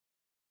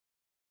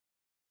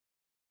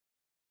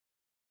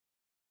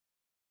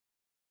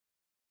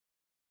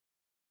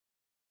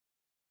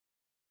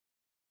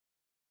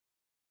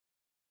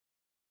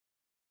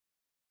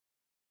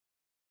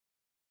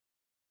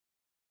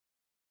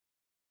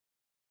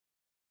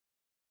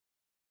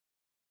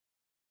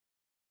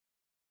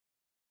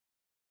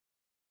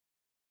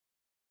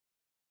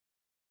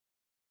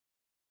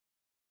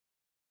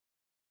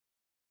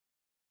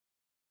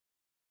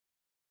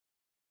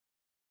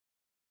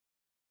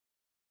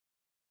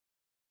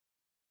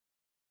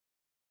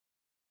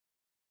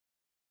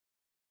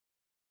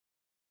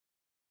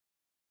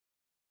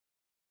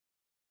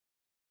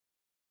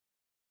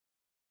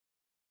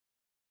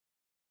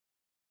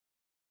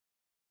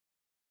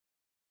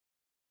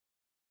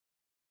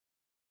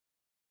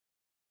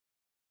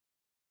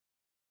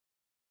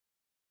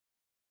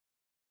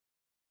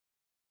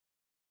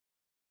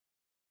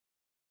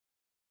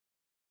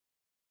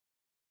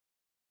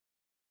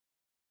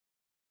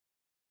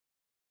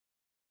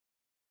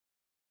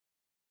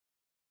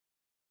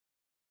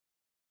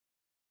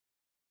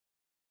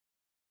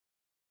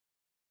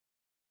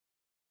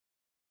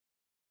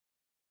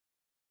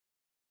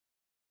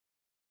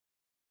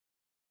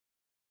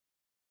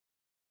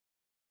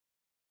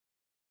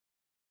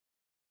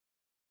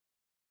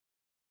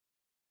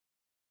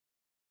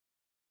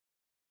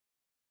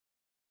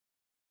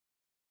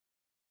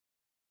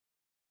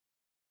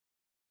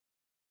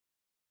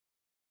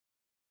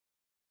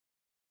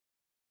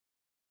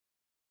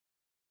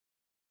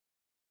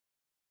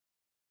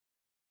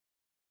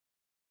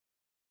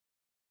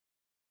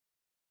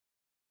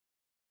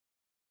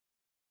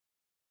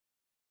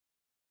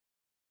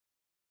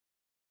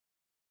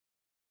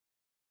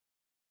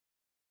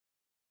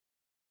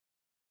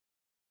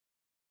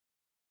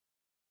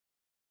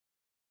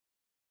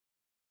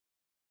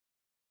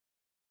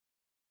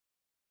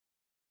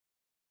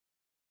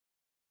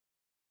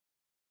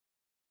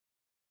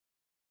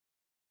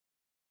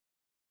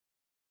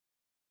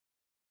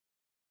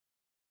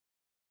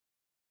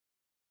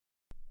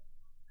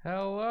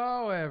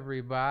Hello,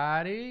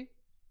 everybody.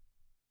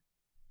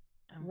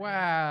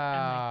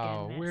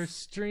 Wow, we're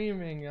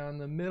streaming on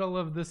the middle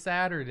of the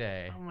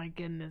Saturday. Oh my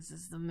goodness,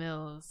 it's the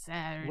middle of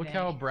Saturday. Look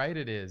how bright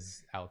it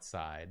is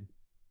outside.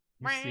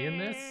 You seeing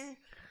this?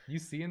 You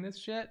seeing this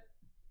shit?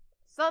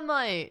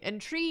 Sunlight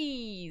and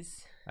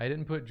trees. I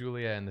didn't put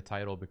Julia in the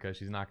title because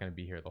she's not going to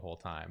be here the whole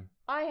time.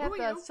 I have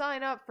to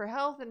sign up for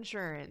health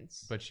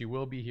insurance. But she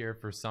will be here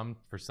for some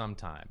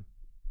time.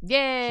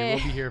 Yay! She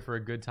will be here for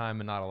a good time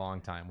and not a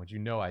long time, which you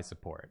know I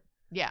support.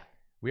 Yeah.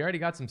 We already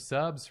got some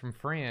subs from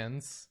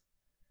friends.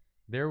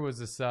 There was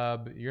a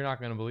sub, you're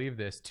not going to believe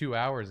this, 2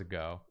 hours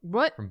ago.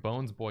 What? From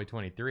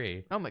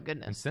Bonesboy23. Oh my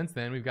goodness. And since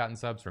then, we've gotten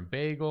subs from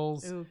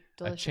Bagels, Ooh,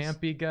 a delicious.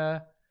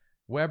 Champiga,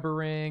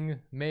 Webering,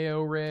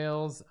 Mayo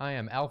Rails, I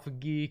Am Alpha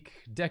Geek,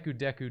 Deku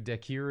Deku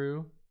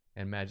Dekiru,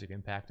 and Magic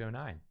Impact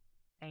 09.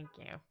 Thank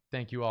you.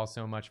 Thank you all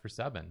so much for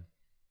subbing.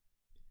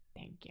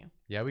 Thank you.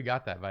 Yeah, we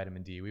got that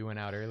vitamin D. We went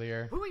out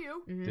earlier. Who are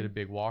you? Did a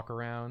big walk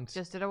around.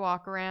 Just did a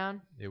walk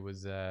around. It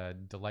was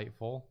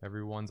delightful.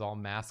 Everyone's all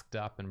masked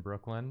up in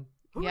Brooklyn.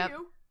 Who are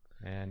you?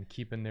 And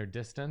keeping their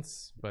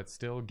distance, but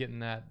still getting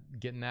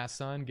that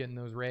sun, getting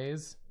those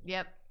rays.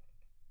 Yep.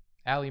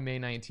 Allie May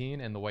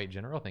 19 and the White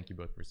General, thank you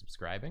both for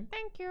subscribing.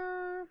 Thank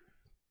you.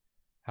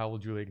 How will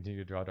Julia continue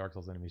to draw Dark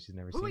Souls enemies she's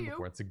never seen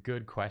before? It's a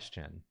good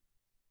question.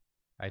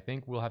 I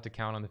think we'll have to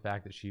count on the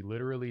fact that she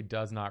literally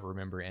does not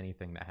remember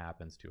anything that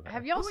happens to her.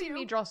 Have y'all seen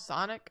me draw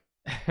Sonic?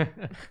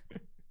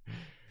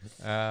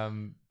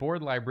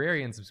 Board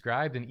Librarian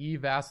subscribed, and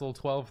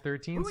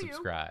eVassal1213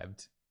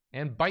 subscribed,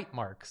 and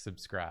Bitemark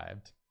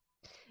subscribed.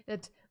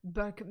 It's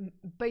Bitemark.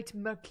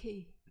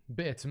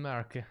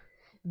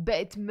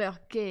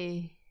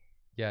 Bitemark.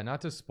 Yeah, not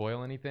to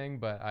spoil anything,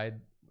 but I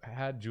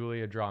had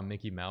Julia draw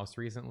Mickey Mouse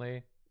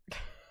recently,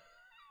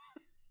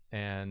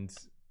 and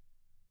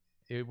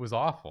it was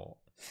awful.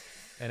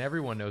 And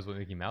everyone knows what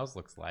Mickey Mouse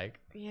looks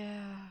like.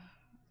 Yeah.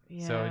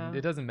 So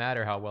it doesn't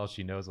matter how well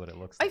she knows what it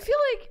looks like. I feel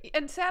like,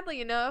 and sadly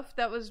enough,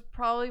 that was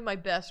probably my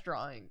best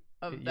drawing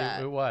of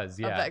that. It was,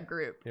 yeah. Of that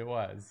group. It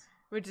was.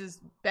 Which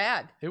is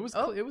bad. It was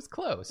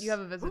close. You have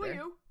a visitor. Who are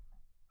you?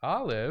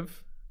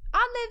 Olive.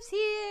 Olive's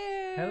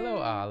here. Hello,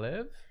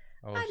 Olive.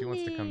 Oh, Olive. she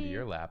wants to come to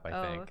your lap, I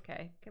think. Oh,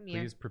 okay. Come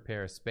here. Please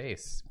prepare a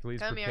space. Please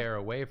Come prepare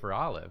a way for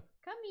Olive.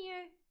 Come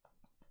here.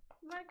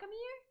 You want to come here?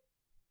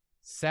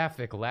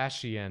 Sapphic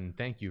Lashian,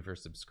 thank you for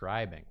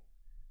subscribing.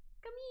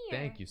 Come here.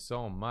 Thank you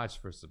so much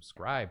for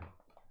subscribing.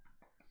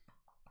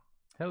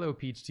 Hello,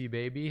 Peach Tea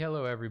Baby.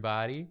 Hello,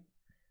 everybody.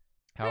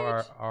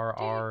 How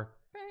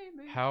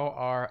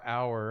are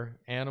our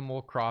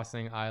Animal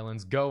Crossing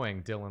islands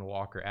going? Dylan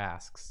Walker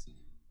asks.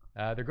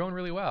 They're going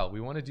really well.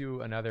 We want to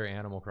do another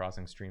Animal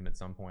Crossing stream at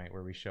some point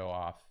where we show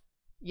off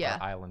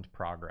our island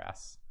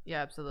progress.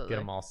 Yeah, absolutely. Get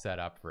them all set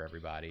up for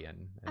everybody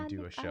and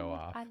do a show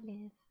off.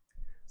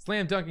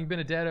 Slam Dunking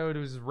Benedetto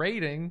was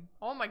rating.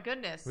 Oh my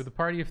goodness. With a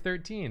party of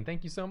 13.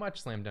 Thank you so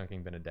much, Slam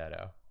Dunking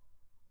Benedetto.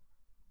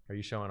 Are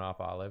you showing off,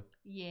 Olive?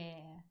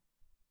 Yeah.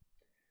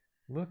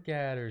 Look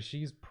at her.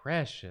 She's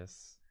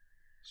precious.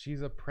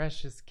 She's a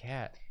precious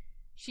cat.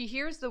 She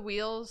hears the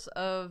wheels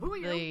of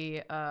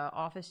the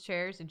office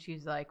chairs and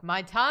she's like,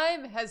 my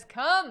time has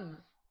come.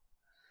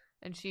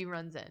 And she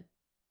runs in.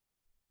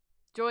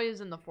 Joy is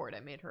in the fort.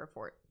 I made her a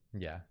fort.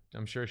 Yeah.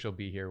 I'm sure she'll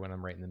be here when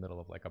I'm right in the middle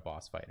of like a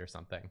boss fight or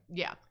something.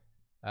 Yeah.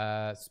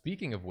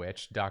 Speaking of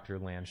which, Dr.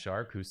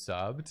 Landshark, who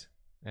subbed,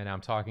 and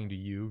I'm talking to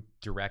you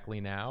directly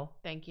now.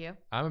 Thank you.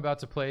 I'm about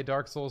to play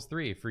Dark Souls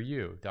 3 for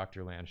you,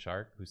 Dr.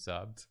 Landshark, who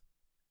subbed.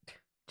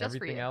 Just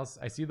Everything else,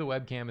 I see the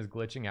webcam is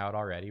glitching out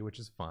already, which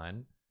is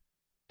fun.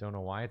 Don't know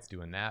why it's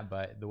doing that,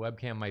 but the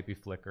webcam might be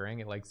flickering.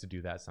 It likes to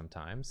do that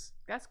sometimes.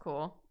 That's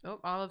cool.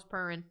 Oh, Olive's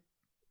purring.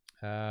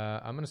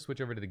 I'm gonna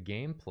switch over to the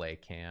gameplay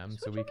cam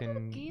so we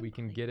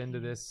can get into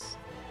this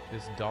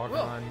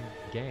doggone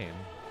game.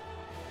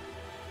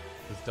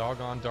 This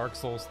doggone Dark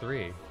Souls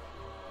 3.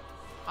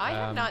 I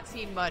have not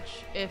seen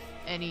much, if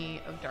any,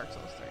 of Dark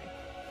Souls 3.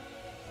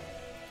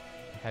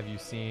 Have you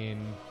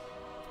seen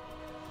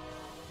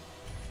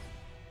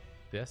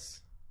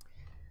this?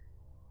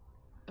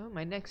 Oh,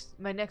 my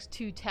next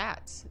 2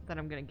 tats that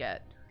I'm gonna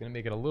get. Gonna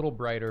make it a little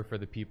brighter for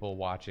the people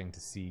watching to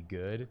see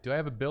good. Do I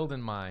have a build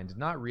in mind?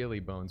 Not really,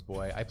 Bones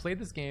Boy. I played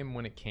this game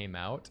when it came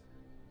out,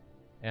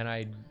 and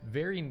I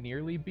very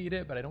nearly beat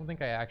it, but I don't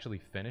think I actually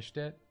finished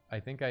it. I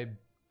think I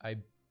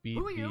beat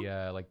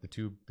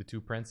the two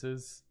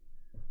princes,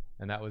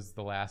 and that was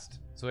the last.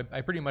 So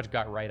I pretty much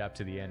got right up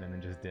to the end and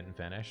then just didn't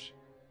finish.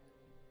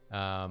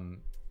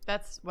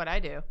 That's what I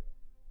do.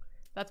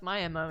 That's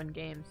my MO in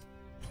games.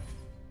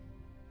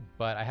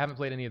 But I haven't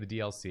played any of the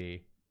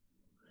DLC.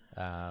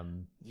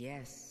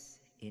 Yes,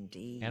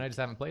 indeed. And I just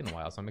haven't played in a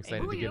while, so I'm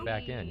excited to get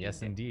back in.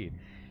 Yes, indeed.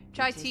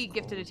 Chai T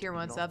gifted a tier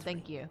 1 sub.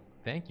 Thank you.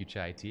 Thank you,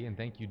 Chai T, and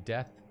thank you,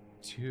 Death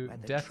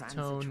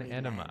Tone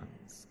Enema.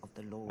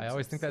 I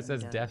always think that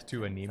says death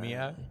to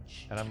anemia,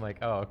 and I'm like,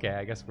 oh, okay,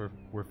 I guess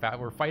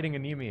we're fighting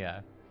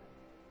anemia,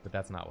 but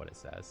that's not what it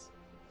says.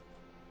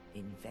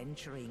 In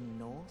venturing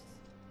north,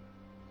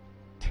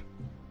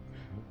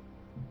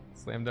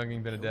 Slam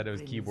dunking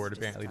Benedetto's keyboard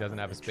apparently doesn't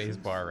have a space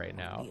bar right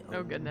now.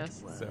 Oh,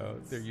 goodness. So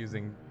they're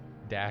using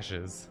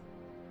dashes.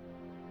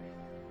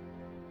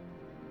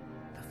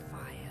 The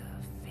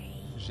fire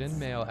fades.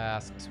 Jinmail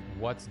asked,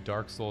 what's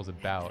Dark Souls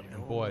about?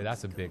 And boy,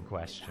 that's a big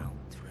question.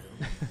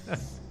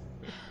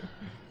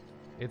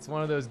 It's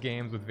one of those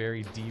games with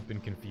very deep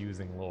and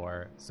confusing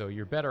lore, so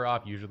you're better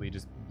off usually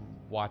just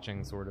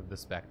watching sort of the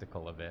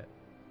spectacle of it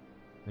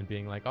and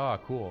being like, oh,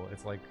 cool,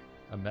 it's like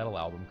a metal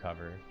album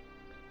cover.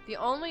 The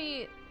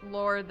only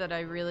lore that I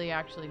really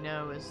actually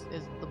know is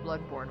the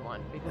Bloodborne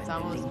one, because that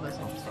one was the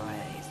most interesting.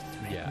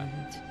 Yeah.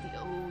 The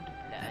old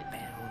blood.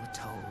 Bell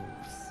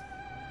tolls.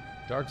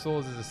 Dark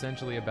Souls is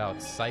essentially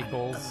about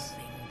cycles,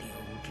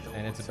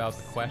 and it's about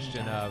the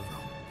question of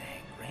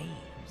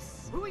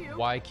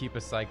why keep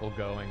a cycle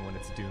going when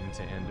it's doomed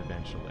to end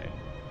eventually.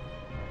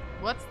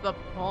 What's the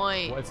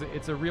point? Well,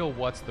 it's a real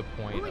what's the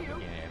point of the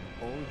game.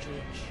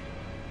 Aldrich.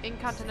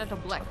 Incontinental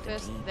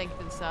Blackfist, thank you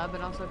for the sub,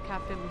 and also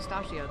Captain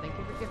Mustachio, thank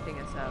you for gifting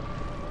a sub.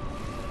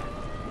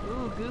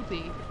 Ooh,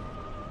 goopy.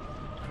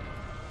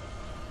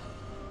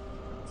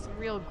 Some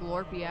real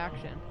glorpy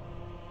action.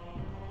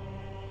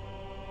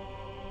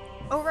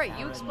 Oh right,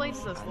 you explained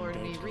this lore to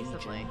me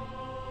recently.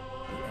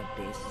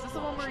 Is this the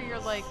one where you're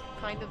like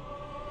kind of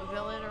a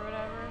villain or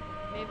whatever?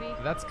 Maybe?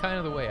 That's kind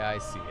of the way I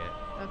see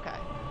it. Okay.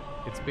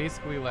 It's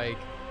basically like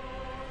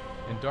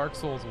in Dark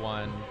Souls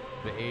 1,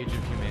 the age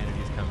of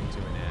humanity is coming to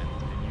an end,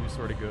 and you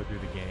sort of go through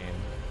the game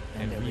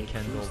and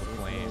rekindle the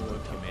flame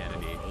of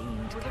humanity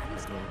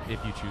if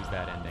you choose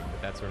that ending,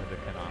 but that's sort of the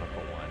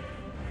canonical one.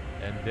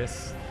 And in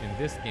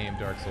this game,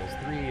 Dark Souls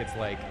 3, it's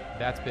like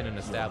that's been an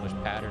established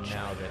pattern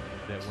now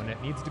that when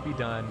it needs to be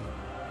done,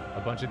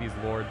 a bunch of these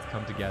lords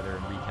come together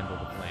and rekindle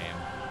the flame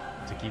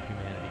to keep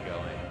humanity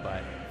going.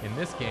 But in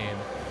this game,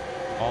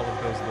 all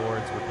of those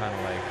lords were kind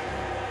of like,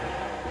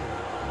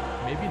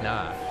 maybe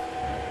not.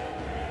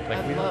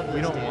 Like we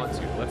don't want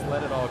to. Let's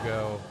let it all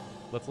go.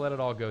 Let's let it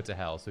all go to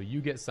hell. So you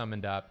get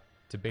summoned up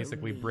to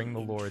basically bring the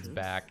lords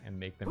back and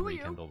make them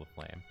rekindle the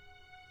flame.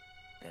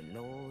 The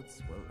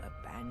lords will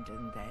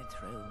abandon their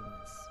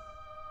thrones.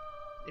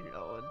 The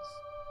lords.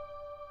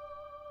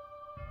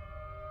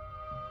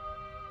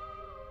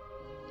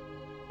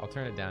 I'll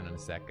turn it down in a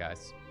sec,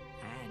 guys.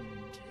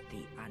 And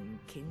the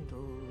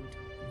unkindled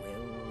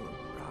will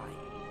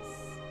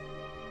rise.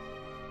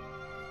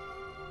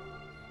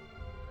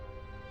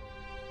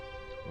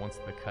 Once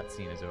the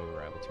cutscene is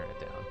over, I will turn it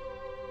down.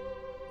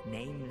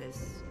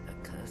 Nameless,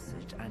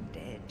 accursed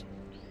undead.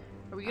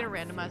 Are we gonna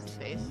randomize the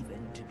face?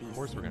 Of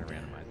course we're gonna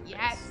randomize the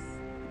Yes! face.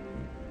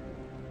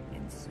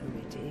 And so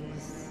it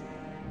is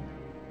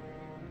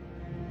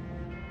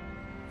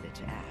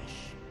that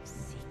ash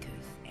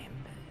seeketh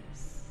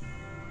embers.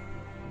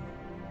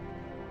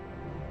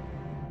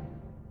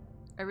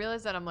 I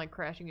realize that I'm like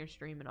crashing your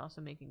stream and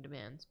also making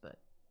demands, but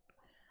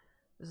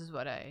this is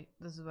what I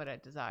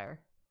desire.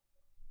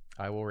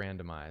 I will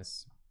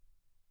randomize.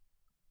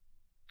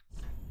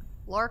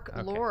 Lark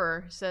Okay.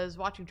 Lore says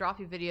watching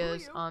Drophy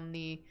videos on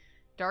the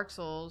Dark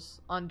Souls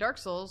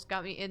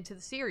got me into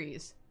the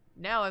series.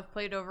 Now I've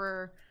played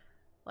over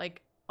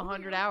like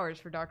 100 hours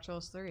for Dark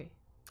Souls 3.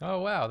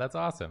 Oh wow, that's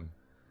awesome.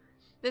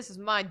 This is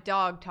my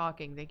dog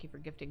talking. Thank you for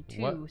gifting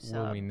 2 What subs.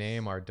 will we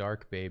name our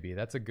dark baby?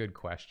 That's a good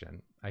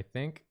question. I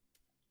think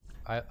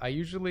I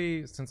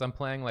usually, since I'm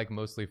playing like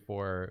mostly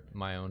for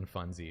my own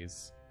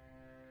funsies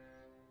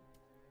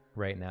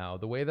right now,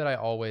 the way that I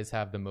always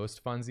have the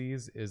most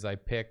funsies is I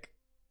pick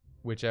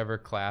whichever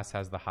class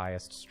has the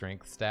highest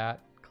strength stat.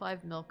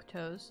 Clive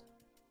Milktoes.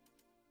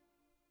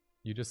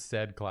 You just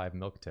said Clive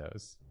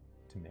Milktoes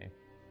to me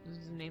This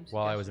is a name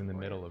while I was in suggestion the for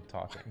middle you. of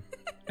talking.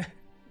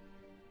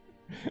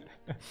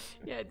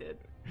 Yeah, I did.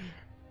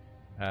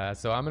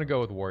 So I'm gonna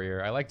go with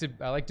warrior. I like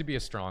to be a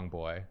strong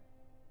boy.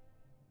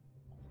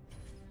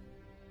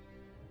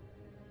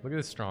 Look at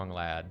this strong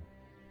lad.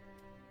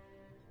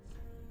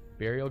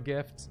 Burial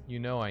gift. You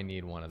know I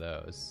need one of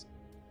those.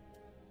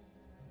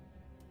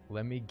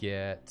 Let me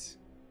get.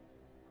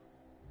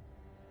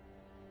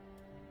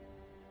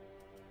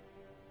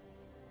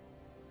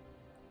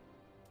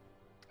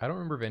 I don't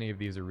remember if any of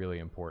these are really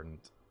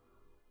important.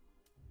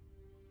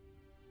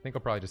 I think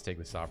I'll probably just take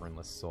the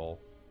Sovereignless Soul.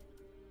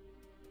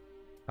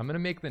 I'm gonna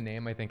make the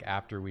name, I think,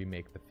 after we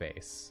make the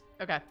face.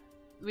 Okay.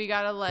 We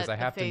gotta let 'Cause I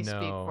the have to face speak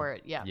know- for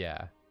it. Yeah.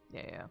 Yeah.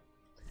 Yeah.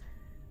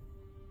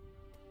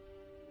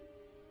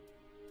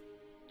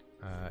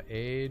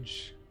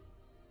 Age.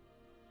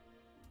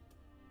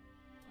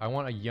 I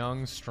want a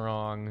young,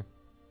 strong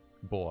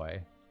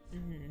boy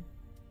Mm-hmm.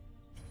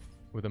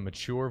 with a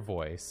mature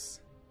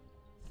voice.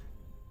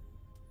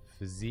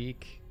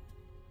 Physique.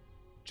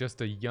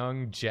 Just a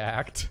young,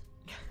 jacked,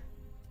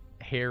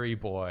 hairy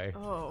boy.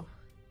 Oh.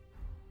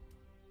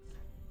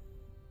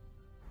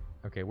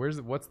 Okay,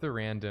 what's the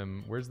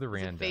random? Where's the Is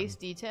random? it face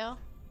detail?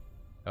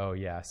 Oh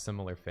yeah,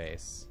 similar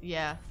face.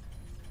 Yeah.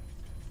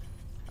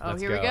 Oh,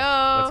 Let's here go. we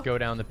go. Let's go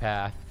down the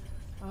path.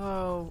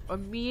 Oh,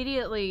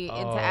 immediately into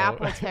Oh.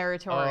 apple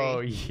territory. Oh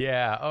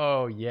yeah.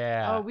 Oh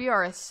yeah. Oh, we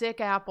are a sick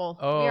apple.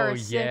 Oh, we are a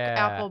sick yeah.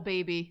 apple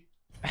baby.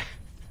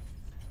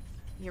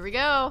 Here we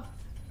go.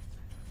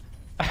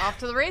 Off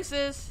to the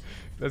races.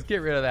 Let's get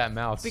rid of that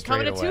mouth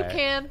Becoming a straight away.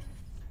 toucan.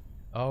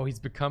 Oh, he's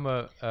become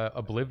a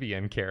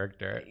Oblivion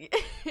character.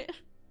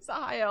 It's a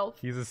high elf.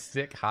 He's a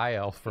sick high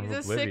elf from He's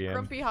Oblivion. a sick,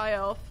 grumpy high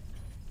elf.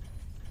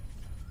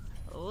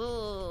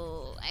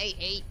 Ooh, I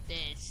hate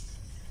this.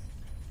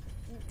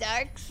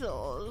 Dark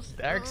Souls.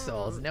 Dark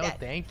Souls, no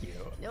thank you.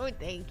 No,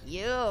 thank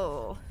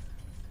you.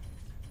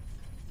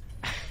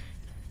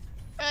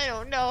 I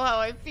don't know how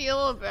I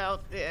feel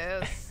about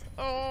this.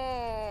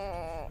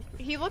 Oh.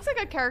 He looks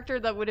like a character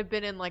that would have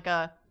been in like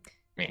a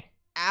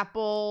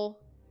apple,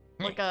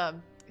 like a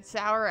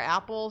sour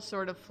apple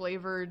sort of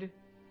flavored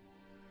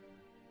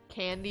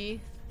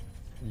candy.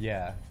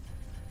 Yeah.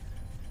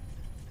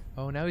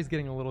 Oh, now he's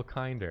getting a little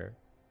kinder.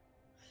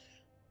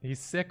 He's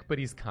sick, but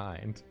he's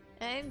kind.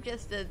 I'm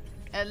just a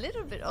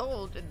little bit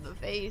old in the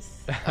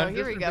face. Oh,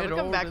 here we go. We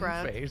come back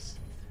around. Face.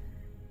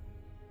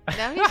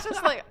 Now he's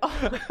just like,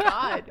 oh my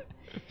god.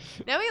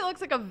 Now he looks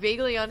like a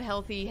vaguely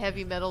unhealthy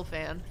heavy metal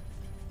fan.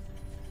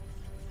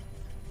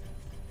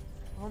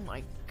 Oh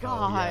my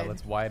god. Oh, yeah,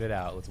 let's wide it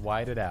out. Let's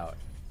wide it out.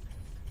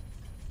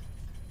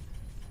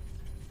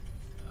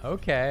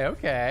 Okay,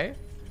 okay.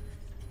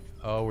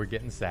 Oh, we're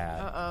getting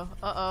sad. Uh-oh,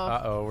 uh-oh.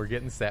 Uh-oh, we're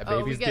getting sad. Oh,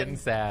 Baby's getting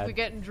sad. We're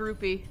getting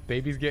droopy.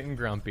 Baby's getting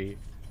grumpy.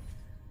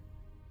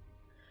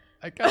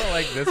 I kind of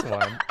like this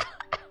one.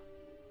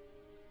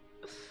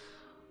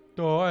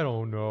 Oh, I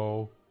don't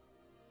know.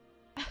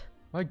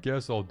 I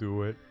guess I'll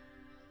do it.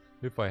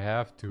 If I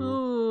have to.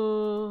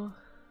 Ooh.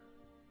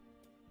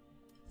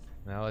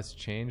 Now let's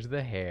change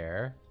the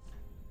hair.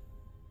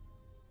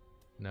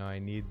 Now I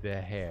need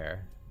the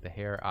hair. The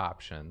hair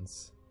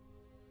options.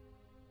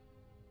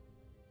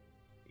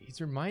 He's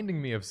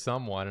reminding me of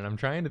someone, and I'm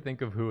trying to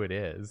think of who it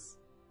is.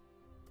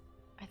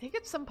 I think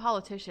it's some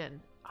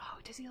politician. Oh,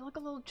 does he look a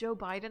little Joe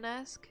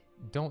Biden-esque?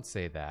 Don't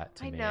say that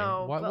to me. I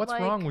know, but What's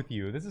like, wrong with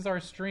you? This is our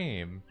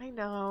stream. I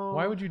know.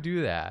 Why would you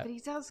do that? But he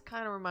does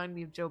kind of remind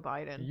me of Joe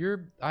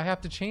Biden. I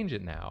have to change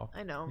it now.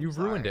 I know. You've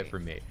ruined it sorry. for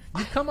me.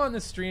 You come on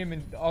the stream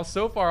and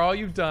so far all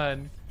you've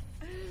done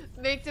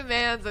Make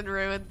demands and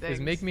ruin things.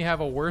 is make me have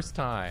a worse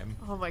time.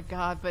 Oh my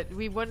god, but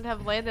we wouldn't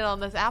have landed on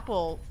this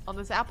apple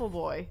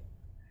boy.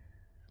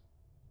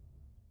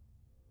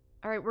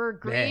 Alright, we're a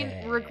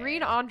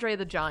green Andre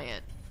the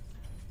Giant.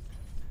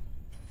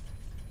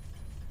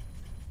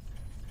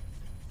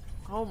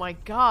 Oh my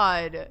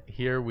god.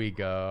 Here we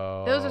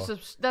go.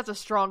 That's a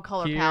strong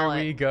color Here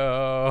palette. we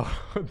go.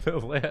 The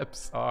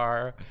lips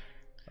are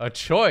a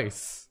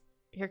choice.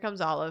 Here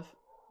comes Olive.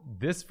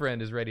 This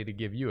friend is ready to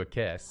give you a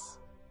kiss.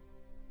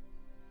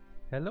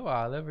 Hello,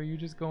 Olive. Are you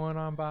just going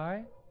on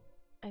by?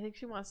 I think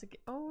she wants to get...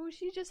 Oh,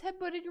 she just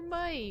headbutted your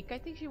mic. I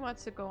think she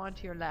wants to go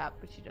onto your lap,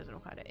 but she doesn't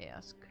know how to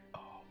ask.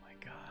 Oh my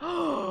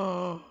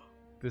god.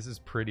 This is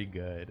pretty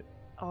good.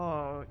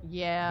 Oh,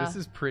 yeah. This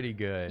is pretty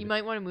good. You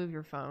might want to move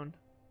your phone.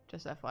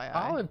 Just FYI.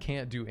 Olive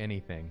can't do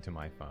anything to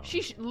my phone.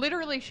 She's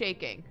literally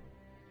shaking.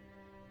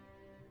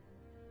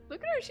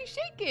 Look at her. She's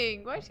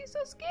shaking. Why is she so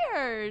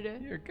scared?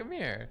 Here, come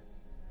here.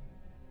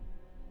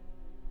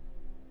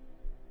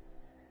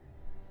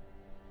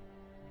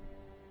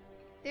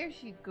 There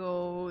she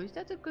goes.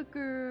 That's a good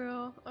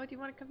girl. Oh, do you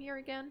want to come here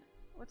again?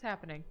 What's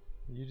happening?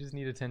 You just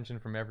need attention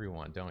from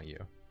everyone, don't you?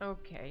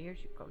 Okay, here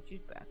she goes.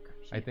 She's back.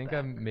 I think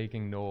I'm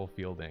making Noel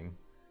Fielding.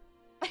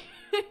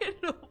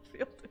 Noel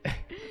Fielding.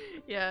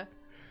 Yeah.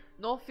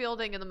 Noel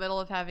Fielding in the middle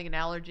of having an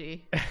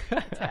allergy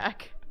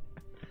attack.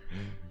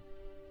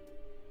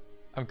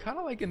 I'm kind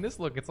of liking this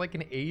look. It's like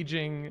an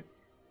aging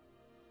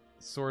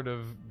sort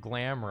of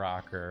glam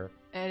rocker.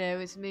 Hello,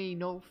 it's me,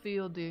 Noel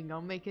Fielding.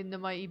 I'm making the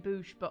Mighty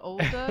Boosh, but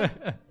older.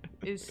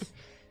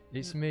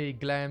 It's me,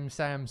 Glam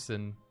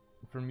Samson,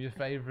 from your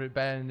favorite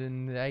band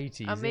in the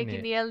 80s. I'm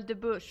making the Elder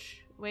Bush.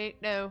 Wait,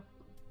 no.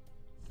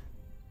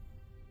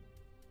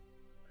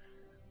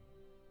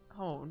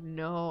 Oh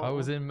no. I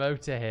was in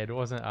Motorhead,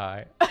 wasn't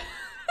I?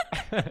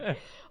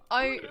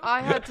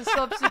 I had to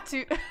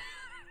substitute.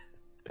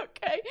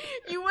 Okay,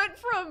 you went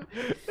from.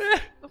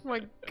 Oh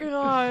my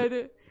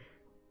god.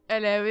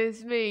 Hello,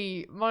 it's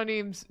me. My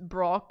name's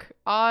Brock.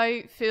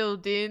 I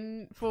filled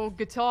in for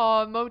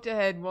guitar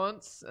Motorhead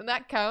once, and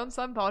that counts.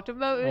 I'm part of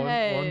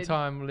Motorhead. One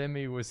time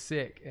Lemmy was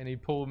sick, and he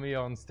pulled me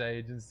on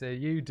stage and said,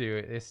 "You do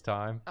it this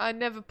time." I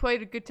never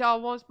played a guitar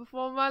once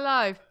before in my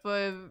life,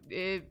 but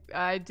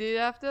I did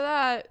after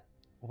that.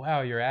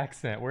 Wow, your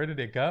accent. Where did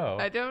it go?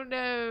 I don't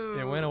know.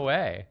 It went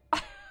away.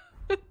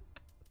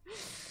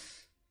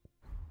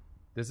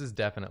 This is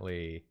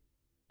definitely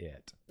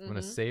it. I'm going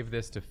to save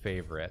this to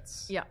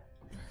favorites. Yeah.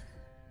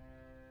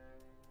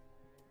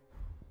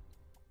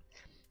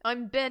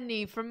 I'm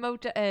Benny from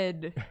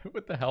Motorhead.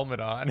 With the helmet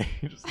on.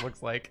 He just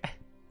looks like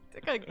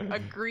a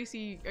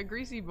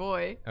greasy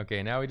boy.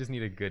 Okay, now we just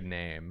need a good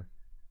name.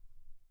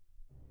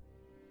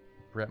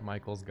 Bret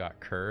Michaels got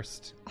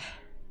cursed.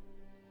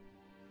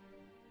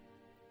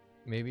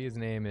 Maybe his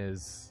name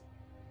is...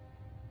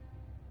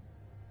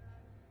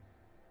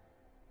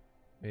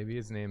 Maybe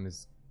his name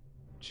is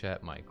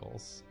Chet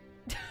Michaels.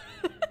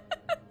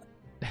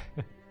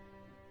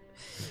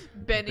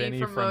 Benny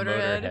from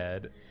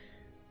Motorhead.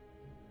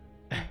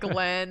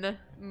 Glenn,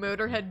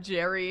 Motorhead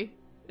Jerry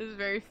is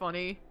very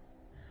funny.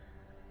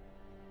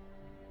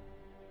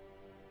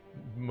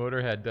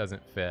 Motorhead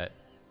doesn't fit.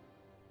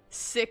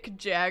 Sick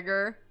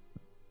Jagger.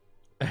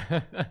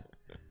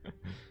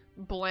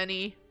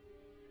 Blenny.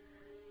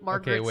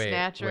 Margaret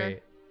Snatcher.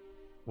 Wait.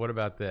 What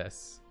about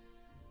this?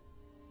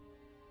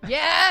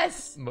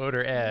 Yes!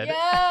 Motor Ed.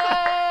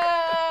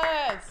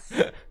 Yes!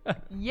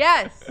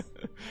 Yes!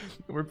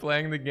 We're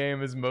playing the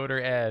game as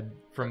Motor Ed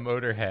from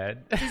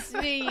Motorhead. It's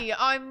me.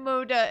 I'm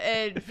Motor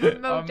Ed from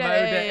I'm Motor Motor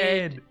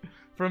Ed. Ed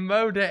from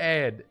Motor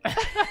Ed.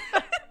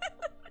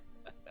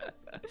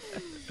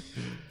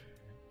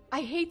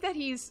 I hate that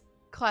he's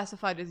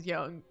classified as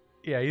young.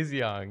 Yeah, he's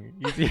young.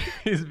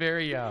 He's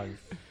very young.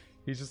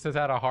 He just has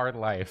had a hard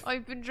life.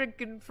 I've been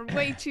drinking from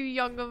way too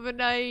young of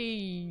an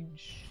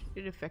age.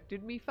 It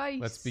affected me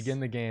face. Let's begin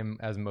the game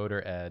as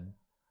Motor Ed.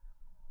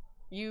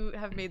 You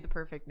have made the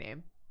perfect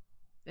name.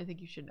 I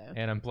think you should know.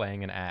 And I'm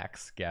playing an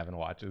axe, Gavin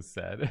Watches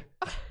said.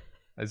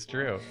 That's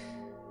true.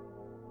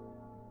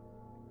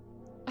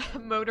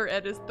 Motor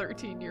Ed is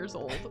 13 years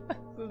old.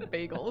 With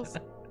bagels.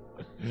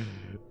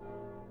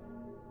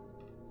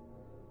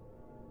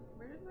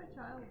 Where did my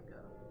child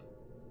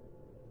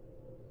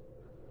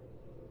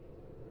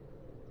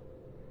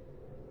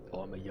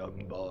go? I'm a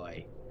young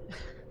boy.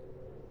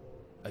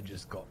 I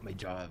just got my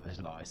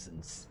driver's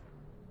license.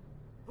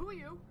 Who are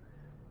you?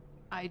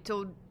 I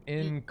told...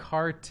 In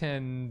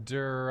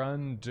Cartender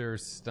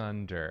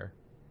Understunder.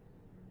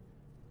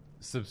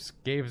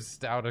 Gave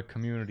us out a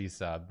community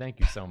sub. Thank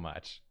you so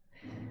much.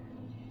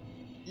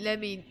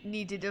 Lemmy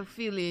needed a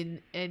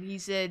fill-in, and he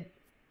said,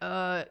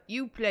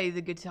 you play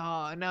the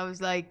guitar. And I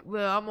was like,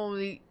 well, I'm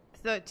only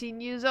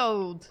 13 years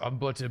old. I'm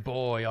but a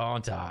boy,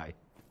 aren't I?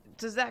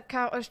 Does that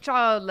count as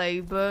child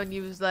labor? And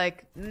he was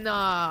like,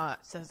 nah.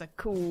 Says like,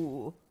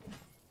 cool.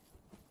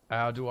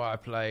 How do I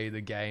play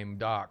the game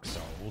Dark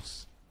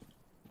Souls?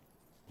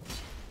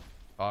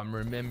 I'm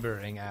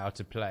remembering how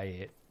to play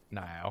it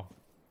now.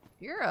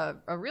 You're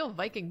a real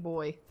Viking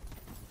boy.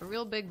 A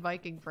real big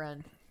Viking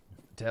friend.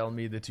 Tell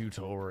me the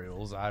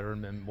tutorials. I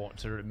want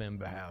to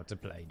remember how to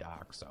play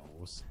Dark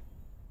Souls.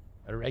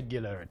 A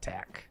regular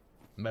attack.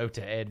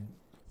 Motor Ed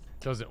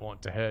doesn't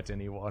want to hurt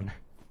anyone.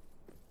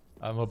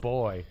 I'm a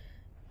boy.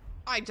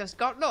 I just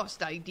got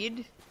lost, I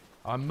did.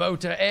 I'm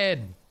Motor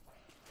Ed.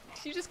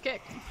 You just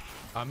kicked.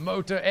 I'm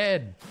Motor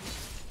Ed.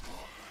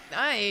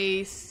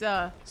 Nice.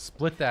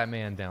 Split that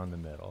man down the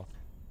middle.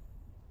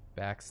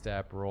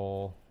 Backstep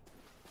roll.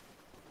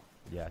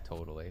 Yeah,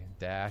 totally.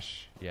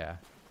 Dash. Yeah.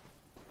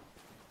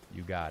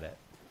 You got it.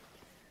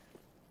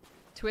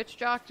 Twitch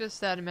Jock just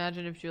said,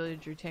 imagine if Julia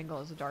drew Tangle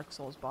as a Dark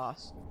Souls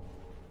boss.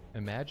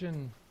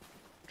 Imagine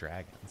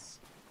dragons.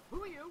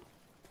 Who are you?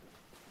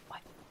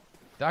 What?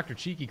 Dr.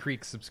 Cheeky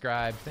Creek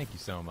subscribed. Thank you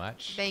so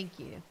much. Thank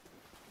you.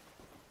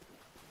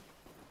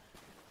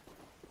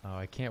 Oh,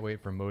 I can't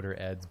wait for Motor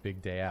Ed's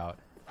big day out.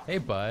 Hey,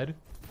 bud.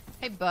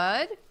 Hey,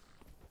 bud.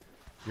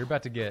 You're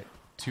about to get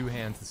two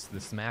hands to the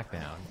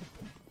smackdown.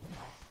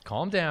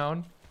 Calm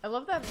down. I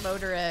love that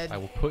Motor Ed I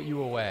will put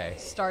you away.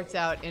 starts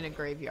out in a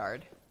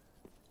graveyard.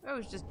 I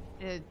was just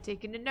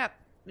taking a nap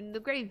in the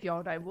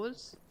graveyard, I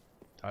was.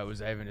 I was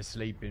having a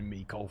sleep in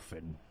me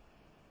coffin.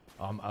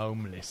 I'm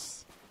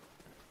homeless.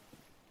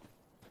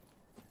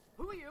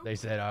 Who are you? They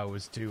said I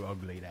was too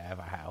ugly to have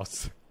a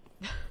house.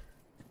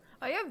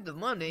 I have the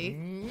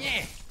money.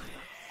 Yeah.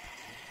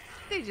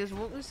 They just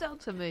won't sell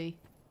to me.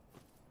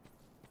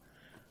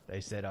 They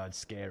said I'd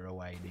scare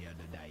away the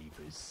other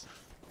neighbours.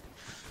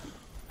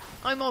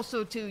 I'm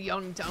also too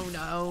young to own a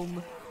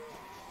home.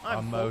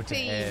 I'm Motor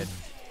 14. Ed.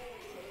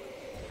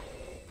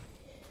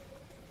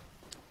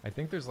 I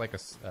think there's like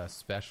a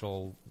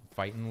special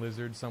fighting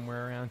lizard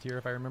somewhere around here,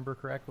 if I remember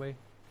correctly.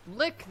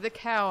 Lick the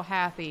cow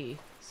happy.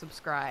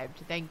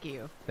 Subscribed. Thank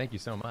you. Thank you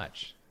so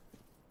much.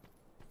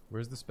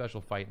 Where's the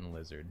special fighting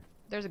lizard?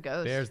 There's a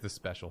ghost. There's the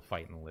special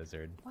fighting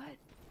lizard. What?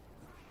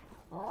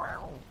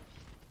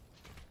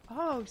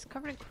 Oh, he's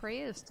covered in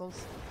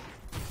crystals.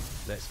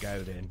 Let's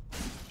go then.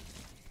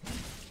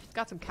 He's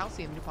got some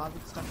calcium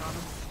deposits stuck on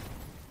him.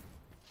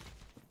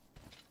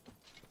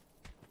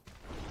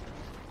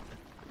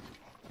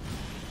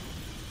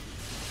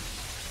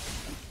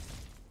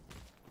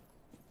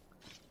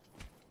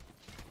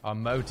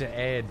 I'm Motor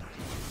Ed.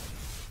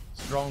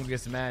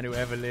 Strongest man who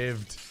ever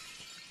lived.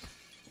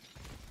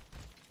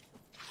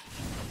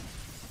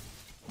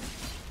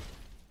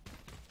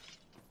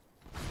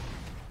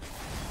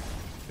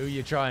 Who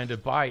you trying to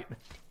bite?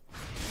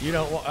 You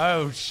don't want.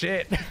 Oh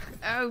shit!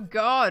 Oh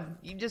God!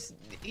 You just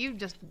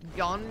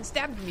gone and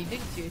stabbed me,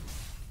 didn't you?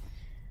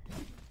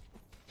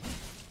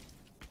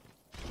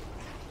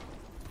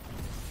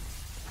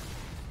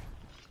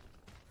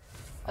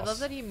 I love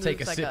that he moves Take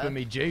a like sip of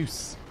me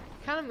juice.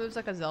 Kind of moves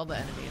like a Zelda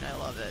enemy, and I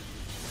love it.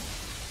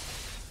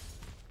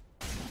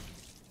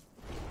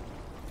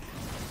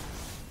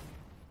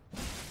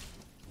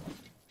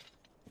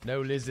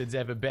 No lizards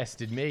ever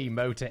bested me,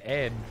 Motor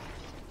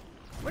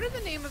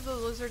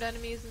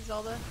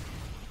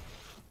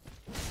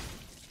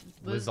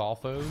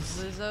Lizalfos?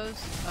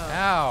 Lizzos? Oh.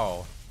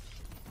 Ow!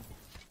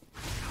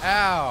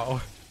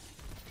 Ow!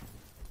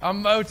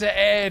 I'm Motor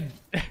Ed!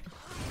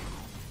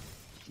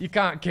 You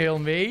can't kill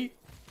me!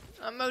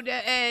 I'm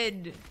Moda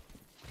Ed.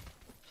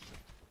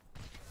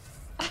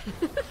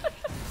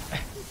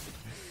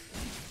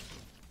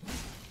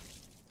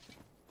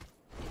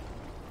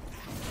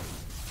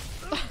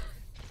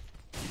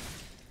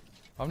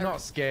 I'm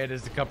not scared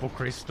as a couple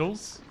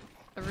crystals.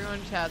 Everyone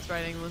in chat's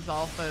writing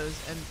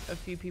Lizalfos, and a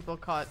few people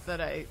caught that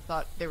I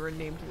thought they were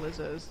named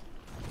Lizzos.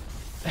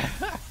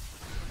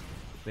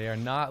 They are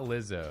not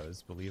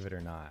Lizzos, believe it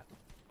or not.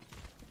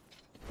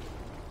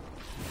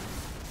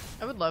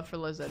 I would love for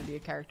Lizzo to be a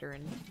character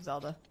in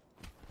Zelda.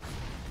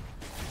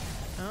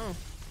 Oh.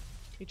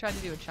 He tried to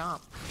do a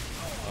chomp.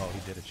 Oh, he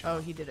did a chomp.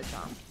 Oh, he did a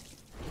chomp.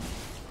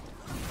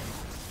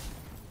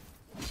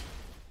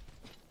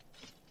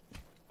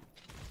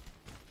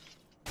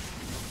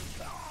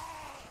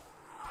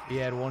 He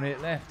had one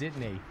hit left,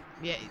 didn't he?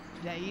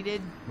 Yeah, he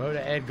did. Motor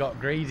Ed got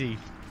greedy.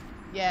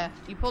 Yeah,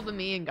 he pulled a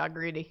me and got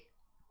greedy.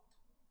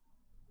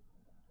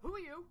 Who are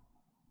you?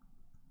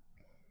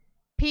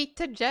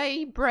 Peter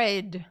J.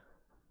 Bread.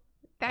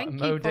 Thank you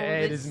for Motor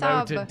Ed the is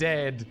sub. Motor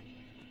Dead.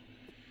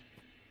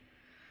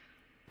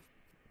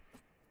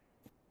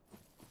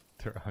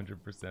 They're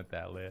 100%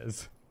 that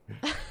Liz.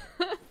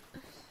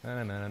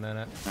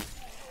 Na-na-na-na-na.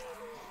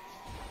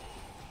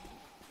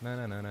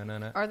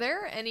 Na-na-na-na-na. Are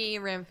there any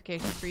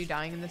ramifications for you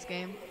dying in this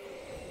game?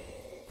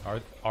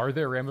 Are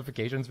there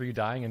ramifications for you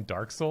dying in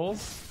Dark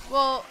Souls?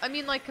 Well, I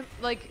mean, like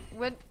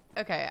when.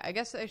 Okay, I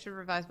guess I should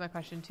revise my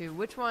question too.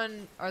 Which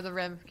one are the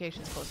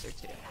ramifications closer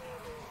to?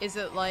 Is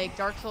it like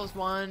Dark Souls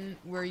 1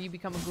 where you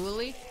become a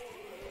ghoulie?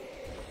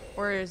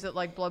 Or is it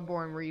like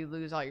Bloodborne where you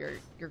lose all your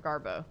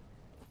garbo?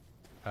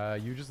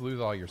 You just lose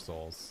all your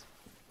souls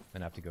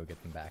and have to go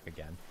get them back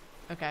again.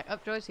 Okay,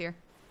 Joy's here.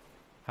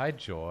 Hi,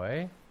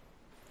 Joy.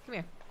 Come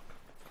here.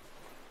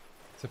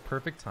 It's a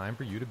perfect time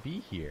for you to be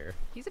here.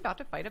 He's about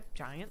to fight a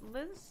giant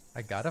lizard.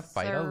 I gotta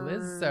fight a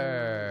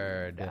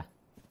lizard.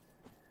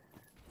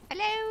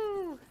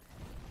 Hello!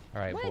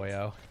 Alright, What?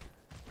 boyo.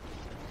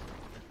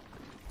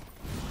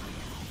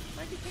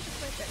 Why'd you take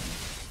us with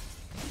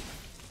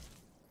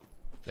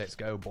it? Let's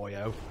go,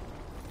 boyo.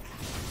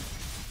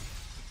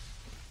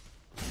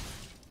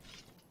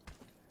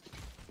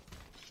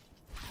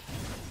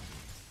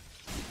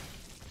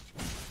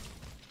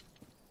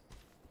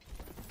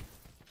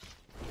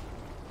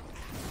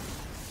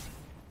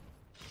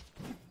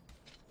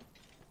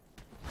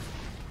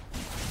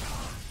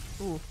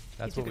 Ooh,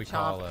 That's he what took we a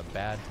call chomp. a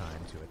bad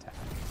time to attack.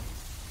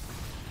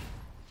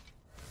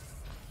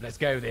 Let's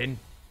go then.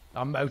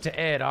 I'm Motor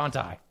Ed, aren't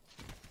I?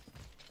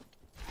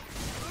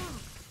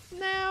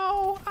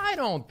 No, I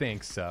don't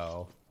think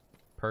so.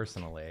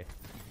 Personally.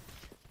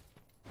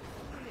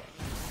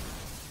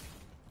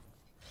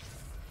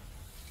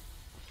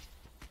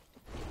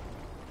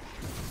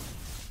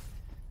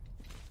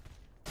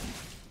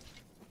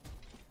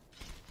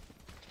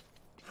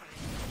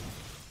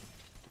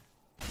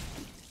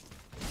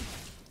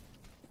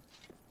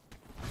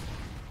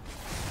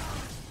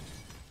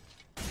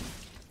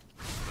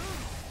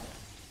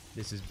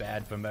 This is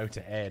bad for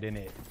Motor Ed, isn't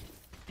it?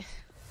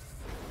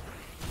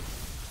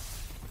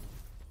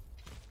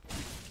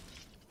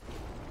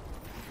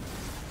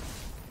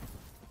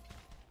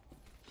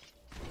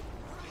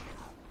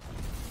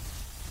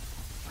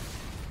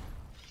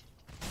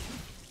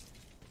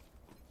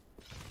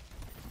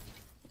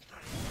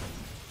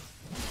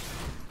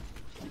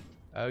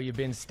 Oh, you've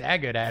been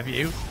staggered, have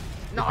you?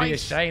 It'd be a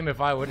Nice. shame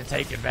if I were to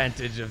take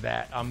advantage of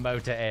that. I'm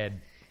Motor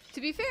Ed. To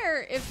be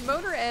fair, if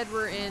Motor Ed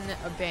were in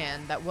a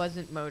band that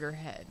wasn't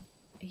Motorhead,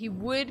 he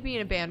would be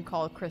in a band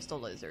called Crystal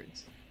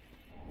Lizards.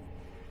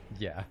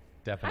 Yeah,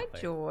 definitely.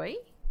 Hi, Joy.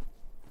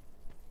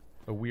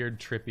 A weird,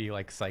 trippy,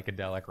 like,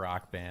 psychedelic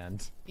rock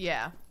band.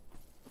 Yeah.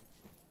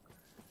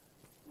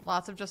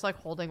 Lots of just like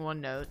holding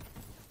one note.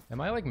 Am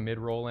I, like,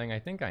 mid-rolling? I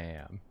think I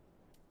am.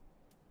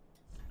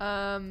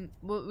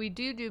 Well, we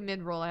do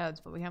mid-roll ads,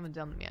 but we haven't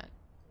done them yet.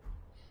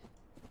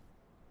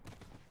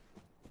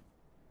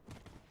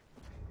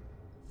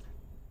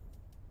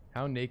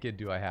 How naked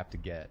do I have to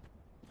get?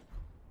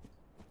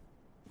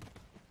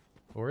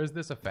 Or is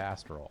this a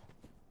fast roll?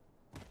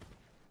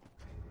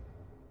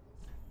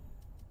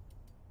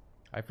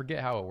 I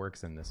forget how it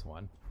works in this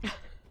one.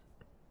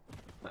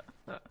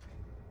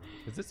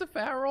 Is this a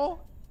fat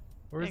roll?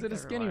 Or is it a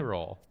Thanks, skinny everyone.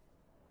 roll?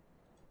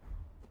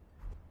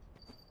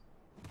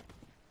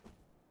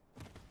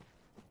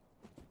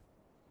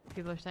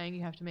 People are saying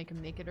you have to make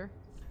him nakeder.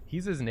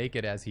 He's as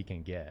naked as he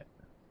can get.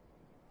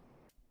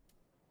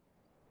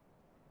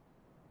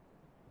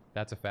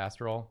 That's a fast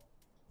roll.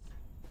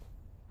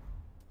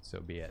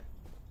 So be it.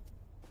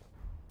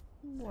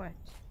 What?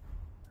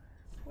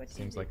 What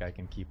Seems like I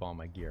can keep all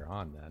my gear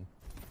on then.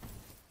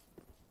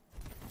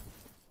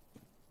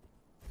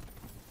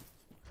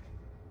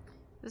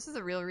 This is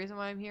the real reason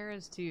why I'm here,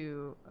 is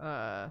to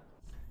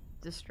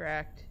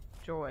distract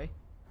Joy.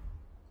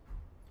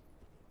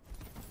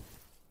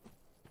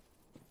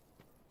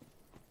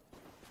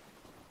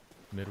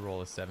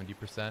 Mid-roll is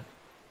 70%.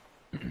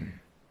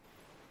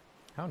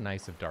 How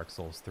nice of Dark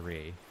Souls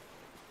 3.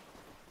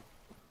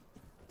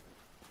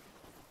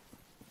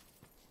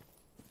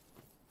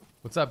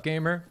 What's up,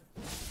 gamer?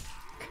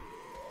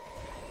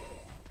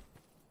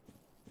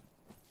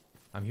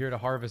 I'm here to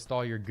harvest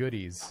all your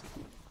goodies.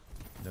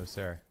 No,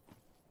 sir.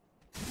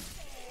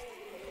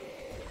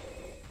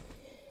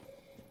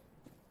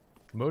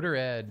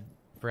 Motorhead,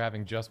 for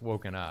having just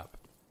woken up,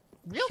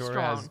 Real sure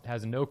strong.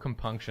 has no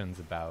compunctions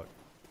about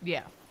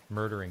Yeah.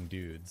 murdering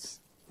dudes.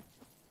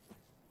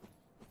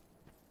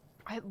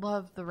 I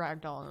love the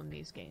ragdoll in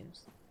these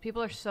games.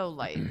 People are so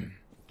light.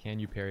 Can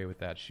you parry with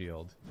that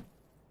shield?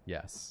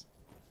 Yes.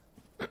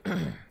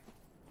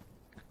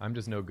 I'm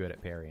just no good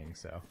at parrying,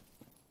 so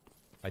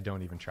I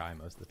don't even try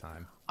most of the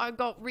time. I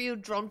got real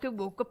drunk and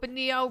woke up in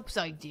the Alps,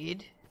 I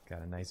did.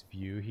 Got a nice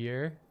view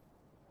here.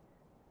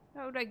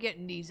 How'd I get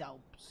in these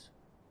Alps?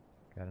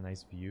 Got a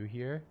nice view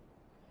here.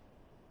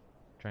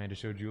 Trying to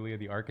show Julia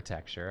the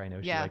architecture. I know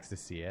she Yeah. likes to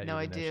see it. No,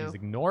 I even though do. She's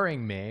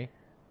ignoring me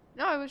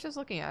No, I was just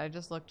looking at it. I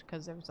just looked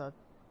because there was a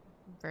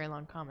very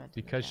long comment.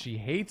 because she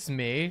hates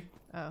me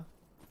Oh,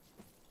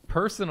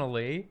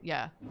 personally,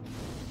 yeah.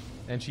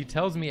 and she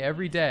tells me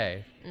every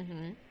day.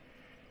 Mm-hmm.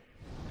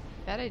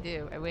 That I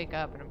do. I wake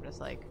up and I'm just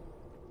like,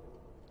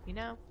 you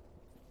know?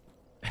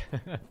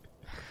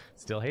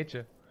 Still hate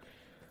you.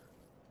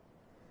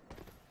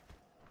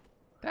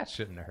 That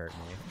shouldn't have hurt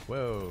me.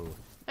 Whoa.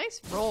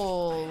 Nice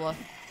roll.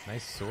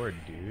 Nice sword,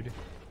 dude.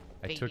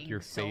 I took Fading your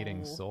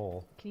fading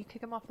soul. Can you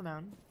kick him off the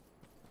mountain?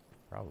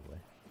 Probably.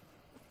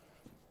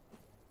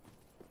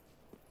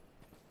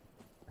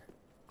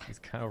 He's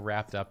kind of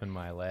wrapped up in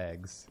my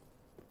legs.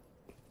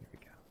 Here we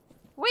go.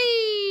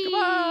 Whee!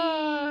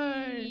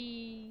 Goodbye!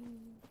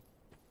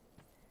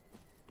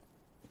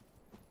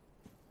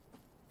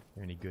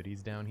 There any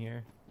goodies down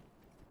here?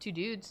 2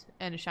 dudes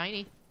and a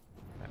shiny.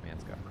 That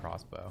man's got a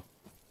crossbow.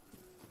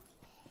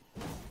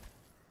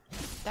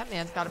 That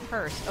man's got a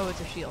purse. Oh, it's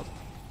a shield.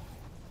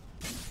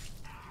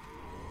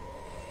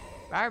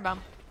 Firebomb.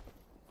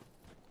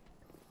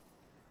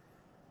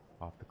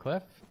 Off the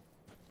cliff.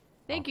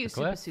 Thank Off you, the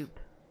Super cliff. Soup.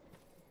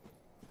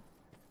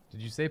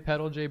 Did you say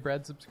Pedal J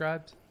Bread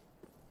subscribed?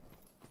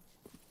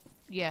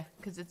 Yeah,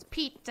 because it's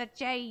Pizza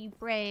J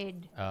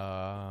bread.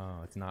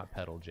 Oh, it's not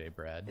Pedal J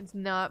Bread. It's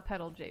not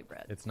Pedal J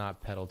bread. It's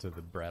not Pedal to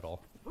the Breadle.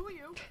 Who are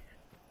you?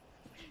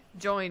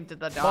 Join to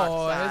the dark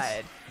Boys.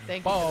 side.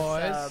 Thank you for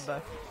the Boys.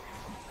 sub.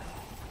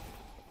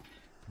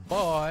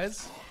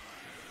 Boys.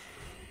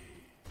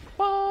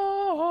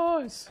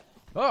 Boys.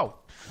 Oh.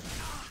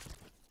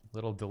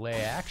 Little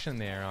delay action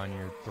there on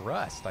your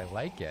thrust. I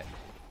like it.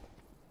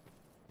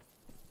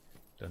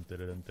 Dun, dun,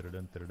 dun, dun, dun,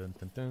 dun, dun,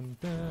 dun, dun,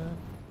 dun.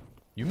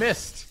 You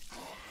missed.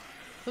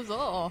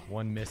 Huzzah.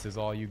 One miss is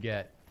all you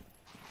get.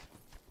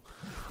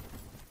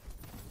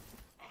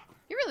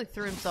 He really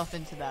threw himself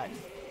into that.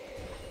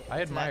 I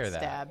into admire that.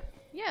 stab.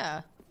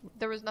 Yeah.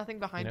 There was nothing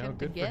behind You know, him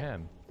to good get. for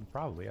him.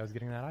 Probably. I was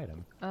getting that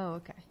item. Oh,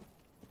 okay.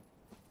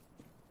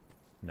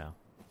 No.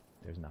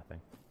 There's nothing.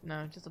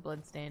 No, just a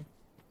blood stain.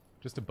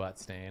 Just a butt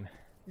stain.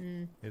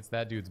 Mm. It's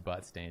that dude's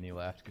butt stain he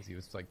left because he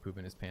was like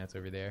pooping his pants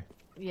over there.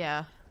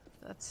 Yeah.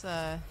 That's,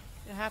 it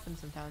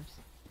happens sometimes.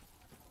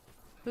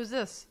 Who's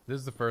this? This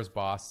is the first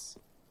boss.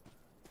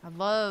 I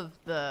love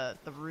the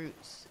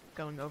roots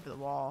going over the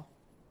wall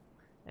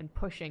and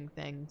pushing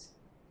things.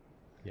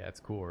 Yeah, it's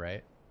cool,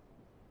 right?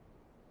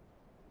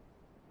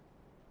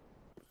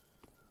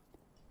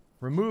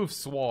 Remove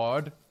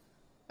sword.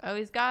 Oh,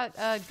 he's got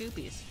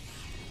goopies.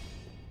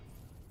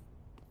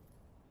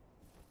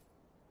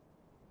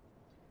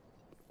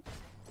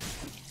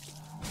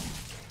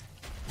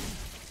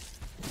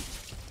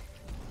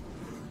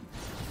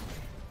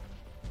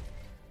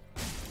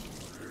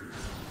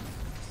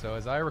 So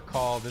as I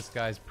recall, this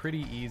guy's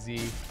pretty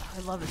easy, I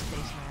love his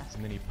face mask.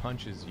 and then he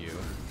punches you.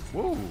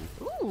 Whoa!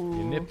 Ooh.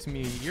 You nipped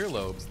me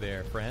earlobes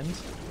there, friend.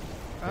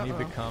 Then he Uh-oh.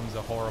 becomes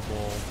a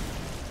horrible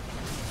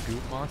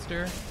goop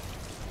monster.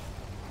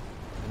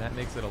 And that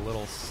makes it a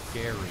little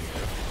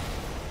scarier.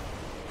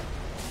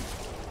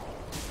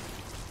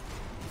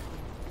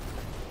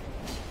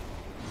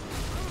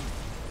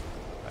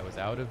 I was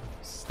out of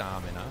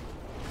stamina.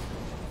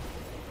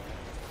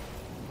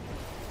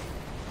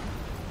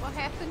 What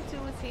happened to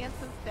his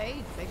handsome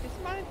face? I just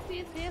wanted to see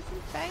his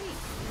handsome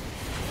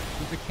face.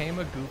 He became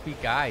a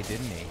goopy guy,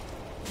 didn't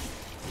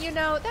he? You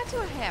know, that's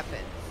what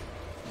happens.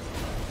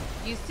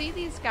 You see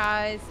these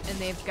guys, and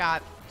they've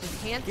got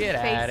just handsome Get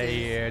faces. out of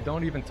here.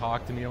 Don't even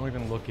talk to me. Don't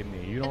even look at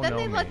me. You don't And then know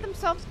they me. let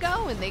themselves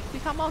go, and they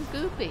become all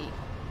goopy.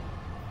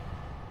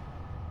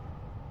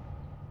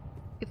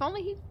 If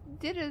only he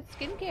did a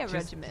skincare Just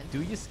regimen.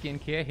 do your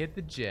skincare, hit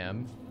the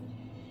gym.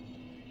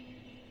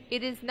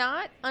 It is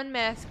not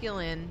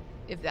unmasculine,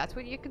 if that's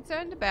what you're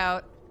concerned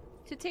about,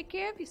 to take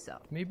care of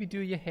yourself. Maybe do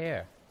your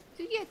hair.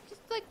 So yeah,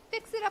 just like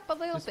fix it up a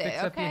little Just bit, fix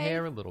okay? up your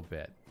hair a little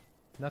bit.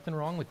 Nothing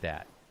wrong with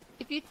that.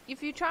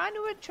 If you're trying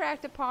to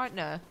attract a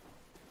partner,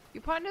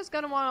 your partner's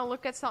gonna want to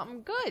look at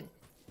something good.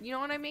 You know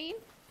what I mean?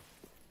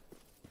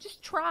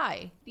 Just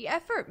try. The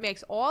effort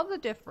makes all the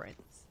difference.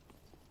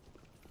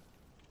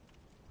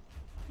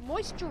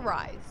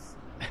 Moisturize.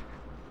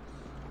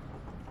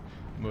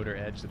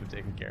 Motorhead should have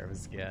taken care of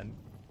his skin.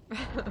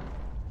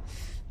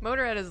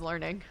 Motorhead is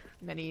learning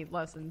many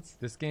lessons.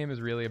 This game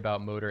is really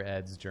about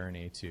Motorhead's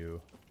journey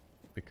to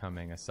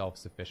becoming a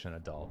self-sufficient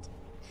adult.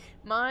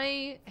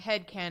 My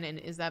headcanon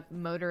is that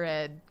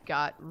Motorhead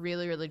got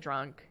really, really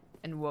drunk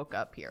and woke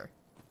up here.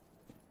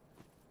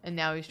 And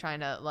now he's trying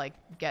to, like,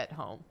 get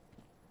home.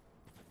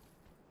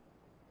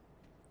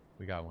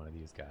 We got one of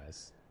these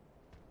guys.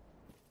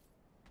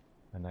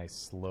 A nice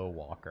slow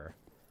walker.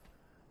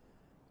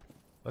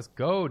 Let's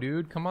go,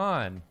 dude. Come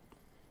on.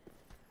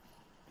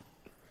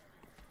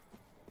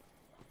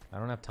 I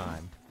don't have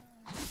time.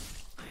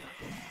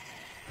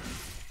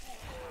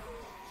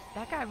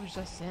 That guy was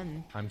just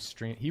in.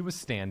 He was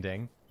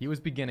standing. He was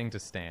beginning to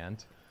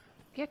stand.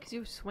 Yeah, because he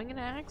was swinging an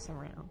axe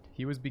around.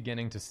 He was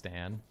beginning to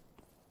stand.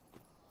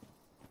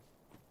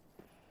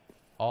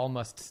 All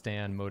must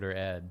stand,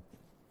 Motorhead,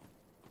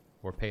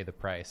 or pay the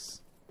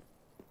price.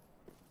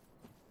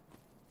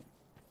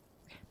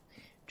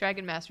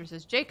 Dragon Master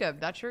says, Jacob,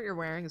 that shirt you're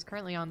wearing is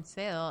currently on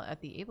sale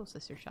at the Able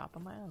Sister shop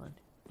on my island.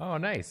 Oh,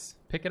 nice.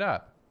 Pick it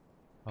up.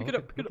 Pick it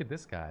up. Look at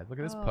this guy. Look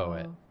at this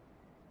poet. Oh.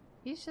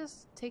 He's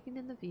just taking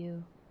in the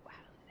view. Wow,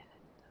 look at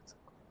that. That's so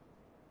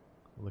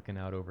cool. Looking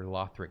out over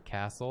Lothric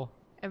Castle.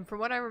 And from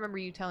what I remember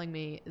you telling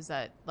me is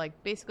that, like,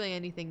 basically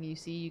anything you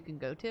see you can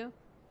go to,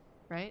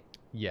 right?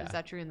 Yeah. Is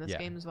that true in this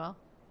game as well?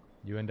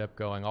 You end up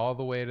going all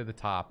the way to the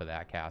top of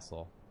that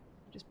castle.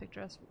 Just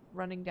picture us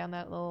running down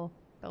that little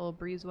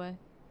breezeway.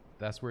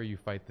 That's where you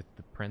fight the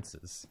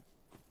princes.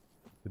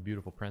 The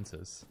beautiful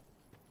princes.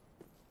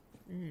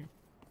 Mm.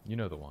 You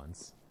know the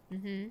ones.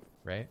 Mm-hmm.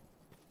 Right?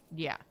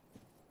 Yeah.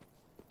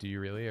 Do you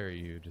really, or are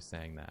you just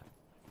saying that?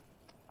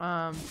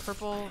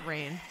 Purple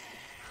Rain.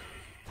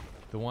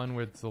 The one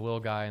with the little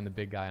guy and the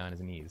big guy on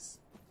his knees.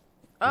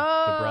 The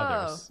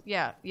brothers.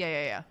 Yeah.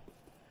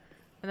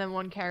 And then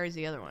one carries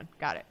the other one.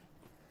 Got it.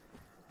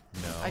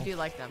 No. I do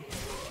like them.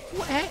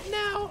 What?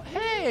 Now,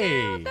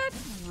 hey! Oh,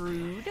 that's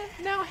rude.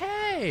 Now,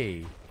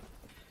 hey!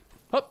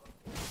 Hup!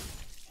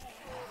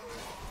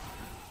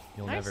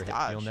 You'll Nice never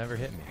dodge. you'll never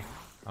hit me.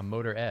 I'm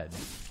Motorhead.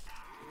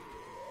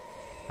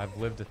 I've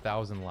lived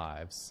 1,000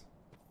 lives,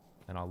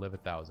 and I'll live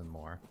 1,000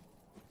 more.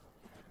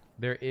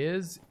 There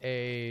is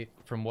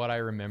from what I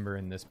remember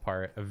in this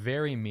part, a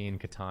very mean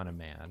katana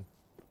man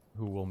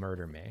who will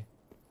murder me.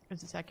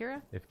 Is it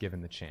Sekiro? If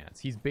given the chance.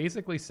 He's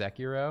basically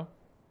Sekiro.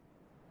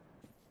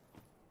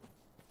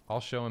 I'll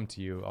show him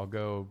to you. I'll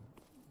go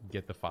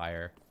get the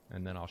fire,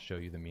 and then I'll show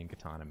you the mean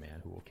katana man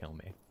who will kill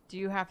me. Do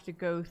you have to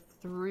go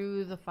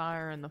through the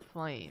fire and the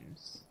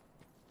flames?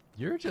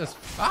 You're just...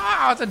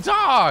 Ah, it's a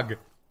dog!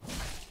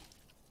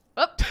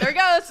 Oh, there he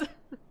goes!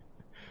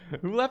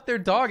 Who left their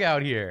dog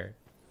out here?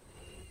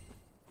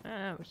 I don't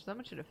know.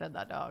 Someone should have fed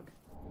that dog.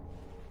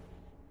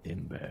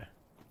 Imber.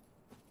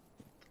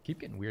 Keep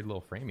getting weird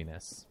little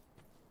framiness.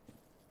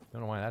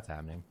 Don't know why that's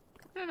happening.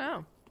 I don't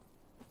know.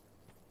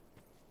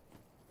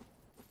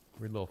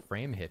 Weird little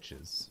frame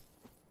hitches.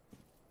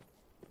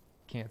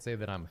 Can't say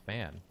that I'm a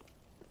fan.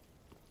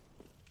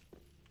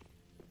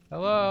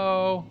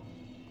 Hello?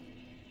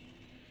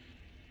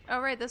 Oh,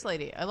 right, this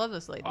lady. I love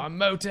this lady. I'm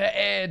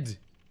Motorhead!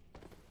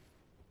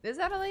 Is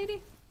that a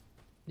lady?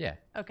 Yeah.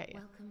 Okay, yeah.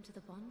 Welcome to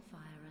the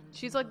bonfire and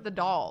She's like the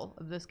doll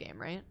of this game,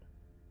 right?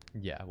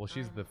 Yeah, well,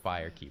 she's the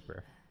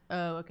firekeeper.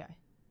 Oh, okay.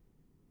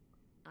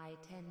 I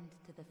tend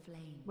to the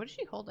flame What is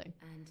she holding?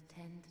 and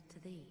tend to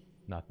thee.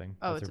 Nothing.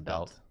 Oh, That's it's her a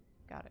belt.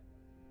 Got it.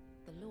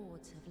 The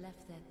lords have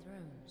left their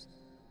thrones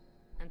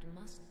and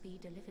must be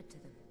delivered to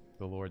them.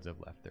 The lords have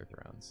left their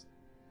thrones.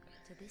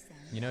 To this end,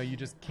 You know, you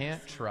just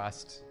can't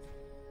trust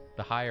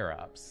the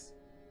higher-ups.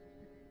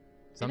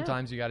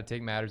 Sometimes you got to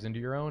take matters into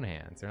your own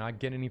hands. They're not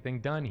getting anything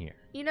done here.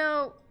 You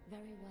know,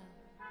 very well.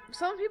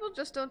 some people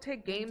just don't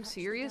take games Touch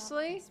the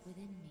seriously. darkness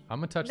within me. I'm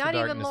going to touch Not the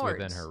even darkness within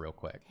lords. her real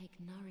quick. Take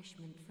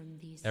nourishment from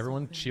these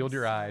Everyone sovereign shield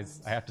your eyes.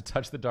 souls. I have to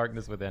touch the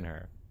darkness within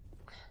her.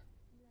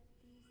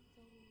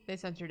 They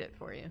censored it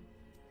for you.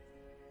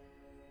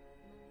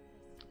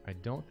 I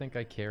don't think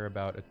I care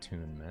about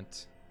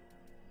attunement.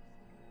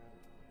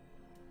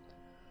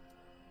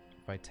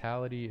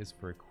 Vitality is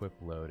for equip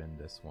load in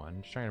this one.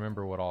 I'm just trying to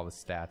remember what all the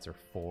stats are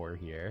for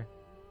here.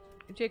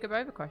 Jacob, I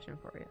have a question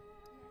for you.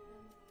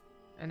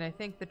 And I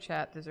think the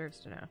chat deserves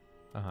to know.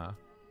 Uh-huh.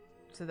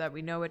 So that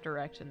we know what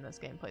direction this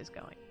gameplay is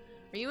going.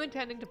 Are you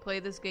intending to play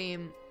this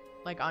game,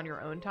 like, on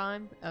your own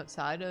time,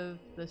 outside of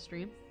the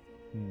stream?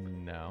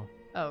 No,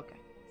 Oh, okay.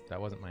 that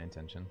wasn't my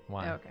intention.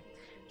 Why? Oh, okay.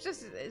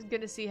 Just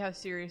gonna see how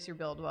serious your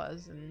build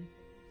was, and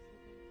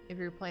if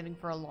you're planning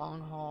for a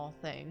long haul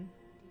thing.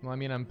 Well, I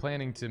mean, I'm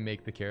planning to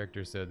make the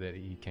character so that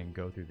he can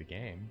go through the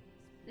game.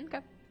 Okay.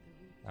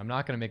 I'm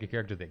not going to make a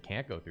character that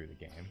can't go through the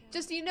game.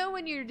 Just, you know,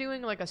 when you're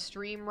doing like a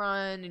stream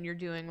run and you're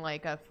doing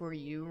like a for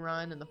you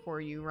run, and the for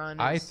you run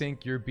is... I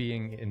think you're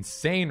being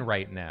insane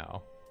right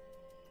now.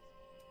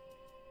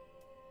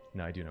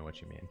 No, I do know what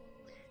you mean.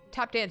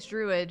 Tap Dance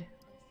Druid.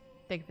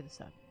 Thank you for the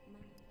sub.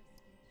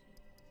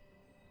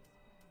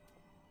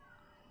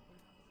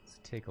 Let's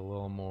take a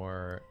little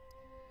more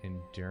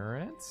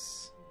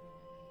endurance.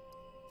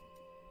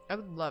 I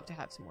would love to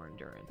have some more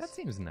endurance. That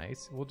seems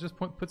nice. We'll just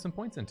put some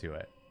points into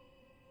it.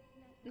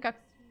 Okay.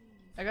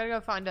 I gotta go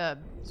find a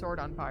sword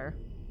on fire.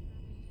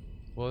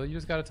 Well, you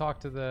just got to talk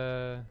to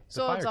the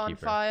Swords on firekeeper.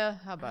 fire.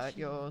 How about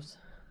yours?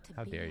 To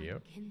How be dare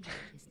you. unkindled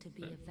is to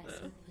be a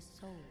vessel for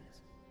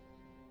souls.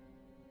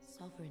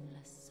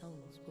 Sovereignless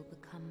souls will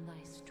become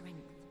thy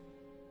strength.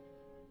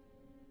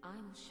 I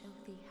will show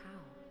thee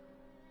how.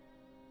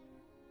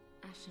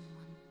 Ashen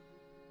One,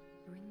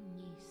 bring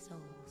me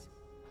souls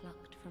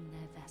plucked from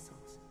their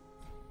vessels.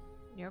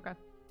 You okay?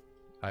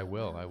 I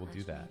will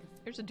do that.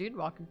 There's a dude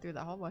walking through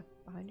the hallway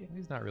behind you.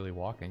 He's not really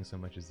walking so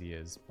much as he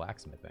is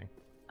blacksmithing.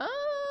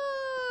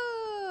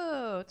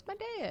 Oh, it's my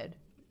dad.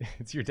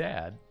 It's your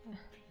dad.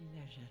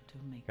 Pleasure to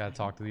make Gotta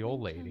talk to the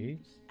old lady.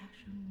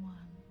 Ashen One.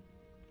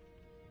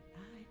 I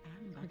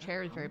am Her but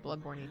chair a is very humble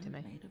Bloodborne-y to me.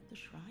 handmaid of the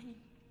shrine.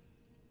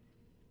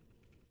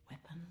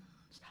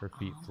 Weapons, Her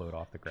feet armor, float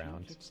off the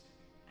ground. trinkets,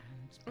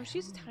 and Oh,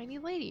 she's a spells. tiny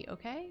lady,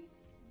 okay?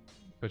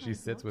 But she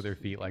sits with her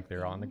feet like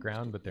they're on the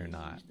ground, but they're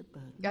not.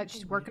 Yeah,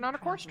 she's working on her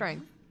core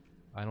strength.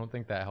 I don't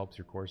think that helps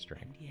your core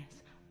strength. And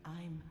yes,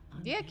 I'm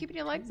Yeah, keeping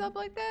your legs up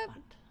like that?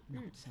 but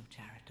not so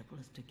charitable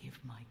as to give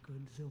my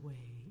goods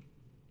away.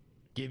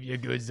 Give your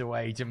goods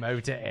away to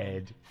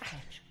Motorhead.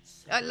 Fetch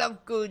I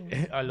love goods.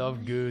 I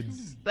love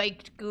goods.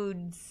 Baked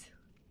goods.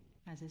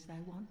 as is thy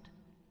want.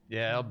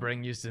 Yeah, I'll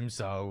bring you some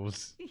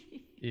souls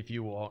if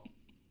you want.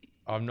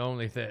 I'm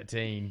only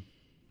 13.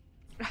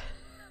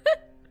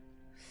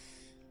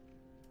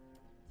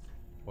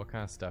 What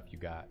kind of stuff you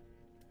got?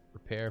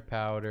 Repair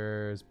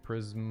powders,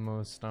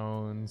 prismo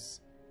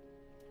stones,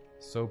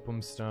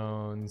 soapum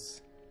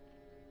stones.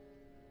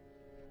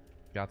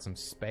 Got some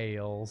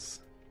spales.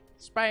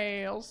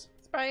 Spales.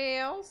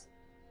 Spells.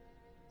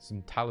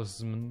 Some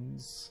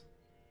talismans.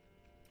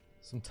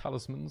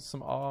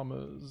 Some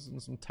armors,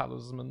 and some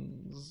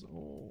talismans.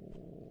 Oh,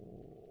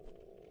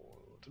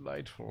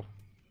 delightful.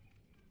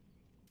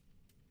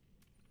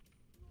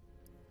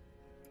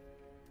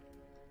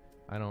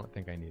 I don't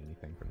think I need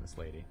anything from this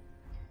lady.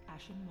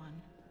 Ashen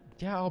One.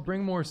 Yeah, I'll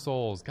bring more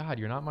souls. God,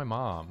 you're not my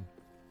mom.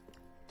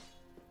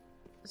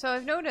 So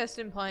I've noticed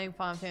in playing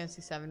Final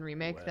Fantasy VII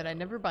Remake that I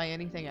never buy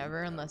anything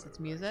ever unless it's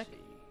music.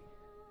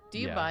 Do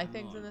you Yeah. buy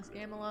things in this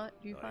game a lot,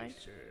 do you find?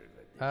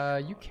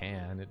 You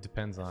can. It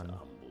depends on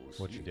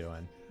what you're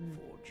doing.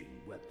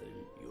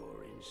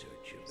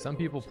 Some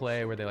people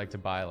play where they like to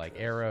buy like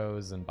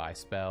arrows and buy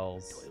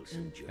spells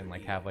and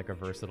like have like a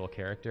versatile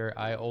character.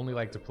 I only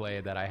like to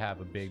play that I have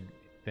a big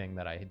thing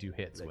that I do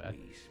hits with.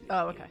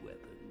 Oh, okay.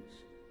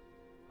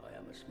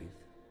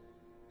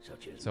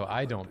 So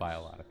I don't buy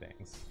a lot of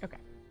things. Okay.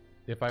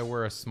 If I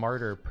were a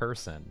smarter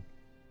person,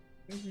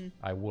 Mm-hmm.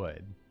 I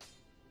would.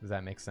 Does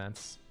that make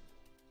sense?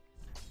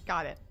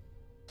 Got it.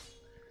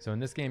 So in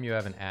this game, you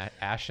have an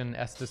Ashen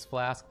Estus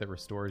flask that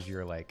restores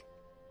your like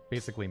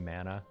basically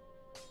mana,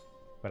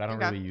 but I don't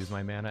Okay. really use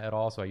my mana at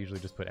all, so I usually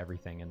just put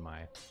everything in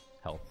my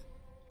health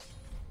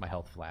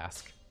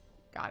flask.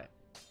 Got it.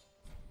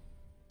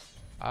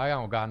 I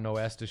don't got no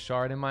Estus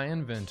shard in my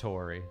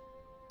inventory.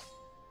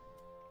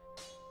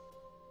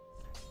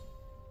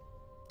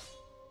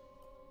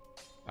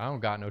 I don't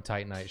got no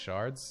Titanite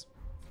shards.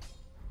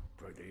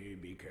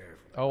 Be careful.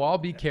 Oh, I'll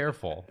be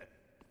careful.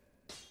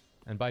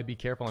 And by be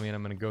careful, I mean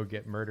I'm gonna go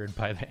get murdered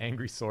by the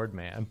angry sword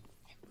man.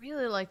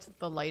 Really liked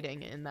the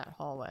lighting in that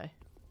hallway.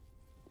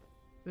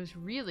 It was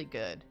really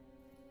good.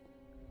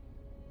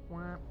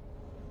 Wah.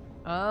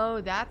 Oh,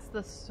 that's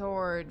the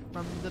sword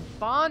from the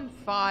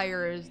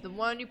bonfires. The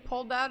one you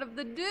pulled out of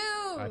the dude.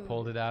 I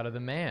pulled it out of the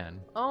man.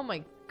 Oh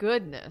my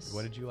goodness.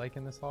 What did you like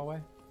in this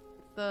hallway?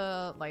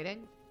 The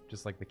lighting?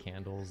 Just like the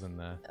candles and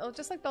the... Oh,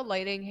 just like the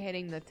lighting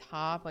hitting the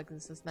top, like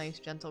this nice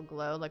gentle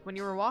glow. Like when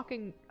you were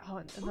walking,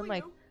 and then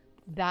like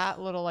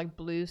that little like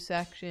blue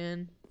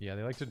section. Yeah,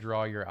 they like to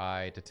draw your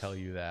eye to tell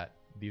you that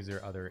these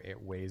are other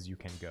ways you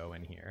can go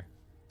in here.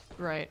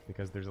 Right.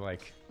 Because there's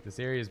like, this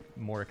area is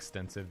more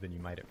extensive than you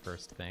might at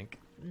first think.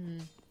 Mm-hmm.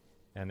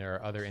 And there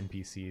are other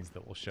NPCs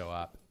that will show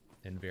up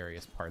in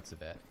various parts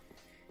of it.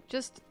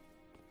 Just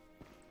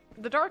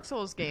the Dark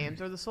Souls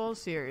games or the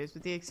Souls series,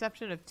 with the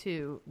exception of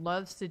 2,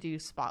 loves to do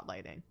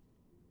spotlighting.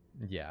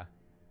 Yeah.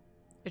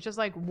 It's just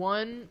like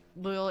one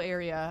little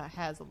area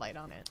has a light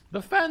on it.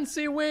 The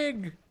fancy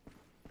wig!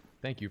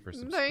 Thank you for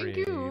subscribing.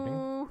 Thank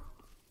you.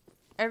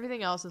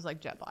 Everything else is like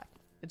jet black.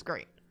 It's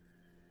great.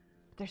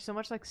 There's so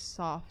much like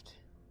soft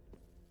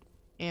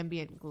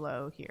ambient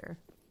glow here.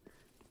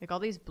 Like all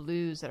these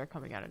blues that are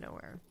coming out of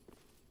nowhere.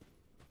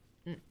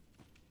 It's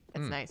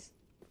nice.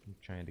 I'm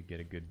trying to get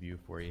a good view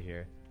for you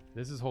here.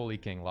 This is Holy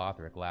King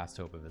Lothric, last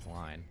hope of his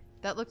line.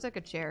 That looks like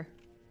a chair.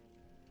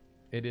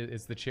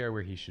 It's the chair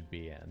where he should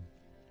be in.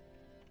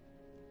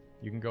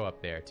 You can go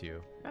up there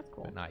too, That's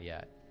cool. but not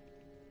yet.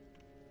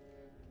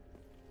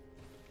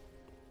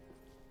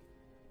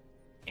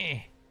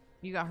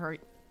 You got hurt.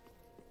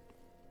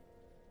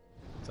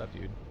 What's up,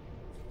 dude?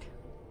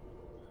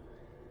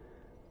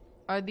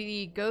 Are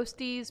the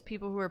ghosties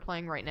people who are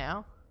playing right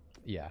now?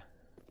 Yeah.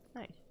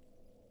 Nice.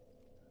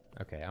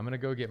 Okay, I'm gonna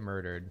go get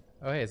murdered.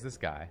 Oh, hey, it's this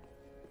guy.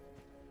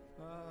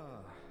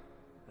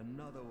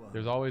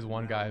 There's always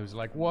one guy who's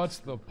like, what's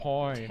the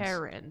point?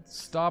 Terrence.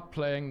 Stop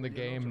playing the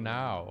game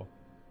now.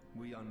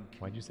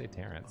 Why'd you say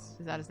Terrence?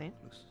 Is that his name?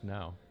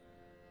 No.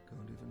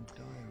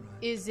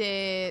 Is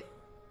it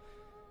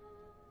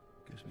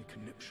Gives me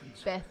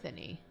conniptions.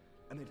 Bethany?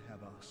 And it have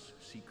us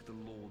seek the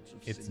lords of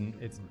It's sin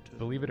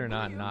believe it or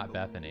not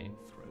Bethany.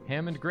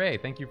 Hammond Gray,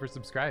 thank you for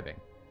subscribing.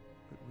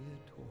 But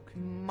we're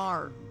talking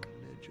Mark.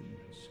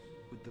 legends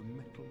with the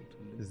metal to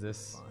lift Is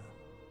this fire.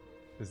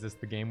 is this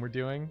the game we're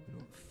doing?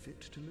 Not fit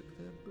to lick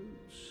their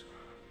boots.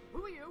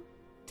 Who are you?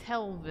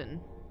 Telvin.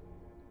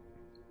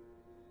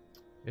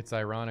 It's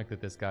ironic that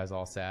this guy's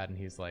all sad and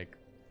he's like,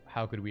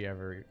 how could we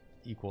ever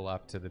equal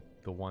up to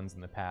the ones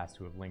in the past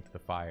who have linked the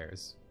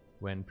fires?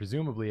 When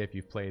presumably if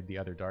you've played the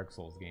other Dark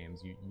Souls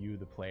games, you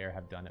the player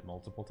have done it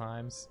multiple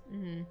times.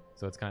 Mm-hmm.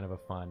 So it's kind of a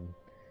fun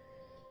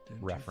Don't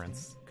you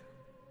reference.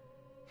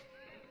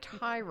 think?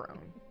 Tyrone.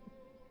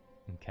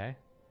 Okay.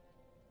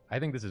 I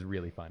think this is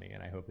really funny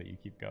and I hope that you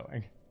keep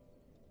going.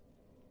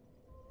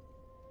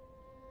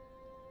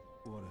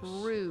 What a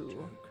Rue. sick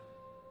joke.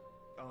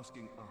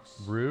 Asking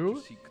us Rue?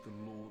 to seek the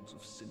lords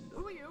of Cinder.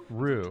 Who are you?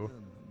 Rue. Turn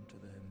them to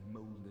their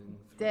molding thrones.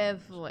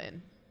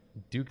 Devlin.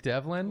 Duke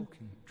Devlin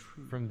Talking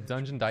true from legend,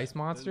 Dungeon Dice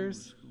Monsters.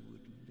 those who would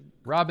link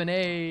Robin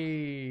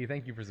A,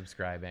 thank you for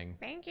subscribing.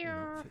 Thank you.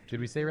 Did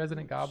we say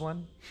Resident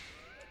Goblin?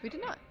 We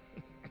did not.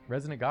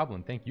 Resident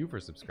Goblin, thank you for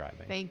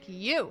subscribing. Thank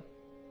you.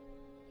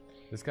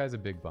 This guy's a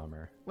big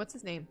bummer. What's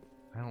his name?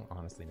 I don't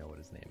honestly know what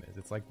his name is.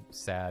 It's like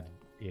Sad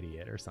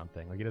Idiot or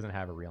something. Like he doesn't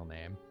have a real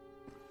name.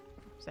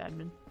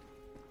 Sadman.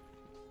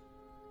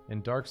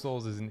 In Dark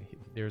Souls,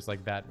 there's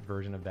like that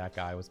version of that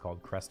guy was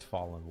called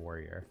Crestfallen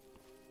Warrior.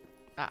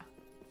 Ah.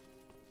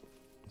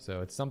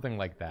 So it's something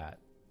like that.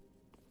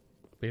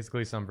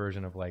 Basically some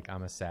version of like,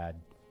 I'm a sad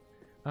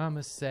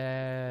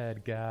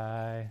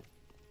guy.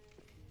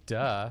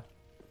 Duh.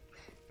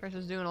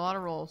 Person's doing a lot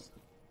of rolls.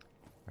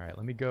 All right,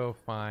 let me go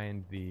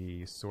find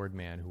the sword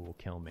man who will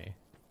kill me.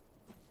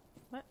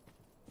 What?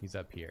 He's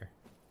up here.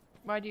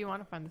 Why do you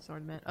want to find the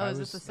sword man? Oh, is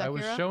this the Sekiro? I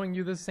was showing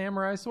you the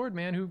samurai sword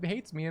man who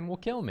hates me and will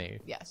kill me.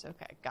 Yes,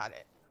 okay, got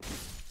it.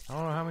 I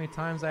don't know how many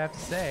times I have to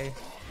say.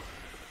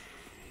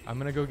 I'm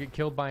gonna go get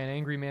killed by an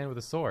angry man with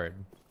a sword.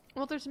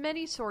 Well, there's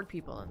many sword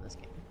people in this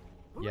game.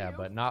 Yeah,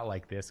 but not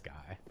like this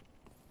guy.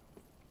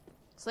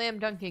 Slam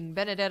dunking,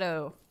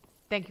 Benedetto.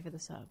 Thank you for the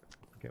sub.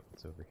 Look at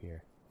what's over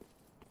here.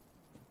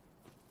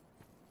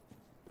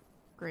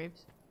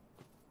 Graves.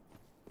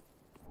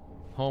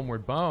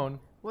 Homeward Bone.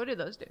 What do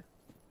those do?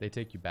 They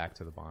take you back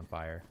to the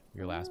bonfire,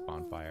 your last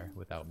bonfire,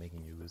 without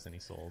making you lose any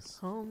souls.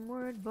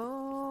 Homeward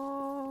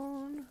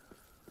bone.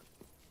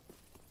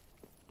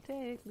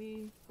 Take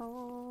me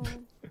home.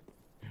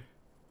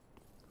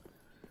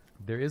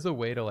 There is a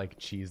way to like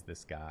cheese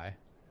this guy.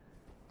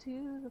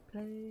 To the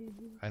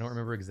place. I don't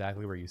remember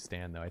exactly where you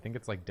stand though. I think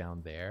it's like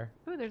down there.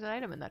 Ooh, there's an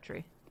item in that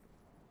tree.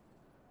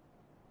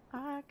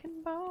 I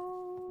can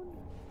bone.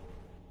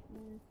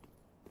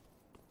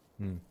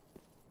 Hmm.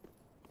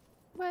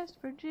 West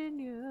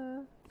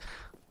Virginia. I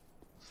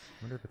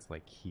wonder if it's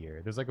like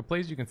here. There's like a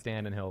place you can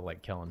stand and he'll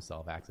like kill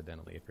himself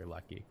accidentally if you're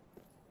lucky.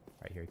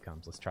 Alright, here he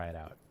comes. Let's try it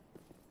out.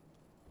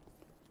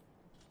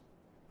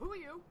 Who are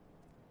you?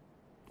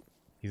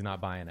 He's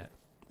not buying it.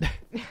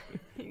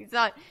 He's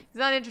not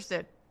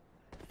interested.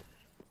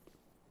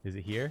 Is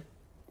it here?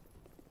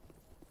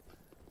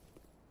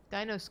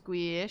 Dino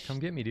Squish. Come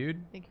get me,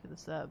 dude. Thank you for the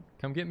sub.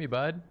 Come get me,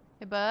 bud.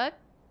 Hey, bud.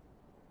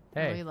 Oh,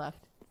 he Hey. left.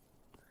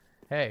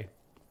 Hey.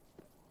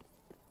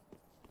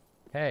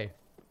 Hey.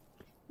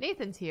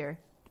 Nathan's here.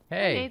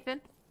 Hey.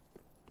 Nathan.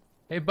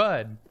 Hey,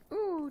 bud.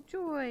 Ooh,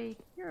 Joy.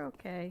 You're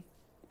okay.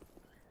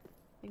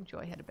 I think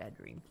Joy had a bad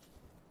dream.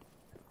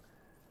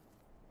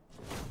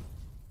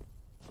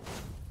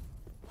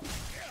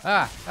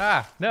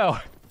 No.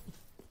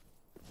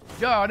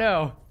 Oh,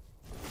 no.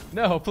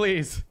 No,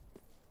 please.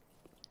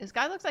 This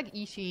guy looks like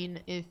Ishin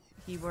if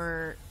he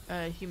were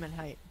human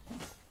height.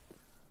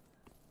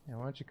 Yeah,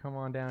 why don't you come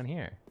on down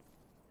here?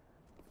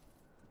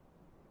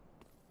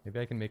 Maybe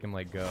I can make him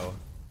like go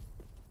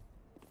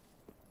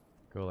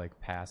like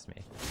past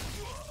me.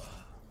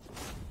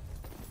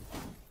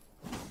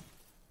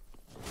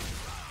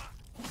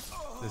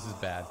 This is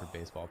bad for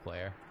baseball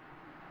player.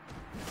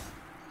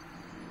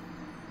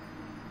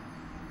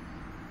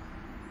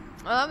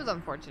 Well, that was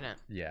unfortunate.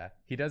 Yeah,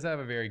 he does have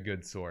a very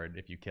good sword.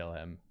 If you kill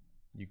him,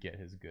 you get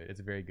his good. It's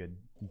a very good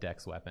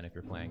dex weapon if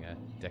you're playing a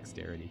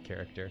dexterity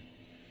character.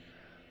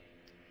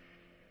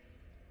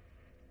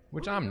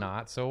 Which I'm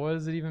not, so what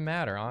does it even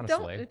matter,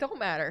 honestly? It don't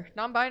matter.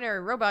 Non-binary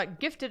robot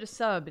gifted a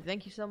sub.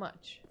 Thank you so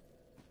much.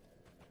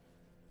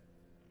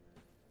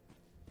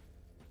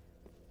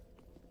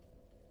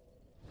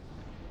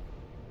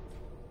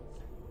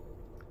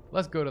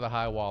 Let's go to the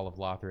high wall of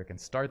Lothric and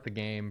start the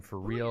game for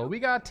real. We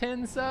got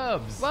 10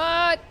 subs!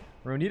 What?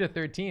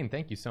 Ronita13,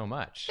 thank you so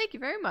much. Thank you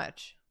very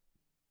much.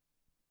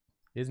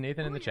 Is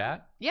Nathan in the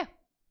chat? Yeah.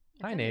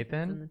 Hi, I said Nathan's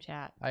Nathan. in the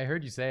chat. I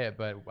heard you say it,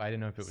 but I didn't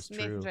know if it was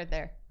Nathan's true. right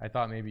there. I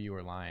thought maybe you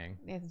were lying.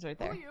 Nathan's right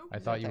Who there. are you? I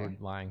He's thought right you there. were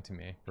lying to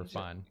me for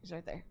fun. He's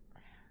right there.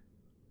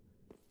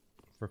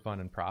 for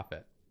fun and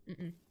profit.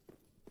 Mm-mm.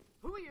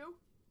 Who are you?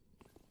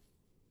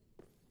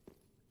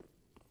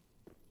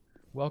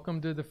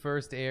 Welcome to the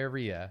first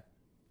area.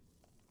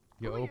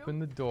 You Who are you? open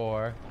the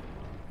door.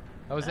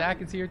 Oh,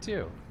 Zach is here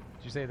too.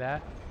 Did you say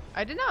that?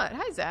 I did not.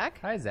 Hi, Zach.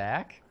 Hi,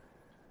 Zach.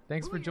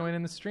 Thanks Who for are you?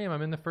 joining the stream.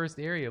 I'm in the first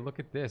area. Look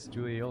at this.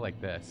 Julia, you'll like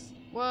this.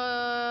 What?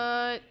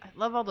 I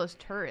love all those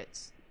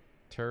turrets.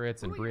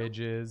 Turrets and Who are you?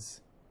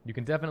 bridges. You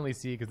can definitely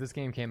see, because this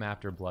game came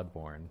after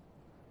Bloodborne.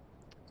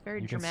 It's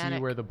very You can dramatic.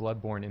 see where the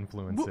Bloodborne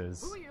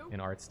influences Who are you?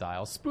 in art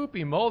style.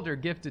 Spoopy Mulder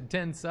gifted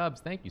 10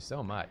 subs. Thank you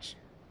so much.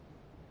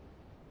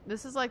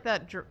 This is like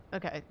that.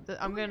 Okay,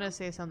 I'm gonna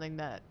say something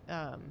that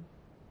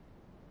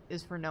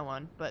is for no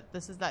one, but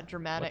this is that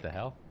dramatic. What the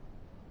hell?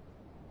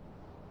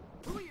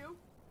 Who are you?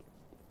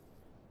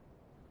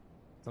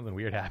 Something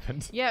weird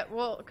happened. Yeah,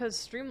 well, because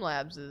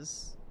Streamlabs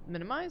is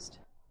minimized.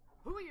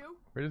 Who are you?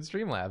 Where did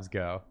Streamlabs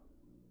go?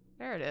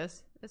 There it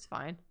is. It's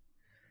fine.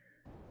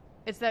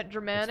 It's that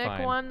dramatic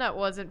fine. one that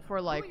wasn't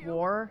for like you?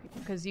 war,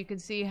 because you can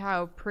see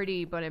how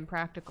pretty but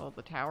impractical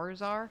the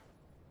towers are.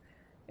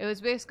 It was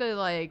basically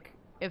like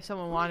if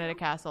someone wanted a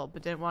castle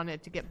but didn't want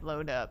it to get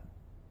blown up.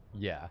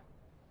 Yeah.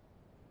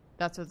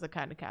 That's what the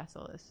kind of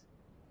castle is.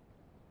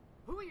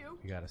 Who are you?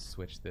 We gotta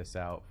switch this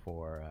out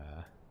for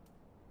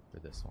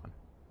this one.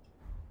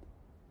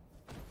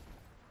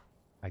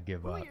 I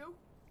give Who are up. you?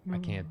 I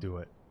can't do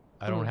it.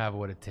 I don't have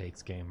what it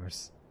takes,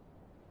 gamers.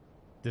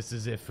 This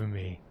is it for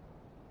me.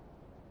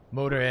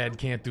 Motorhead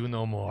can't do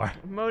no more.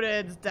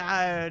 Motorhead's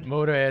tired.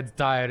 Motorhead's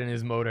tired in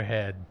his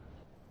motorhead.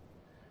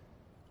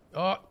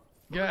 Oh,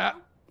 yeah,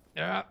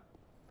 yeah.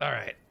 All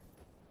right.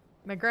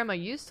 My grandma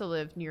used to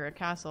live near a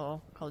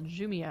castle called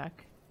Jumiak,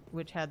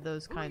 which had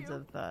those Who are kinds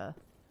you? of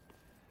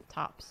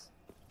tops.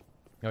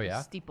 Oh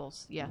yeah,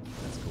 Steeples, yeah.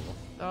 that's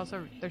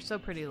cool. They're so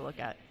pretty to look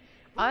at.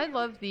 I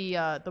love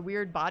the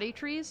weird body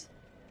trees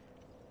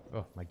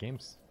Oh, my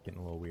game's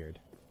getting a little weird.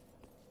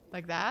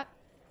 like that,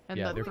 and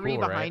Yeah, the they're three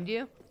cool, right? behind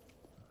you.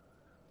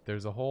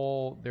 There's a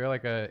whole. They're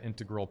like a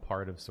integral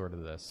part of sort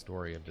of the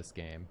story of this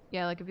game.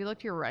 Yeah, like if you look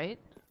to your right,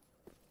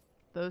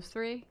 those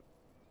three,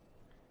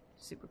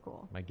 super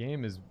cool. My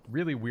game is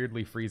really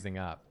weirdly freezing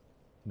up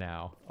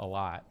now a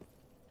lot.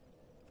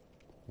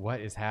 What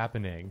is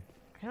happening?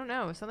 I don't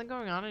know. Is something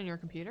going on in your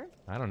computer?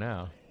 I don't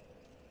know.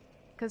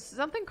 Because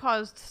something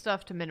caused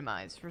stuff to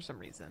minimize for some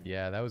reason.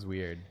 Yeah, that was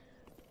weird.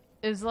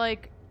 Is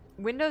like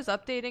Windows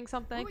updating Who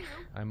something? are you?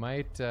 I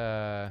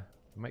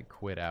might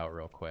quit out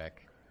real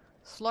quick.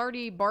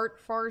 Slarty Bart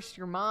Farce,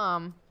 your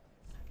mom.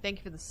 Thank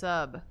you for the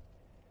sub.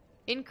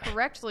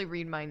 Incorrectly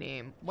read my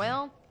name.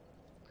 Well,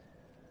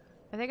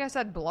 I think I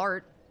said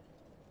Blart.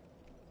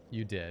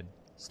 You did.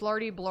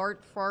 Slarty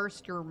Blart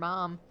Farce, your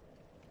mom.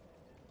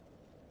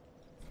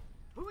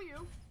 Who are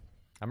you?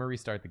 I'm gonna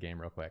restart the game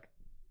real quick.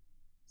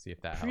 See if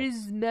that helps.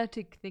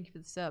 Prismatic. Thank you for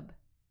the sub.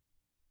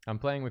 I'm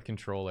playing with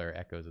controller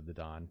Echoes of the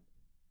Dawn.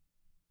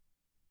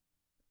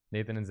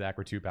 Nathan and Zach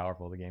were too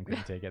powerful. The game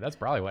couldn't take it. That's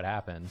probably what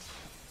happened.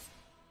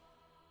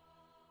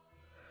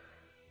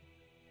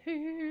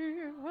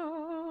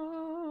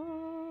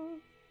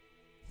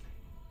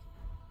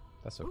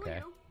 That's Who are okay.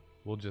 you?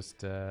 We'll just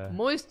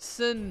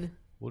Moistson.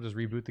 we'll just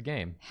reboot the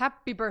game.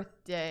 Happy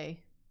birthday.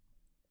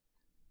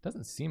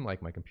 Doesn't seem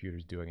like my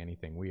computer's doing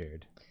anything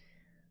weird.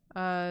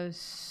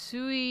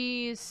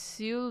 Sui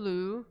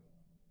Siulu.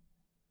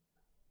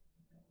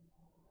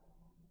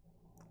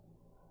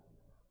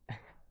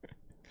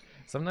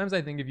 Sometimes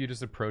I think if you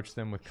just approach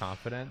them with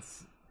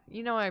confidence,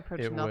 You know I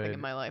approach It nothing would.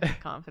 in my life with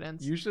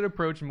confidence. you should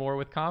approach more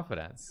with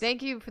confidence.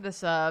 Thank you for the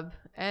sub.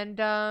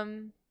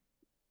 And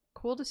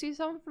cool to see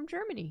someone from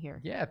Germany here.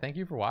 Yeah, thank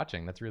you for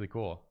watching. That's really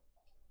cool.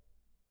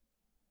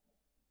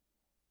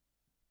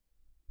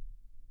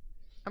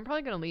 I'm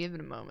probably gonna leave in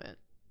a moment.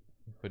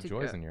 Put To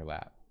Joy's go. in your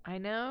lap. I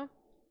know.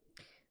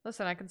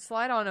 Listen, I can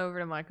slide on over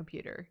to my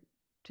computer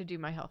to do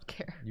my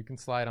healthcare. You can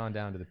slide on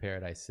down to the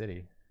Paradise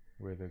City,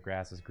 where the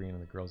grass is green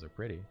and the girls are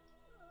pretty,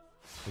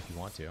 if you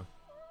want to.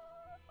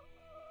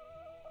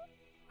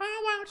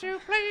 Oh, won't you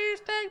please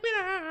take me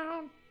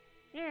down?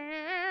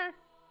 Yeah.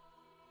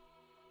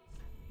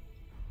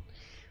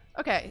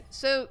 Okay,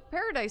 so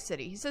Paradise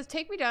City. He says,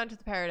 take me down to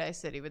the Paradise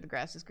City where the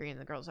grass is green and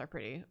the girls are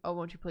pretty. Oh,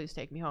 won't you please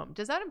take me home?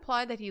 Does that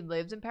imply that he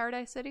lives in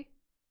Paradise City?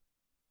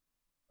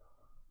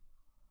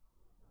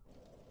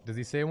 Does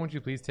he say, won't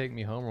you please take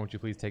me home, or won't you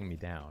please take me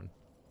down?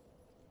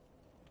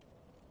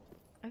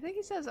 I think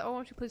he says, oh,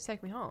 won't you please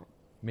take me home?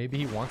 Maybe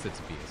he wants it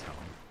to be his home.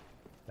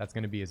 That's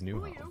going to be his new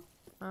Who are home.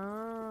 you?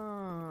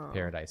 Oh.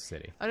 Paradise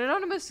City. An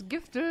anonymous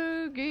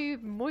gifter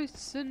gave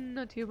Moisten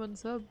a tier 1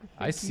 sub.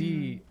 I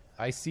see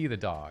the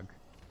dog.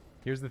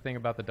 Here's the thing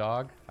about the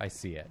dog. I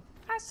see it.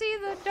 I see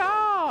the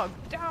dog.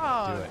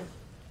 Dog. Do it.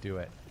 Do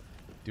it.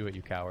 Do it,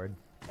 you coward.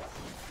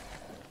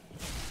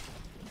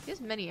 He has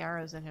many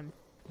arrows in him.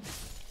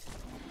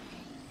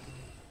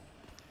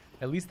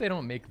 At least they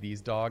don't make these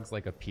dogs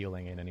like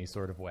appealing in any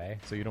sort of way,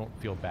 so you don't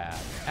feel bad.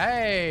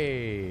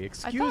 Hey, I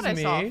excuse thought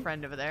me. I saw a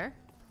friend over there.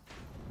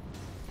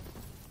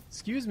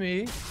 Excuse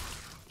me,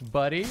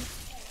 buddy.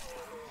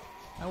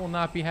 I will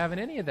not be having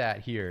any of that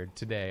here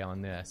today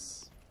on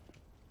this.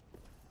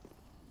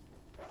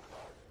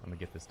 I'm gonna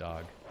get this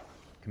dog.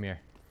 Come here.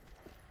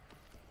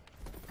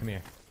 Come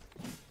here.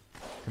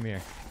 Come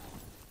here.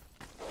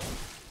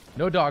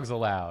 No dogs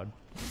allowed.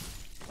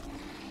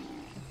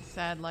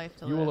 Sad life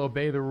to You live. will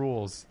obey the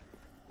rules.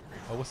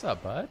 Oh, what's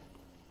up, bud?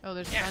 Oh,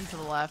 there's one to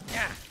the left.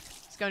 Yeah.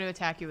 He's going to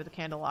attack you with a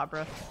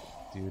candelabra.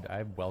 Dude,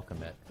 I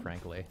welcome it,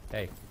 frankly.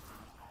 Hey.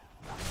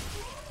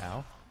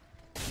 Ow.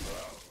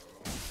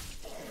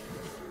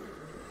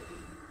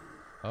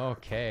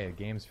 Okay, the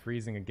game's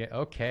freezing again.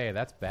 Okay,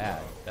 that's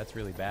bad. That's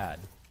really bad.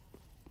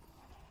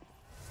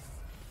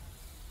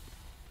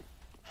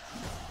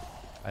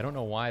 I don't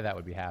know why that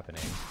would be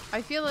happening.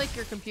 I feel like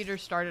your computer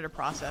started a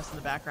process in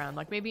the background.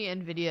 Like maybe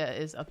NVIDIA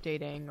is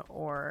updating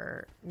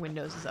or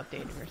Windows is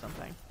updating or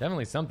something.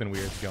 Definitely something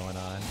weird's going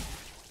on.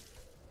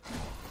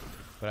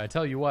 But I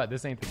tell you what,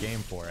 this ain't the game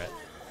for it.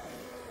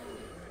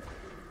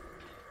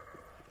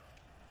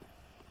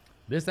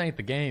 This ain't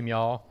the game,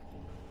 y'all.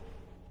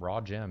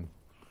 Raw gem.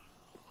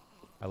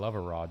 I love a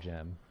raw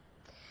gem.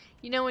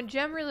 You know, when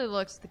Jem really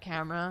looks at the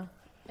camera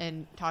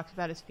and talks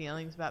about his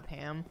feelings about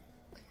Pam,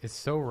 It's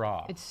so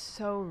raw. it's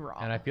so raw.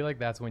 And I feel like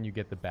that's when you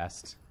get the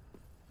best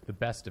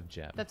of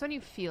Gem. That's when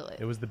you feel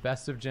it. It was the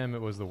best of Gem, it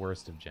was the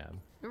worst of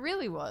Gem. It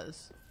really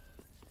was.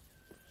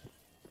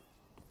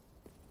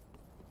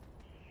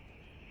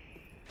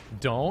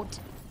 Don't.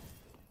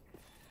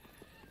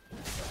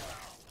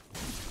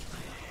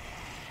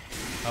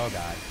 Oh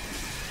god.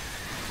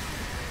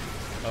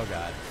 Oh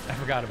god. I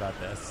forgot about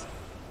this.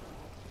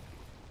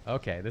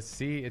 Okay,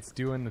 see, it's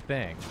doing the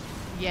thing.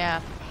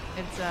 Yeah,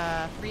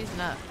 it's freezing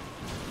up.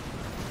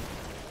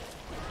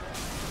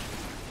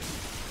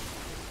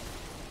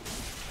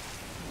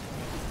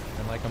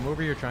 And like, I'm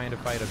over here trying to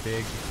fight a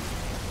big,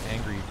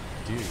 angry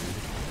dude.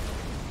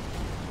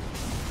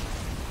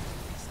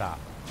 Stop.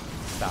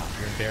 Stop.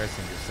 You're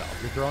embarrassing yourself.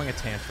 You're throwing a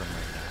tantrum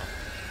right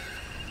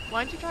now.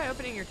 Why don't you try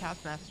opening your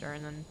Taskmaster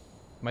and then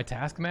My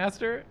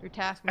Taskmaster? your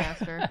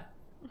Taskmaster?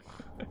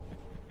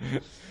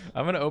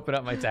 I'm gonna open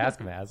up my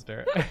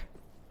Taskmaster.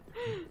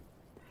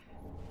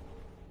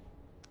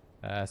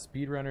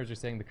 Speedrunners are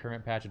saying the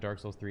current patch of Dark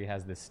Souls 3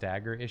 has this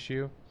stagger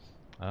issue.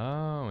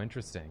 Oh,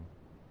 interesting.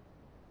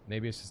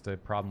 Maybe it's just a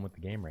problem with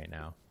the game right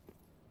now.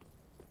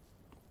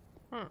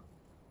 Huh.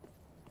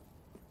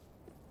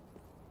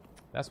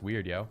 That's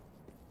weird, yo.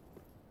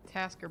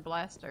 Tasker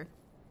Blaster.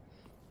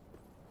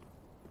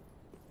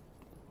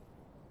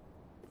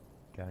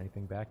 Got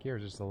anything back here?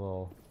 Just a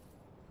little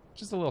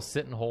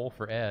sitting hole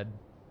for Ed.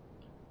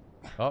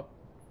 Oh,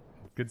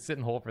 good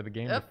sitting hole for the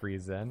game to Yep.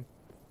 freeze then.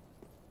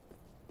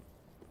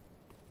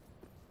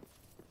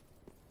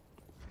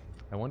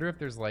 I wonder if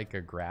there's like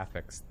a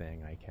graphics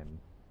thing I can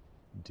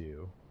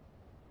do.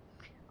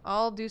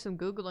 I'll do some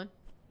Googling.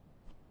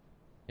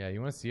 Yeah,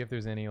 you want to see if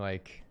there's any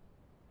like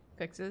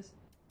Fixes.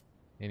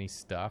 any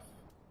stuff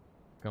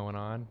going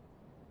on?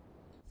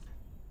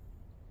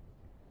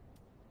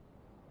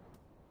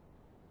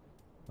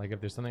 Like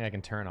if there's something I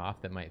can turn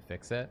off that might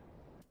fix it?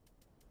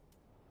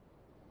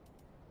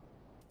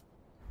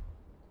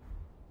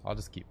 I'll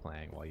just keep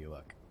playing while you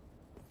look.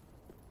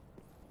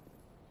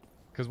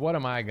 Because what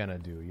am I gonna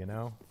do, you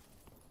know?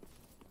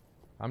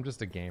 I'm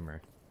just a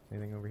gamer.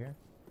 Anything over here?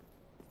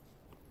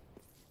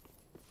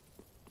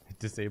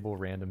 Disable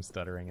random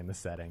stuttering in the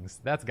settings.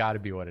 That's gotta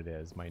be what it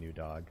is, my new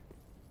dog.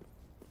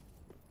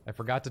 I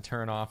forgot to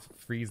turn off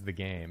freeze the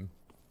game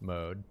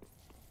mode.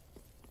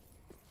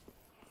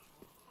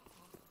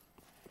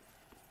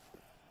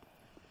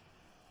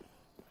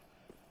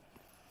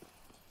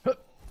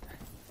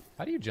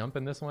 How do you jump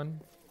in this one?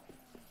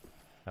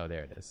 Oh,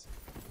 there it is.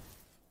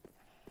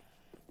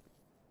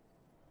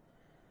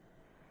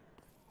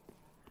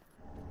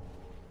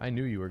 I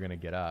knew you were gonna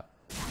get up.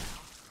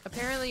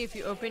 Apparently, if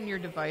you open your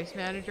device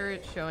manager,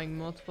 it's showing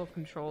multiple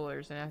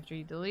controllers, and after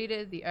you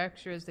deleted the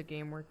extras, the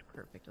game worked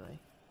perfectly.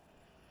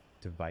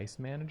 Device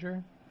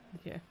manager?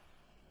 Yeah.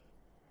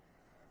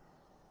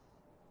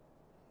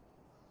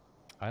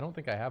 I don't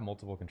think I have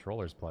multiple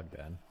controllers plugged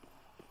in.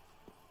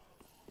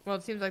 Well,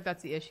 it seems like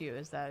that's the issue,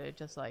 is that it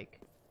just, like,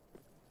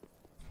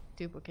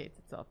 duplicates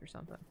itself or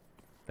something.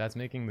 That's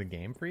making the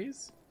game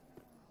freeze?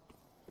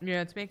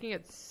 Yeah, it's making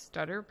it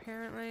stutter,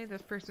 apparently.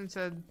 This person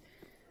said,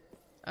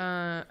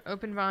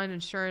 OpenVine,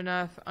 and sure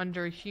enough,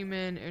 under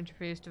human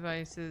interface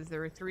devices,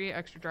 there were 3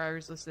 extra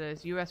drivers listed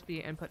as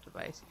USB input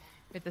device,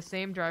 with the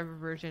same driver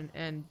version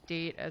and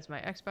date as my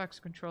Xbox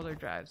controller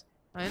drives.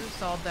 I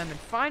uninstalled them, and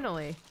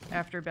finally,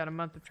 after about a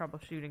month of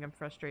troubleshooting and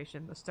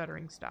frustration, the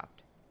stuttering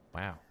stopped.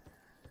 Wow.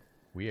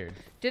 Weird.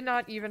 Did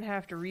not even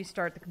have to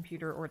restart the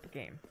computer or the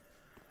game.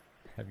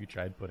 Have you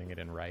tried putting it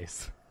in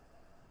rice?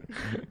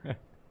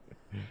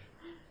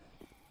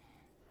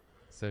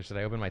 So should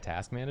I open my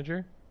task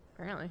manager?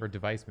 Apparently. Or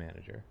device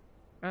manager?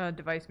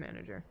 Device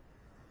manager.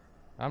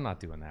 I'm not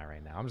doing that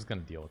right now. I'm just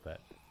gonna deal with it.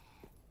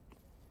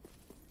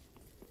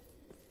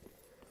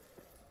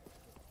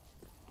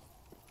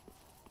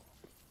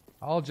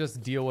 I'll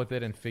just deal with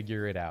it and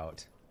figure it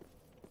out.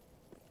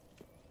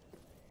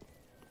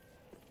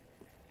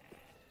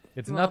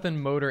 It's Well- nothing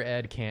Motor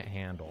Ed can't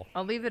handle.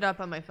 I'll leave it up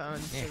on my phone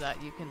so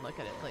that you can look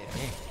at it later.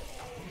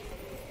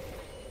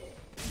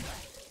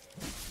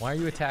 Why are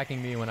you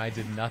attacking me when I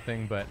did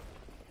nothing but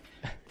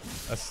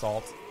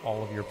assault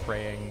all of your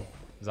praying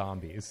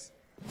zombies?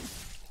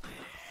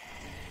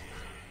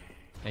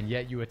 And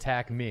yet you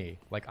attack me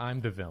like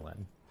I'm the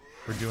villain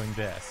for doing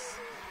this.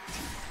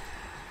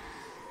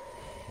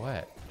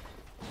 What?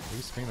 What are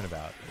you screaming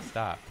about?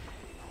 Stop.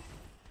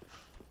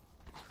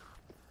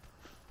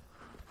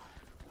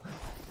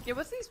 Yeah,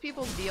 what's these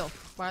people's deal?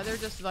 Why are there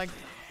just like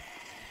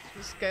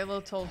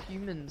skeletal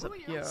humans up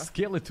here?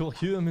 Skeletal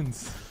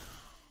humans.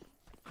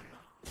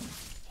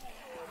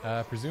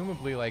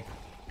 Presumably, like,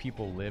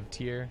 people lived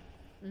here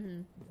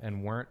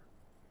and weren't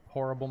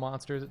horrible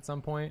monsters at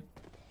some point.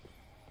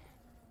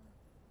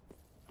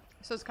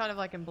 So it's kind of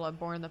like in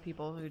Bloodborne, the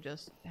people who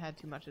just had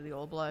too much of the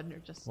old blood are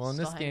just Well, in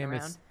still this hanging game,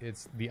 around.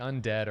 it's the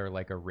undead are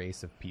like a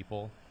race of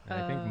people, and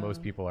I think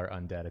most people are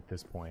undead at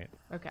this point.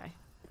 Okay.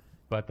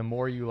 But the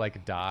more you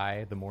like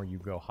die, the more you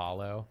go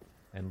hollow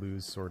and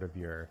lose sort of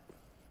your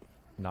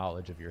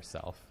knowledge of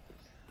yourself.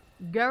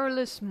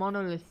 Garrulous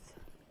Monolith.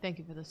 Thank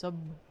you for the sub.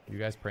 You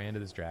guys pray into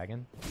this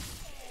dragon?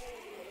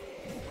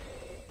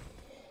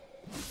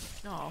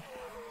 Oh,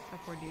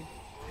 that poor dude.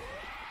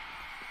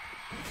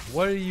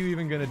 What are you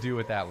even gonna do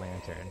with that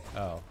lantern?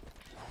 Oh.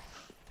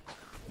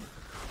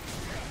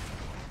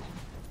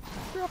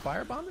 Throw a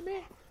firebomb at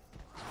me?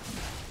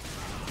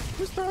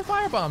 Who's throwing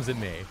firebombs at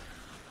me?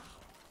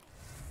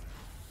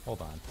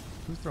 Hold on.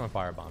 Who's throwing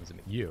firebombs at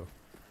me? You.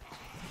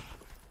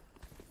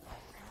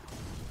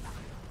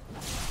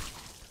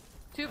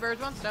 2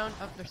 birds, 1 stone.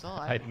 Oh, they're still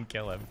alive. I didn't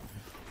kill him.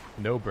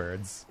 No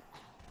birds.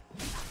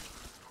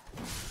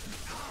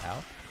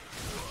 Ow.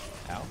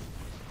 Ow.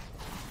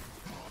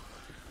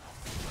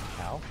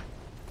 Ow.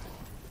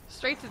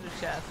 Straight to the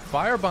chest.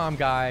 Firebomb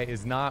guy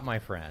is not my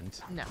friend.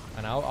 No.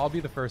 And I'll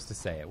be the first to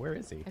say it. Where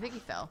is he? I think he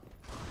fell.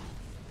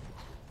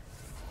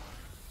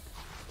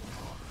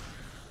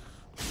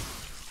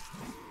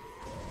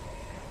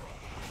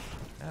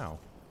 Ow.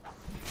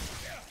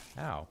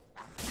 Ow.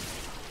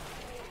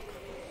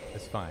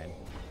 It's fine.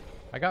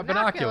 I got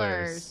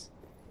binoculars. Is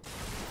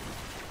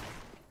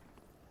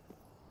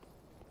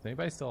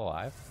anybody still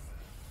alive?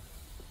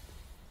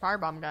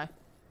 Firebomb guy.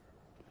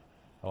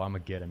 Oh, I'm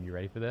gonna get him. You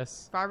ready for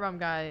this? Firebomb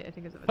guy, I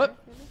think is over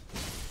Hup. there.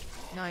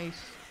 Maybe? Nice.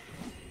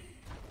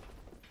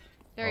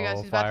 There he Oh, goes.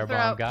 He's about to throw firebomb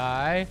out.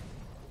 guy.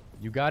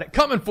 You got it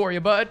coming for you,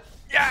 bud.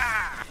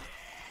 Yeah!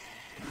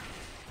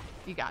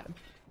 You got him.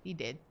 He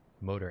did.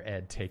 Motor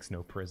Ed takes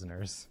no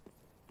prisoners.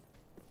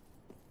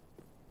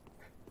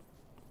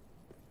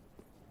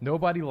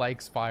 Nobody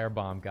likes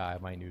Firebomb Guy,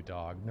 my new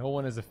dog. No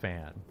one is a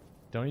fan.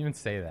 Don't even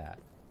say that.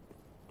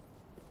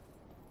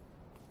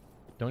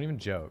 Don't even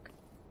joke.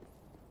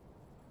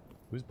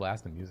 Who's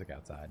blasting music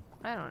outside?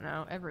 I don't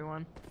know.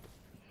 Everyone.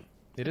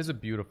 It is a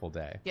beautiful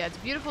day. Yeah, it's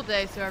a beautiful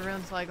day, so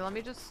everyone's like, let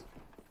me just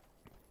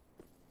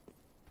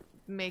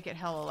make it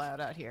hella loud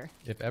out here.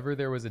 If ever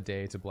there was a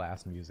day to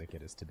blast music,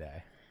 it is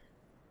today.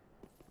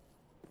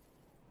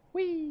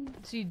 Whee!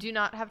 So you do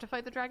not have to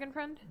fight the dragon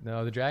friend?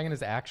 No, the dragon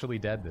is actually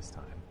dead this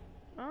time.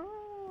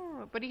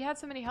 Oh, but he had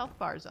so many health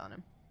bars on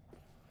him.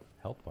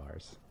 Health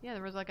bars. Yeah,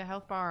 there was like a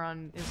health bar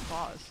on his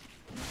claws.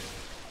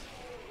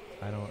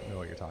 I don't know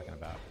what you're talking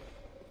about.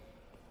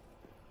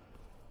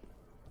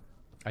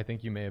 I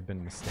think you may have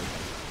been mistaken.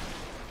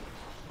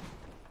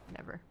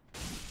 Never.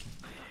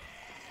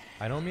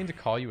 I don't mean to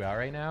call you out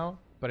right now,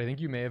 but I think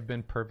you may have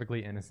been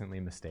perfectly innocently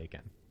mistaken.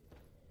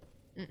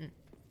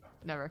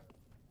 Never.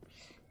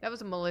 That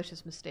was a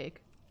malicious mistake.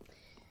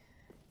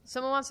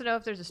 Someone wants to know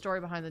if there's a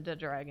story behind the dead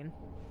dragon.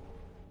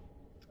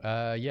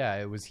 Yeah,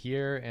 it was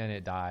here and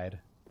it died.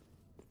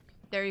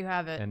 There you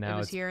have it. And now It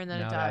was it's here and then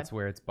it now died. that's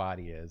where its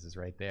body is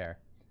right there.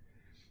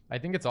 I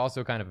think it's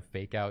also kind of a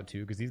fake out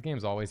too, because these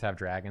games always have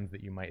dragons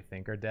that you might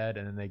think are dead,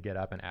 and then they get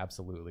up and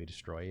absolutely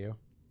destroy you.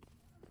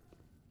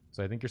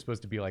 So I think you're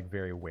supposed to be like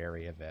very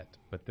wary of it.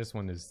 But this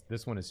one is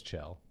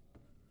chill.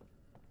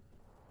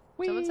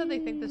 Someone said they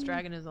think this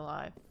dragon is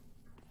alive.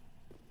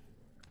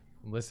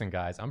 Listen,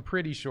 guys, I'm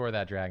pretty sure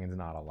that dragon's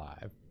not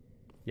alive.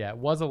 Yeah, it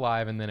was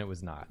alive and then it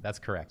was not. That's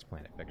correct,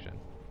 Planet Fiction.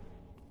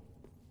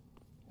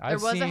 There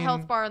was a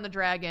health bar on the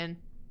dragon,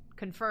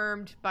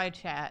 confirmed by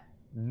chat.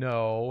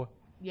 No.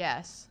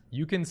 Yes.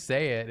 You can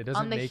say it. It doesn't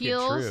On the make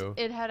heels, it true.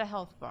 it had a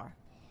health bar.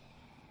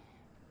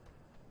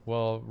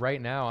 Well,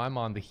 right now I'm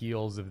on the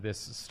heels of this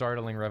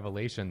startling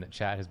revelation that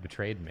chat has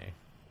betrayed me.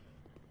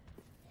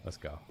 Let's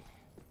go.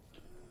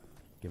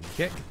 Give him a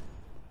kick.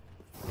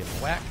 Give him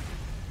a whack.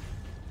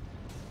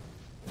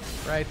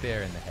 Right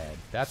there in the head.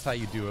 That's how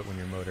you do it when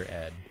you're Motor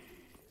Ed.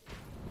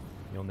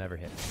 You'll never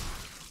hit me.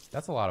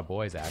 That's a lot of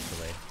boys,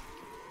 actually.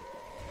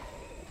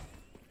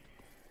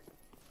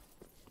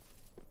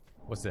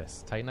 What's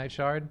this? Titanite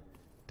shard?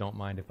 Don't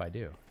mind if I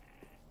do.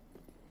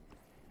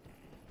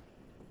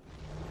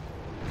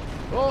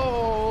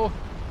 Oh!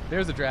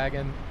 There's a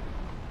dragon.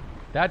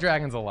 That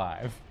dragon's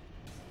alive.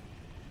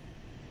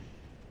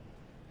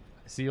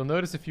 See, you'll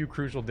notice a few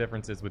crucial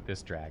differences with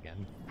this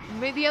dragon.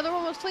 Maybe the other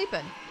one was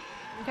sleeping.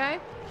 Okay?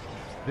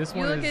 This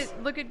You one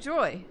look at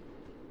Joy.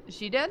 Is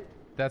she dead?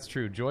 That's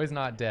true. Joy's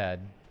not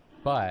dead,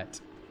 but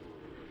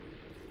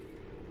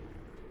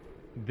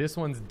This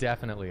one's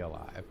definitely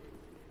alive.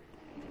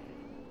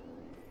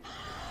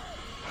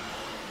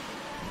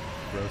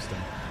 Roast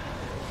him.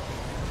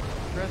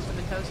 Roast him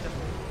and toast him.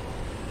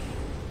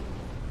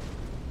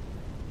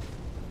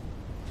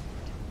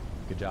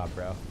 Good job,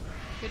 bro.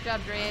 Good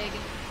job, Drake.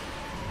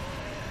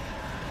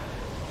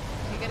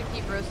 Is he gonna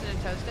keep roasting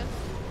and toasting?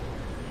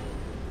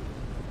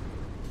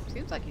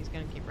 Seems like he's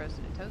gonna keep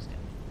roasting and toasting.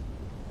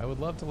 I would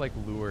love to like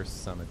lure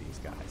some of these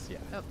guys. Yeah.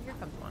 Oh, here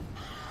comes one.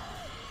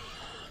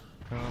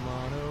 Come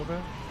on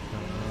over,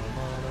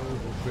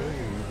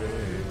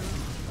 baby.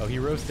 Oh, he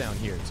roasts down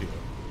here too.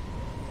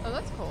 Oh,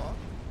 that's cool.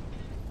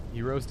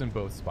 You roast in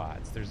both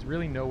spots. There's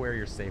really nowhere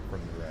you're safe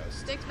from the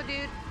roast. Thanks, my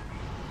dude.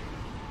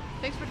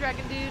 Thanks for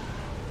dragging, dude.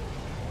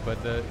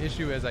 But the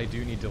issue is I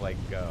do need to like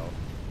go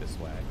this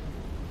way.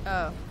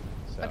 Oh.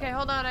 So. Okay,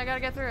 hold on. I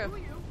gotta get through.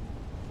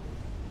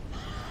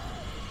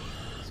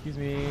 Excuse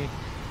me.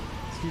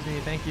 Excuse me.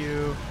 Thank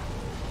you.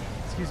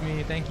 Excuse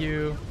me. Thank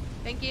you.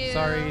 Thank you.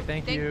 Sorry,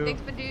 thank you.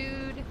 Thanks, my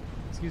dude.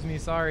 Excuse me.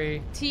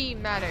 Sorry. T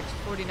Maddox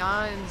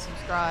 49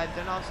 subscribed,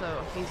 and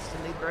also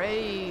Hastily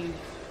Brave,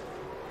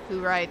 who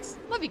writes,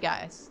 "Love you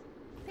guys.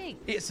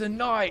 Thanks. It's a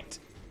night.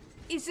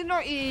 It's a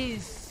not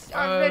is. Oh,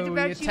 I read he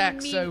about you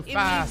attacks in so the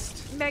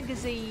fast.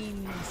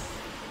 magazines.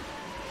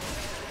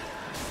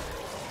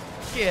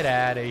 Get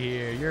out of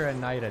here. You're a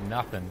knight of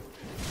nothing.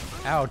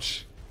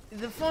 Ouch.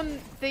 The fun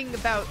thing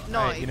about All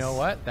knights. right, you know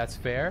what? That's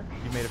fair.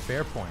 You made a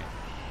fair point.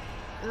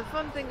 The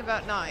fun thing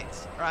about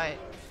knights, right?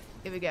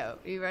 Here we go.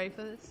 Are you ready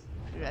for this?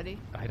 You ready?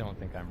 I don't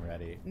think I'm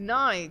ready.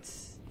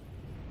 Knights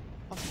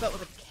are spelled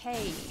with a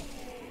K.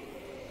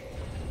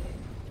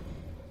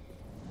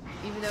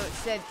 Even though it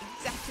said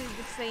exactly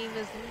the same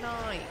as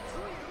knight.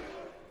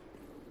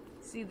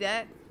 See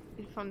that?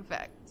 Fun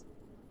fact.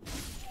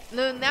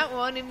 Learned that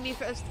one in my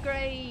first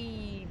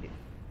grade.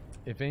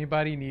 If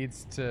anybody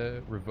needs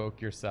to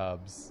revoke your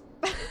subs,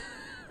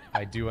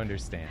 I do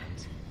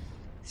understand.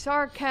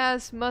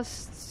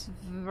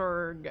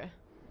 Sarcasmusverg.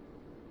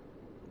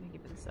 Thank you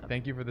for the sub.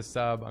 Thank you for the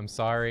sub. I'm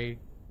sorry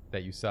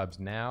that you subbed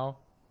now.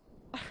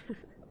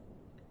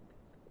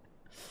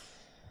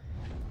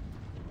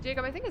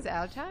 Jacob, I think it's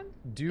out of time.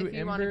 Do if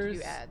you wanted to do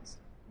embers ads.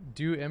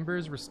 do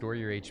embers restore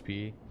your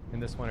HP in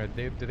this one? Or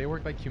do they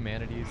work like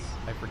humanities?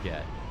 I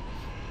forget.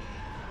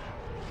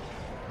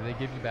 Do they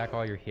give you back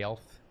all your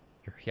health?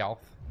 Your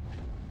health?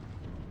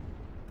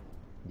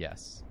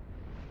 Yes.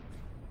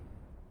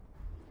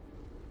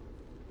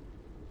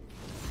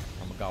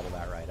 I'm gonna gobble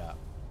that right up.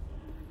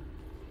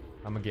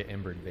 I'm gonna get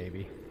embered,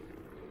 baby.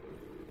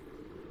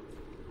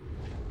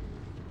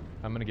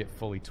 I'm gonna get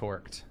fully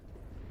torqued.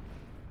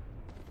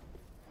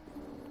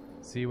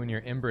 See, when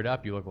you're embered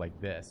up, you look like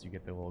this. You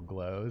get the little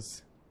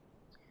glows.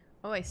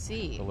 Oh, I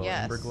see. The little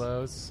Yes. ember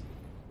glows.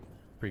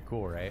 Pretty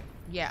cool, right?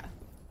 Yeah.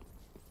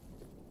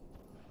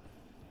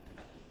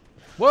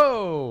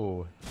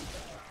 Whoa!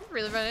 You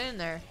really run in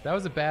there. That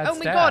was a bad Oh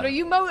stab. my god, are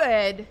you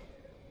Motorhead?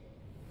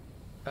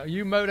 Are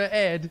you Motor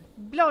Ed?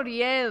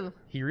 Bloody hell.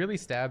 He really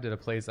stabbed at a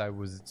place I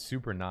was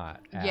super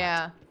not at.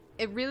 Yeah.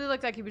 It really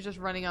looked like he was just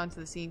running onto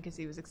the scene because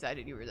he was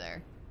excited you were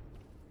there.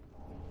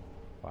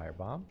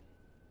 Firebomb.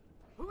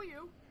 Who are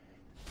you?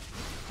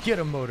 Get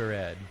him, Motor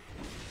Ed.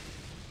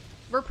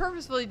 We're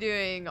purposefully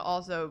doing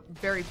also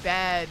very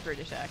bad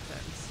British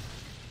accents.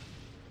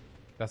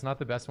 That's not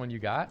the best one you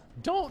got?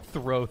 Don't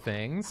throw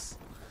things.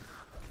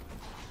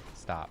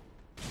 Stop.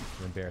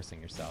 You're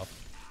embarrassing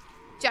yourself.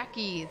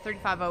 Jackie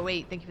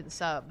 3508, thank you for the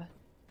sub.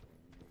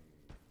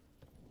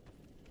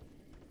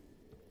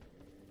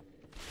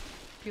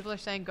 People are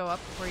saying go up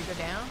before you go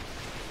down.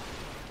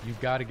 You've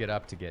got to get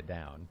up to get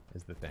down,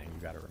 is the thing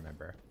you got to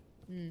remember.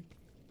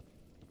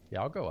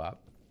 Yeah, I'll go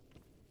up.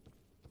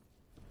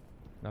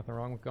 Nothing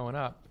wrong with going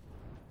up.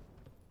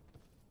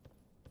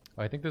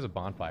 Oh, I think there's a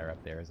bonfire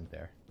up there, isn't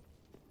there?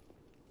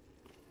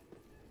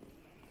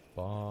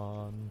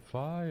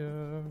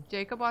 Bonfire.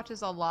 Jacob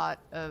watches a lot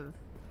of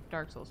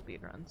Dark Souls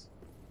speedruns.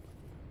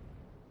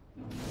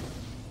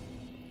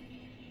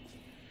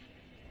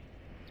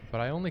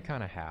 But I only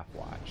kind of half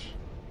watch.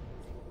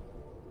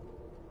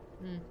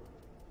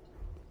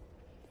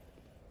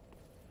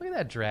 Look at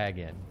that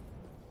dragon.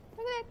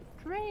 Look at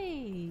that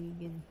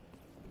dragon.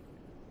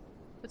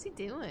 What's he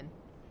doing?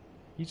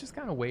 He's just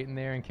kind of waiting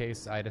there in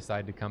case I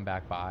decide to come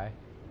back by.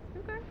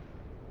 Okay.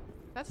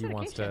 That's He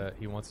wants dedication. to.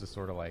 He wants to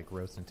sort of like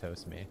roast and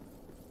toast me.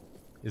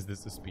 Is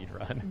this a speed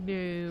run?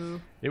 No.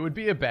 It would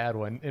be a bad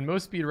one. In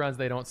most speed runs,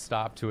 they don't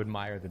stop to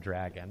admire the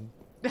dragon.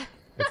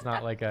 It's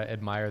not like a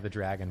admire the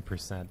dragon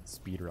 %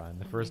 speed run.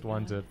 The first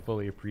one to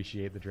fully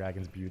appreciate the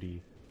dragon's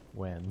beauty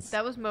wins.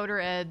 That was Motor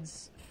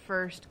Ed's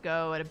first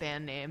go at a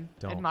band name.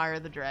 Don't.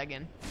 Admire the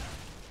Dragon.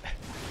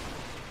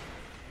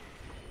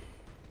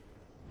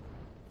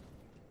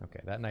 Okay,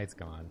 that knight's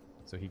gone,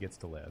 so he gets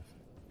to live.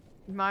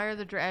 Admire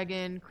the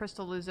Dragon,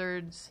 Crystal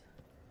Lizards.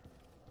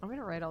 I'm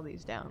gonna write all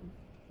these down.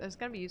 It's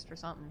gonna be used for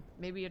something.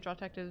 Maybe a Draw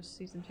Detectives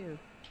Season 2.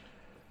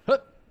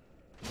 Hup!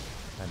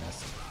 I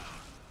missed.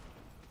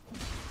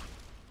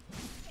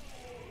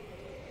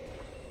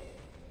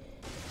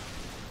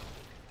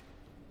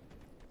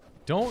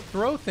 Don't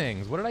throw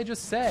things. What did I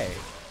just say?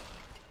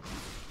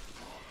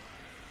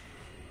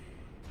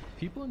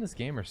 People in this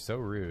game are so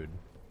rude.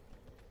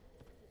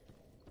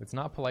 It's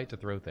not polite to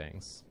throw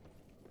things.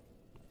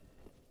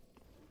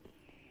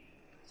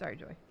 Sorry,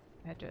 Joy.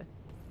 I had to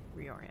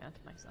reorient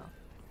myself.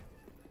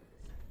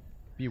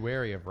 Be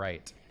wary of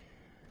right.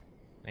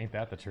 Ain't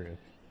that the truth?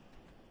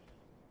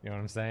 You know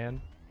what I'm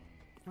saying?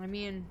 I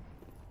mean,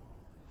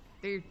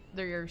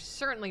 they're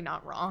certainly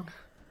not wrong.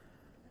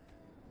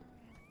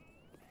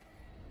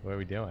 What are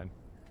we doing?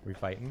 Are we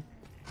fighting?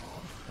 I'm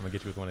gonna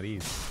get you with one of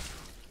these.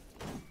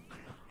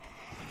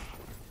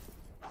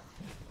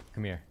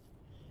 Come here.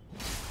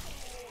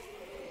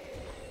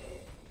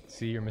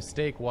 See, your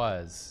mistake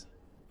was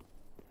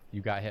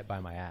you got hit by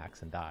my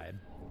axe and died.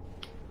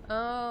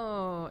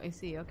 Oh, I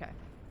see. Okay.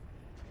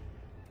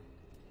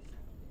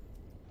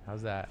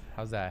 How's that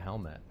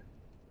helmet?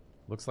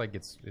 Looks like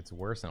it's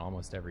worse in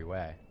almost every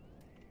way,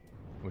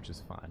 which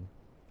is fun.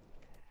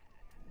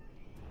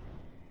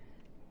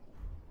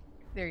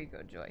 There you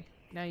go, Joy.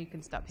 Now you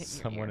can stop hitting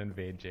Someone your ear.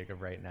 invade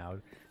Jacob right now.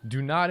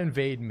 Do not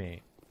invade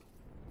me.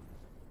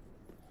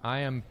 I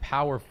am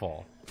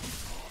powerful.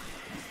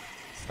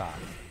 Stop.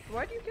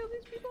 Why do you kill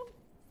these people?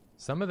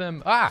 Some of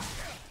them... Ah!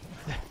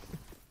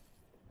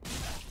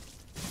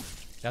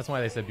 That's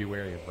why they said be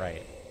wary of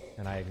right,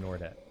 and I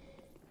ignored it.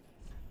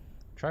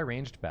 Try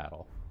ranged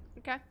battle.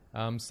 Okay.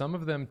 Some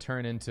of them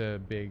turn into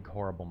big,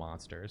 horrible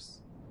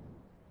monsters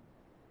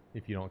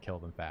if you don't kill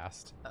them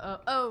fast.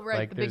 Oh, right,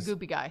 Like, the big there's-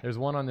 goopy guy. There's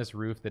one on this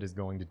roof that is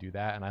going to do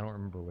that, and I don't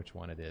remember which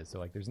one it is. So,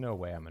 like, there's no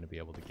way I'm going to be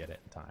able to get it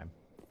in time.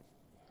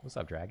 What's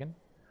up, dragon?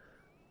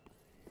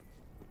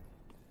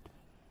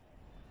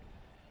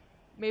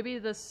 Maybe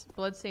this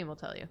bloodstain will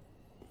tell you.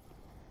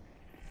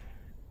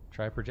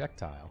 Try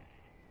projectile.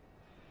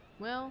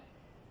 Well,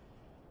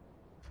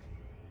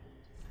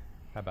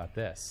 How about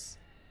this?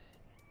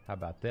 How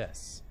about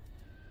this?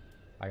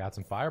 I got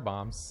some fire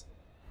bombs.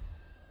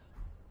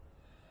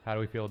 How do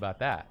we feel about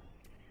that?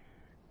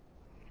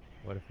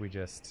 What if we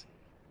just...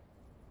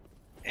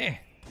 Eh.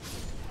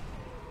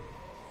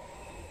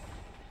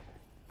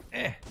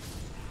 Eh.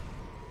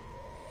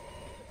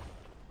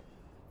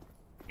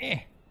 Eh.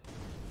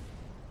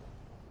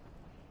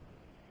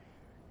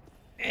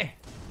 Eh.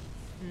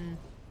 mm,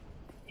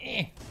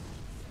 Eh.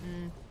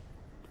 mm,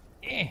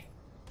 Eh.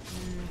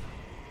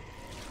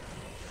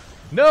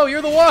 No,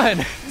 you're the one!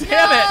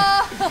 Damn it!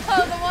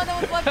 no! The one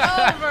that was left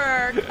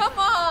over! Come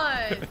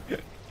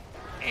on!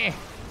 Eh.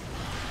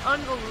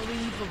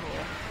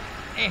 Unbelievable.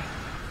 Eh.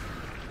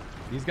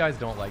 These guys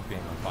don't like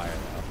being on fire,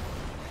 though.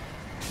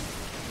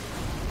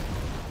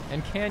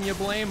 And can you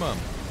blame them?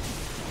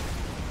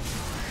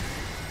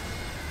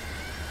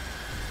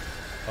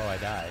 Oh, I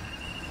died.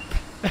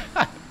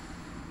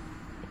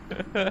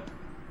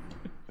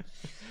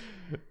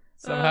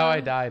 Somehow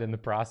I died in the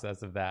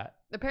process of that.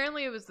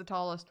 Apparently it was the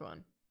tallest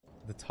one.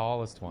 The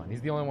tallest one.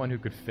 He's the only one who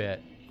could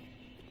fit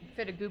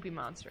Fit a goopy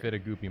monster. a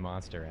goopy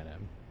monster in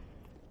him.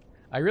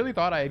 I really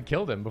thought I had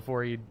killed him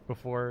before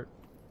Before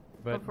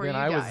then you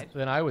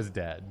died. I was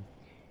dead.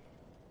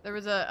 There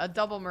was a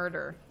double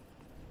murder.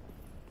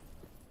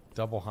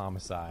 Double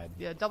homicide.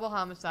 Yeah, double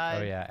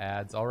homicide. Oh yeah,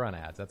 ads. I'll run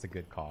ads. That's a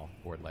good call,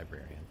 board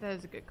librarian. That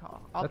is a good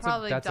call. I'll That's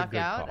probably a duck good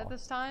out call. at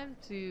this time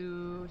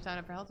to sign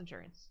up for health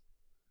insurance.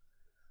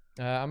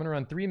 I'm gonna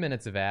run 3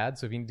 minutes of ads.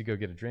 So if you need to go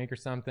get a drink or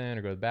something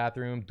or go to the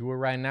bathroom, do it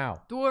right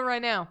now. Do it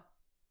right now.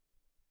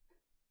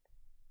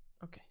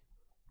 Okay.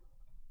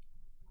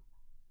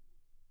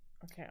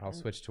 Okay. I'll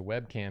switch to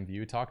webcam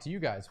view. Talk to you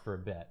guys for a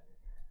bit.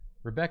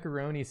 Rebecca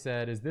Roney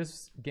said, "Is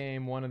this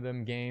game one of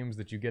them games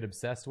that you get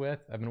obsessed with?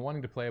 I've been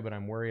wanting to play, but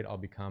I'm worried I'll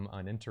become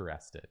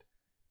uninterested."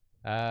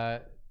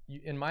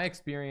 In my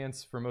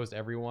experience, for most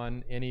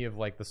everyone, any of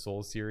like the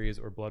Souls series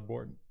or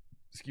Bloodborne,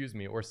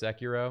 or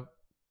Sekiro,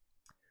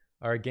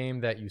 are a game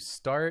that you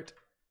start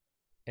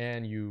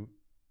and you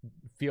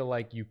feel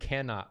like you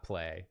cannot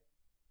play,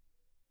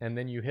 and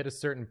then you hit a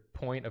certain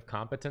point of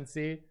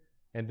competency,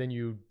 and then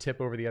you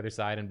tip over the other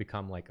side and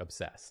become like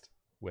obsessed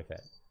with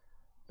it.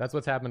 That's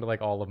what's happened to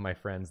like all of my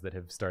friends that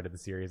have started the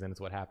series, and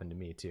it's what happened to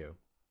me too.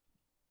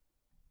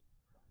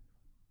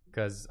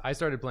 Because I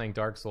started playing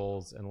Dark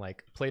Souls and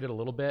like played it a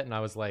little bit, and I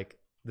was like,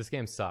 this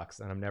game sucks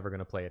and I'm never going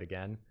to play it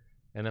again.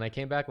 And then I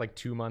came back like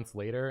 2 months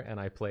later and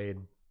I played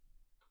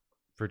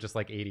for just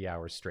like 80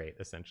 hours straight,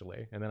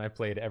 essentially. And then I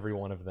played every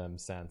one of them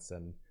since,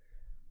 and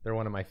they're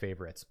one of my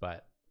favorites.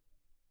 But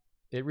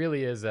it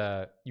really is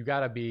you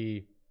gotta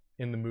be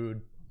in the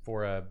mood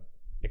for a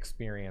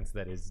experience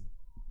that is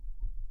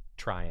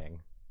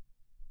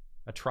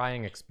a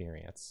trying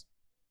experience.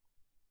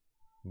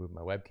 Move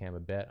my webcam a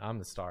bit. I'm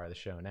the star of the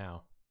show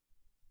now,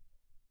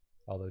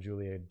 although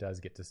Julia does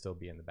get to still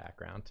be in the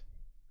background,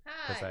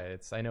 Hi.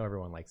 because I know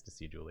everyone likes to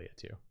see Julia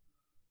too.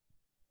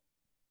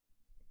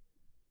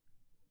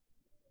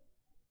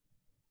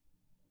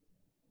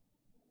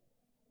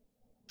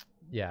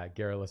 Yeah,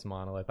 Garrulous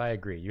Monolith. I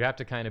agree. You have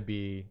to kind of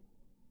be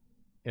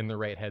in the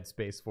right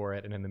headspace for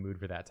it and in the mood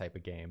for that type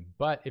of game.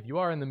 But if you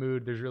are in the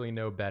mood, there's really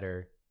no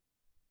better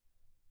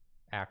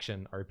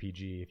action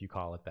RPG, if you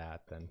call it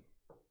that, than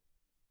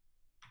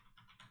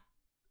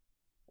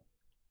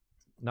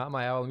Not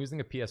my owl. I'm using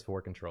a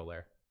PS4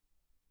 controller.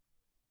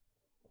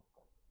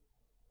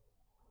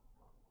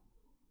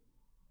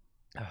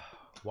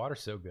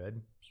 Water's so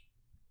good.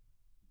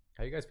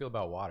 How you guys feel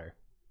about water?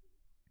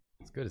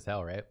 It's good as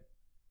hell, right?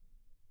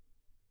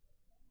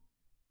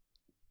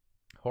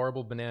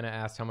 Horrible Banana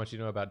asked how much you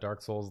know about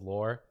Dark Souls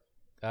lore.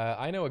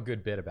 I know a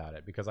good bit about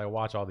it because I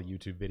watch all the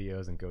YouTube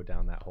videos and go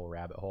down that whole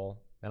rabbit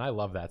hole. And I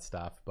love that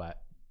stuff,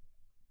 but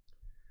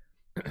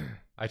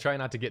I try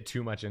not to get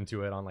too much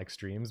into it on like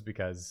streams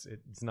because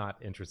it's not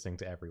interesting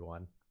to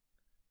everyone.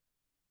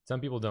 Some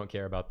people don't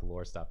care about the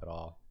lore stuff at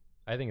all.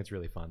 I think it's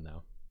really fun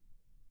though.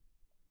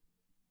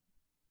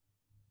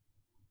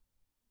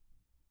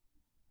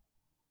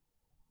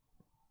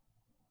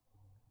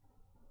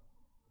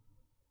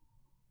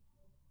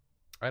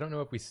 I don't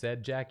know if we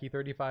said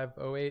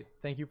Jackie3508,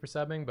 thank you for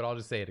subbing, but I'll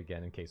just say it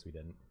again in case we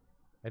didn't.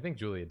 I think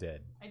Julia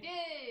did. I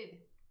did!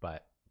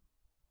 But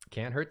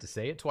can't hurt to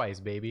say it twice,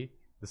 baby.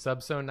 The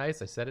sub's so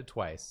nice, I said it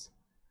twice.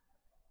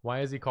 Why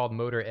is he called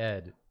Motor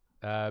Ed?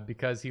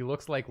 Because he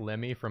looks like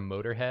Lemmy from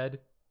Motorhead,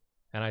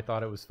 and I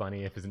thought it was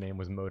funny if his name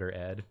was Motor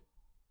Ed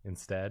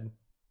instead.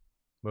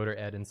 Motor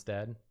Ed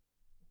instead.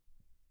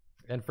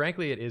 And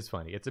frankly, it is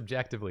funny. It's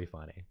objectively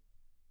funny.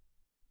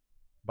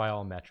 By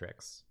all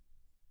metrics.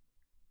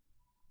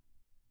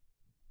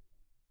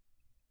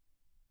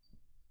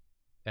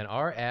 And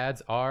our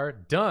ads are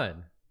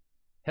done.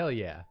 Hell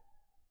yeah.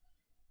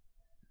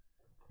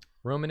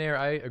 Roman Air,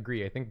 I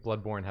agree. I think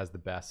Bloodborne has the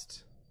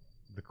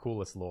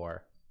coolest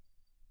lore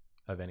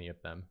of any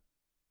of them.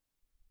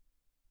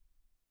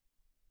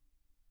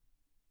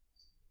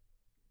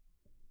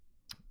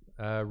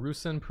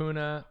 Rusan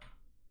Puna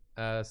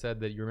said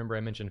that you remember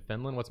I mentioned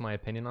Finland. What's my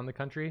opinion on the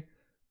country?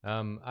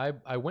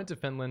 I went to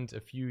Finland a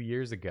few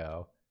years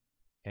ago,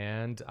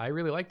 and I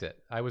really liked it.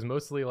 I was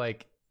mostly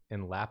like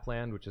in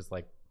Lapland, which is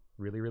like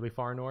really, really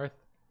far north,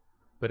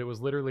 but it was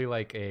literally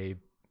like a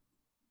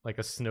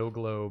snow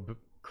globe,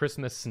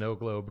 Christmas snow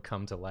globe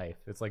come to life.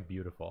 It's like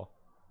beautiful.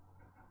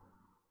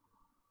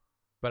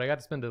 But I got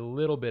to spend a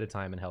little bit of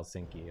time in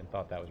Helsinki and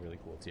thought that was really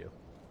cool too.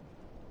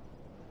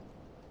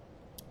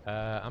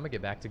 I'm gonna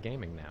get back to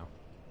gaming now.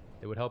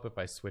 It would help if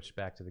I switched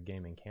back to the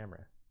gaming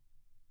camera.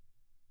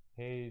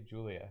 Hey,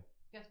 Julia.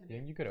 Yes, my Do you dear.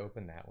 think you could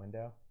open that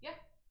window? Yeah.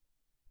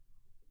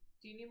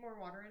 Do you need more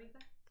water or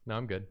anything? No,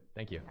 I'm good.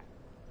 Thank you. Okay.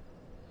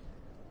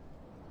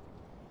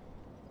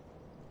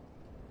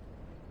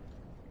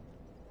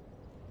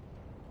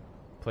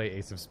 Play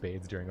Ace of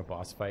Spades during a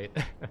boss fight.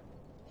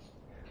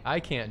 I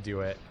can't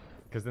do it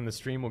because then the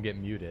stream will get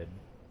muted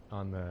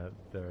on the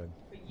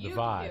you VOD.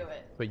 can do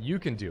it. But you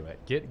can do it.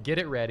 Get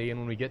it ready, and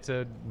when we get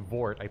to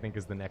Vort, I think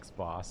is the next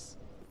boss,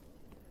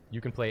 you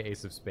can play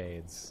Ace of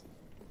Spades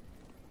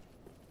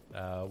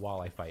while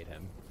I fight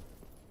him,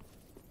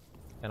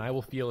 and I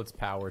will feel its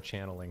power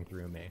channeling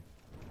through me.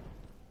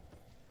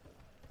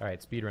 All right,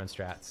 speedrun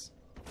strats.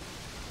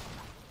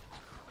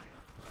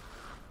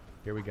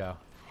 Here we go.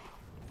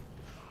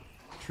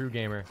 True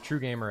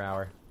gamer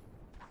hour.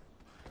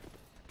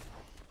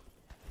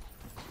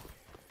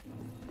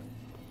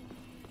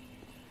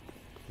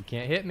 You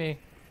can't hit me.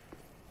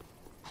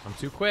 I'm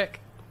too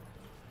quick.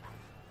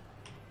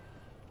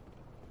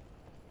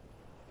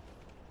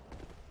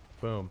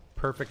 Boom.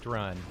 Perfect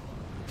run.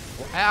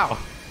 Well, ow!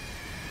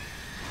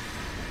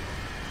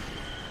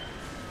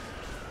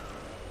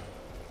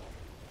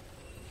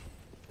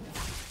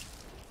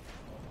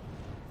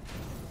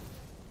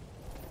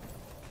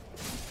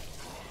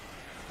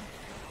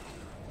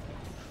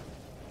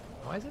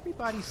 Why is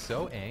everybody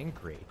so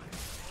angry?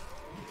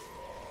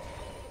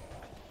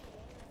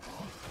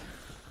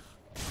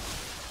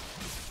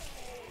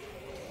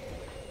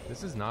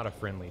 This is not a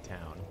friendly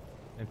town.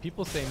 And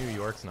people say New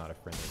York's not a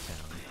friendly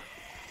town.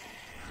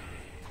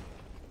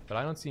 But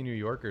I don't see New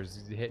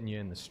Yorkers hitting you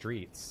in the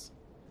streets.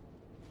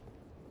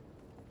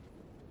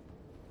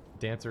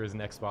 Dancer is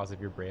next boss if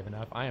you're brave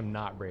enough. I am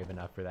not brave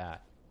enough for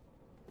that.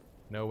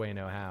 No way,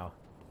 no how.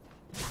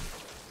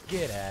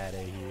 Get out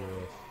of here.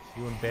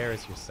 You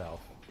embarrass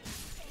yourself.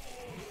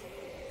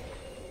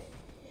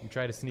 You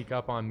try to sneak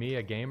up on me,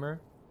 a gamer?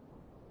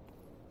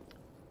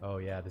 Oh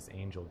yeah, this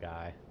angel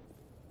guy.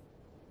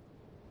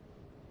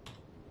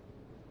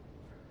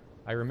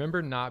 I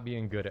remember not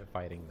being good at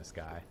fighting this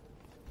guy.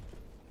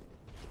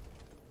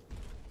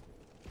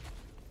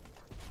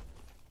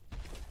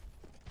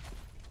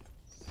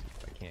 See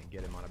if I can't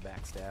get him on a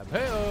backstab.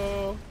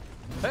 Hey-oh!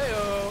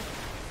 Hey-oh!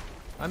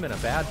 I'm in a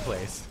bad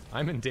place.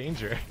 I'm in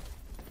danger.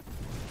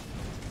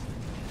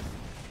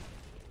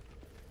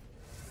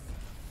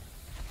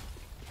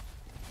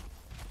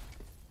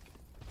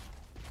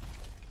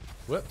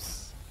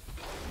 Whoops.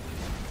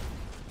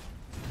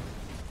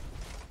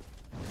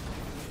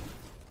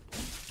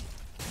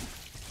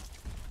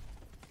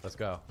 Let's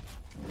go.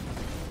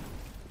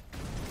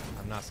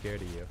 I'm not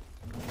scared of you.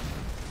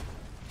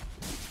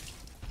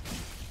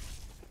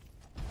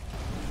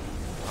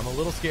 I'm a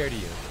little scared of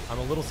you. I'm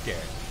a little scared.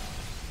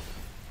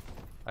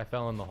 I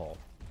fell in the hole.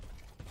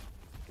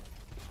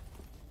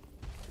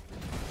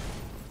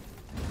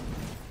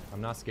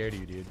 I'm not scared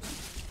of you, dude.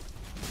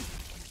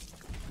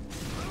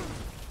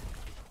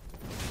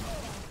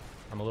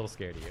 a little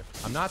scared of you.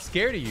 I'm not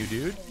scared of you,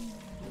 dude.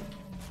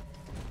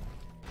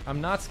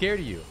 I'm not scared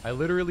of you. I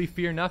literally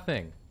fear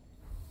nothing.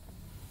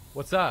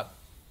 What's up?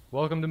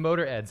 Welcome to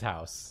Motor Ed's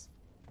house.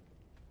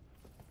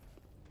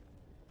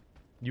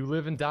 You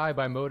live and die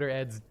by Motor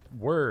Ed's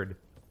word.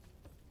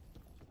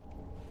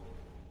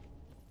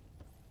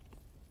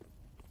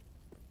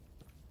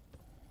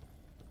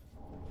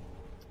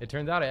 It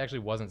turns out I actually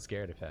wasn't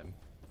scared of him.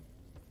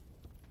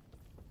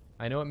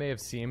 I know it may have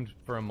seemed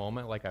for a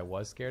moment like I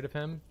was scared of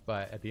him,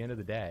 but at the end of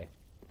the day...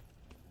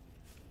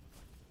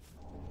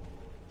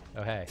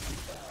 Oh, hey.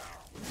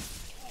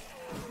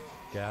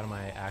 Get out of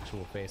my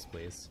actual face,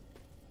 please.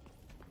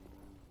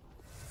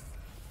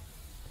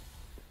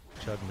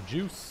 Chug my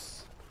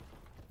juice.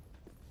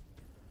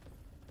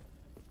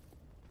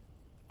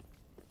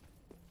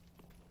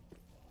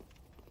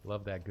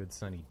 Love that good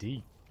Sunny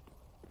D.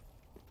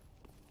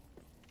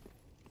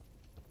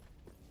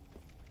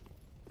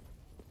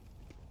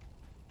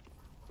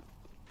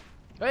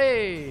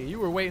 Hey, you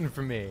were waiting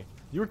for me.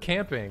 You were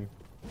camping.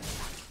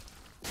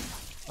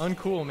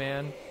 Uncool,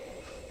 man.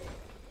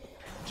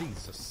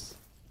 Jesus.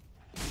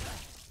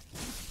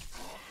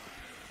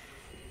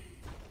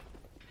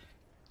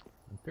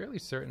 I'm fairly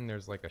certain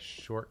there's like a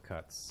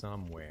shortcut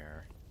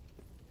somewhere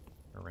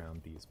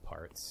around these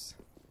parts.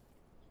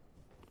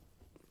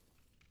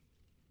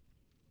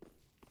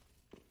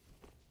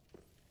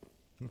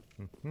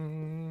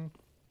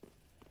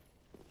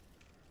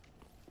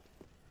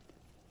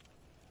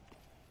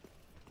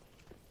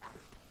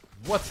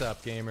 What's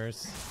up,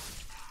 gamers?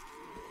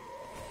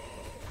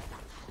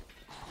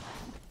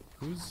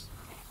 Who's...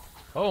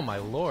 Oh, my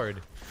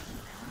lord.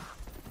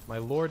 My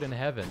lord in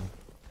heaven.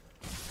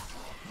 Gonna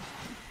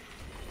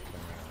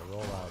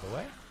roll out of the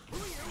way.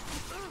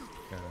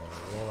 Gonna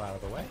roll out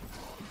of the way.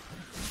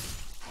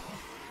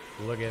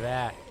 Look at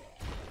that.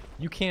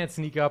 You can't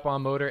sneak up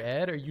on Motor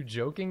Ed. Are you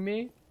joking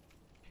me?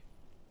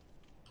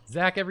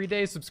 Zach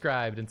Everyday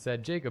subscribed and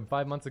said, Jacob,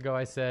 5 months ago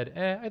I said,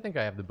 I think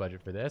I have the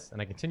budget for this, and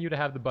I continue to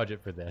have the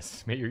budget for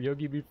this. May your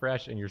yogi be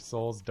fresh and your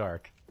souls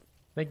dark.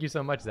 Thank you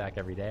so much, Zach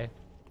Everyday.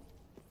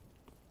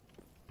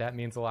 That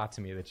means a lot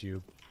to me that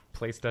you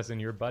placed us in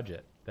your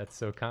budget. That's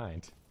so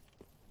kind.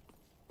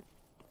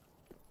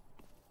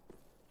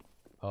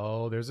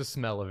 Oh, there's a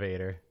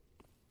smell-evator.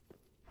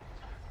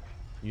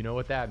 You know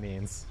what that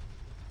means.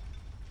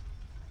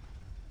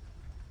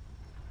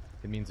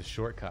 It means a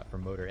shortcut for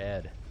Motor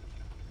Ed.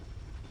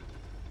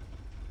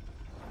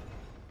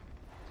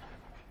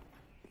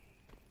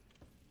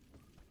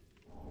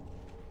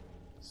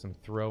 Some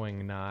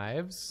throwing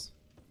knives.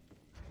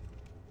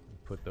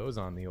 Put those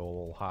on the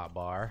old hot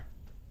bar.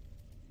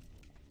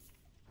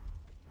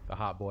 The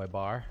hot boy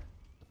bar.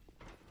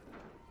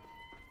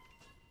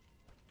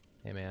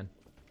 Hey man.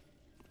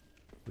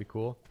 We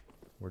cool?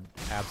 We're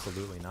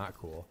absolutely not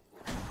cool.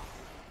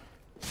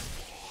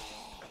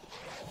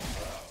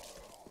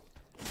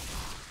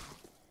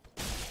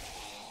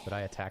 But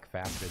I attack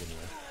faster than you.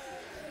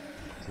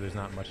 So there's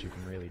not much you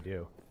can really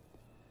do.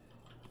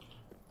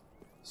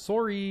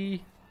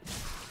 Sorry!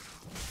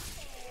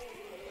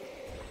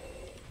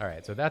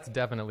 Alright, so that's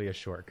definitely a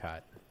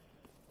shortcut.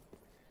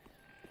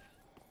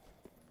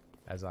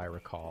 As I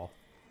recall.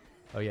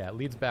 Oh yeah, it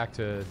leads back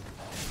to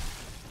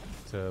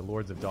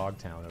Lords of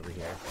Dogtown over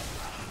here.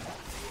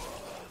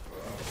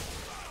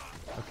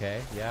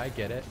 Okay, yeah, I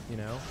get it, you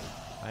know.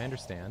 I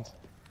understand.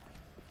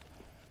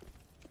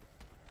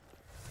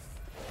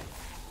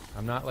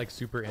 I'm not like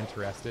super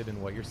interested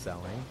in what you're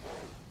selling.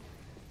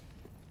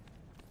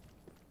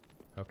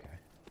 Okay.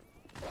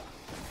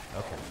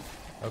 Okay.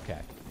 Okay.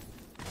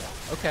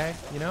 Okay,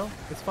 you know,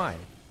 it's fine.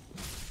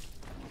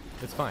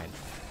 It's fine.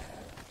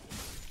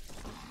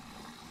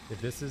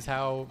 If this is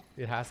how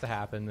it has to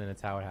happen, then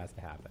it's how it has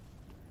to happen.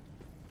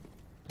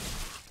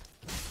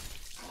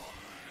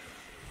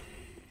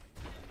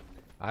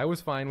 I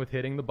was fine with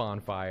hitting the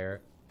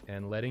bonfire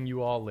and letting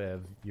you all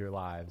live your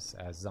lives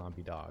as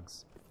zombie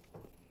dogs.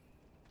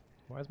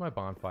 Why is my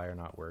bonfire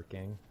not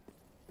working?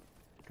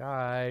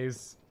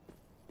 Guys!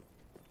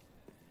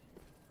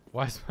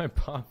 Why is my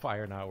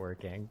bonfire not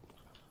working?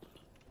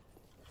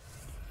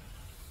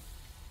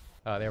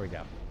 Oh, there we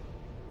go.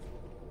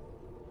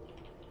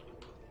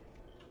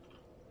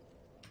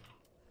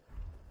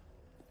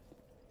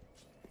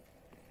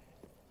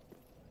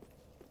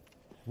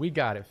 We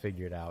got it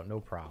figured out, no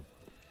problem.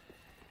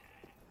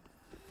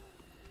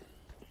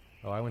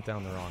 Oh, I went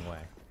down the wrong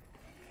way.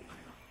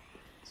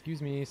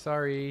 Excuse me,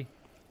 sorry.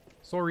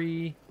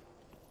 Sorry.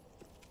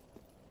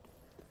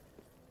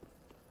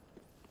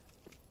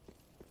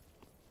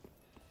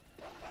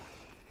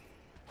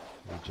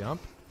 We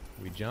jump.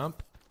 We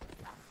jump.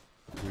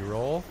 We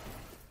roll.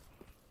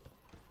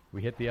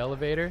 We hit the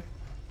elevator.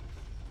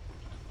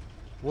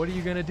 What are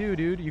you gonna do,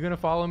 dude? You gonna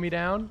follow me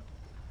down?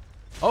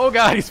 Oh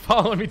god, he's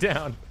following me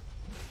down.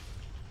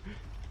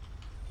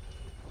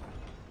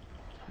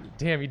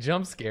 Damn, he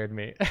jump scared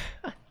me.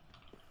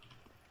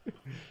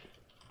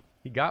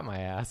 He got my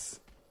ass.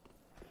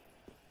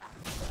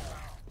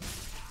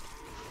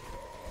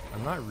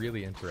 I'm not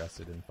really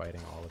interested in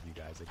fighting all of you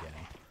guys again.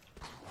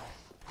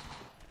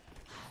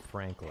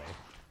 frankly.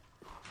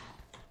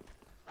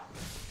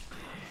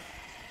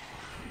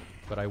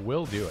 But I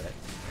will do it.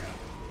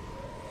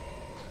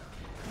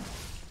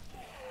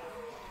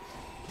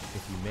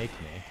 If you make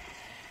me.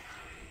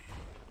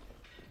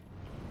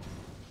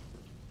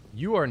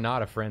 You are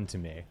not a friend to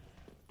me.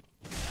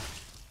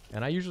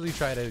 And I usually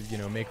try to, you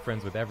know, make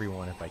friends with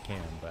everyone if I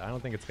can, but I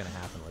don't think it's gonna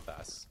happen with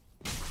us.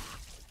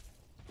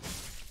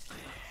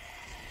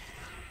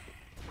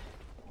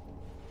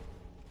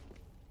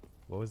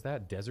 What was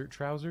that? Desert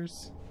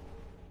trousers?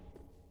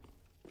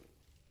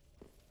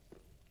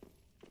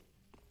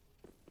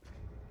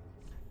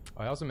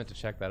 Oh, I also meant to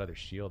check that other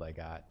shield I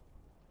got.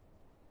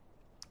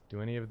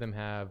 Do any of them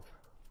have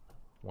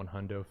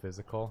 100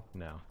 physical?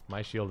 No.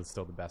 My shield is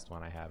still the best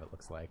one I have, it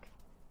looks like.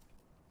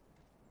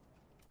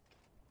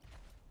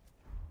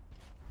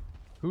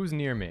 Who's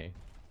near me?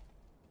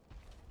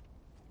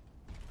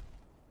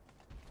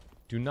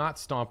 Do not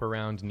stomp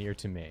around near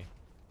to me.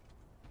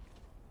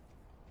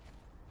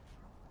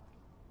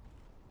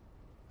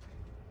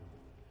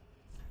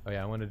 Oh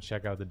yeah, I wanted to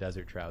check out the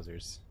desert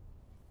trousers.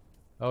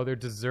 Oh, they're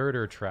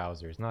deserter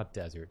trousers, not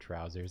desert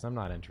trousers. I'm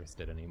not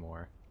interested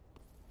anymore.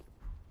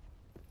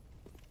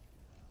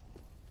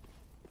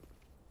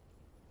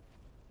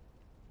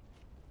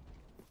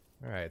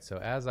 Alright, so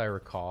as I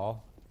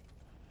recall,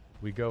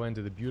 we go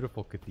into the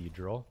beautiful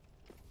cathedral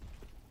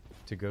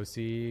to go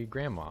see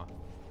Grandma.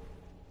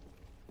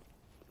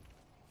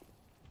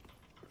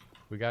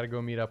 We gotta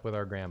go meet up with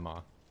our grandma.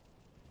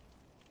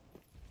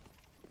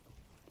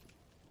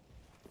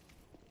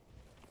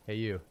 Hey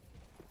you.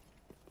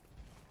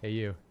 Hey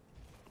you.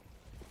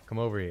 Come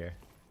over here.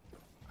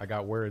 I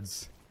got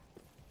words.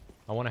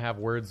 I want to have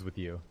words with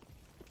you.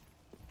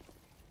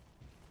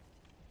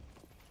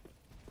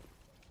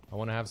 I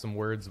want to have some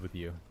words with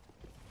you.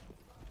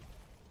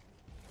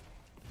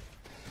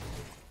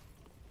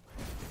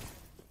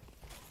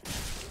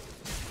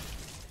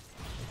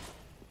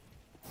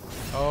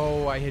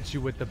 Oh, I hit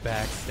you with the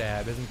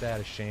backstab. Isn't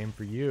that a shame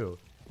for you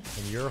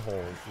and your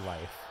whole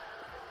life?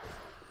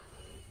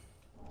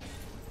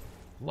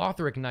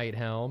 Lothric Knight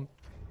Helm.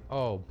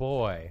 Oh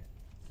boy.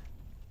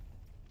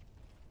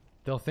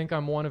 They'll think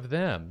I'm one of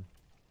them.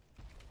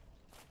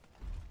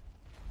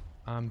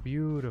 I'm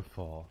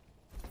beautiful.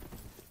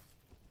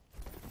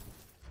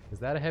 Is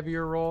that a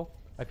heavier roll?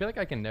 I feel like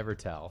I can never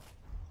tell.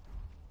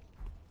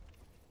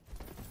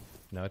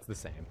 No, it's the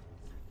same.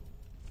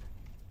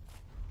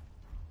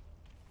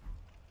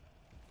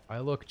 I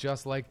look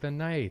just like the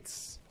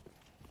knights.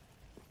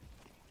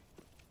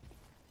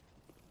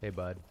 Hey,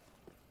 bud.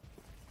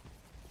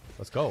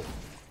 Let's go.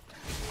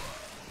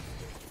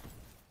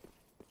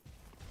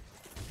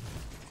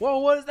 Whoa,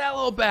 what is that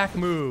little back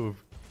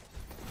move?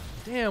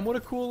 Damn, what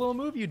a cool little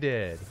move you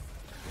did.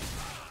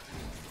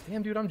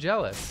 Damn, dude, I'm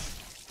jealous.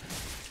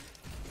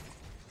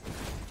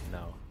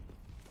 No.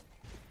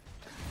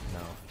 No.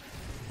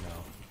 No.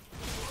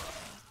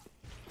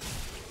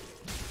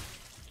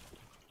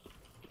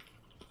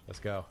 Let's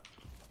go.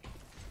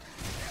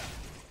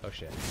 Oh,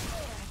 shit.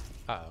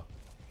 Uh-oh.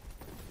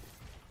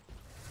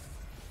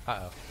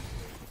 Uh-oh.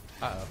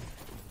 Uh-oh.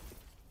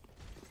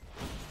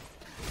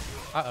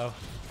 Uh-oh.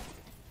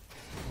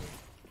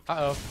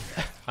 Uh-oh.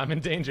 I'm in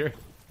danger.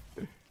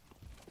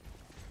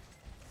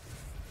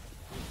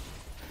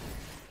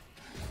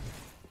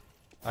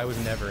 I was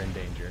never in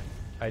danger.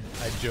 I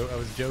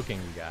was joking,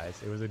 you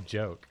guys. It was a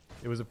joke.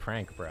 It was a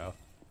prank, bro.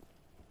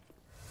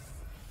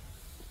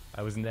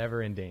 I was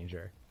never in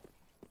danger.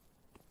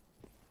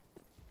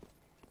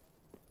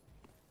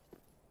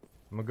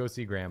 I'm gonna go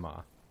see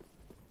Grandma.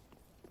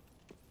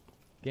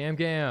 Gam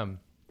Gam!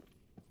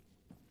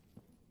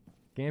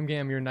 Gam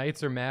Gam, your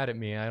knights are mad at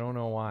me. I don't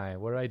know why.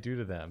 What did I do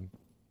to them?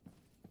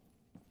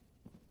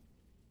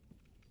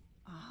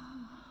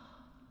 Ah,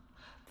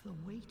 the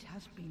wait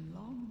has been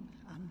long,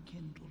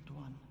 unkindled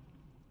one.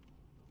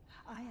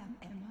 I am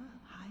Emma,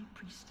 High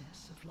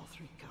Priestess of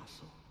Lothric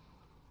Castle.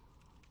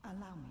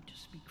 Allow me to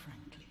speak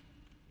frankly.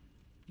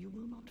 You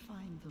will not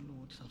find the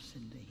Lords of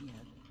Cinder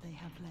here. They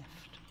have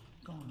left,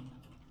 gone,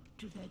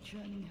 to their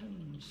journey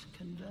homes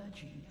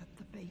converging at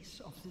the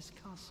base of this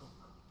castle.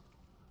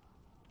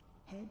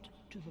 Head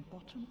to the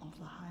bottom of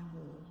the high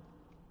wall,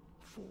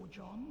 forge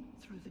on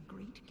through the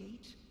great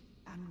gate,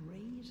 and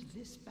raise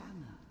this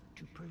banner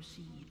to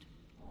proceed.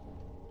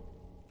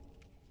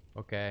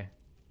 Okay.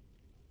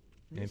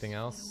 Anything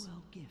else? This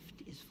farewell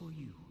gift is for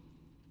you.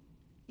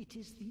 It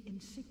is the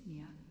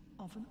insignia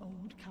of an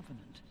old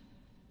covenant.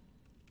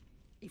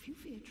 If you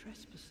fear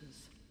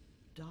trespassers,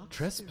 dark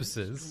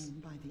Trespassers? spirits drawn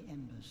by the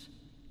embers,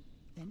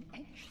 then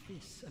etch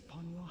this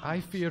upon your heart. I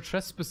fear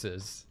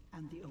trespassers.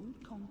 And the old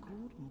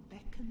Concord will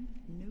beckon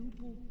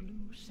noble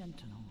blue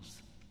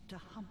sentinels to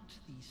hunt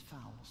these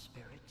foul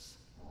spirits.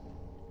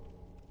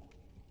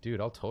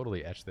 Dude, I'll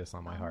totally etch this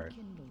on my heart.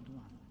 Unkindled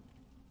one,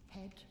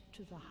 head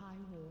to the high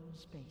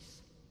wall's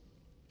base.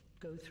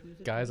 Go through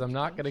the Guys, I'm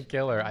not gonna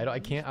kill her. I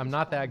can't. I'm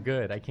not that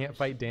good. I can't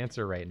fight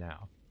Dancer right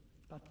now.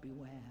 But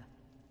beware,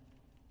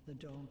 the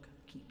dog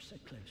keeps a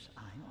close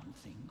eye on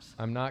things.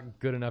 I'm not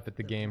good enough at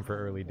the game for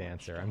early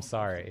Dancer. I'm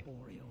sorry.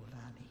 Boreal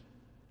Valley.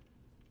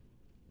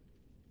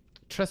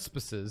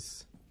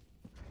 Trespasses.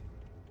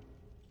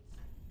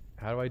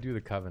 How do I do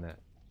the covenant?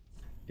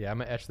 Yeah, I'm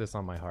gonna etch this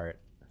on my heart.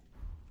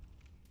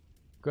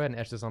 Go ahead and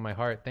etch this on my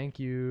heart. Thank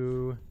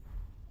you.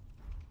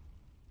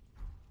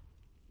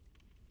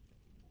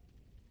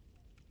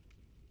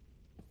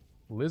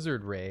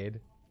 Lizard raid.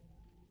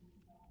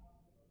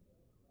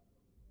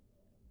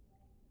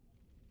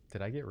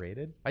 Did I get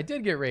raided? I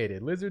did get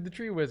raided. Lizard the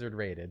Tree Wizard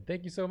raided.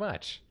 Thank you so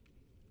much.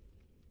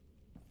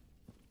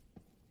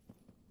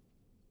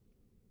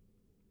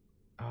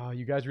 Oh,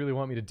 you guys really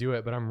want me to do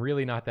it, but I'm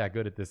really not that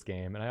good at this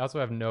game. And I also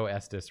have no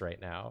Estus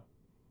right now.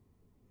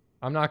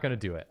 I'm not going to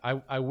do it.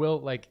 I will,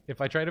 like,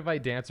 if I try to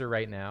fight Dancer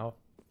right now,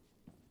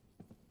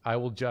 I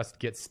will just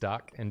get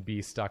stuck and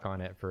be stuck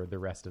on it for the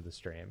rest of the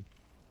stream.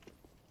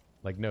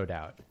 Like, no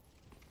doubt.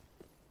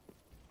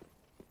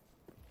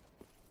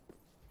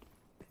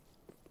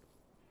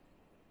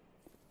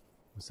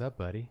 What's up,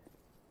 buddy?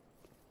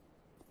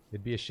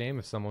 It'd be a shame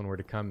if someone were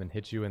to come and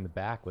hit you in the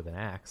back with an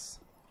axe.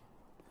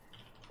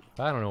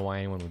 But I don't know why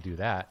anyone would do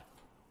that.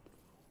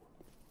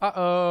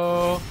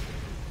 Uh-oh.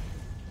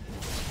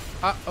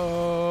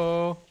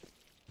 Uh-oh.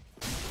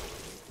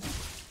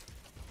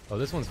 Oh,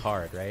 this one's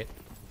hard, right?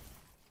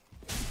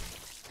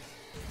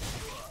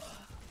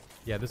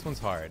 Yeah, this one's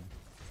hard.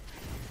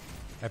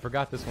 I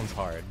forgot this one's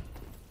hard.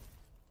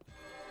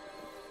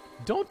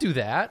 Don't do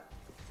that!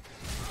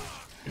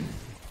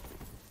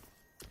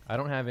 I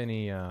don't have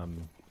any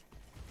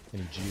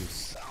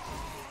juice.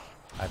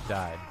 I've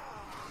died.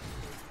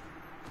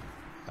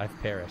 I've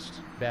perished.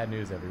 Bad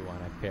news, everyone.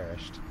 I've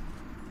perished.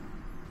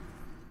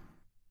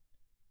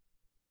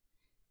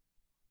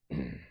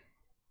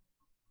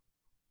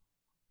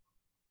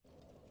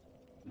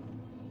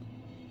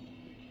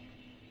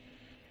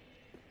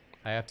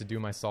 I have to do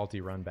my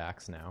salty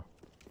runbacks now.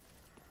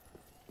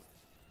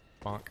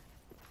 Bonk.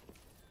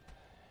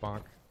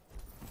 Bonk.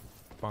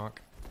 Bonk.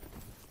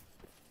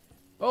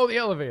 Oh, the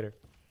elevator!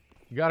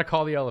 You gotta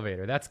call the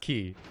elevator. That's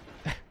key.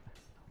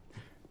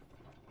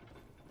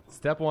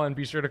 Step 1,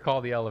 be sure to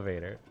call the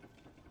elevator.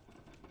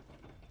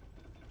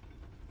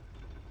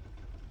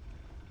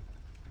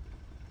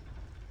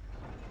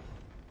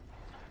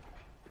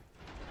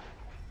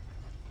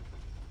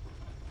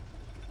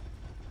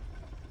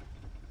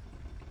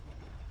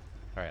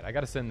 Alright, I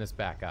gotta send this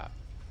back up.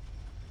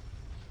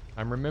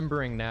 I'm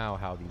remembering now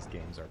how these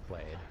games are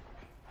played.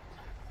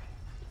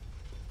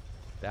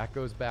 That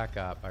goes back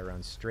up. I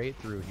run straight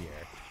through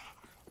here.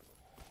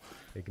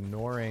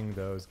 Ignoring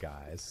those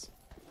guys.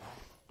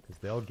 Because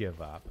they'll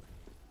give up.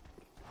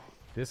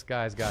 This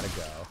guy's gotta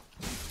go.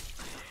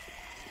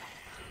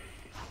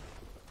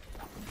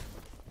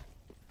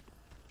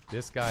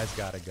 This guy's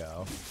gotta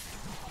go.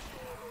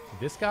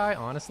 This guy,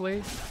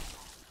 honestly,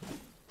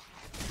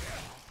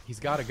 he's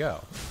gotta go.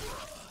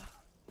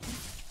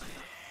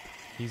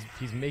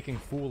 He's making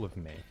fool of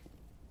me.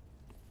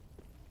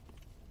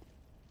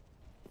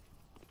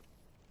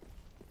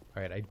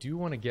 Alright, I do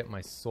want to get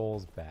my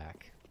souls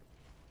back.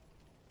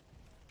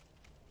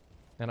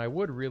 And I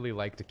would really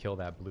like to kill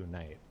that blue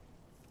knight.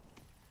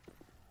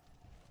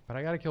 But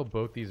I gotta kill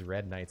both these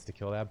red knights to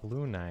kill that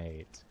blue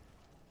knight.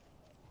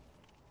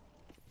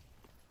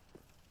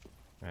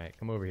 Alright,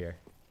 come over here.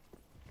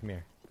 Come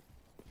here.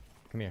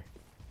 Come here.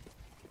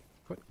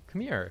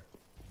 Come here.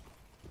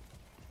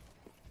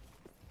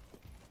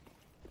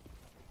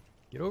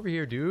 Get over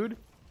here, dude.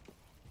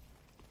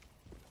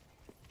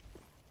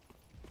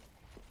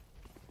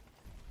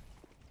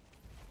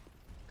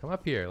 Come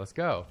up here. Let's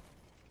go.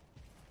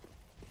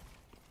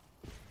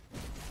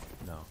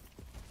 No.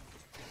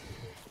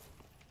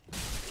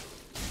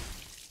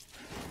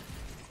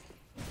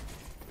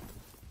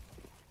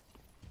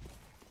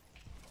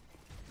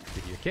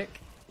 Give you a kick.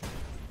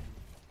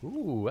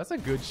 Ooh, that's a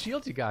good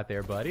shield you got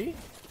there, buddy.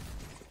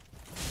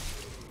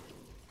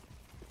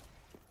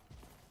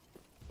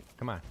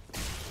 Come on.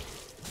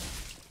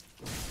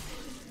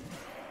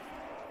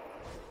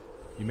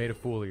 You made a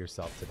fool of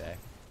yourself today.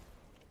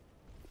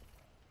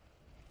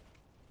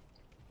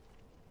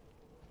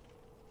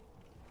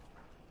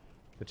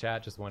 The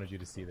chat just wanted you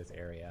to see this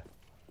area.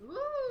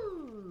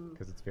 Woo!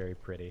 Because it's very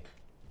pretty.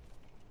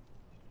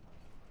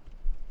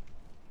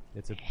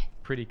 It's a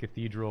pretty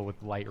cathedral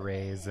with light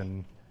rays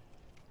and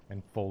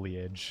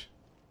foliage.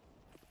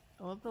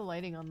 I love the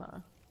lighting on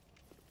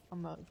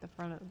the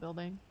front of the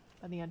building,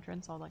 by the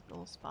entrance, all like the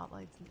little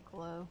spotlights and the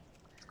glow.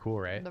 It's cool,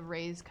 right? The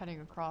rays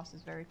cutting across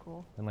is very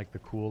cool. And like the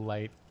cool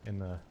light in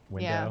the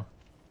window. Yeah.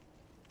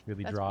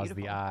 Really That's draws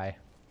beautiful. the eye.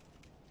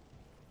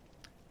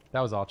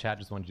 That was all. Chat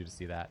just wanted you to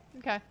see that.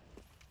 Okay.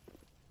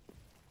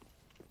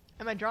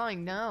 Am I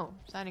drawing? No.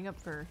 Signing up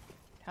for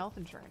health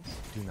insurance.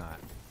 Do not.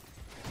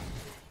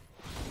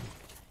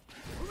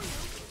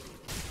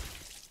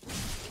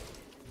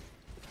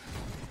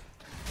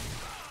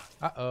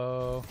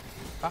 Uh-oh.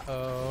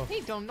 Uh-oh.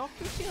 Hey, don't knock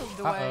your shield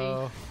away.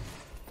 Uh-oh.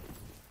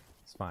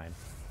 It's fine.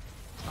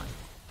 It's fine.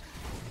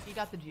 You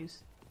got the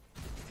juice.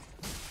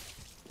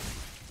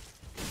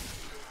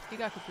 You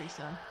got Capri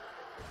Sun.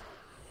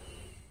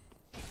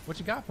 What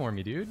you got for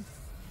me, dude?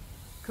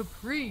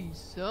 Capri, A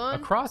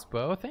son.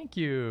 crossbow, thank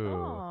you.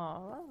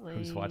 Oh, lovely.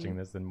 Who's watching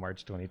this in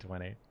March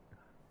 2020?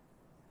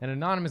 An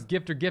anonymous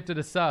gifter gifted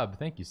a sub.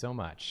 Thank you so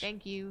much.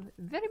 Thank you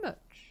very much.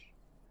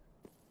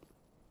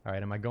 All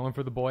right, am I going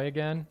for the boy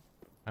again?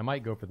 I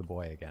might go for the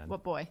boy again.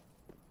 What boy?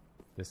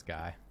 This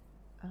guy.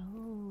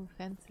 Oh,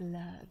 fancy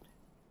lad.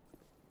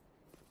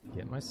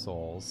 Get my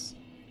souls.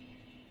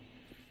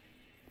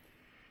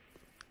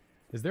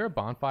 Is there a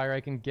bonfire I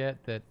can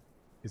get that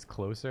is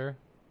closer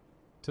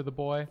to the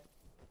boy?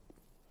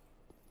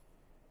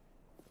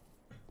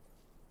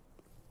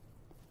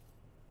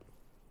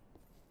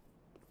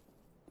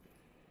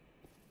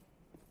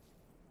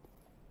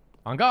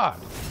 On guard!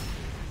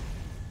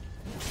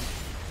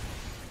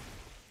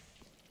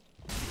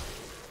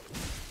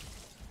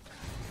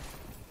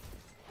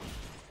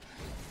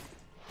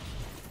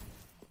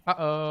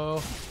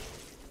 Uh-oh.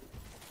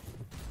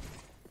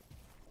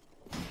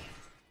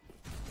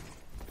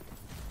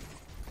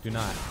 Do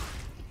not.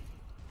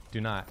 Do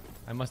not.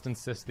 I must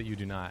insist that you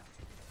do not.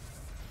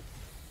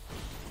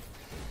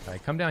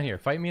 Alright, come down here.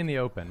 Fight me in the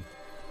open.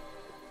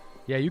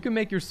 Yeah, you can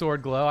make your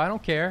sword glow. I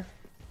don't care.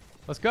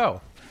 Let's go.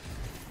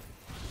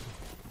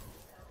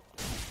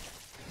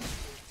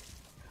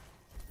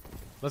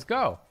 Let's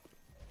go.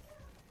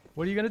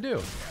 What are you gonna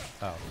do?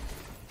 Oh.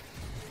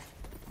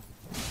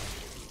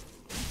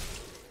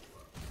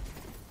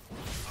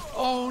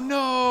 Oh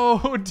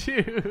no,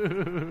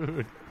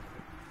 dude.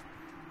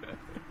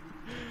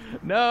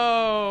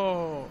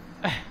 No.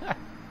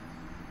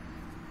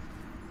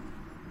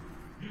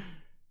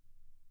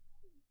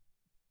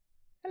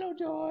 Hello,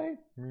 Joy.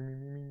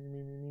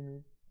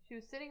 She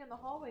was sitting in the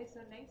hallway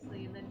so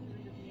nicely, and then she was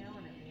just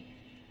yelling at me.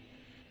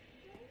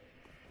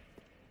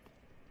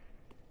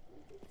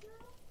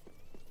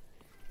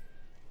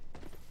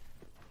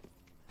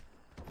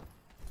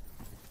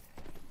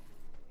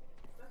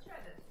 Let's try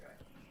this, Joy.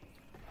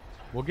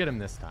 We'll get him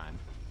this time.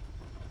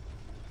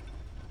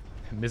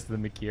 Missed the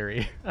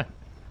Makiri.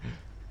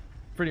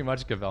 Pretty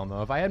much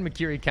Gavelmo. If I had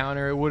Makiri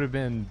counter, it would have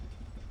been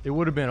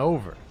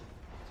over.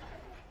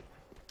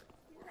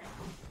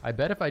 I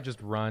bet if I just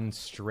run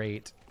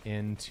straight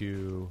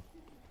into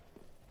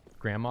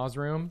Grandma's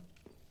room,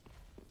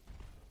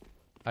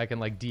 I can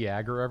like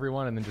de-aggro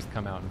everyone and then just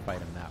come out and fight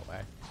him that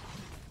way.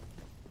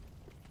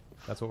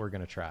 That's what we're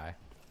gonna try.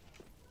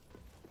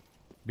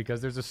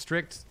 Because there's a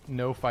strict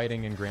no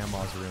fighting in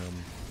Grandma's room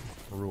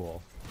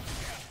rule.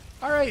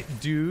 Alright,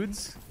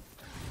 dudes.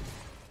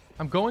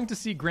 I'm going to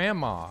see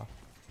Grandma.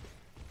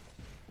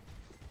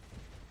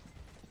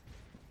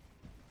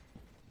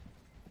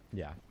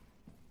 Yeah.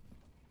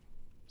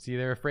 See,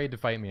 they're afraid to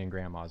fight me in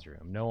Grandma's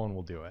room. No one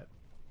will do it.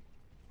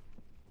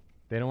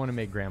 They don't want to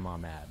make Grandma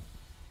mad.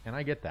 And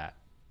I get that.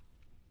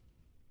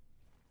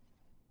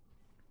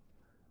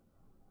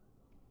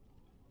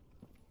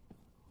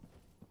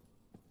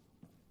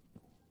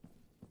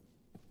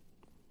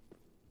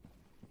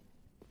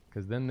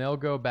 Because then they'll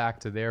go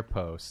back to their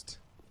post.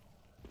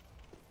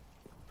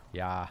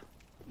 Yeah.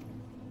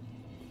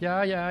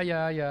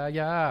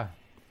 Yeah.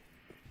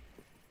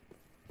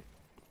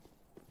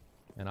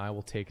 And I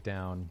will take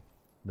down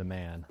the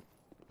man.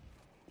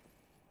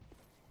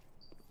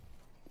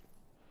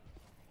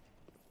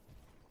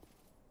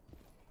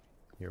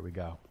 Here we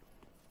go.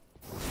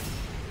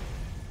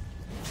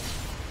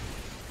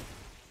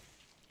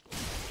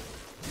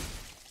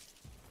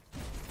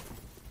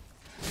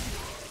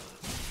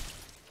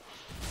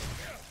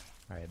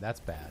 Alright, that's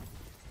bad.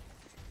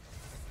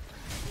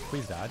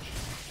 Please dodge.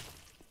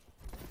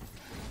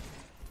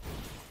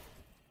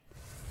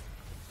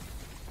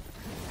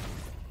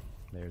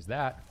 There's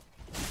that.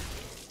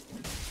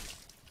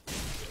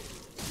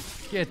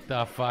 Get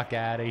the fuck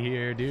out of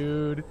here,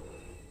 dude.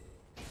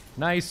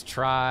 Nice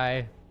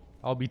try.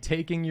 I'll be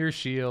taking your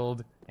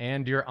shield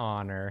and your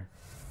honor.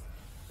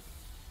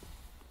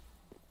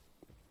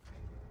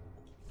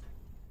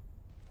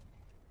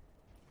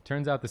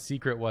 Turns out the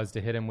secret was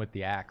to hit him with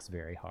the axe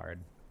very hard.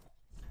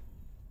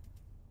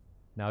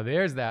 Now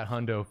there's that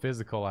hundo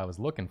physical I was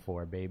looking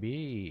for,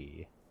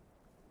 baby.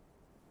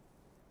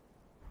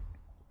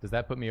 Does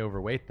that put me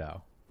overweight,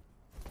 though?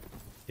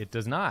 It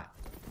does not.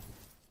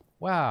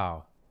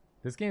 Wow.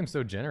 This game's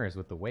so generous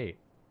with the weight.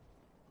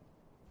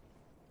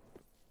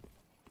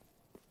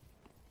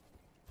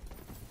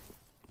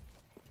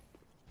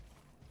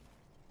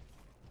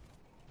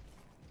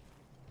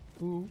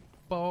 Ooh,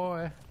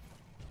 boy.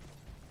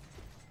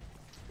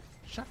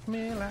 Shock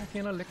me like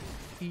an electric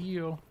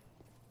eel.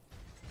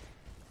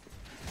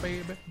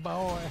 Baby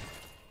boy.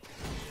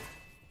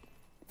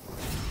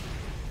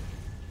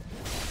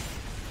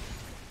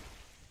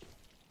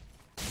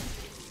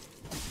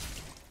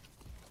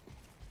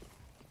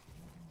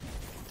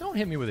 Don't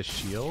hit me with a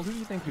shield. Who do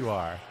you think you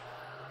are?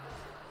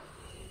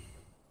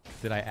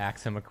 Did I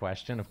ask him a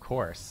question? Of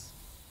course.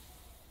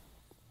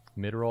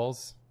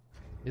 Mid-rolls?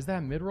 Is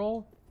that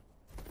mid-roll?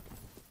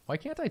 Why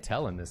can't I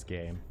tell in this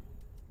game?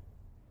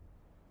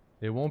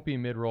 It won't be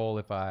mid-roll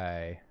if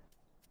I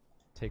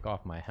take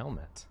off my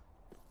helmet.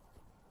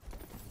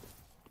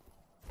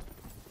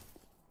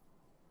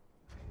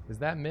 Is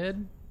that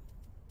mid?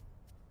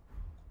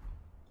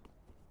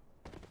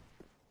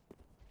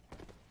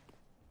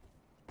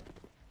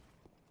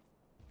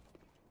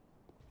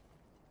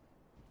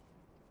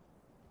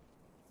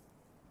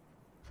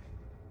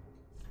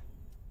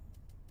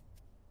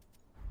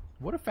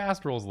 What do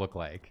fast rolls look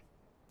like?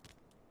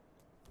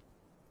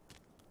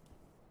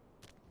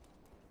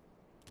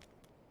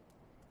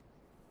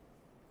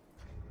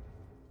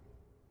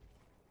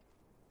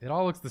 It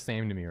all looks the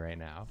same to me right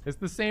now. It's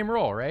the same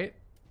roll, right?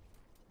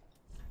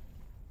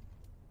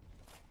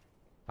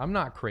 I'm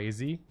not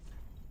crazy.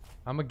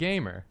 I'm a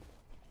gamer.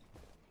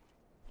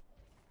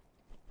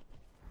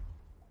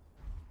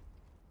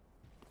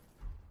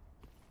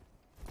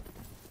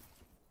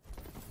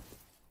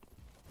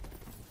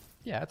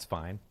 Yeah, it's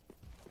fine.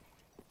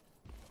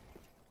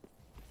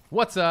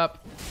 What's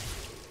up?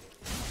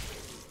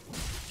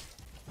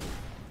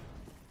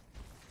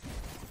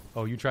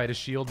 Oh, you try to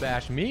shield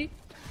bash me?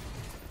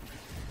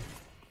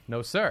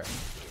 No, sir.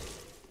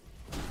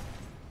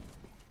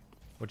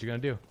 What you gonna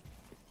do?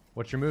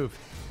 What's your move?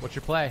 What's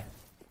your play?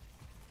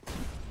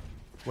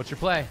 What's your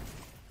play?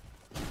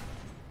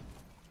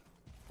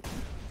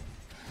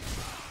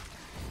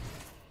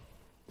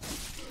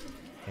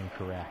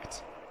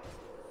 Incorrect.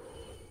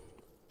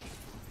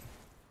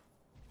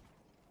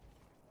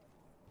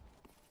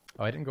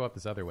 Oh, I didn't go up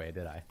this other way,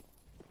 did I?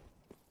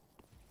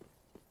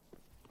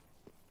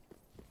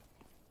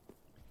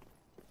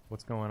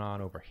 What's going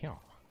on over here?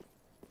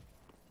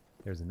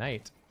 There's a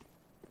knight.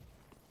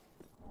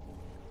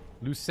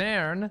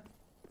 Lucerne.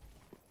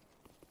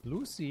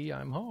 Lucy,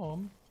 I'm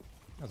home.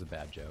 That was a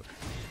bad joke.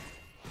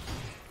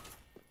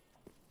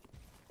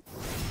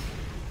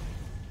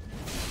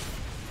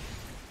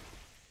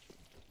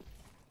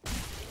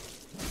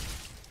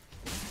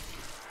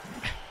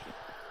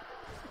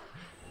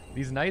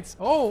 These knights.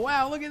 Oh,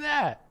 wow, look at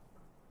that.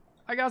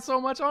 I got so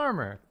much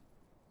armor.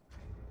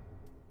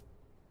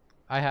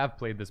 I have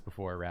played this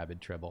before,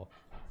 Rabid Tribble.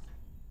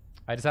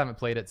 I just haven't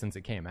played it since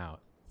it came out.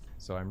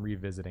 So I'm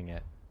revisiting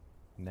it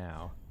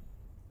now.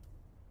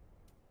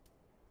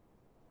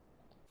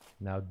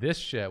 Now this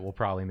shit will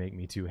probably make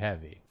me too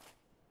heavy.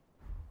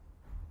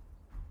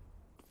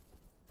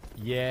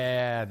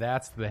 Yeah,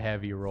 that's the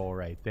heavy roll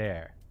right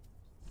there.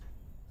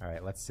 All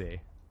right, let's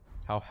see.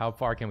 How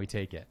far can we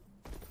take it?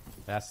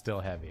 That's still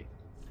heavy.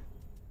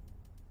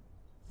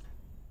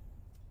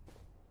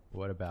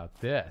 What about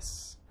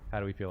this? How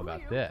do we feel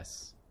about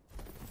this?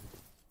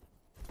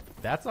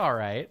 That's all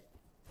right.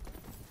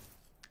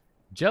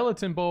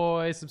 Gelatin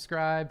Boy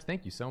subscribed.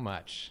 Thank you so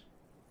much.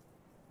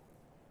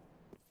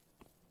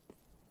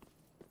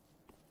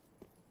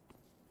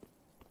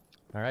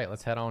 All right,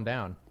 let's head on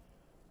down.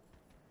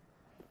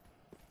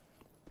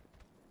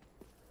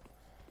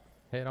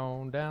 Head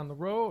on down the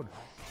road.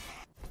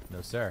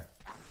 No, sir.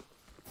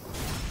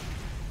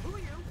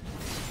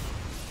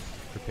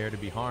 Prepare to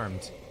be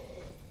harmed.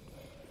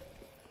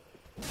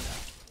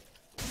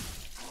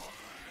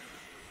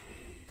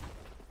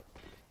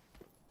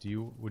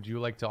 Would you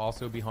like to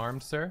also be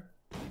harmed, sir?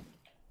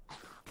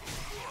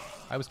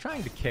 I was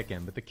trying to kick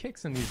him, but the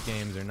kicks in these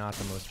games are not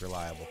the most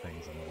reliable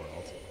things in the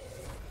world.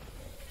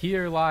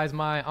 Here lies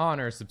my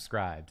honor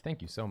subscribed.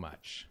 Thank you so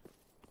much.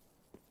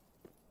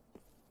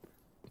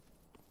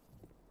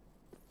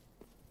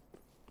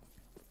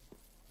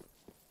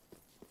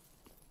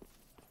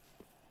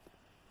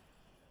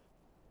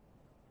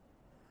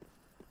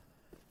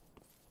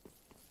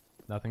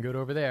 Nothing good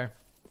over there.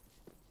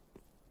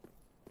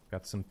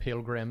 Got some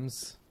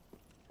pilgrims.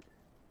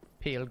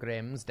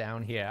 Pilgrims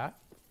down here.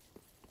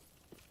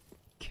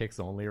 Kicks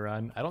only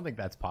run. I don't think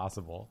that's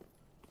possible.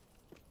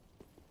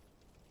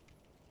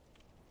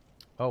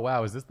 Oh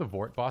wow, is this the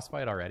Vort boss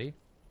fight already?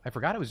 I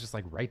forgot it was just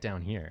like right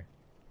down here.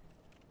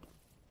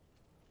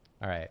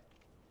 Alright.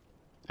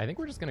 I think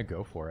we're just gonna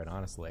go for it,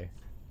 honestly.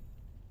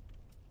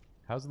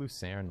 How's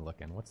Lucerne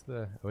looking? What's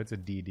the... Oh, it's a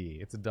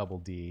DD. It's a double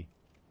D.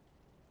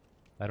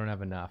 I don't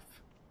have enough.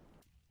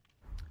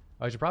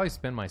 Oh, I should probably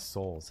spend my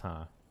souls,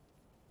 huh?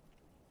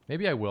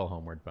 Maybe I will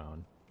Homeward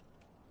Bone.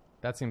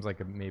 That seems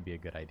like maybe a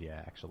good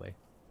idea, actually.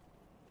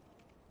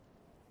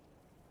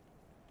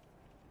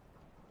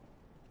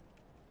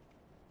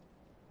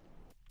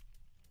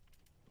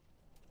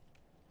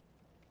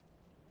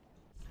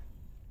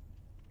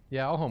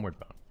 Yeah, I'll Homeward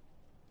Bone.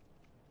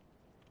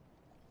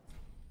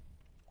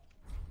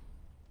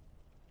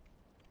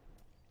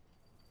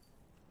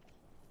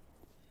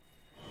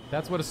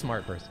 That's what a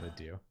smart person would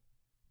do.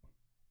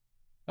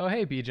 Oh,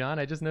 hey, B-John,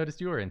 I just noticed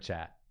you were in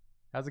chat.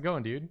 How's it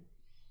going, dude?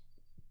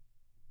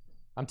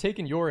 I'm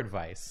taking your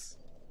advice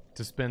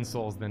to spend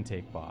souls, then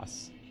take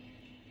boss.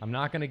 I'm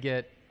not going to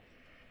get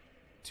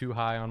too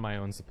high on my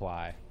own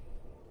supply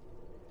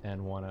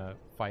and want to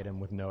fight him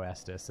with no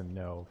Estus and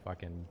no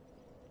fucking...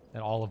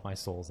 and all of my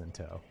souls in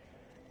tow.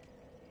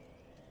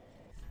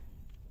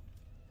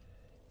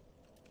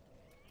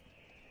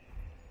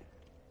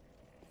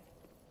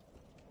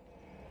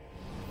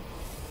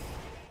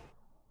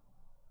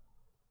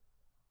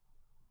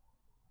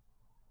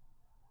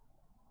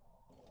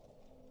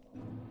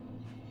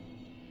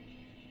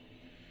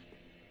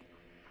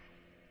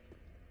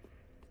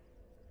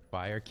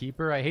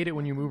 Firekeeper, I hate it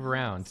when you move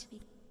around.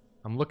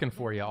 I'm looking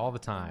for you all the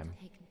time.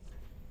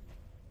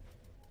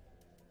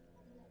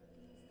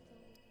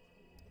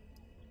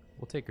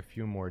 We'll take a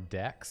few more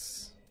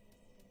decks,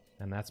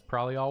 and that's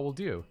probably all we'll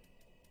do.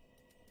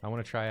 I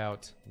want to try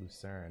out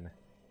Lucerne.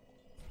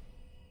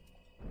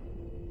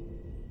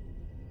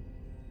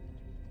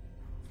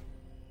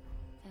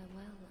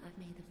 Farewell, I've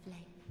made the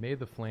flame. May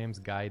the flames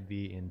guide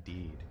thee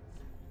indeed.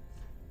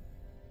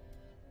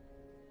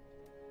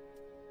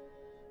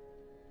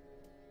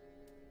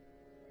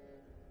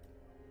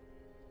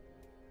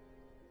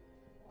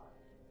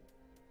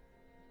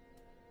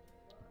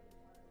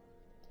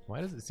 Why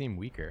does it seem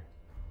weaker?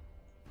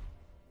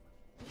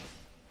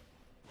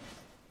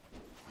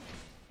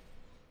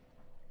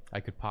 I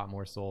could pop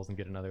more souls and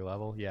get another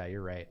level? Yeah,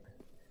 you're right.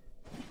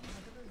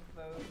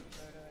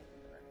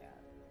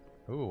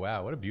 Oh,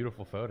 wow, what a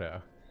beautiful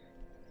photo.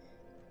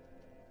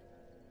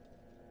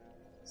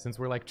 Since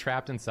we're like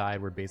trapped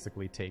inside, we're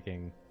basically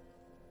taking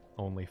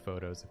only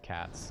photos of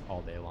cats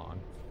all day long.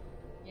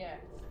 Yeah.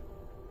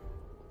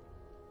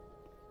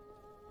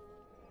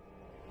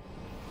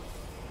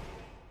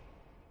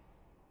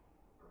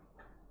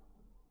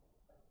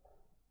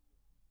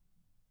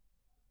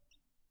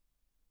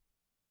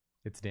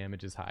 Its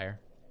damage is higher.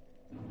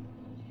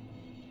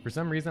 For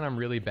some reason, I'm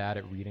really bad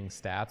at reading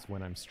stats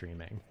when I'm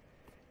streaming.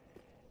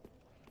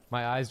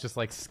 My eyes just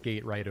like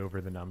skate right over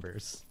the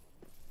numbers.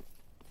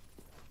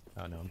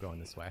 Oh no, I'm going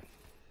this way.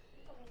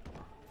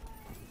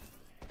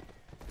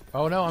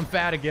 Oh no, I'm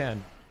fat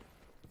again.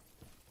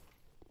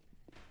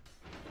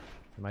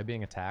 Am I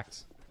being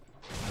attacked?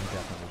 I'm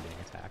definitely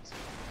being attacked.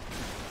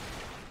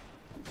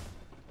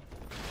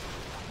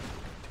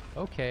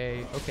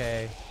 Okay,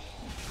 okay.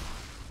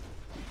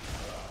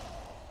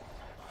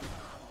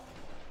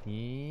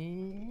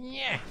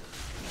 Yeah.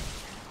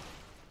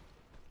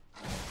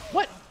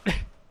 What?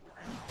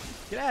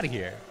 Get out of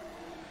here.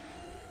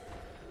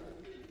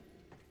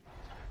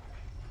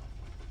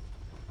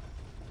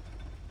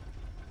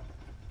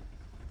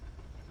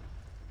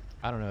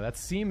 I don't know. That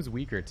seems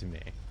weaker to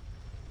me.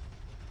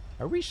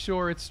 Are we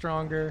sure it's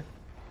stronger?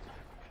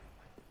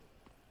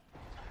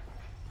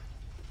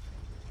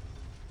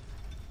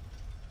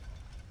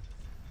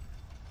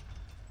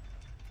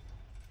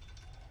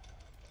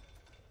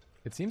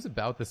 It seems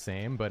about the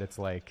same, but it's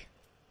like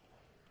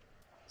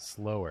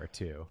slower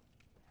too.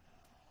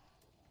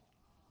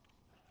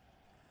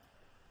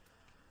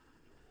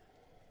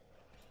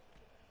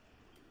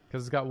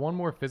 Because it's got one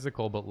more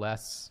physical but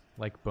less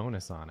like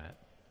bonus on it.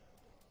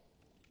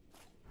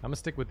 I'm gonna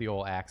stick with the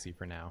old Axie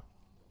for now.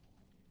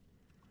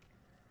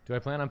 Do I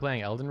plan on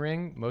playing Elden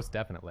Ring? Most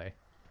definitely.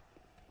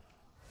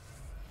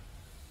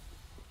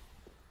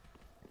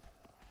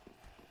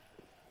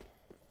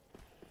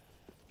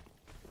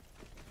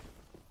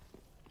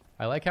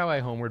 I like how I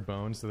homeward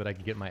boned so that I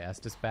could get my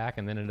Estus back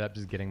and then ended up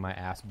just getting my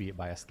ass beat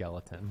by a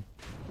skeleton.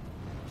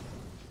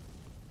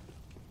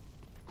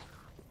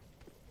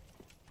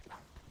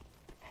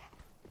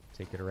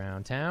 Take it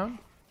around town.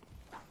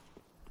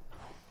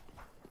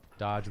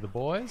 Dodge the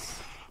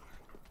boys.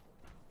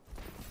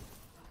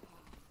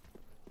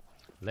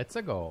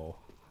 Let's-a go.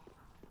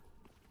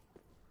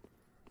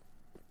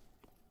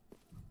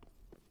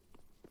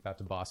 About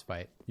to boss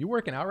fight. You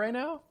working out right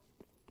now?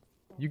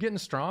 You getting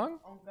strong?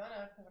 I'm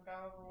gonna, because I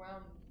got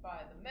overwhelmed by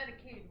the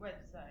Medicaid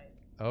website.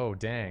 Oh,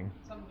 dang.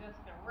 So I'm just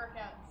gonna work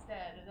out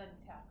instead and then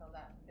tackle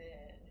that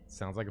bit.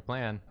 Sounds like a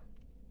plan.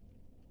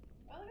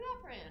 Oh, look at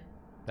that, Fran.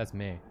 That's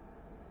me.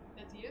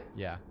 That's you?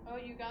 Yeah. Oh,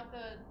 you got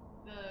the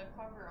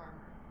cover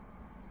armor.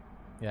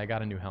 Yeah, I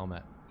got a new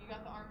helmet. You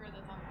got the armor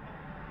that's on the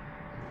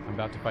cover. I'm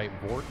about to fight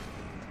Vort.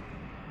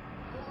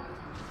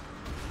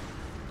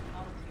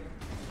 Olive's here.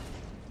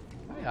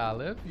 Hi,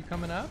 Olive. You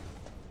coming up?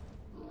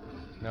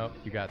 Nope,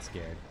 you got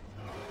scared.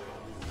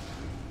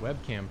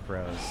 Webcam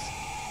froze.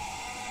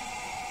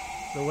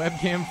 The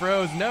webcam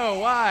froze. No,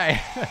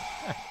 why?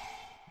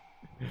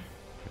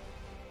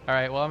 All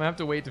right, well, I'm gonna have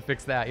to wait to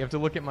fix that. You have to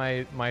look at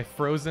my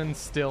frozen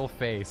still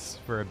face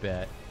for a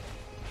bit.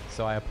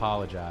 So I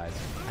apologize.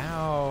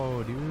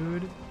 Ow,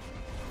 dude.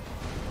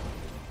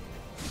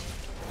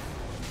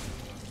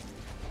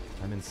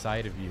 I'm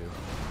inside of you.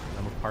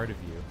 I'm a part of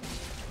you.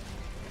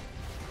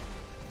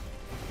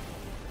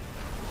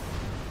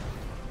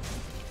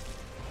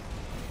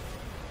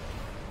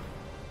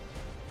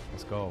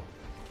 Let's go.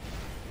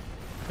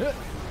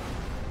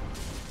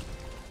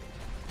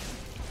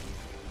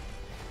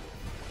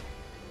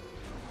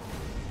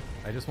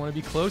 I just want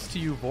to be close to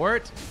you,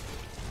 Vort.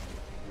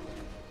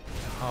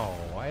 Oh,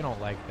 I don't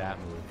like that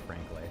move,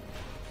 frankly.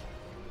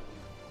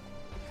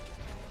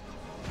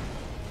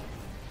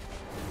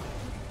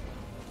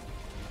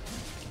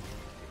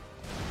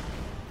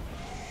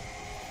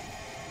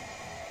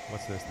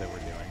 What's this that we're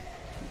doing?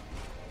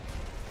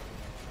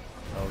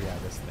 Oh yeah,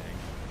 this thing.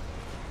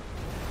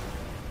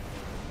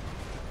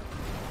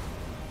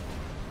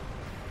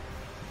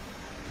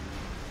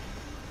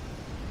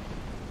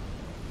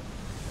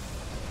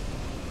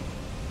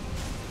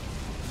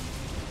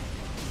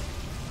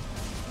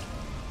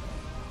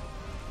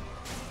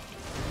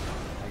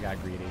 I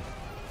got greedy.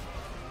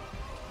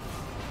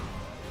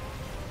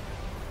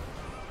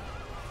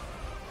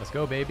 Let's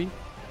go, baby.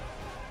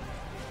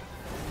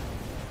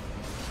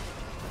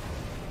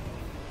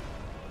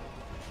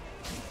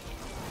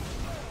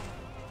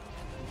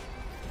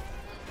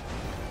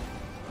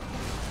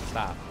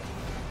 Stop.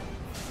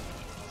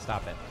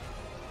 Stop it.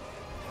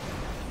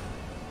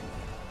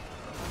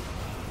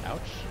 Ouch.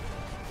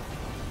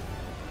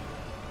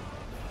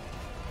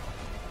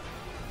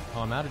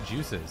 Oh, I'm out of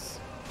juices.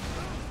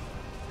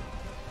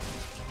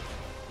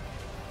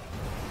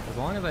 As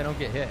long as I don't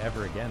get hit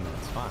ever again, then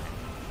it's fine.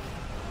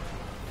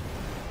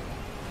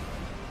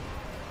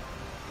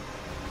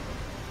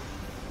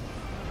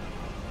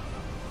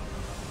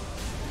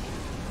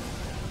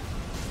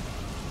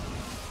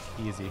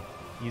 Easy.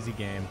 Easy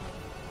game.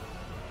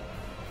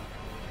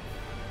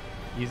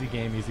 Easy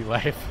game, easy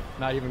life.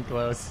 Not even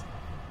close.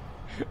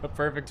 A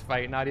perfect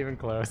fight, not even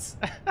close.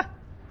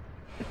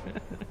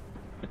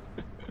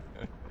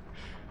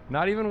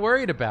 Not even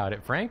worried about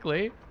it,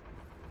 frankly.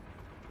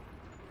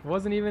 It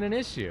wasn't even an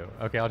issue.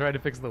 Okay, I'll try to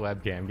fix the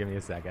webcam. Give me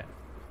a second.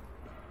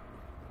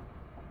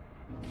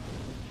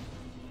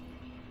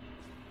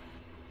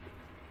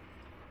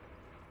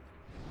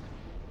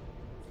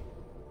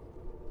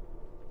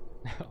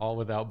 All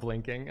without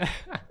blinking.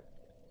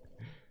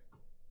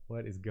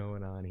 What is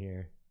going on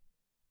here?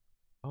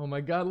 Oh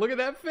my god, look at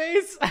that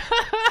face!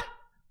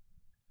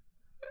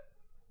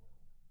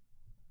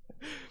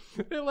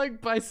 It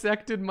like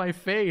bisected my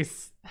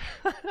face.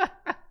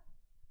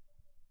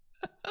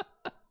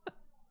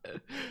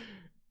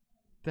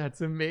 That's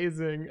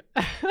amazing.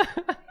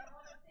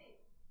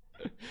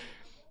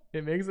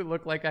 It makes it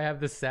look like I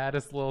have the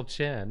saddest little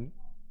chin.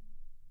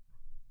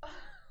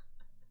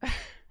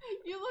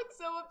 You look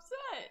so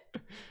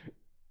upset.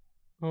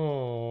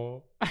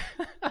 Oh.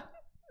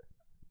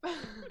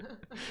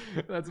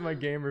 That's my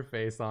gamer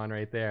face on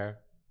right there.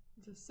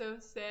 This is so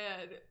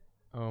sad.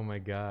 Oh my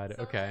god.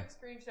 Someone Okay. took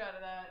a screenshot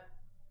of that.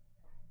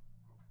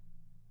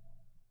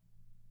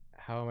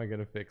 How am I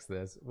gonna fix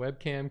this?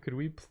 Webcam, could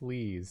we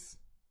please?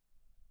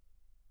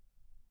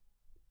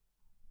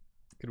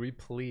 Could we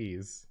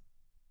please?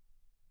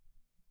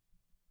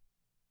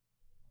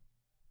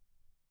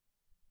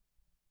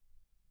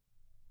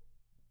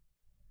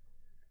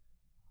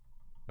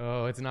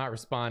 Oh, it's not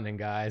responding,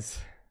 guys.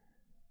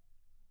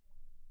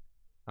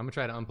 I'm gonna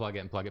try to unplug it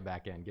and plug it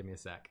back in. Give me a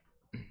sec.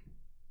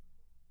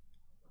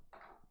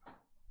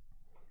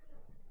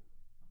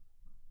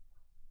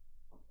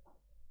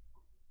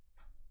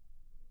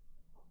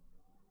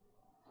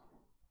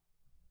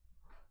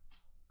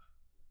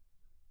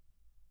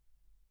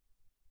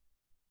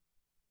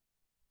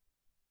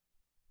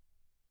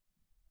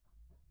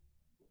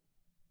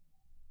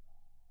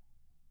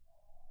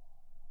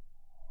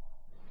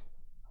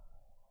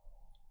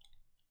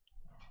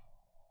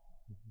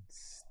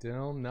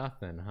 Still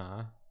nothing,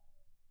 huh?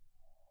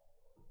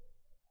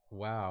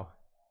 Wow.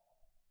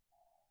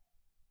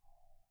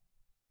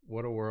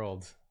 What a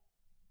world.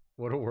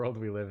 What a world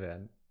we live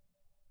in.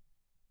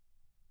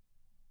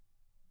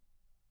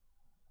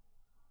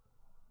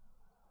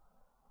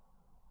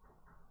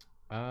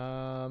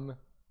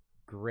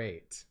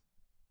 Great.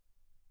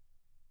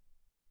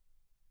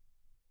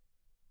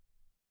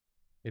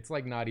 It's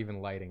like not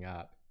even lighting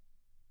up.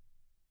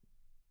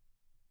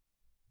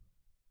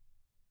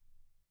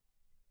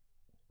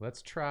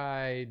 Let's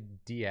try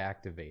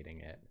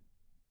deactivating it.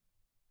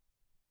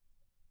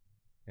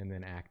 And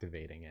then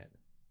activating it.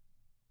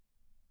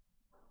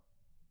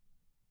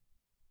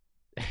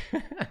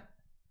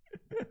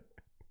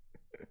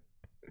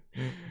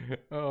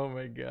 Oh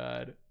my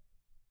god.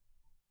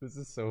 This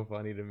is so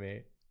funny to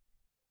me.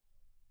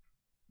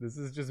 This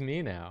is just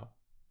me now.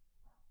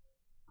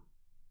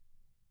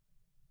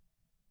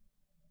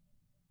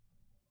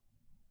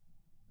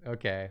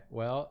 Okay,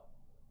 well,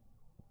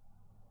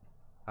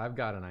 I've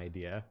got an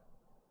idea.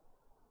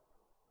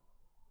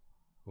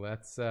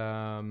 Let's,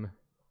 nope,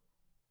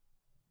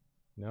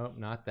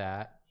 not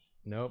that.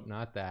 Nope,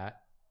 not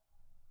that.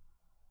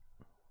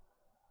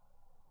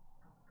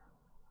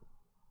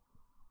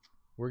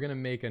 We're gonna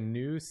make a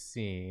new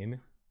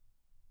scene.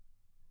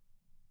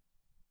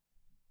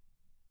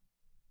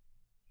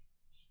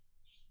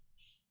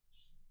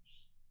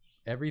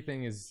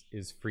 Everything is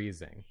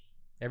freezing.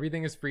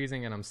 Everything is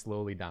freezing and I'm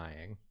slowly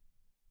dying.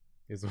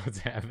 Is what's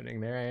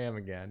happening. There I am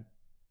again.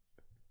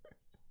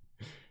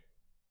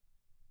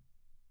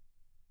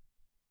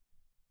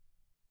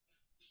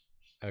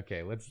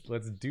 Okay,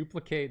 let's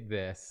duplicate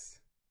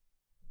this.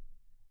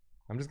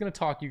 I'm just gonna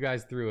talk you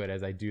guys through it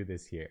as I do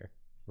this here.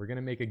 We're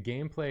gonna make a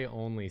gameplay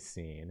only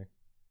scene.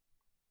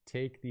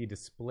 Take the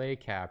display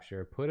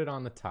capture, put it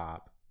on the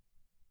top.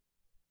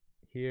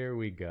 Here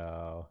we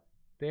go.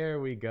 There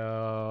we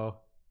go.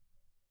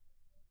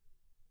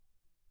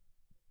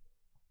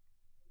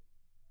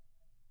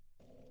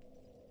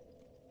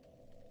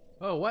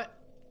 Oh, what?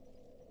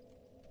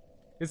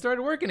 It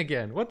started working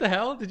again. What the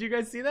hell? Did you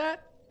guys see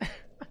that?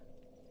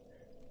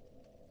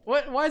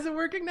 What? Why is it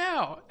working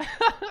now?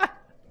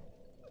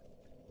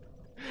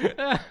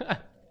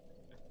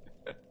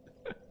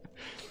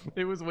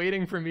 It was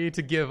waiting for me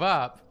to give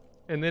up,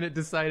 and then it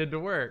decided to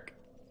work.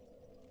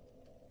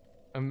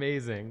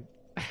 Amazing.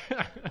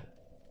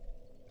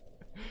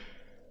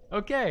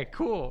 Okay,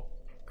 cool.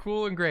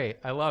 Cool and great.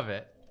 I love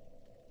it.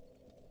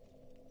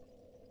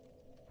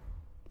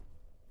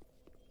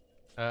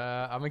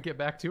 I'm gonna get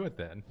back to it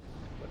then.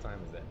 What time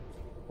is it?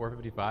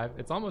 4:55?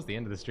 It's almost the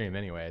end of the stream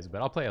anyways,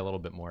 but I'll play a little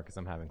bit more because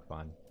I'm having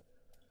fun.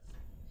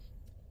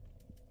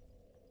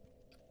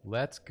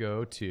 Let's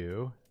go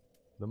to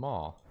the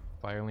mall.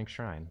 Firelink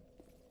Shrine.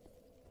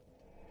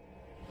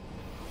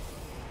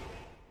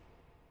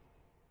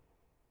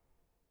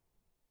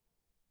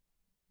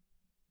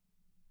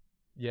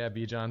 Yeah,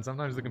 B-John,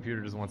 sometimes the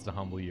computer just wants to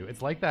humble you.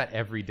 It's like that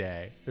every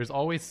day. There's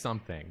always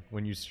something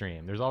when you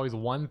stream. There's always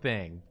one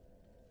thing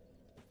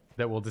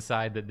that will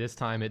decide that this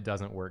time it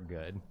doesn't work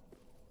good.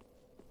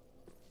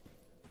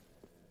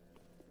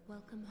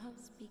 Welcome home,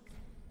 speaker.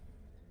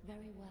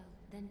 Very well.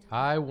 Then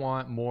I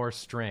want more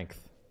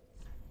strength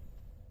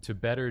to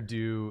better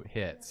do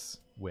hits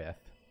with.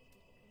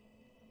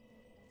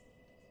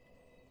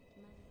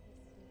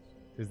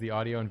 Is the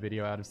audio and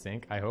video out of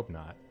sync? I hope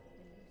not.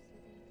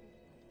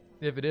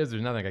 If it is,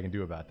 there's nothing I can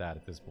do about that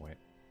at this point.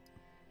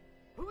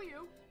 Who are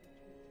you?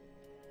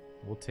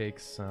 We'll take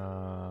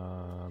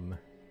some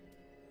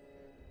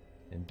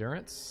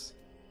endurance.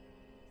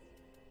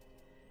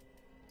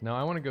 No,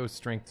 I want to go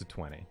strength to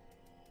 20.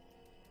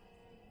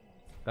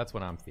 That's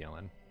what I'm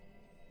feeling.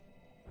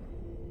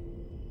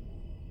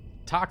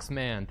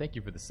 Toxman, thank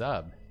you for the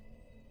sub.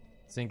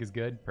 Sync is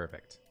good?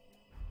 Perfect.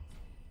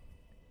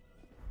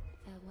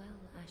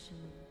 farewell, Ashen.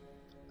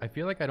 I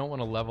feel like I don't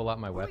want to level up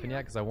my weapon yet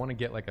because I want to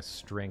get like a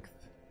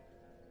strength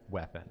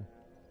weapon.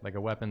 Like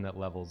a weapon that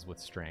levels with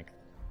strength.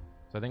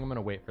 So I think I'm going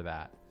to wait for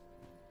that.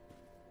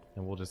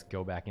 And we'll just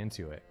go back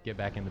into it. Get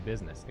back in the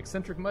business.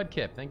 Eccentric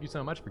Mudkip, thank you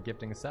so much for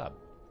gifting a sub.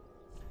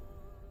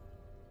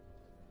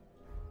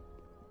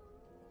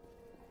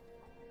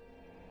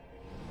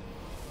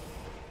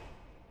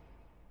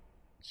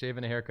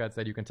 Shaving a Haircut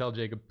said, you can tell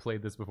Jacob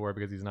played this before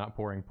because he's not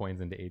pouring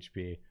points into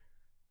HP.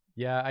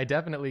 Yeah, I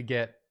definitely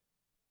get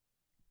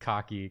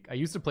cocky. I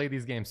used to play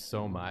these games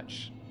so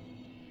much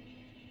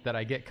that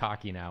I get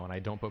cocky now and I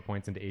don't put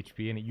points into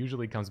HP, and it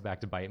usually comes back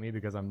to bite me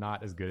because I'm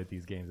not as good at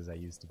these games as I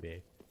used to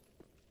be.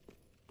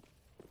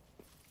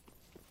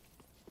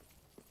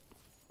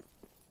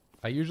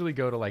 I usually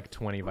go to like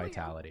 20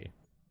 vitality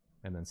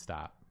and then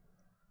stop.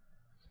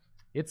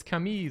 It's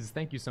Camille.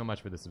 Thank you so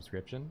much for the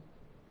subscription.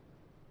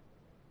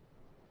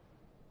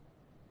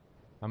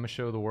 I'm gonna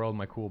show the world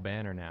my cool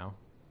banner now.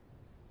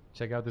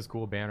 Check out this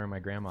cool banner my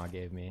grandma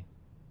gave me.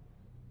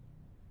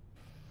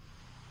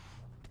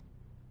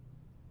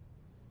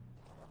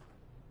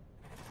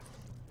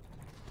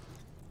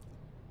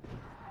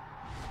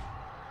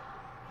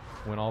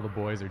 When all the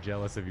boys are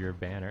jealous of your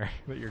banner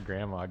that your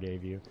grandma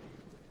gave you.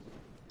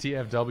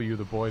 TFW,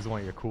 the boys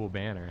want your cool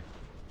banner.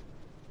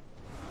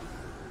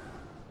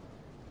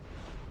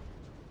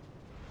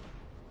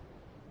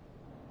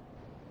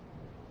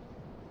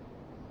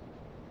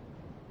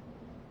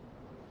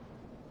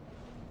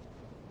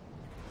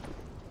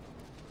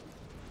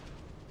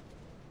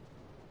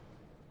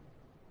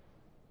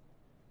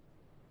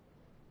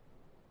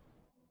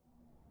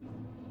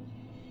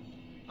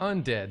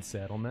 Undead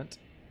settlement.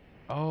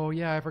 Oh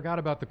yeah, I forgot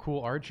about the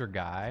cool archer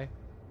guy.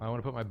 I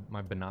want to put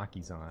my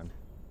binokis on.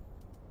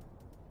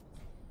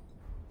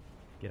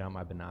 Get out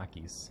my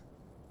binokis.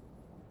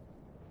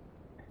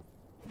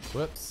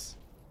 Whoops.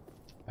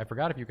 I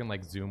forgot if you can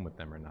like zoom with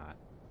them or not.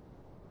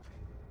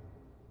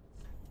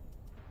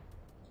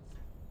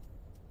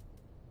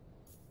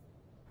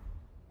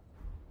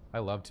 I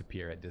love to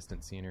peer at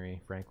distant scenery,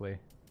 frankly.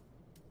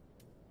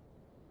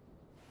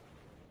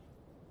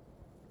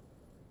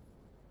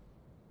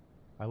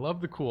 I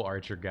love the cool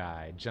archer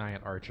guy,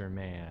 giant archer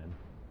man.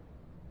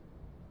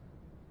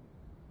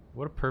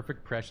 What a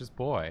perfect, precious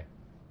boy.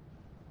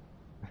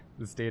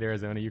 The state of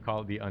Arizona, you call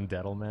it the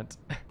undeadlement.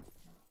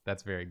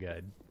 That's very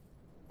good.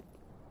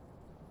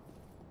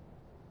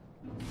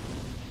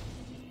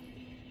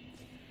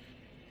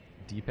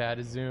 D-pad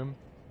is zoom.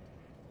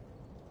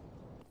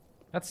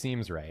 That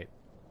seems right.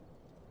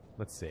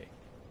 Let's see.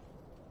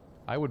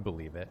 I would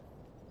believe it.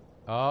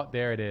 Oh,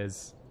 there it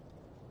is.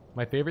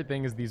 My favorite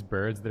thing is these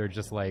birds that are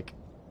just like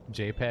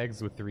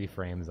JPEGs with 3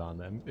 frames on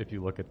them, if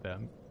you look at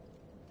them.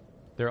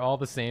 They're all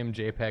the same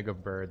JPEG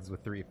of birds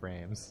with 3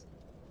 frames.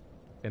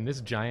 And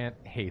this giant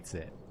hates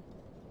it.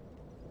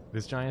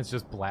 This giant's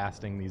just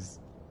blasting these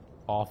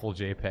awful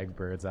JPEG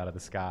birds out of the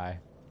sky.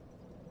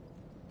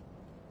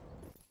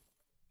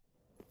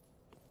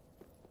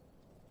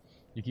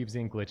 You keep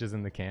seeing glitches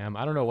in the cam.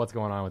 I don't know what's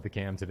going on with the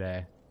cam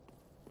today.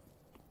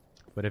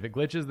 But if it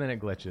glitches, then it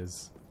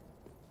glitches.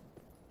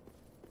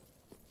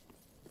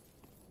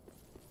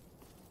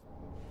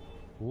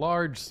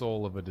 Large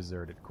soul of a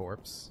deserted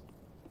corpse.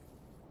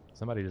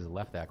 Somebody just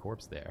left that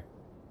corpse there.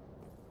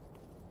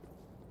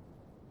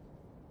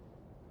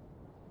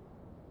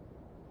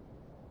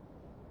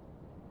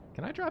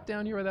 Can I drop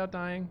down here without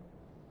dying?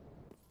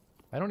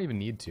 I don't even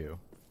need to,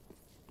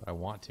 but I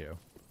want to.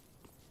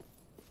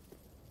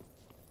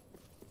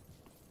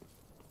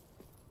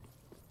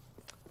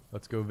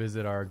 Let's go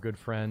visit our good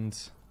friend,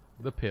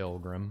 the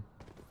Pilgrim.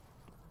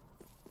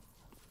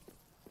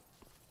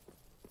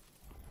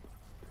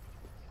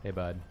 Hey,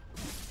 bud.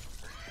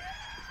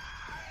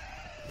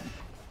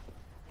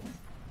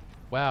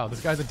 Wow,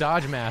 this guy's a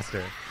dodge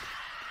master.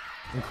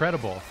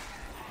 Incredible.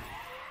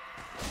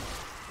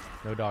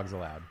 No dogs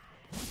allowed.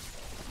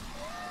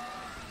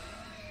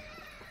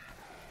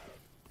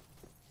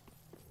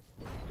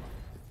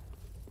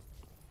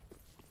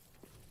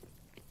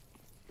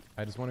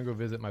 I just want to go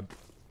visit my...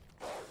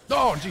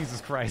 Oh, Jesus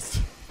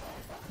Christ.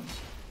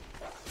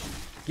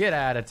 Get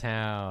out of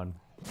town.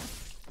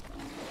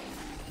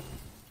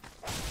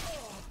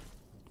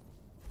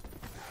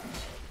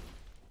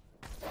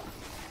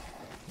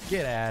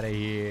 Get out of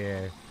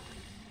here.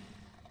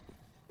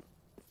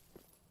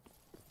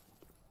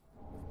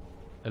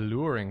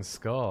 Alluring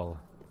skull.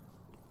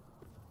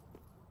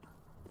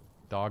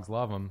 Dogs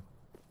love them.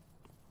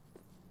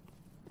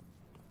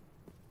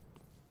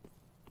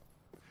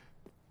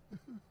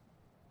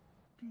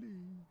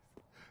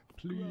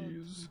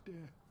 Please.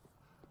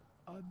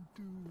 Undo.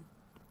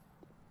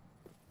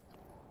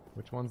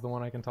 Which one's the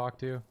one I can talk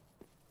to?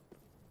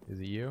 Is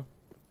it you?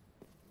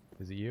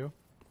 Is it you?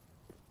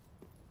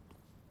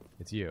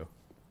 It's you.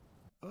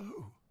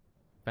 Oh.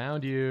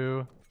 Found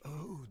you.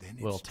 Oh, then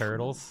it's Little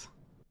turtles.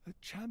 true.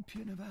 A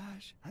champion of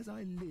Ash as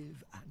I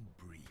live and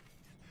breathe.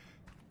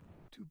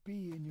 To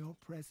be in your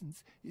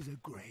presence is a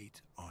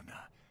great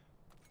honor.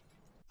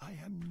 I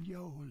am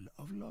Yol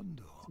of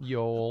Londor.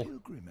 Yol. A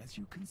pilgrim, as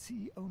you can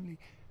see, only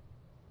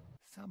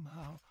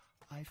somehow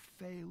I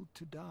failed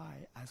to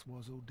die as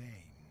was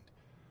ordained.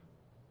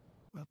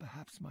 Well,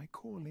 perhaps my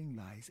calling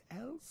lies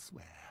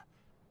elsewhere.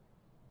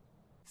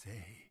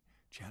 Say,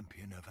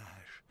 champion of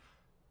Ash,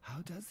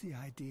 how does the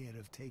idea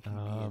of taking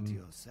me into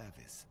your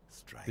service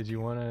strike Did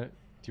you want to...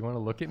 Do you want to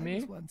look at I me?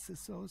 was Do once a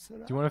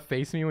sorcerer. you want to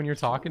face me when you're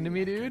talking to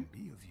me, Surely I dude?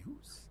 can be of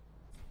use.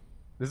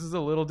 This is a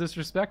little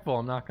disrespectful.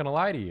 I'm not going to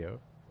lie to you.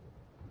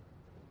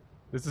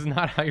 This is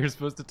not how you're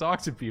supposed to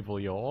talk to people,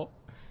 Yol.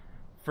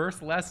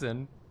 First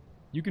lesson,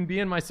 you can be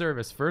in my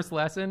service. First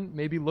lesson,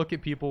 maybe look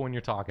at people when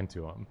you're talking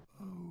to them.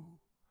 Oh,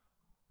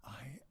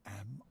 I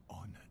am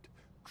honored,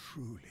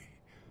 truly.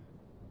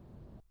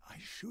 I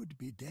should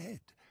be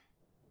dead,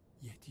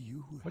 yet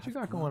you What you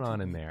have got going on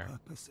granted in me there?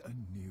 Purpose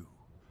anew.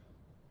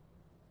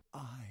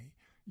 I,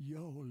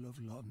 Yol of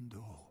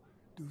Londor,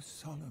 do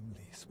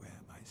solemnly swear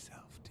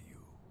myself to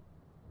you.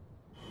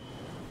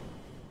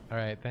 All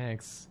right,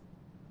 thanks.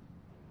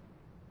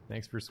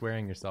 Thanks for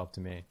swearing yourself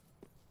to me.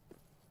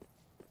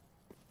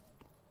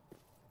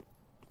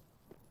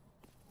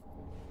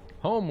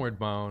 Homeward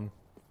Bone.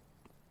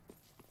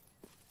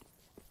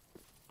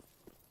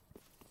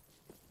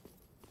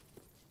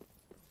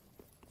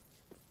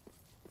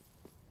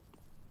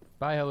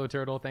 Bye, Hello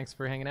Turtle. Thanks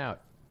for hanging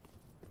out.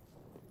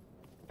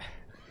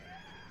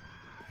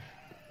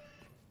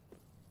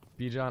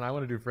 B-John, I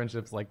want to do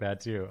friendships like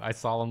that too. I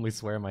solemnly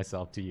swear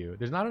myself to you.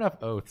 There's not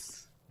enough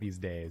oaths these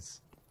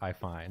days, I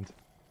find.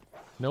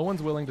 No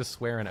one's willing to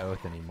swear an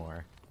oath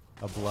anymore.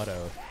 A blood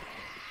oath.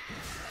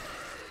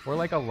 Or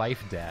like a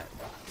life debt.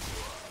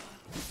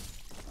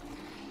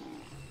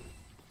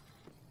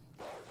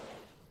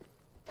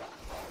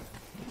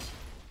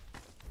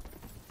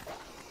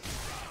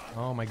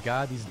 Oh my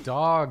god, these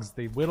dogs,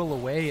 they whittle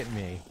away at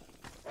me.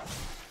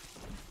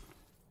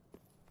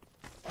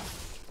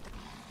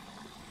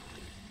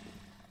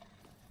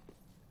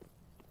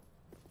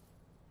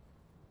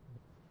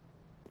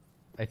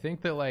 I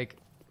think that like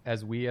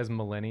as we as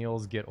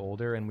millennials get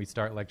older and we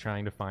start like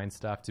trying to find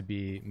stuff to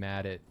be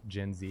mad at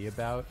Gen Z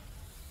about,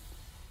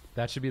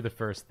 that should be the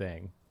first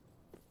thing.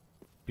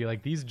 Be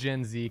like, these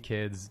Gen Z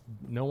kids,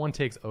 no one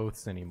takes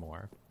oaths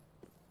anymore.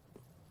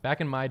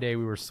 Back in my day,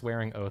 we were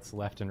swearing oaths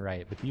left and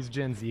right, but these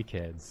Gen Z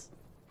kids...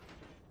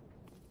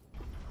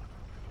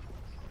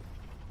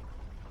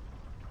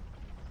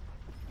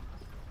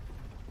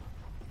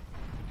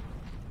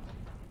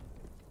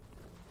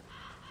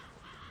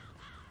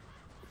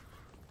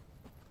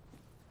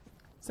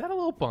 Is that a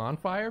little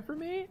bonfire for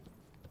me?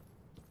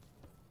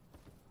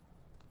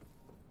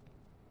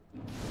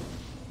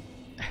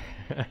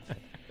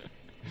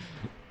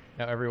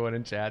 Now everyone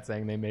in chat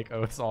saying they make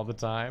oaths all the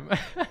time.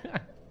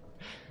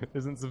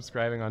 Isn't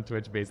subscribing on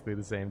Twitch basically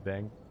the same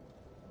thing?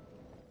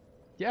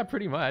 Yeah,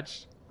 pretty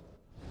much.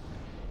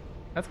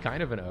 That's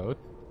kind of an oath.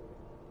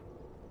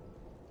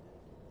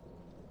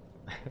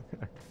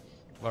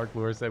 Lark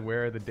Lure said,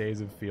 where are the days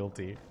of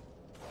fealty?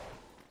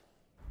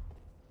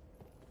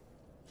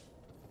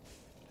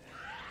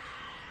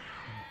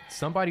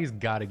 Somebody's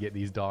got to get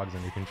these dogs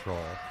under control.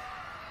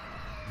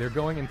 They're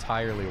going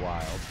entirely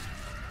wild.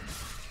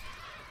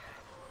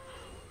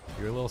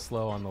 You're a little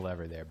slow on the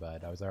lever there,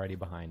 bud. I was already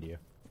behind you.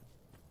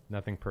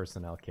 Nothing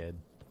personnel, kid.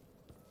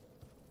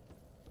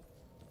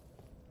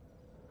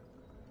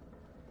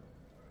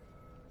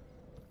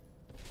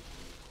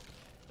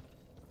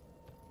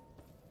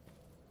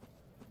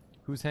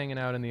 Who's hanging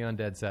out in the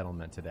undead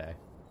settlement today?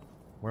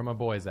 Where my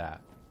boys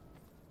at?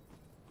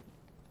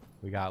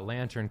 We got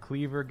Lantern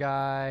Cleaver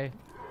guy,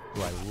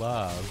 who I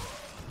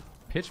love.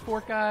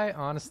 Pitchfork guy,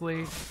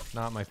 honestly,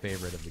 not my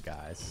favorite of the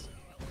guys.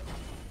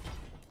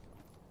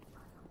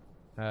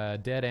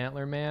 Dead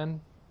Antler Man,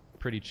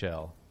 pretty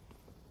chill.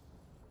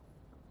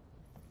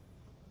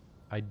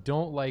 I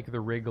don't like the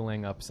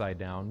wriggling upside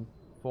down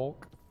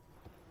folk.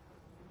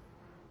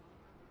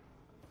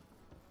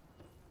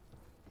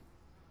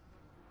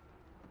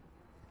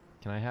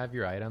 Can I have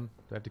your item?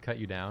 Do I have to cut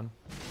you down?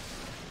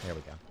 There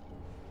we go.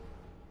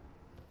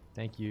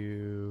 Thank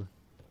you.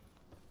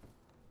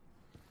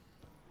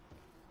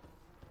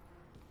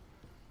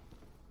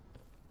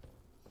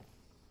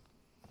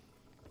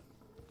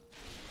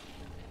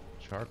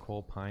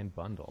 Charcoal pine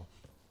bundle.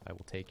 I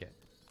will take it.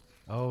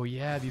 Oh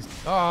yeah, these...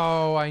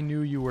 Oh, I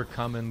knew you were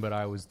coming, but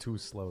I was too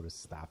slow to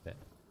stop it.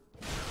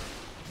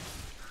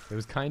 It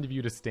was kind of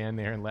you to stand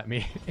there and let me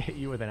hit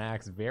you with an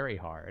axe very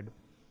hard.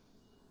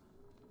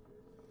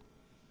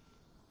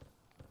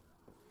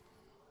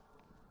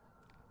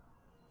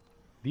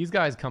 These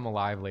guys come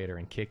alive later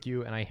and kick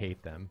you, and I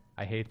hate them.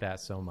 I hate that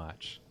so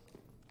much.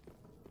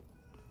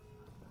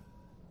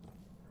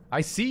 I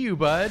see you,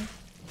 bud.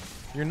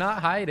 You're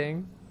not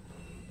hiding.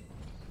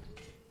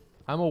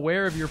 I'm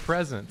aware of your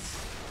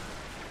presence.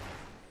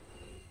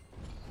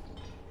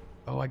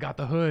 Oh, I got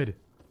the hood.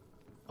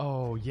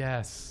 Oh,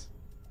 yes.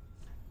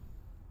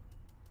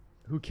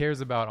 Who cares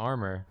about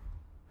armor?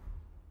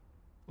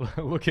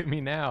 Look at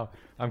me now.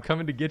 I'm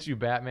coming to get you,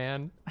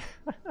 Batman.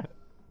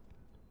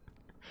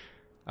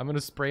 I'm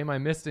gonna spray my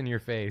mist in your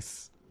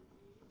face.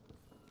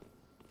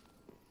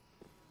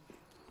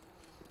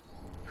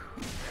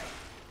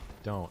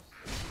 Don't.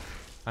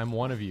 I'm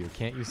one of you.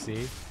 Can't you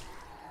see?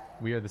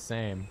 We are the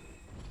same.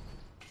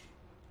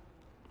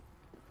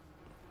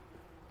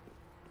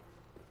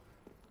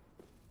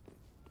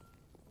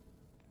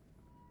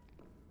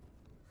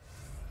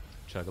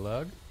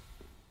 Chug-a-lug.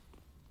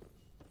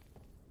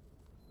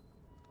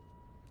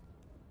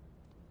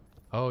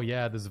 Oh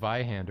yeah, the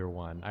Zweihander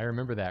one. I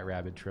remember that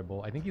Rabbit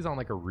Tribble. I think he's on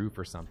like a roof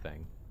or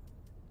something.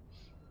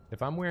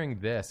 If I'm wearing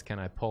this, can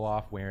I pull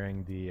off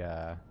wearing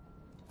the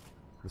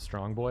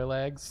strong boy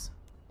legs?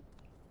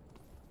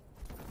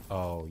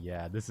 Oh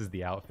yeah, this is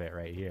the outfit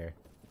right here.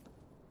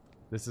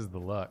 This is the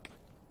look.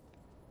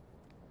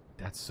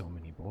 That's so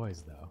many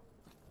boys though.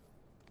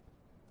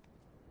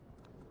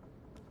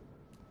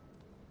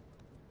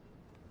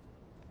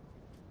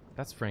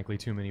 That's frankly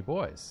too many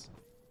boys.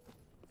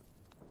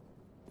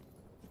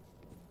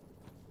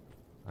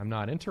 I'm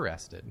not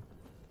interested.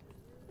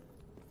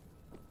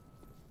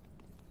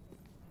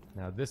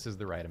 Now this is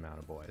the right amount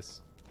of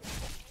boys.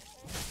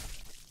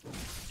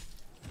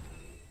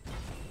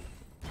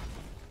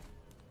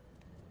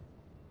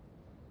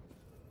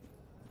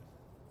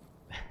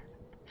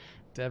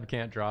 Dev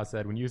Can't Draw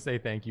said, when you say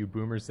thank you,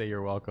 boomers say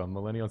you're welcome.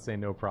 Millennials say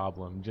no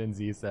problem. Gen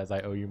Z says,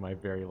 I owe you my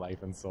very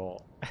life and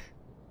soul.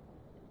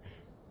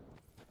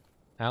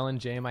 Alan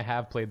James, I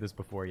have played this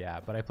before, yeah,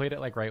 but I played it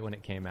like right when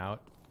it came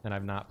out, and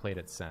I've not played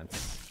it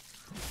since.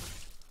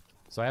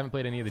 So I haven't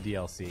played any of the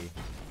DLC,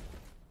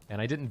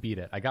 and I didn't beat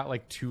it. I got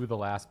like to the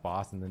last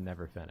boss and then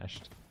never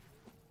finished.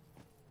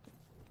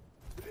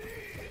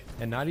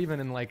 And not even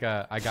in like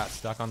a I got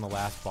stuck on the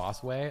last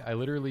boss way. I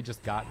literally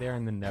just got there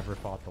and then never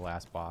fought the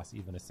last boss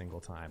even a single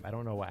time. I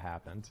don't know what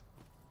happened.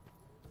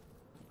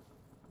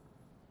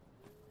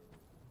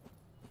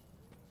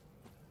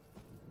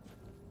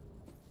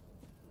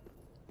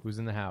 Who's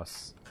in the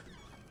house?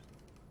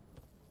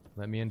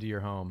 Let me into your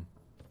home.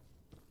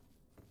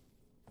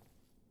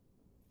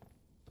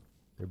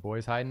 There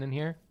boys hiding in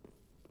here?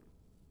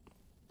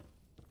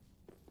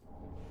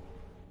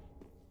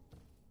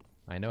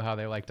 I know how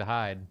they like to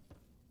hide.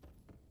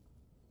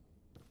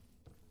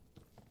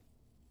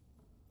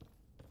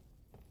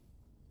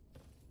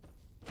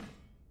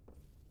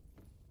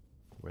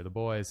 We're the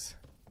boys.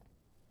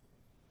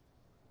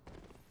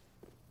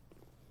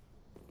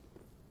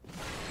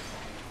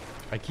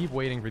 I keep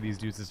waiting for these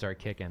dudes to start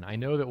kicking. I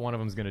know that one of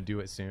them's gonna do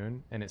it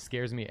soon, and it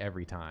scares me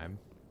every time.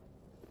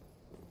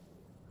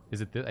 Is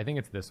it I think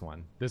it's this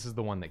one. This is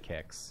the one that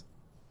kicks.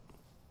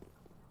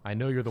 I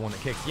know you're the one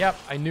that kicks. Yep,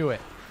 I knew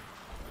it.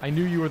 I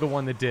knew you were the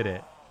one that did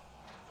it.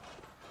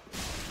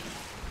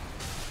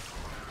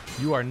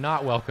 You are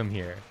not welcome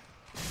here.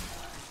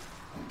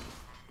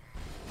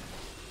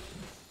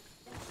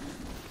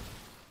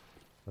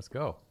 Let's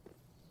go.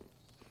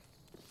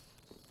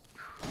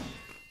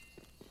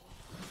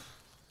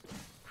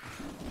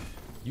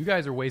 You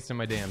guys are wasting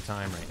my damn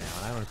time right now,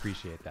 and I don't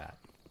appreciate that.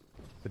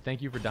 But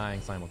thank you for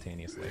dying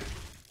simultaneously.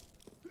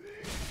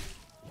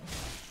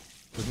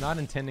 Was not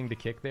intending to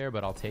kick there,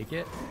 but I'll take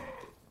it.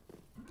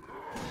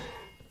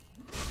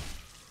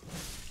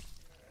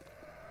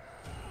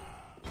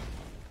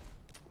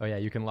 Oh yeah,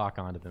 you can lock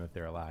onto them if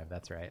they're alive.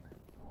 That's right.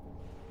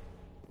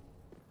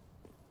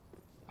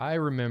 I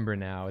remember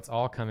now. It's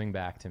all coming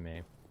back to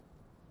me.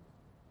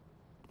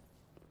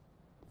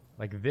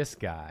 Like this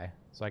guy,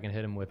 so I can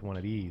hit him with one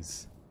of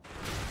these.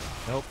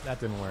 Nope, that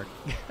didn't work.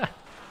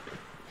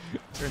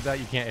 Turns out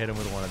you can't hit him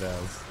with one of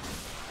those.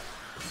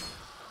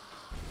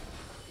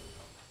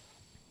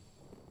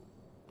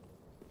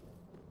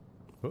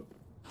 Oh,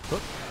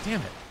 oh,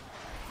 damn it.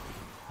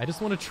 I just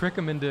want to trick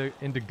him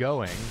into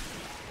going.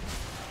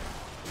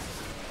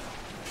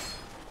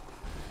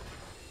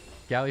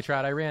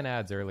 Gallytrot, I ran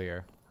ads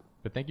earlier,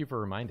 but thank you for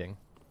reminding.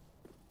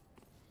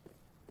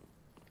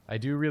 I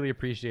do really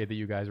appreciate that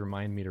you guys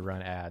remind me to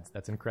run ads.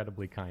 That's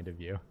incredibly kind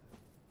of you.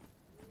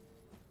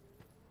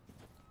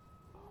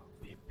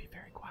 Be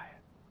very quiet.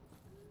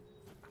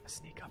 I'm gonna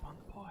sneak up on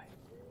the boy.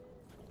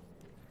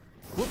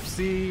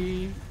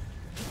 Whoopsie!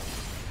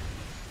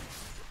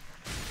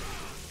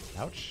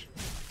 Ouch.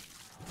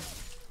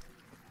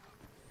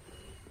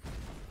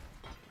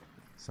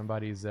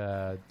 Somebody's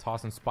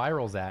tossing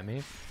spirals at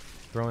me.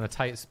 Throwing a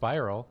tight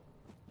spiral.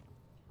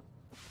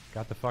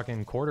 Got the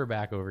fucking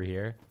quarterback over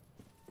here.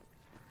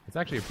 It's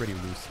actually a pretty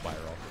loose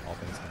spiral, all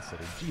things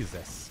considered.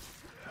 Jesus.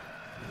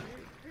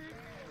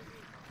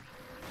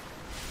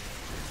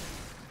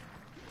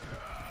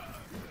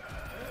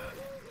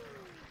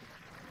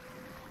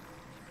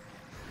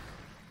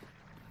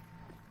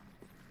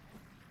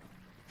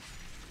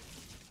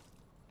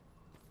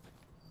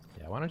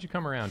 Yeah, why don't you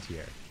come around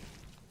here?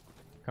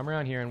 Come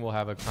around here and we'll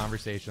have a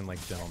conversation like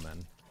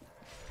gentlemen.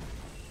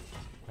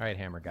 Alright,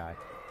 hammer guy.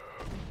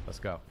 Let's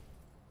go.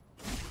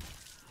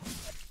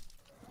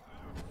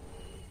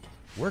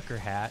 Worker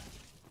hat.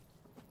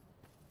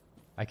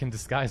 I can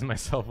disguise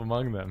myself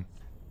among them.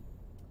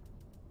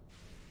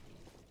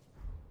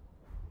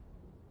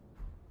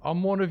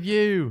 I'm one of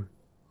you.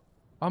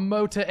 I'm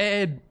Motor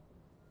Ed.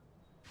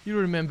 You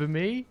remember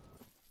me?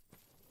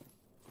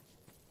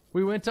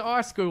 We went to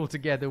our school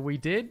together, we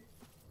did.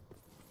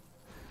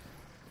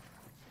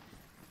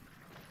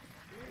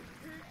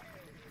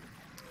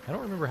 I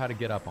don't remember how to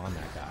get up on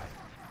that guy.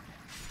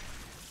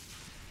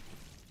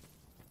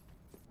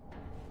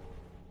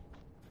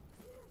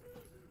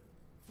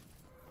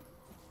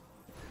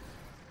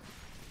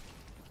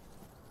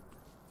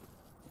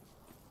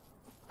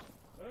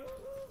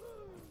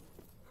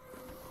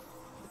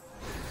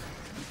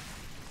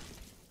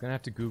 Gonna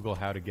have to Google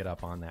how to get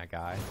up on that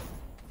guy.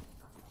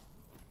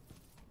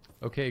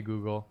 Okay,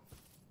 Google.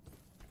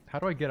 How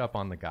do I get up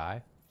on the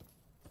guy?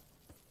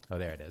 Oh,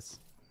 there it is.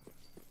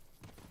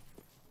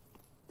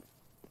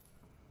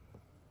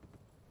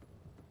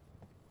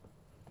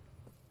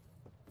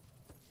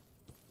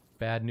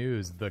 Bad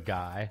news, the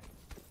guy.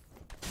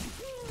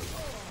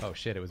 Oh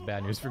shit, it was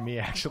bad news for me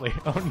actually.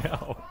 Oh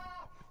no.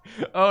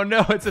 Oh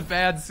no, it's a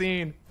bad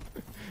scene.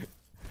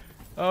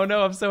 Oh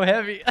no, I'm so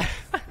heavy.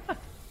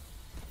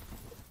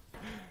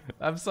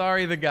 I'm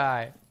sorry, the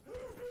guy.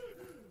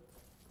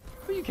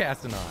 Who are you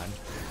casting on?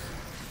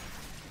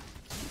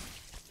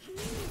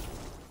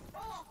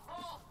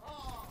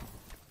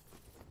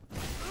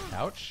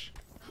 Ouch.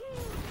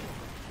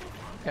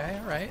 Okay,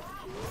 alright.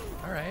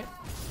 Alright.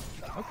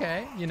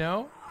 Okay, you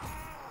know?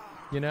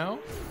 You know?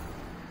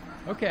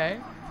 Okay.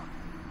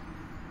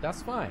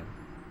 That's fine.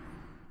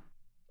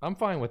 I'm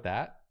fine with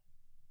that.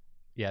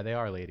 Yeah, they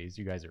are ladies.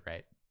 You guys are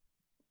right.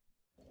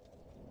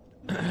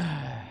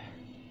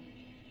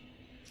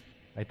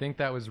 I think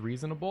that was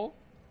reasonable.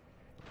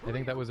 I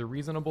think that was a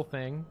reasonable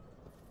thing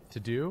to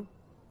do.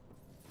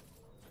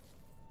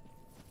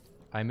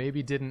 I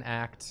maybe didn't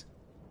act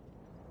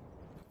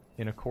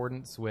in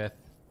accordance with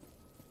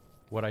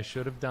what I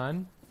should have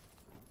done,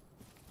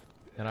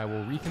 and I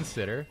will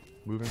reconsider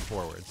moving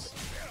forwards.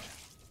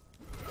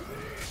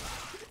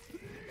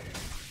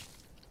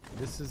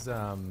 This is,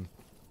 okay.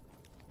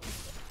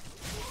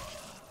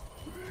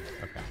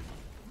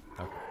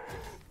 Okay.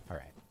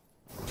 Alright.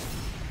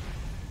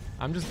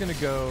 I'm just gonna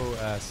go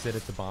sit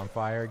at the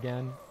bonfire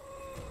again.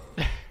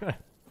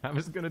 I'm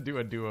just gonna do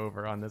a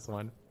do-over on this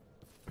one.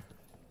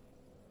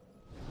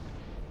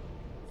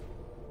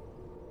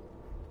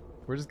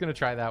 We're just gonna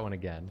try that one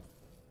again.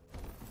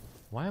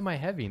 Why am I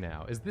heavy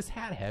now? Is this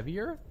hat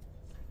heavier?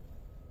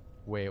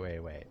 Wait,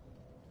 wait, wait.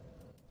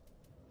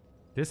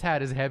 This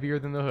hat is heavier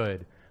than the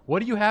hood. What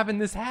do you have in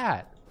this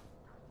hat?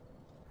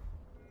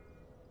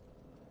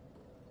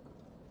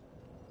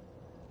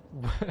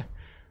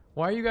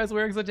 Why are you guys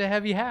wearing such a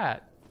heavy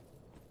hat?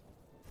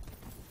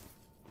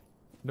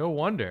 No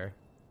wonder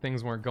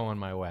things weren't going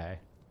my way.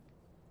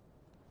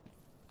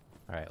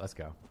 All right, let's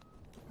go.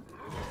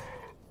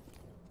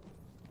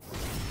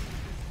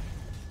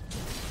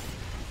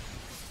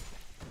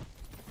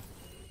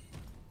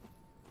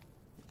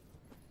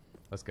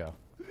 Let's go.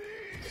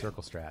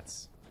 Circle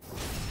strats.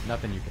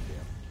 Nothing you can do.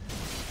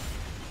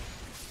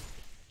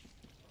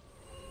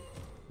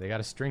 They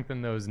gotta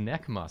strengthen those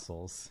neck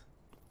muscles.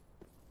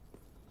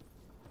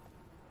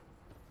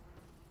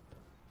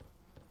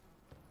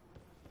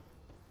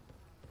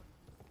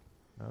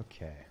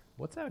 Okay.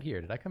 What's out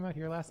here? Did I come out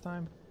here last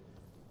time?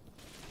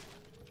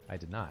 I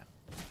did not.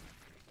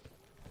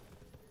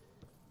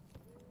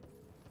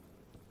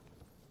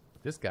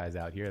 This guy's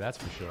out here, that's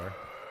for sure.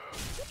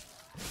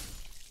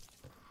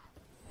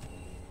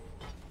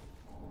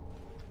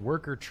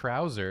 Worker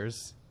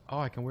trousers. Oh,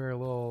 I can wear a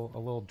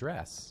little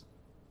dress.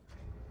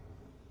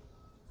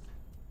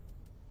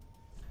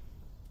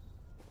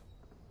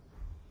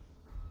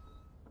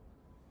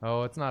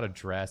 Oh, it's not a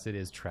dress, it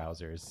is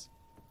trousers.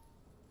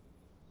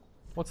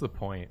 What's the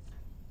point?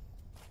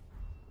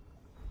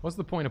 What's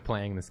the point of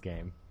playing this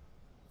game?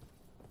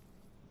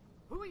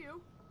 Who are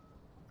you?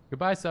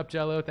 Goodbye, Sup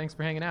Jello. Thanks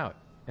for hanging out.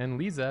 And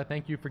Lisa,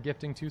 thank you for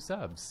gifting 2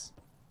 subs.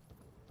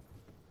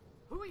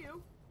 Who are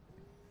you?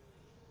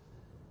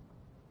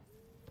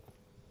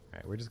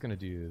 Alright, we're just gonna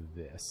do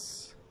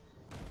this.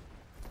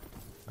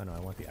 Oh no, I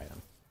want the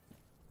item.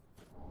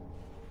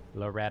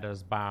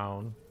 Loretta's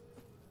Bone.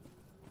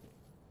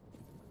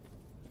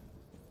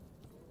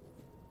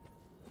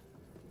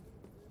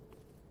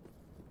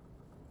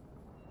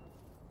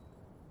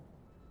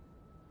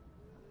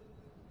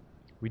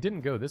 We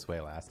didn't go this way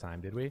last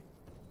time, did we?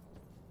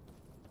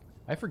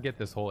 I forget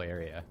this whole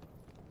area.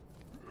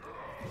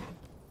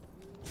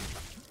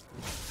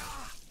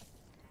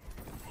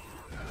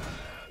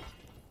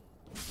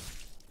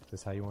 Is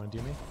this how you want to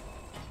do me?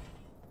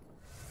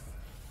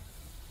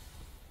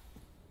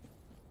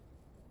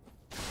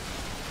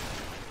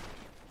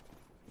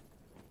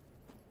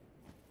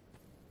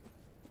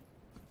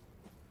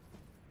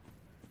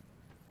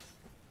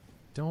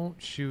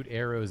 Don't shoot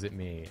arrows at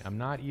me. I'm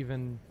not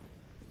even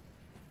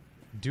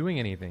doing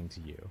anything to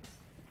you.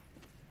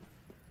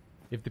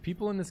 If the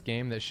people in this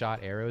game that shot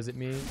arrows at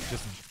me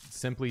just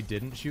simply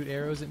didn't shoot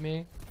arrows at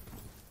me,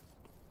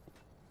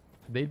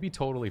 they'd be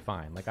totally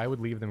fine. Like, I would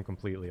leave them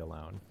completely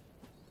alone.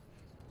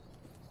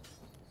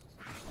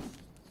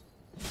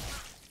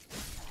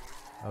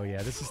 Oh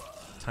yeah, this is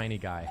tiny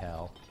guy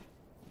hell.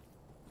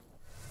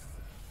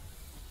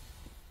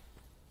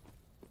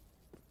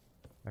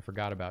 I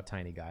forgot about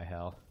tiny guy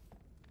hell.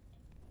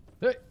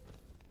 Hey!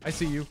 I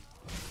see you.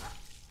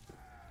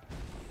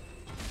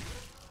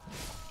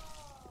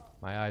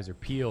 My eyes are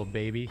peeled,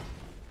 baby.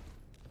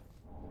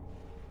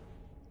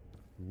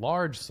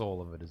 Large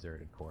soul of a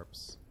deserted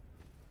corpse.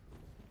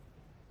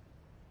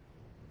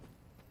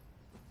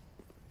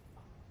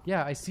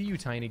 Yeah, I see you,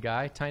 tiny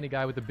guy. Tiny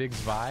guy with the big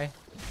Zvi.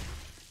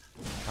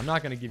 I'm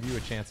not going to give you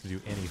a chance to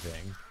do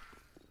anything,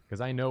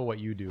 because I know what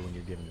you do when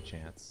you're given a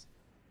chance.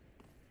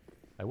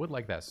 I would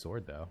like that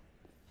sword, though.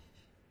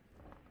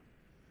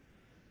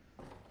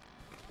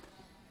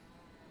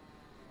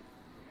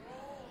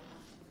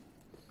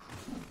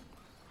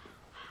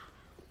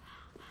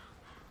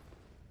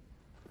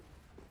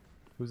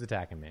 Who's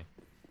attacking me?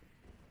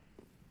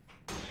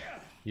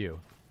 You.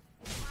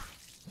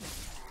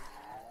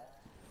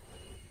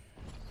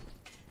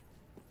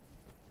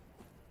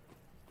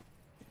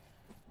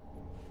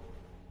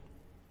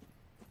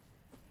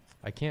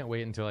 I can't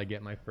wait until I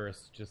get my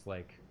first, just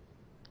like,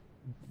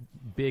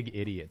 big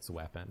idiot's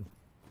weapon.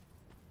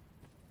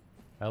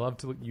 I love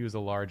to use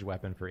a large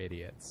weapon for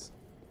idiots.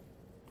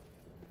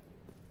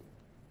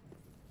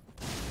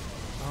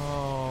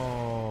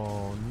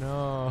 Oh,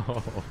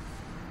 no.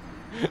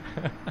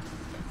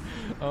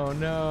 Oh,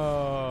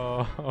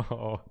 no.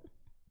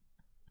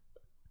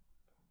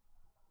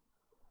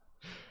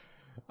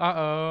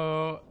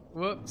 Uh-oh.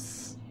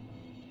 Whoops.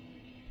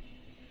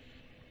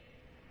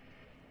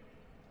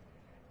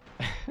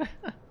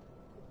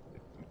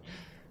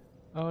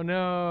 Oh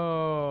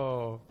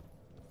no.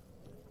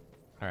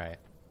 Alright.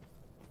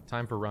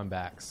 Time for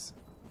runbacks.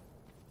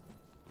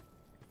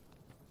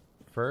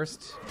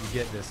 First, you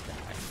get this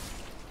guy.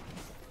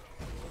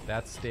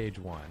 That's stage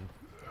 1.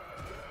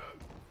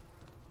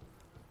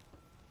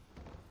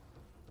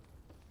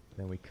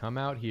 Then we come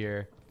out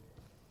here,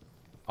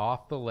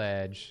 off the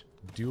ledge,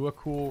 do a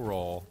cool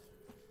roll,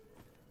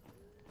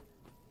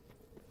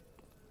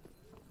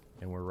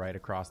 and we're right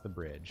across the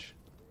bridge.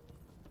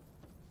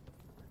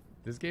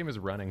 This game is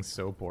running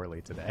so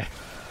poorly today.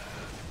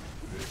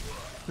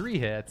 3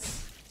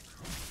 hits.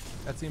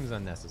 That seems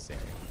unnecessary.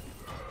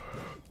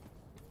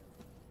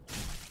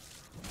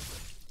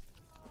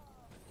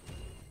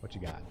 What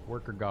you got?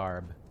 Worker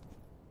garb.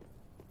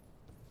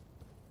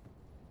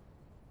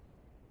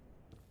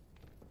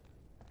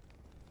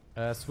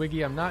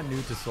 Swiggy, I'm not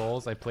new to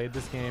Souls. I played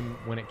this game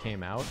when it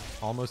came out,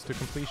 almost to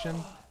completion,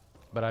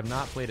 but I've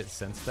not played it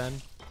since then,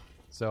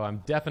 so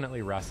I'm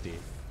definitely rusty.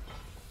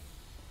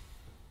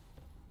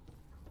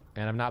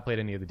 And I've not played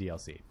any of the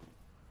DLC.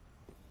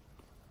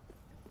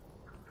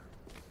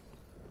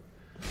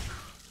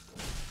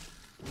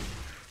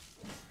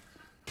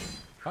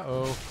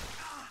 Uh-oh.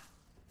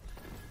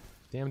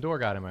 Damn door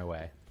got in my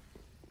way.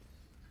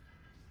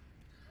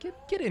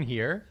 Get in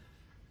here.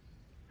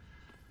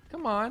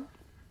 Come on.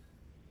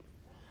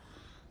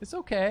 It's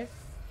okay.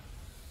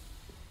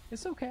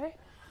 It's okay.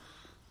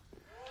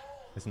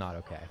 It's not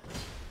okay.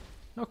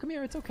 No, come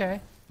here. It's okay.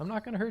 I'm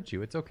not going to hurt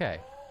you. It's okay.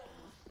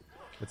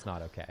 It's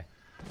not okay.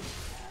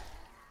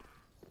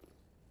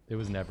 It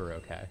was never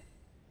okay.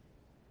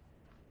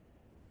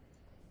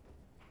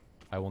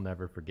 I will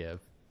never forgive.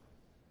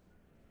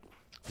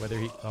 Whether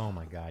he... Oh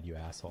my god, you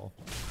asshole.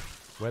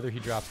 Whether he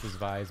drops his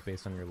Vise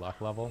based on your luck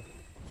level.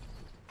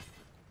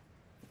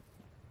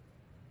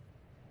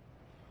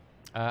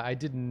 I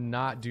did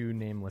not do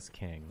Nameless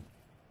King.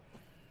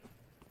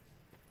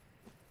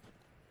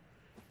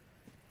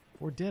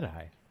 Or did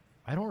I?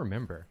 I don't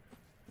remember.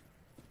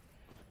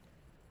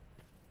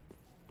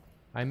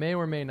 I may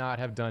or may not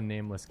have done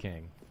Nameless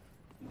King.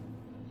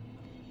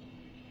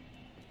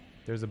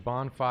 There's a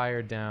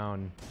bonfire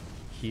down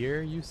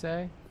here, you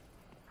say?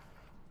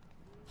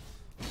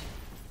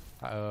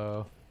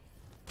 Uh-oh.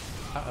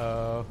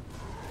 Uh-oh.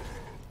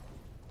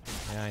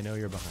 Yeah, I know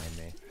you're behind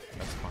me.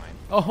 That's fine.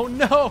 Oh,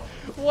 no!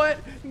 What?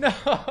 No!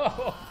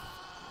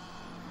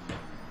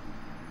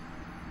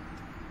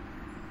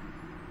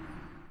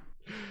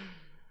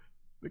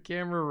 The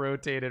camera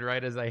rotated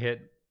right as I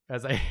hit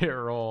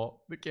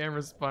roll. The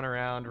camera spun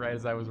around right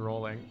as I was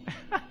rolling.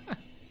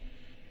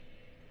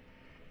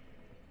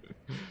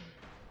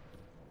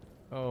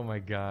 Oh my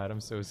god, I'm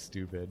so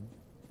stupid.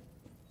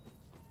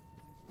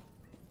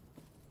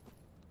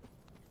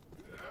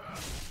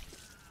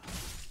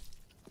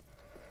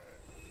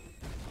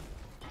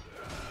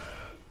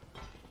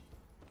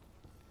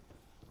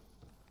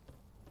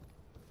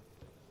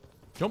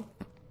 Jump.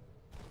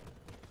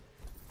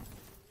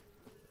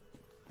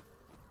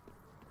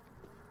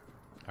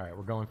 All right,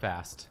 we're going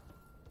fast.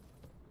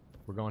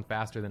 We're going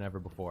faster than ever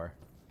before.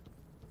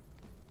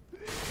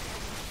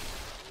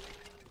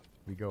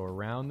 We go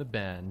around the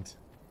bend.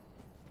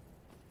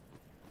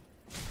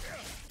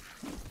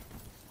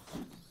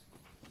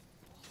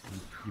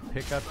 You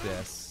pick up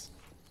this.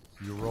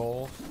 You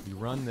roll. You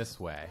run this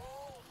way.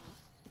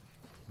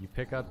 You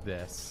pick up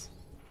this.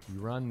 You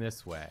run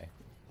this way.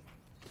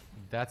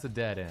 That's a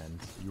dead end.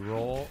 You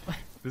roll.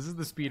 This is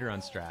the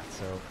speedrun strat,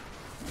 so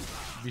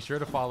be sure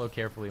to follow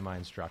carefully my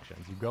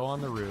instructions. You go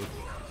on the roof.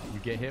 You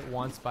get hit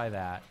once by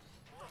that.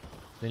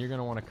 Then you're going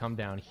to want to come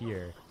down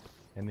here.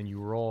 And then you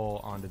roll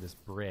onto this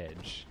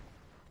bridge.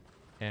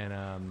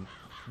 And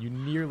you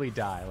nearly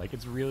die. Like,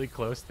 it's really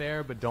close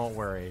there, but don't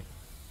worry.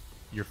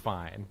 You're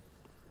fine.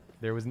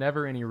 There was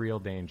never any real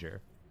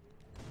danger.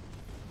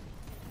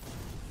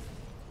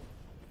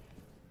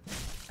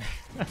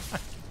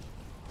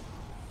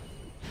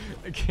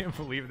 I can't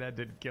believe that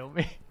didn't kill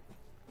me.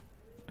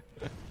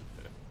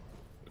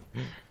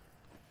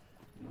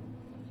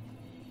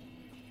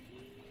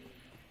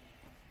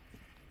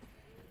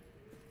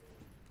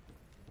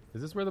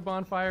 Is this where the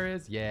bonfire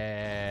is?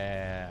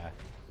 Yeah.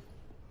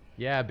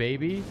 Yeah,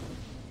 baby.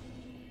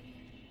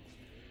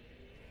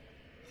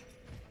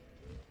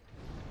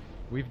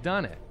 We've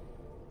done it.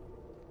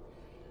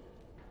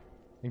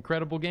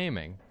 Incredible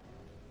gaming.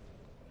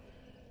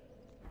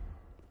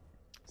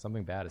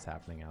 Something bad is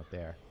happening out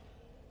there.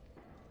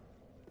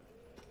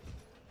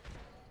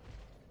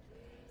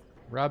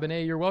 Robin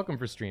A., you're welcome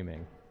for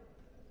streaming.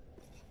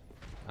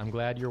 I'm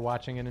glad you're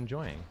watching and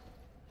enjoying.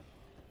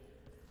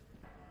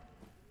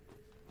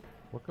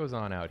 What goes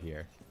on out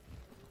here?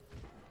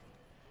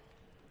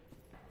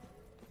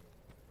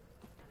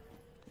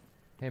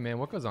 Hey man,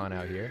 what goes on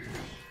out here?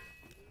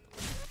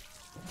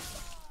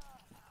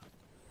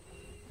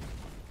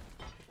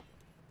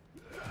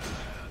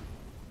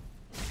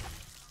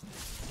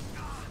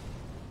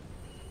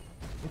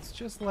 It's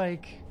just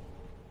like,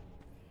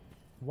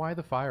 why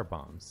the fire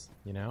bombs,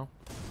 you know?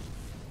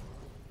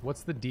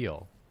 What's the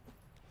deal?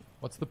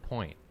 What's the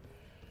point?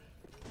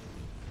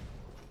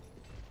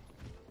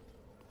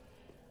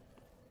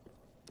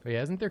 Oh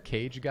yeah, isn't there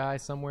Cage Guy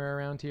somewhere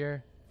around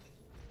here?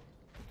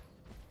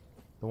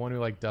 The one who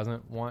like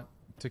doesn't want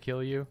to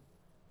kill you?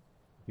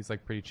 He's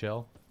like pretty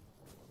chill.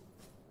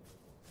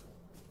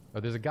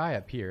 Oh, there's a guy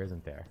up here,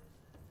 isn't there?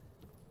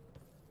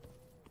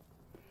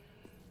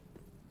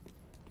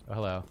 Oh,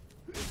 hello.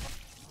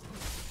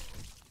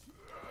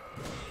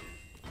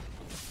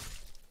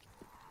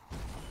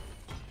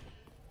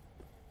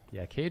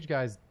 Yeah, Cage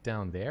Guy's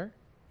down there.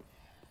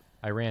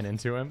 I ran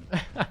into him.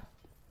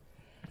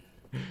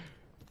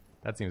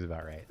 That seems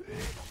about right.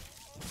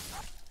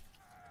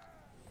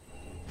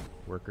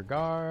 Worker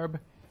garb.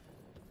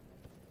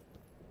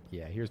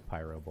 Yeah, here's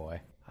Pyro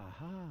Boy.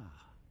 Aha,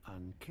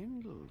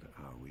 unkindled,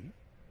 are we?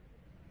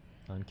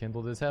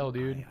 Unkindled as hell,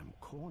 dude. I am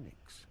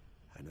Cornix,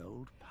 an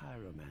old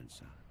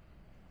pyromancer.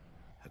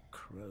 A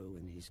crow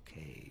in his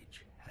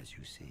cage, as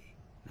you see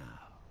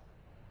now.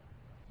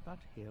 But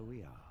here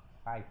we are.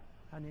 Hi.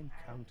 An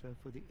encounter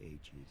for the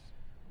ages.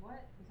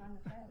 What is on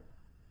his head?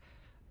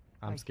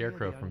 I'm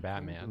Scarecrow from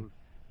Batman.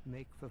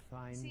 Make for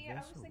fine See, I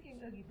was vessels. thinking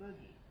Oogie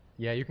Boogie.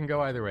 Yeah, you can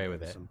go either way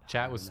with it. Some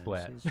Chat was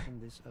split. pyromancers from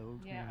this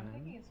old Yeah, I'm man.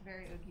 thinking it's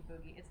very Oogie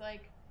Boogie. It's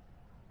like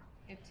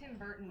if Tim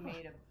Burton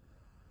made a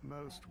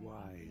Most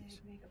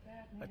wise. make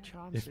a A Batman.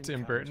 chance If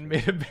Tim encounter Burton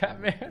made a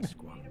cannot be Batman.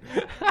 squandered.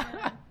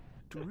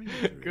 To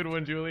reiterate, Good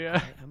one,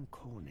 Julia. I am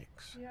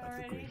Cornix He of the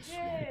already Great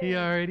did. He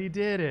already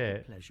did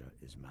it. Pleasure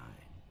is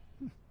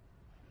mine.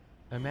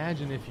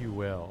 Imagine, if you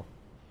will,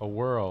 a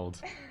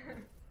world.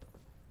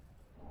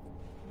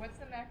 What's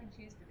the mac and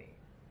cheese debate?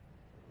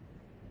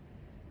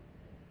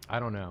 I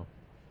don't know.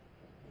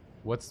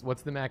 What's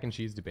the mac and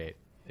cheese debate?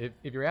 If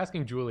you're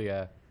asking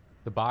Julia,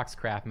 the box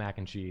craft mac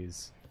and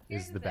cheese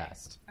Here's is the thing.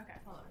 best. Okay,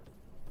 hold on.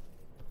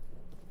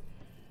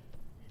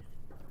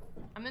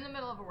 I'm in the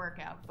middle of a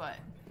workout, but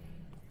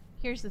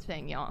here's the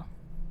thing, y'all.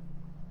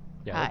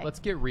 Yeah, Hi. let's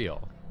get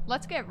real.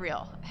 Let's get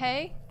real.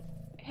 Hey,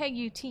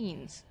 you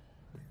teens.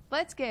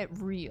 Let's get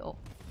real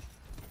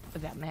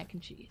about mac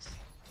and cheese.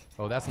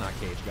 Oh, that's not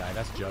Cage Guy.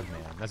 That's Jugman.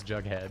 That's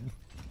Jughead.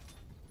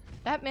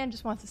 That man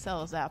just wants to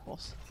sell his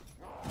apples.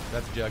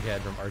 That's Jughead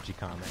from Archie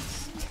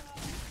Comics.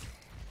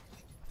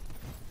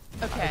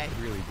 Okay. I could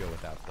really go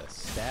without this.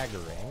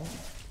 Staggering.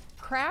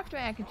 Kraft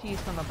mac and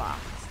cheese from a box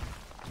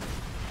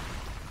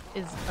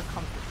is a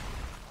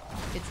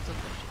comfort. It's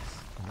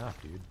delicious.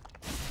 Enough, dude.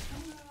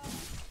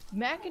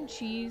 Mac and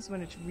cheese,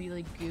 when it's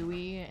really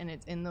gooey and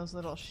it's in those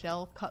little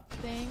shell cup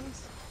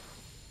things,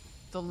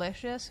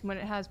 delicious when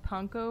it has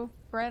panko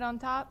bread on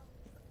top.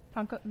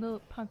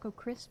 Little panko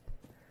crisp.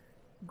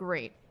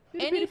 Great.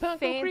 Any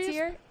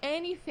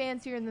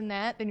fancier than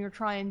that, then you're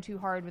trying too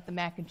hard with the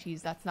mac and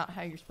cheese. That's not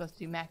how you're supposed to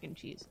do mac and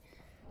cheese.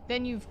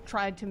 Then you've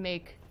tried to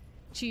make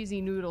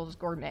cheesy noodles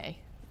gourmet.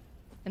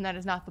 And that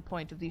is not the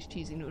point of these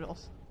cheesy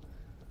noodles.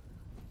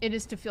 It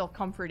is to feel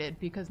comforted,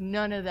 because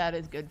none of that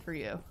is good for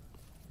you.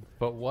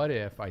 But what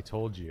if I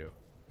told you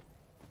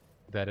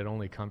that it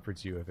only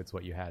comforts you if it's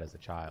what you had as a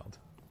child?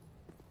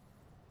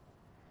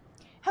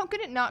 How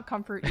could it not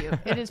comfort you?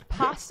 It is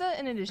pasta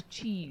and it is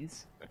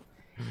cheese.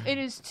 It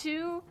is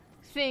two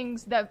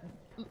things that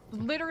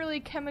literally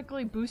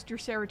chemically boost your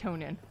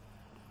serotonin.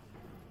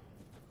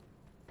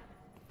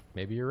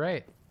 Maybe you're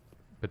right.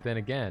 But then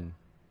again,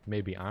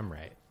 maybe I'm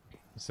right.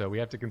 So we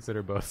have to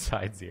consider both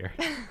sides here.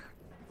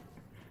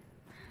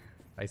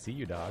 I see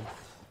you, dog.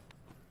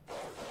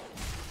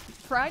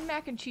 Fried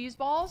mac and cheese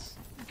balls?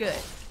 Good.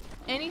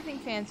 Anything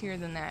fancier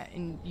than that,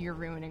 and you're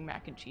ruining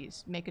mac and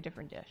cheese. Make a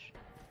different dish.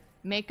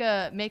 Make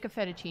a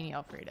fettuccine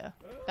Alfredo.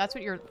 That's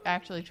what you're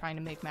actually trying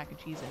to make mac and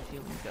cheese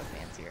into when you go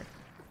fancier.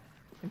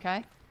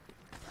 Okay?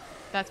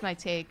 That's my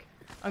take.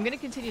 I'm gonna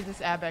continue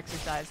this ab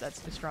exercise that's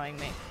destroying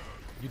me.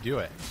 You do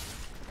it.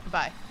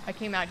 Bye. I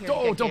came out here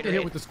Oh, to don't get get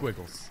hit Gatorade. with the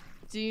squiggles.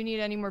 Do you need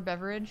any more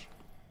beverage?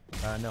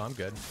 No, I'm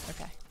good.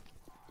 Okay.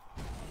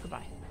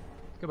 Goodbye.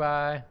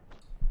 Goodbye.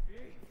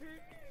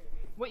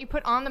 What you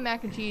put on the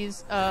mac and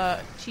cheese,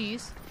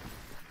 cheese,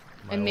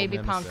 My and old maybe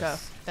nemesis.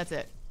 panko. That's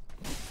it.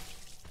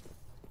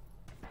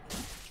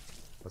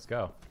 Let's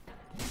go.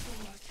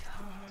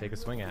 Take a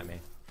swing at me.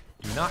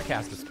 Do not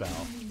cast a spell.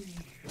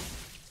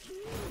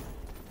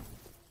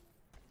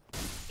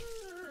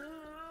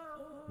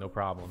 No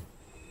problem.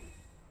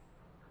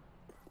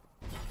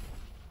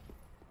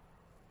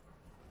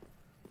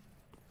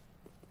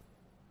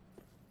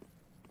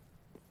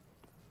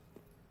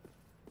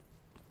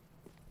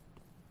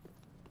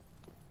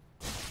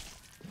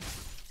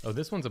 Oh,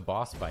 this one's a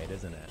boss fight,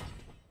 isn't it?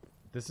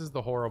 This is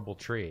the horrible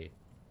tree.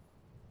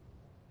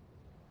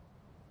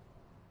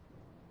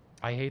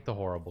 I hate the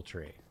horrible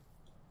tree.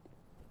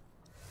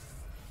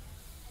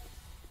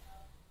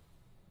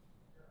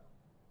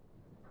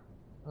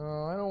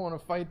 Oh, I don't want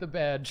to fight the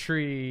bad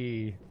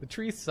tree. The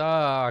tree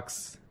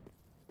sucks.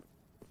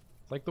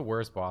 It's like the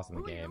worst boss in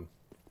the game.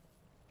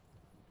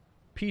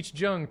 Peach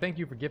Jung, thank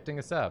you for gifting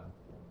a sub.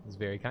 It was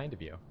very kind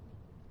of you.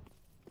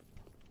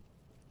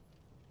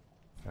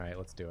 Alright,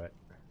 let's do it.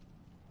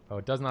 Oh,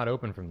 it does not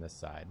open from this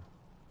side.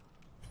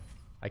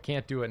 I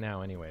can't do it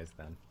now anyways,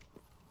 then.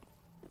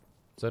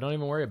 So don't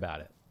even worry about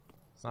it.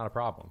 It's not a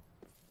problem.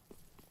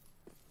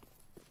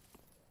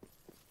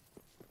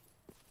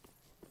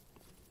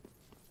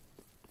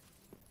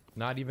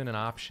 Not even an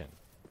option.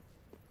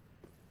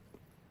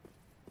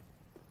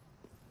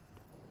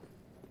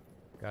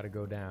 Gotta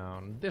go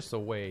down this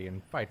way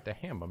and fight the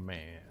Hammer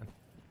Man.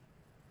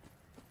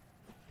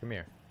 Come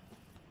here.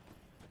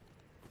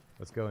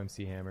 Let's go,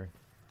 MC Hammer.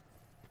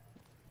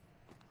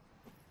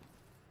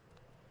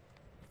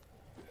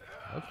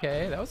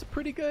 Okay, that was a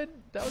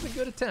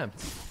good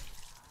attempt.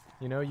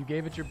 You know, you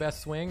gave it your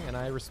best swing, and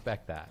I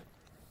respect that.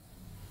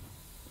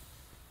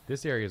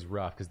 This area is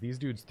rough, because these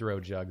dudes throw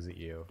jugs at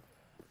you.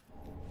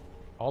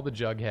 All the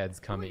jug heads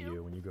come at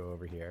you when you go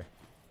over here.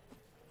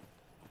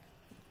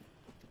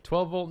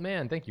 12-volt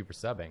man, thank you for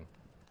subbing.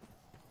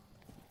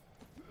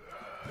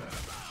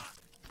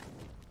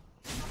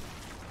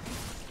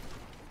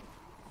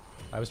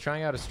 I was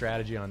trying out a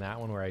strategy on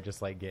that one where I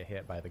just, like, get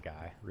hit by the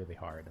guy really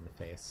hard in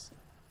the face.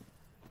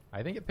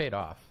 I think it paid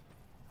off.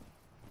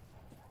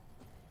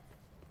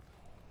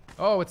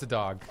 Oh, it's a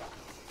dog.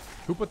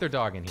 Who put their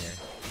dog in here?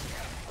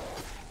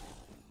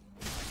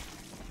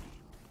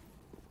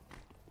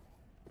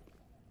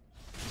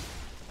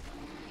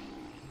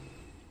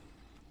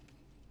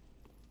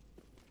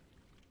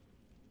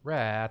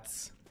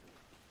 Rats.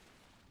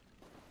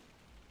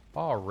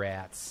 All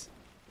rats.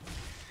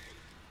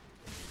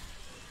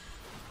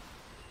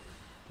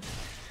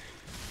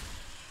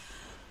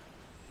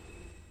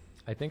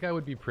 I think I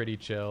would be pretty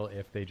chill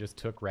if they just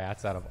took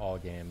rats out of all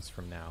games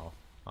from now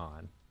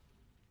on.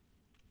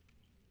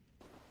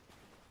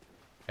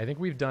 I think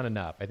we've done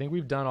enough. I think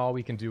we've done all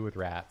we can do with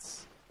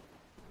rats.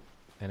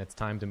 And it's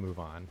time to move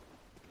on.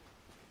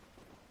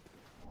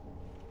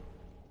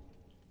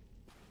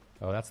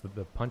 Oh, that's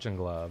the punching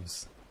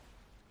gloves.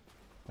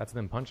 That's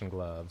them punching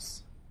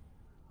gloves.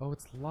 Oh,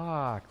 it's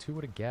locked. Who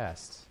would have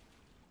guessed?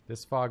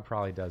 This fog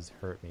probably does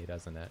hurt me,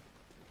 doesn't it?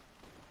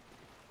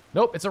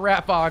 Nope, it's a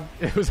rat fog.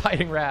 It was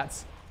hiding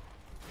rats.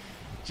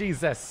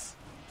 Jesus.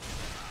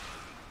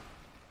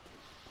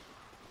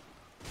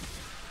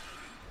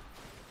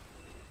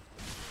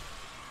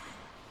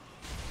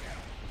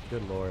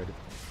 Good lord.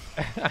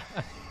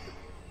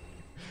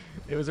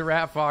 It was a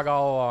rat fog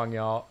all along,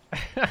 y'all.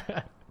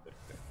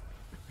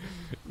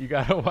 You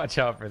gotta watch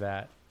out for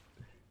that.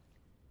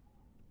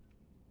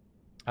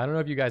 I don't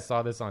know if you guys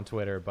saw this on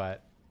Twitter,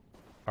 but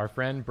our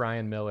friend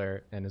Brian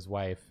Miller and his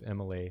wife,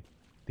 Emily,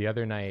 the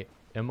other night,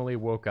 Emily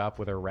woke up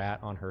with a rat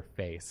on her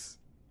face.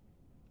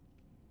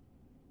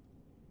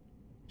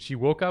 She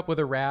woke up with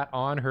a rat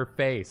on her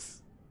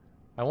face.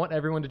 I want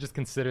everyone to just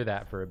consider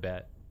that for a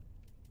bit.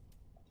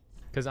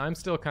 Because I'm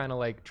still kind of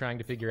like trying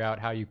to figure out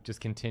how you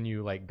just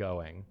continue like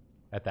going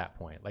at that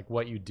point. Like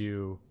what you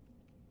do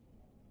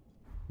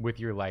with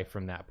your life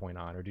from that point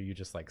on, or do you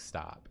just like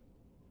stop?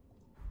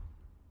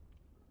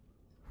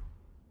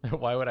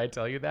 Why would I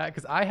tell you that?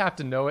 Because I have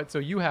to know it, so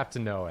you have to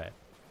know it.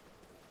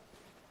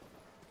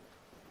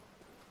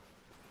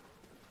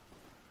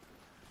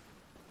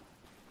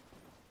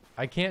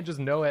 I can't just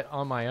know it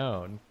on my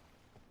own.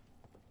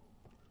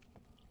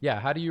 Yeah,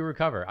 how do you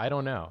recover? I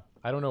don't know.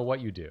 I don't know what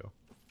you do.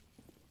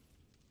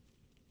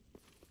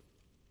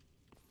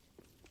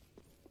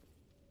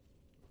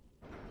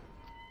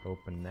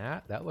 Open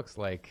that. That looks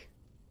like...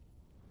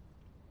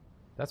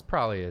 That's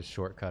probably a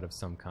shortcut of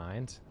some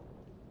kind.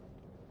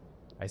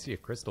 I see a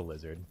crystal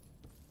lizard.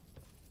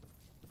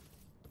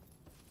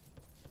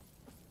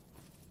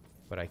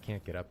 But I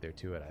can't get up there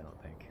to it, I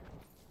don't think.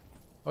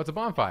 Oh, it's a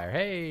bonfire.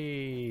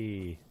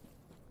 Hey!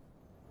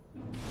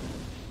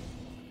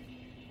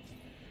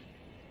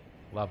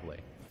 Lovely.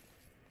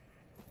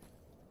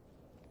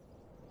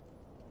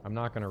 I'm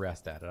not going to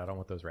rest at it. I don't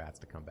want those rats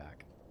to come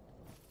back.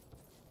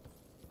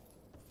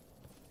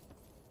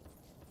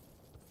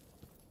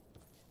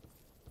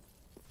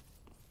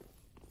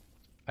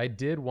 I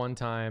did one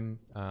time,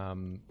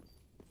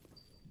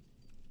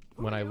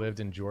 when I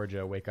lived in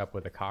Georgia, wake up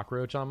with a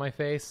cockroach on my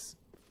face.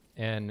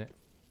 And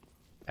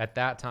at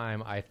that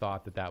time, I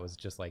thought that that was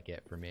just like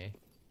it for me.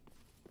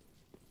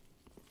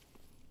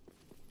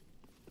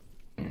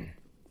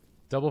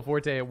 Double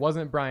Forte, it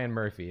wasn't Brian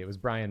Murphy. It was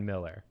Brian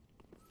Miller.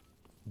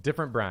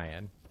 Different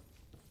Brian.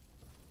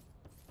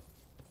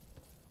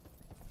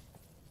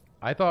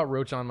 I thought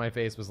roach on my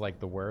face was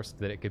like the worst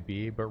that it could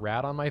be, but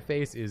rat on my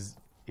face is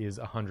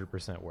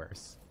 100%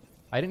 worse.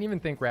 I didn't even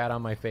think rat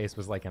on my face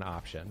was like an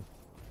option.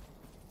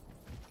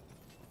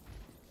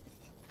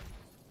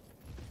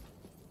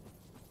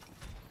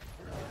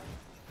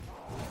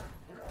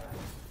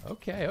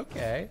 Okay,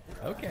 okay,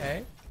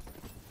 okay.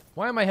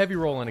 Why am I heavy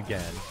rolling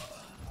again?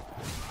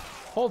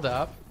 Hold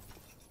up.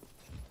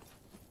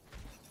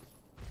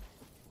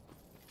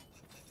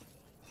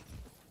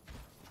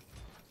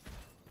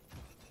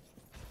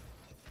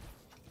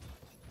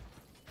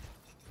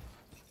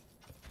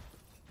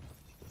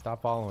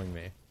 Stop following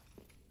me.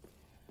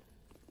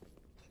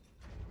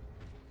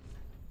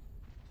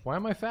 Why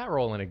am I fat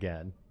rolling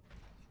again?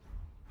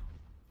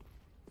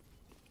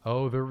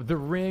 Oh, the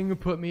ring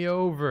put me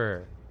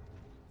over.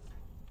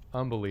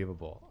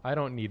 Unbelievable. I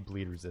don't need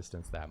bleed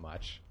resistance that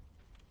much.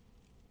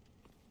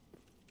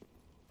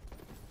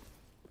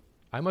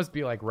 I must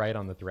be like right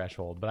on the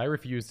threshold, but I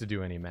refuse to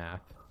do any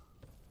math.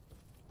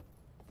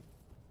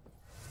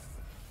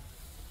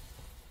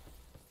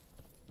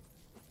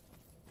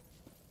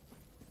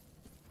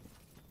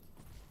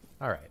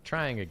 Alright,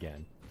 trying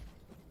again.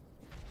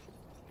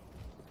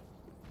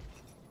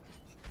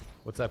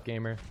 What's up,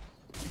 gamer?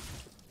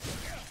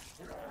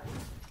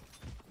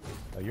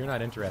 Oh, you're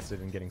not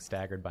interested in getting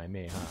staggered by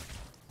me,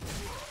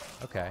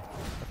 huh? Okay,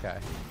 okay.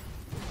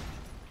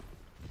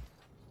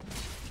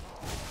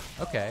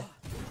 Okay.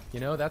 You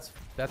know, that's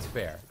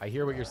fair. I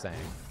hear what you're saying.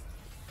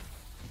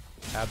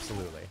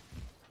 Absolutely.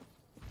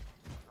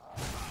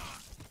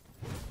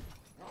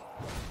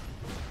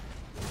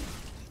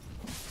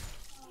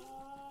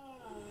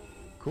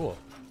 Cool.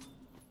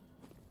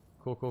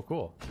 Cool, cool,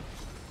 cool.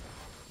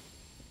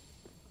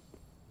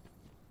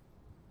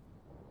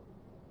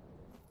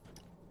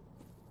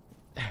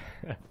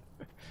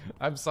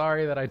 I'm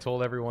sorry that I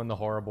told everyone the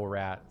horrible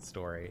rat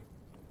story.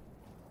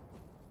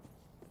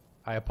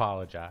 I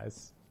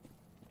apologize.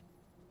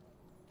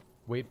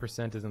 Weight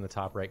percent is in the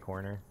top right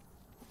corner.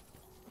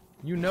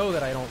 You know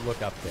that I don't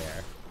look up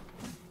there.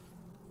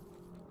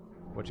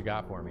 What you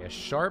got for me? A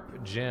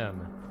sharp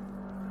gem.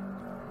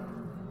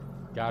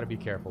 Gotta be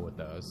careful with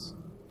those.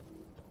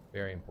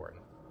 Very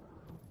important.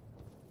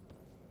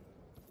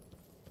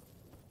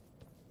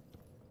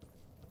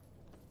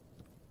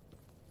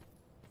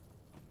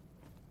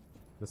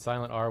 The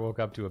silent R woke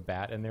up to a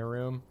bat in their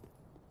room.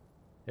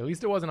 At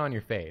least it wasn't on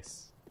your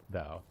face,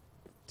 though.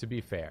 To be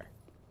fair.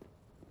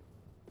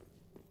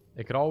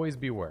 It could always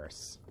be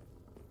worse.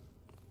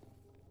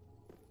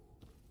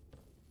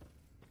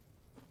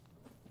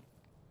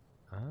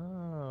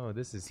 Oh,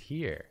 this is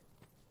here.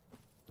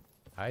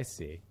 I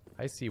see.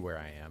 I see where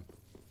I am.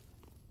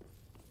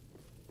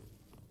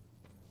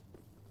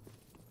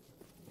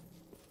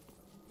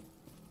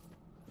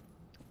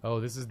 Oh,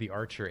 this is the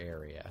archer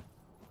area.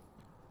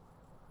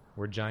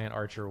 Where Giant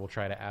Archer will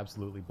try to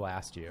absolutely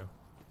blast you.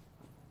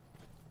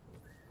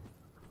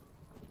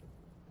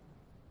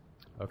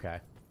 Okay.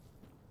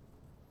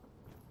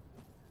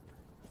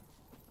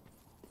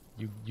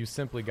 You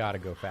simply gotta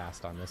go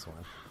fast on this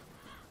one.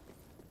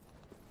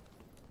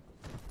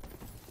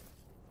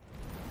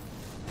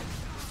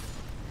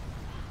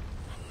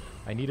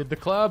 I needed the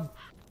club.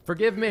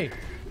 Forgive me.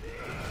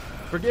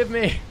 Forgive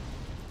me.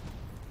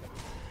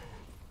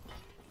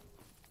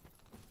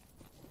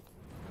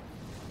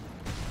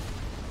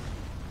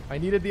 I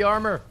needed the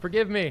armor.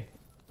 Forgive me.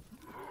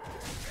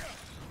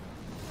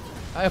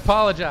 I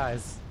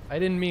apologize. I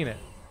didn't mean it.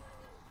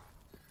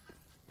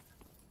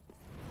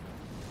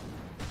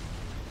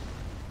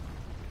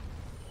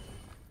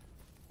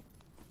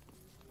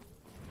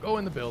 Go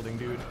in the building,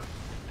 dude.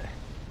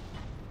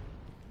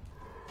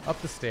 Up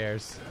the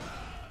stairs.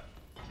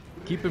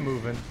 Keep it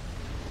moving.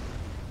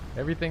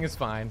 Everything is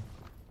fine.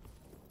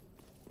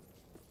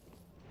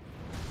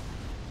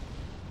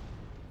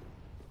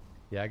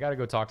 Yeah, I gotta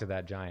go talk to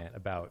that giant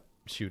about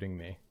shooting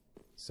me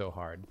so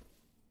hard.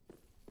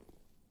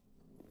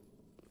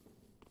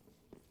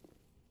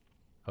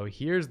 Oh,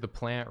 here's the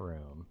plant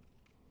room.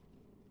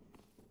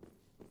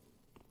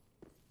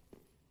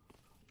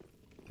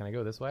 Can I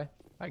go this way?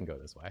 I can go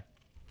this way.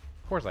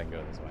 Of course I can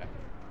go this way.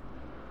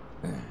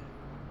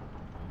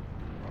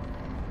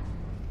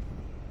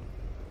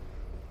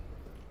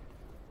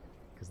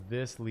 Because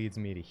this leads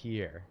me to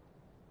here.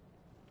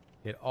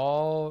 It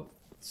all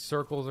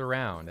circles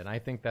around, and I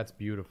think that's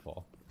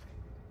beautiful.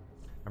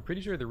 I'm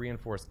pretty sure the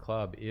reinforced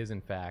club is, in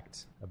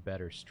fact, a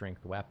better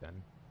strength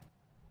weapon.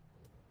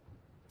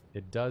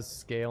 It does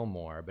scale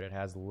more, but it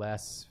has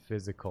less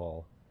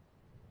physical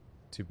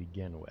to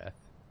begin with.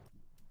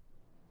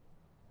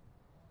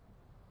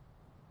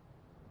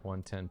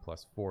 110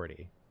 plus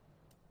 40.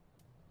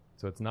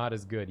 So it's not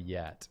as good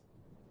yet,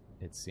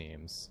 it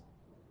seems.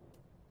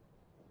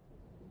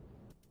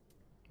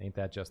 Ain't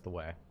that just the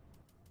way?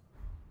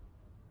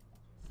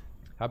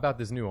 How about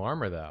this new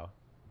armor, though?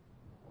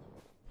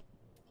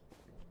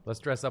 Let's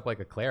dress up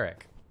like a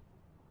cleric.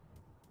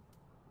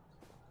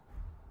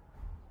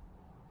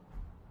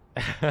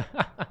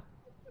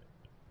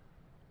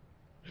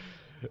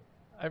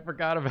 I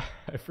forgot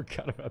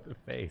about the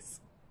face.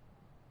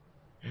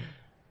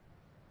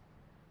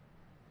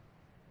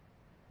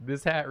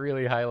 This hat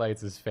really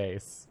highlights his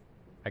face,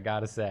 I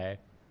gotta say.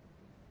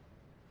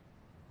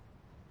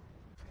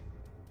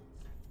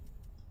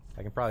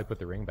 I can probably put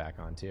the ring back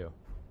on too.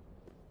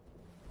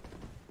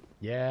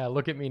 Yeah,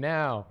 look at me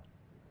now.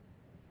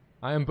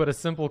 I am but a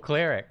simple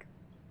cleric.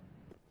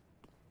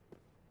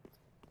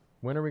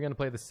 When are we going to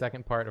play the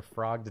second part of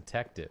Frog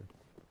Detective?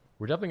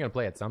 We're definitely going to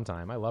play it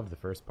sometime. I loved the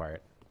first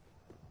part.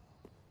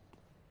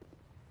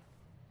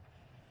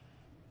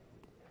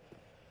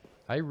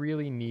 I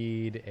really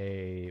need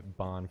a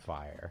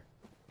bonfire.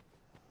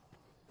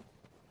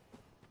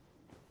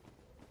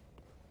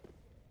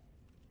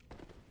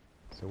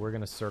 So we're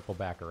going to circle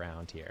back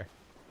around here.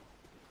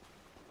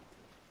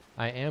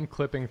 I am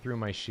clipping through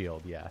my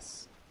shield,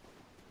 yes.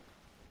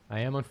 I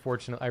am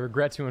unfortunate. I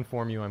regret to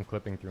inform you I'm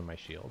clipping through my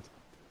shield.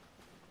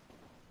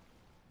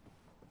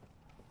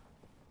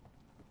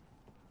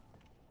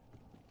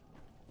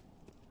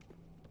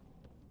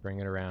 Bring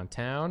it around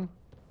town.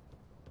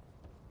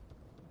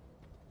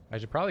 I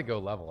should probably go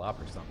level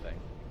up or something.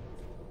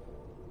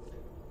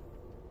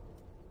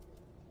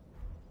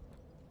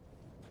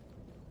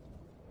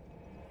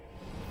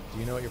 Do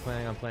you know what you're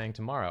planning on playing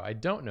tomorrow? I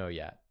don't know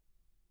yet.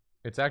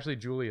 It's actually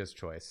Julia's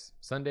choice.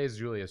 Sunday's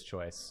Julia's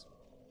choice.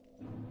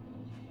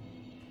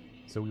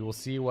 So we will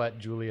see what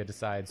Julia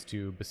decides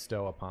to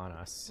bestow upon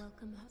us.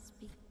 Welcome her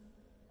speak.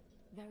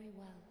 Very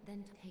well,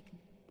 then taken.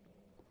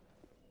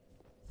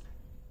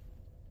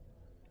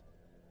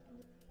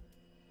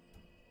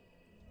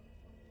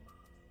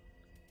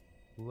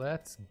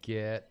 Let's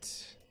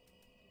get...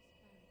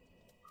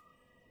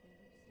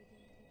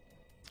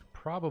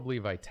 Probably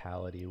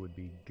Vitality would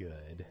be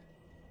good.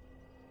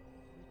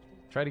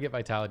 Try to get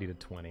Vitality to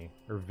 20.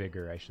 Or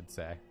Vigor, I should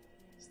say.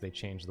 So they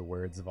change the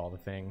words of all the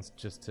things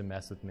just to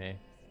mess with me.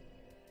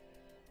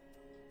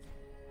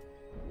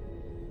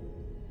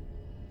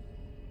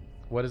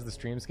 What is the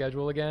stream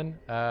schedule again?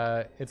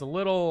 It's a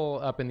little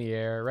up in the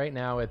air. Right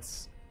now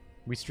it's...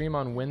 We stream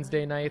on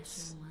Wednesday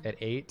nights at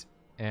 8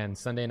 and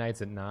Sunday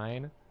nights at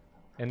 9.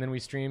 And then we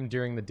stream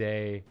during the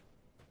day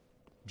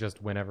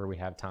just whenever we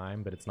have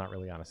time, but it's not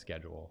really on a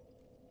schedule.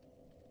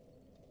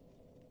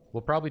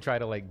 We'll probably try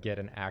to like get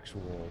an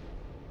actual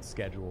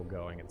schedule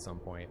going at some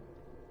point.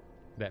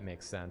 That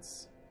makes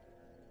sense.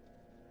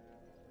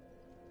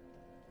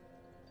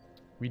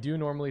 We do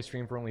normally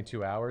stream for only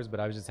 2 hours,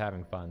 but I was just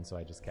having fun, so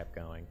I just kept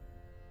going.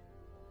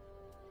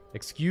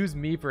 Excuse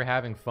me for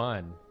having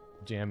fun,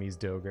 Jammies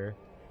Doger.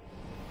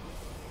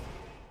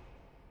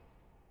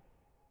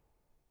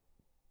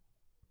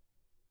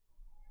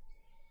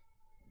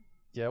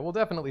 Yeah, we'll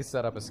definitely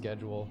set up a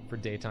schedule for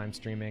daytime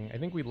streaming. I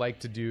think we'd like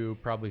to do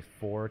probably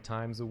 4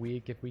 times a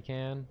week if we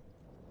can.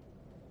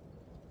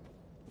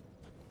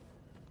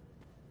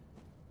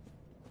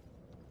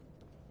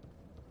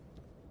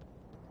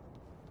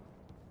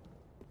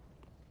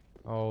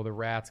 Oh, the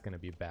rat's gonna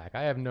be back.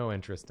 I have no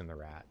interest in the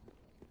rat.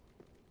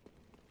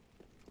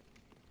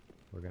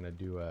 We're gonna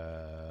do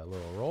a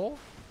little roll.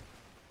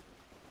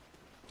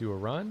 Do a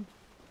run.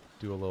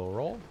 Do a little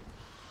roll.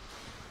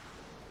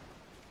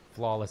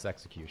 Flawless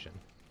execution.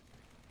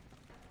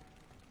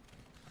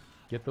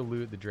 Get the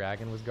loot the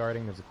dragon was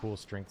guarding. There's a cool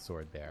strength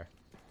sword there.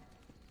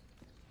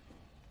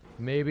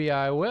 Maybe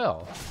I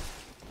will.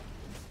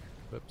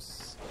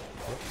 Whoops.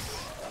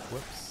 Whoops.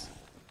 Whoops.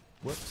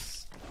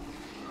 Whoops.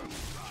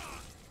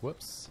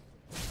 Whoops.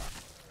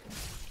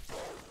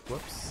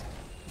 Whoops.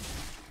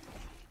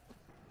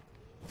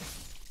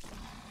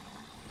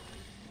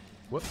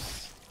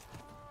 Whoops.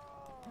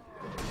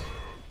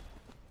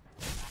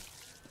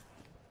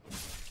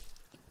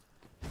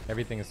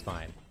 Everything is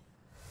fine.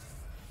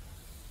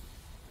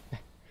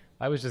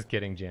 I was just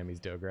kidding, Jammies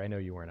Doger. I know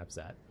you weren't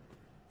upset.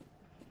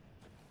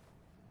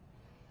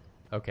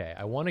 Okay,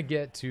 I want to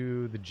get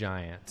to the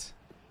giant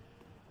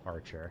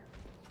archer.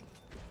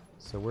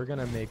 So we're going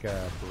to make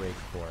a break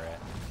for it.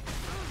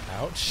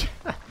 Ouch.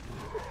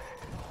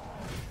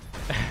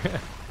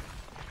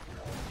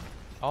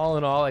 All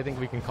in all, I think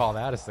we can call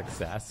that a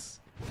success.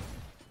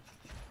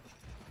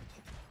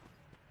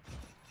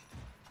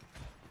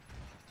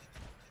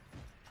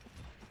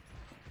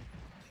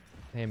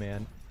 Hey,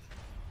 man.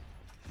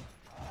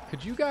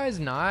 Could you guys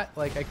not?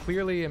 Like, I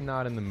clearly am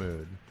not in the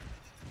mood.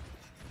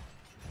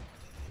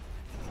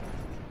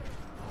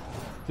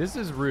 This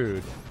is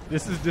rude.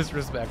 This is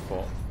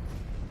disrespectful.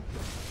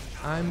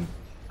 I'm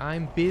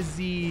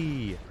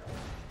busy.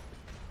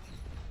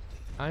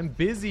 I'm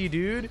busy,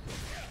 dude.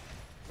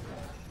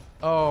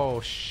 Oh,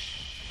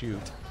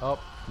 shoot. Oh,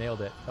 nailed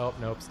it. Oh,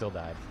 nope, still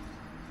died.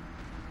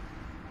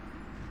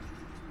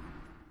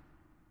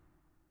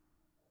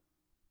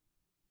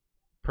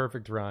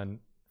 Perfect run.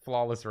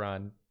 Flawless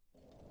run.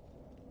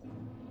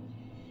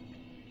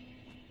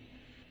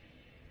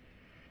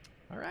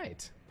 All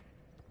right.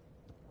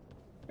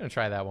 I'm going to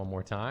try that one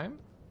more time.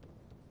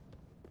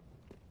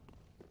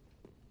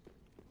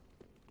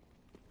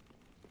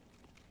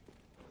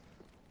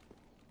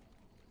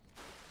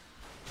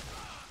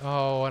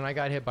 Oh, and I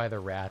got hit by the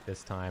rat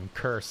this time.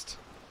 Cursed.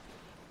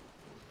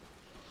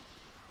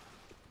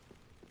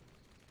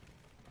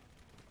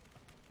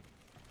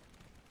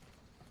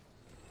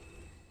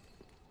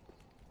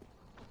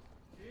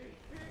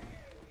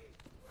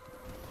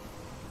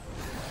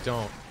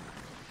 Don't.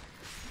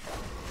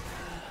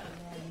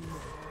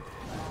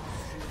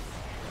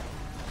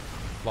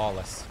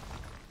 Flawless.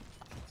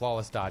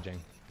 Flawless dodging.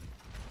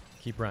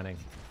 Keep running.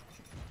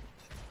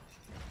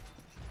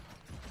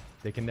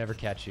 They can never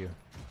catch you.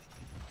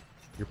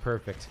 You're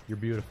perfect. You're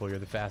beautiful. You're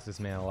the fastest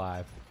man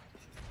alive.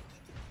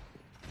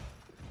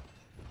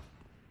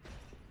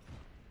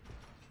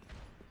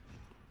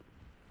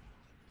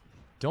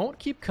 Don't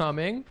keep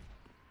coming.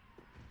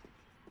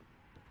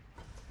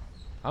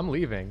 I'm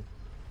leaving.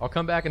 I'll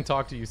come back and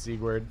talk to you,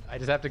 Sigurd. I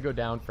just have to go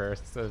down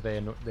first so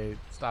they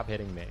stop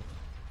hitting me.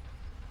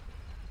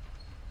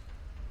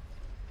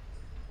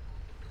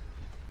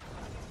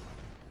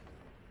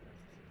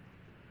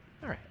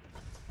 All right.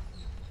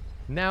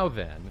 Now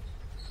then.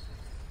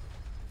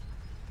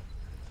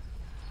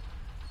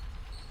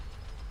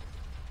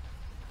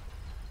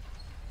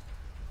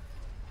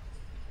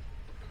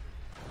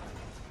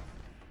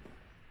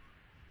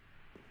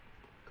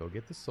 Go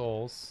get the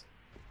souls.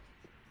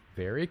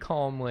 Very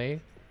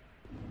calmly.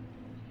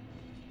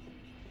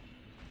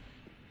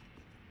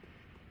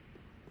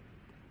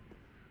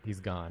 He's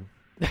gone.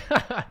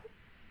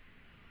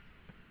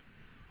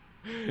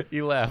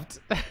 He left.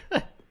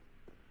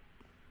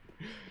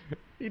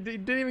 He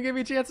didn't even give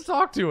me a chance to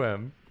talk to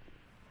him.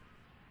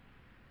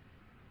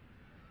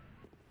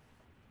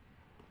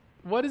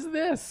 What is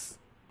this?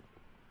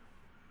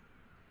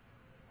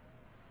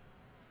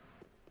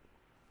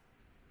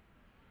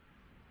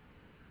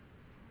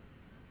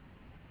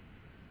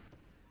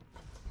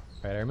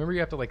 Alright, I remember you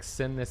have to like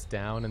send this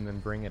down and then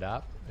bring it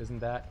up. Isn't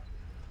that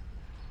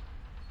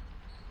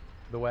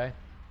the way?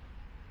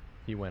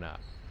 He went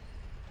up.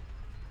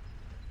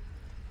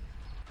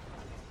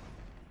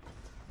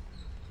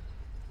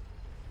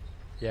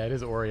 Yeah, it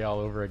is Ori all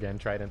over again,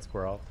 Trident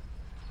Squirrel.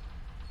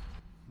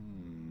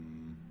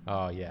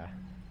 Oh, yeah.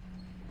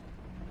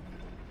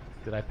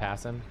 Did I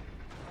pass him?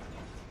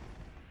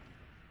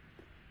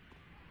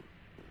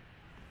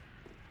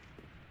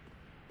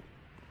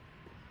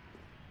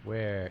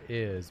 Where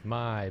is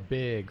my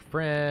big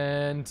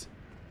friend?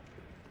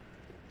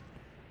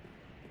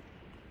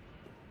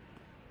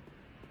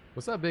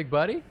 What's up, big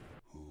buddy?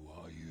 Who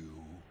are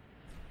you?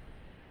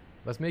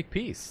 Let's make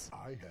peace.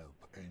 I help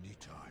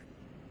anytime.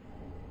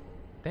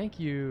 Thank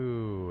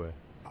you.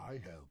 I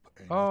help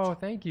anytime. Oh,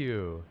 thank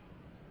you.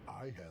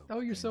 I help. Oh,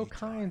 you're so anytime.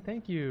 kind.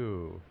 Thank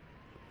you.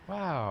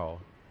 Wow.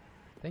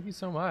 Thank you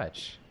so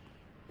much.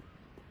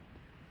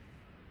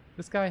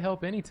 This guy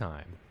help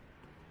anytime.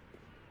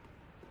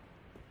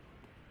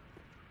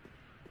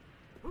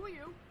 Who are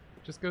you?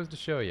 Just goes to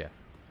show you.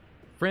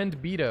 Friend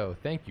Beto,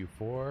 thank you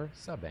for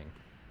subbing.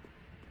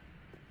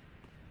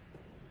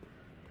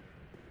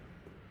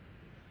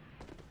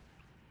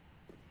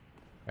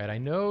 Right, I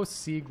know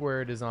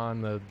Sigurd is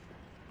on the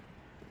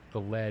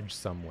ledge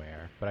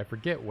somewhere, but I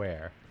forget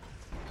where.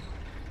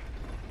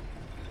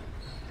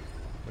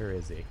 Where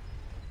is he?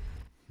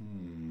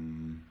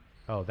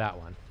 Oh, that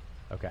one.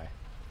 Okay.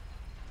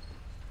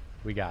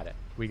 We got it.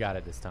 We got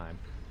it this time.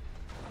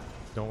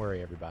 Don't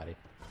worry, everybody.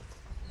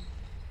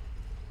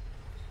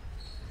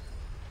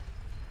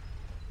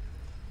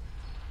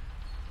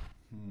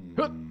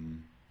 Hup!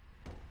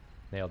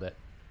 Nailed it.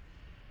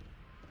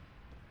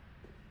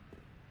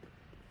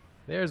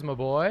 There's my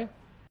boy.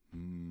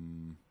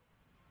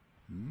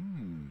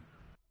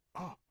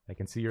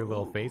 can see your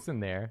little face in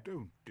there.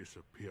 Don't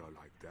disappear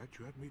like that.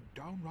 You had me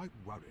downright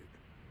worried.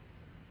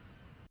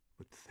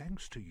 But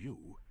thanks to you,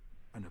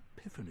 an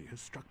epiphany has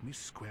struck me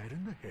square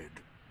in the head.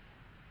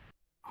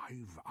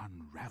 I've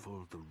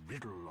unraveled the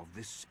riddle of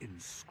this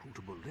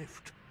inscrutable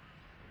lift.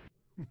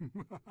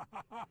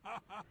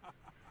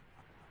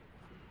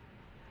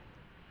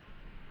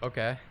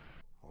 Okay.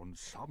 On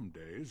some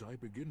days I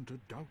begin to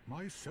doubt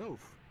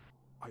myself.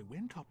 I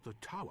went up the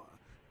tower,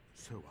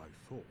 so I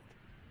thought,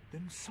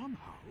 then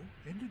somehow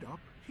ended up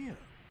here.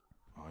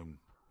 I'm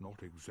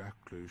not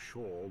exactly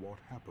sure what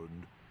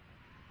happened.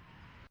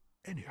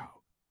 Anyhow,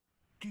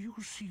 do you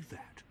see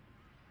that?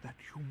 That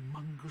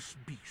humongous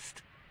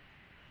beast?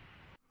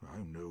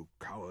 I'm no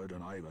coward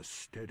and I've a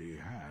steady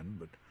hand,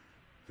 but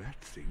that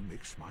thing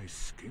makes my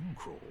skin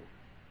crawl.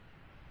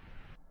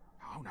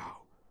 How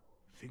now?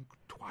 Think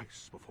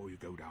twice before you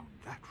go down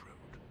that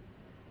road.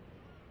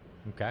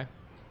 Okay.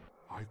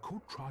 I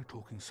could try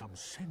talking some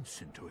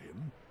sense into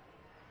him.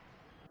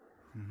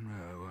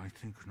 No, I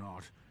think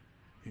not.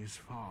 He's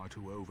far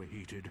too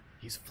overheated.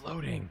 He's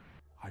floating.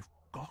 I've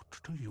got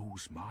to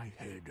use my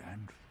head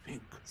and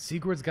think.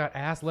 Sigurd's got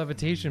ass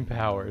levitation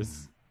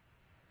powers.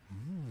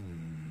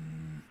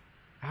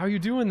 How are you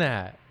doing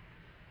that?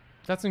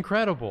 That's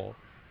incredible.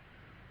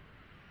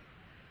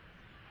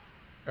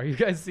 Are you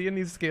guys seeing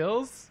these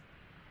skills?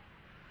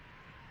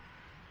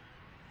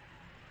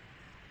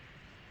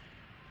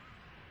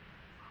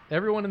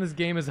 Everyone in this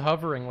game is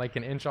hovering like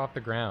an inch off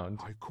the ground.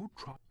 I could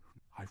try.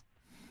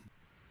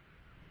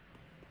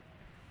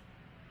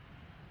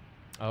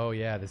 Oh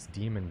yeah, this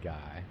demon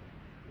guy.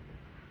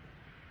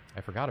 I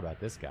forgot about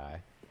this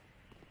guy.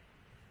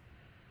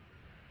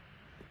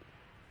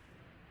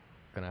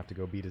 Gonna have to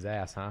go beat his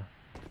ass, huh?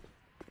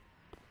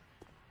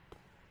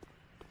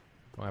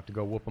 Gonna have to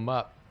go whoop him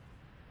up.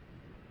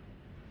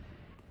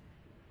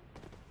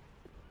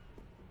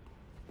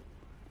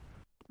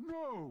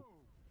 No!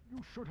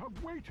 You should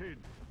have waited.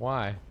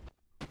 Why?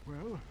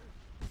 Well,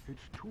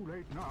 it's too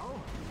late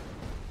now.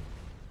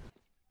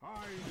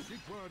 I,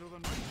 Sigurd of the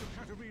Knights of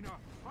Katarina,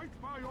 fight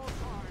by your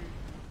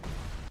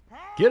side.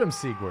 Get him,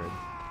 Sigurd.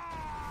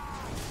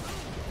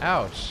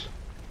 Ouch.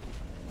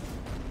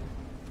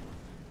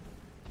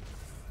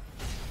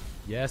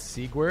 Yes,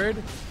 Sigurd.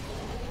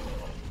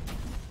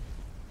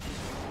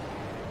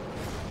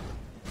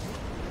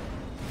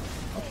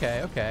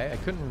 Okay, okay. I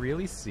couldn't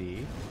really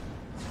see.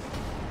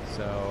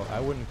 So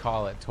I wouldn't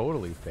call it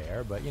totally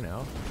fair, but you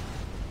know.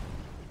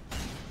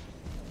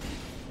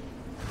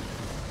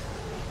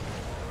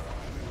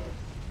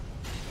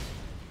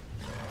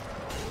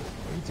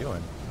 What are you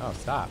doing? Oh,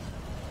 stop.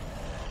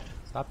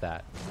 Stop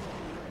that.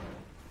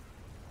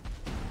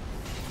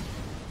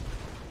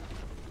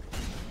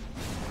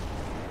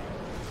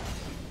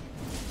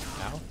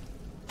 Ow.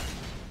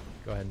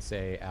 Go ahead and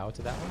say ow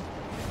to that one.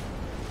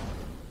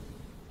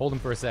 Hold him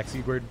for a sec,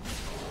 Sigurd.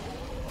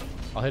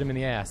 I'll hit him in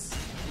the ass.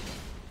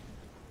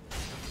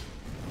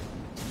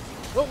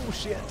 Oh,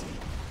 shit.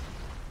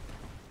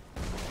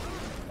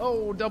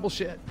 Oh, double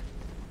shit.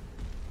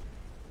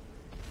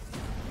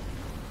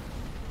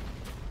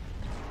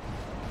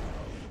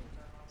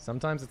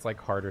 Sometimes it's like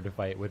harder to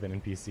fight with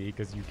an NPC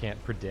because you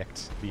can't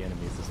predict the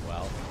enemies as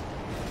well.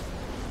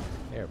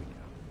 There we go.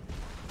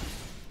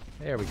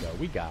 There we go.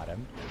 We got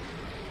him.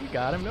 We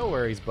got him. No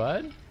worries,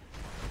 bud.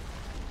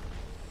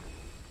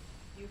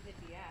 You hit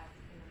the ass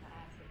and then the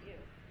ass hit you.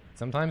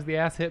 Sometimes the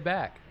ass hit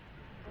back.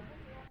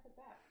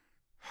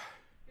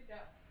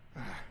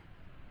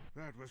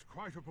 That was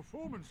quite a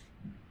performance.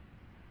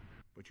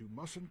 But you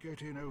mustn't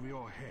get in over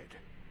your head.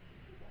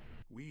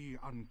 We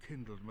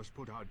unkindled must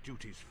put our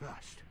duties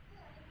first.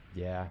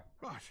 Yeah.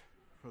 But,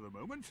 for the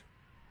moment,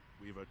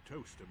 we've a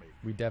toast to make.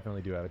 We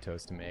definitely do have a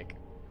toast to make.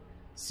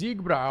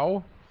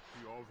 Siegbräu.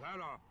 Your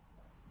valor,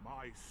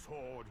 my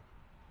sword,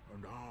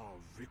 and our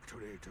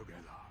victory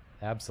together.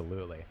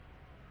 Absolutely.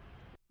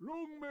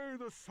 Long may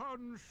the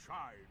sun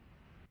shine.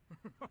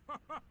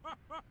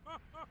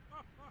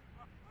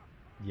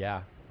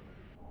 Yeah.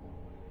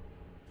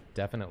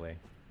 Definitely.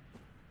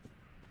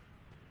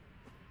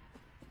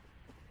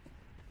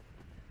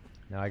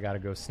 Now I gotta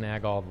go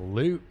snag all the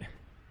loot.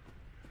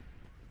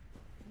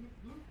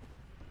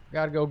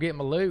 Gotta go get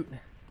my loot.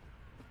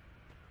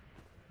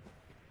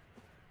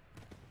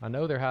 I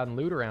know they're hiding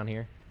loot around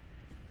here.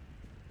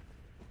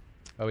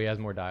 Oh, he has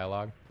more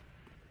dialogue.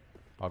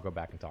 I'll go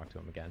back and talk to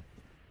him again.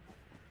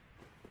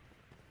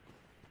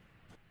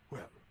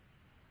 Well,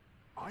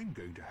 I'm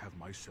going to have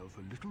myself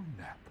a little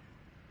nap.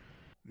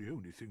 The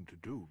only thing to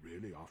do,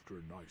 really, after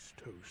a nice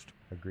toast.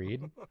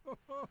 Agreed.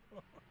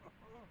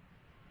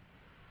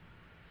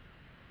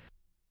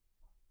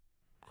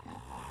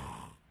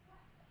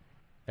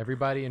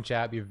 Everybody in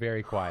chat be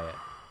very quiet.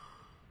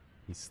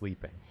 He's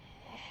sleeping.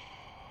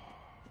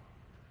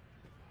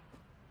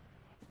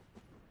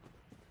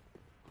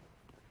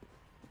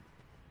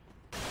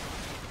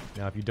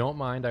 Now, if you don't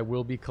mind, I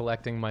will be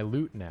collecting my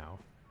loot now.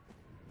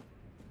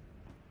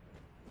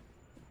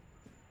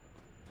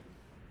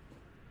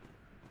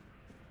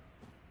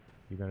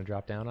 You gonna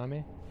drop down on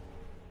me?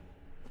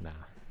 Nah.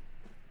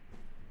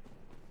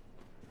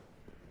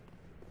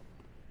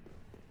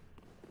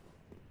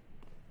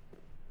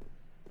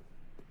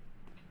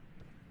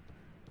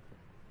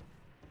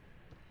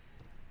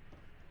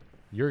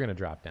 You're gonna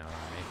drop down on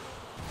me.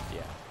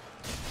 Yeah.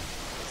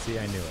 See,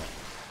 I knew it.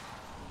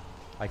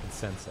 I could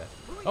sense it.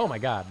 Oh my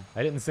god.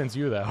 I didn't sense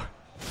you, though.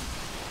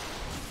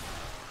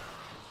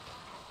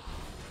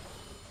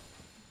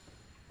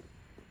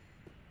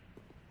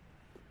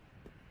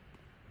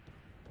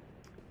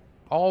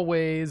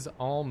 Always,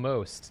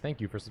 almost. Thank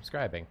you for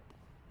subscribing.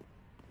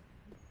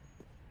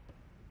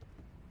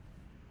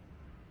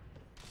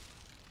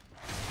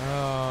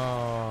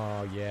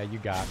 Oh, yeah, you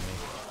got me.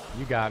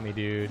 You got me,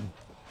 dude.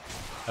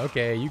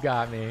 Okay, you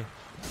got me.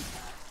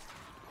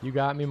 You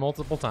got me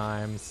multiple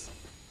times.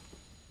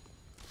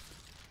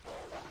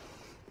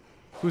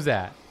 Who's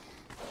that?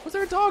 What's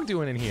our dog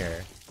doing in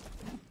here?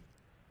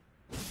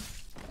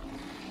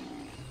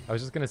 I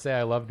was just gonna say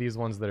I love these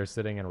ones that are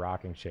sitting in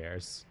rocking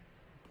chairs.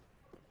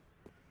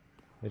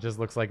 It just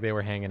looks like they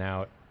were hanging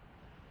out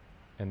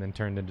and then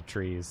turned into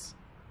trees.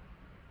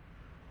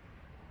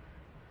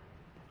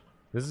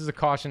 This is a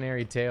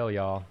cautionary tale,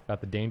 y'all,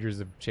 about the dangers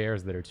of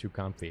chairs that are too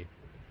comfy.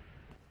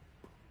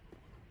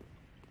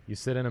 You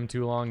sit in them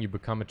too long, you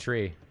become a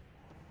tree.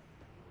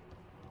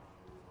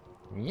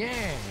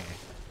 Yeah!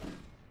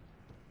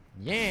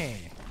 Yeah!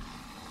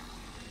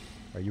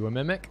 Are you a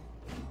mimic?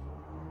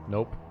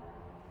 Nope.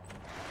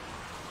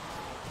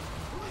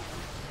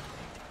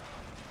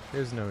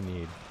 There's no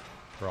need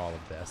for all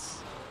of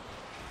this.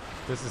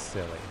 This is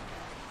silly.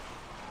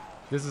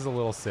 This is a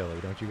little silly,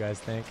 don't you guys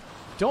think?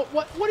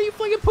 What are you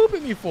flinging poop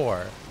at me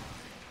for?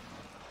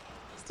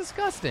 It's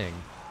disgusting.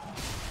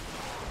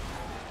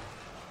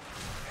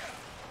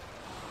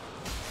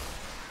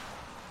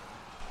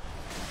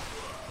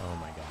 Oh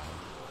my god.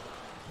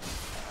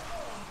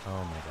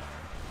 Oh my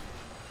god.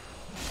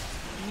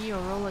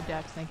 Neo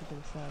Rolodex, thank you for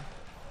the sub.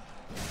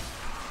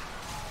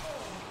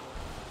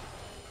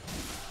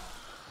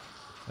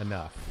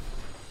 Enough.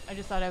 I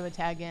just thought I would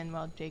tag in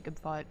while Jacob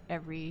fought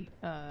every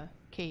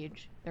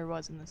cage there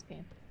was in this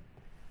game.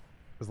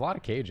 There's a lot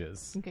of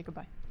cages. Okay,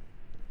 goodbye.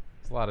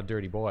 There's a lot of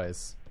dirty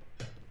boys.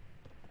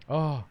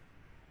 Oh.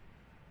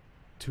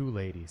 2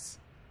 ladies.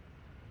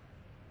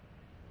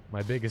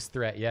 My biggest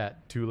threat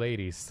yet. 2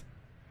 ladies.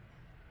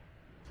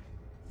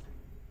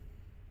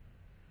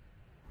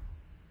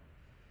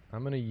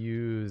 I'm gonna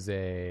use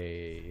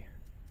a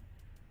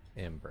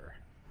Ember.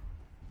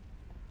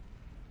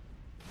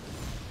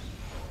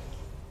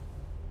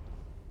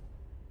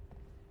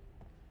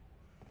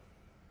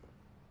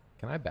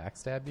 Can I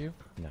backstab you?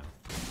 No.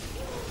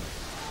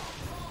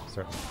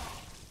 Certainly.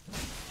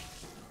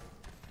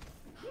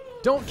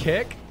 Don't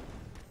kick!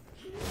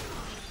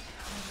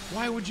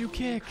 Why would you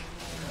kick?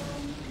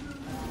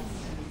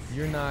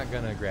 You're not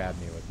gonna grab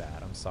me with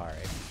that. I'm sorry.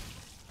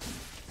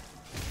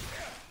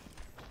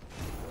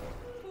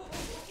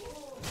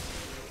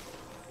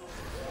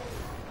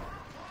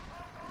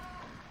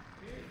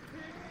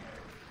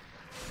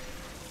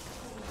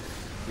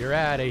 You're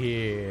out of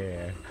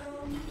here.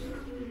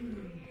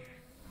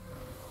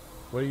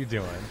 What are you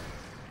doing?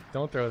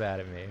 Don't throw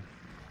that at me.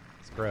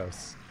 It's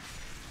gross.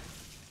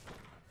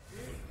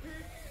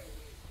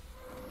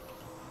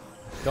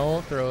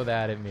 Don't throw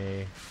that at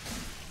me.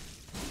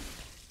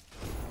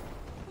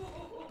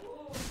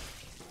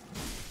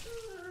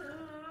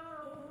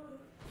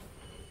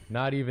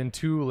 Not even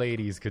 2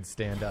 ladies could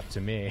stand up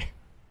to me.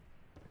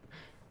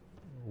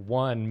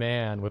 1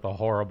 man with a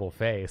horrible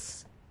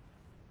face.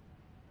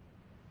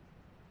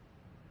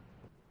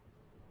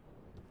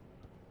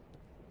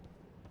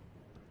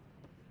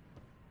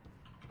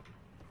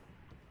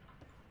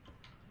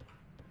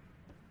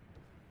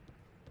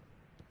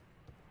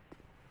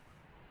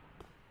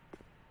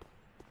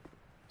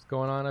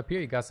 Going on up here?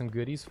 You got some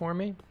goodies for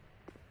me?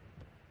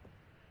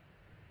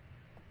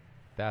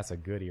 That's a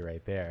goodie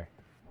right there.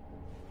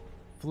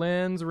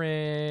 Flynn's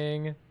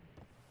ring.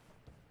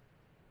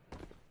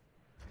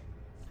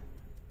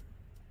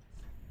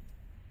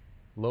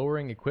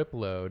 Lowering equip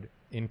load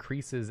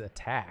increases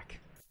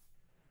attack.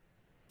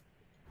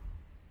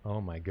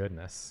 Oh my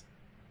goodness.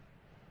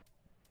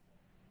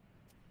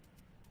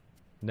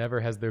 Never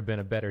has there been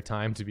a better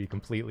time to be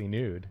completely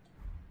nude.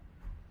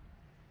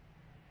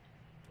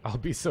 I'll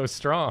be so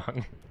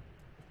strong.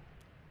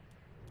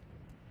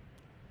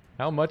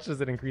 How much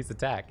does it increase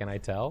attack? Can I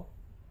tell?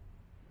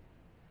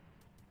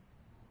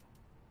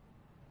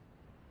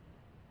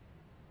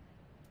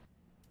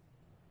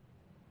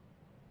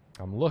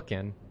 I'm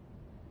looking,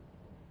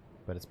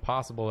 but it's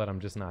possible that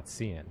I'm just not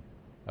seeing.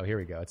 Oh, here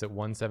we go. It's at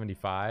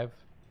 175,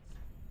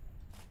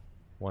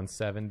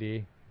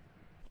 170,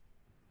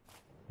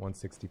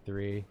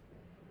 163.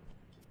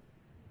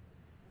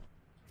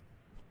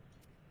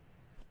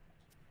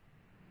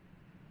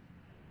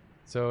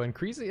 So it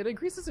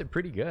increases it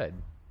pretty good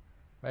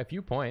by a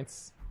few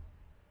points.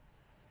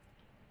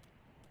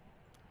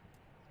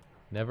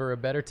 Never a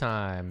better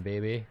time,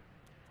 baby,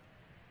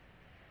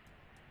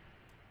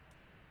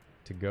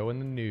 to go in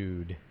the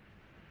nude.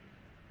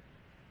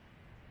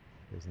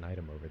 There's an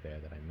item over there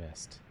that I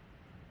missed.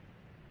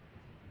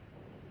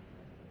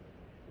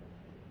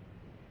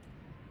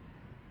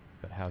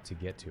 But how to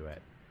get to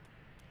it?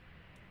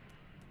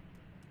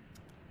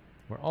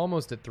 We're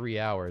almost at 3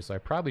 hours, so I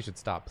probably should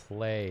stop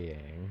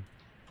playing.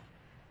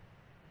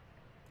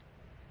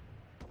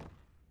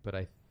 But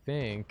I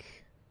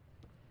think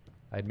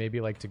I'd maybe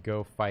like to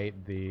go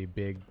fight the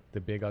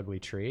big ugly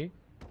tree.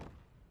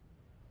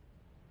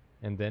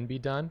 And then be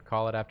done.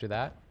 Call it after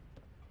that.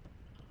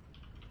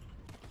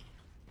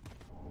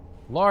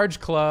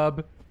 Large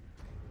club.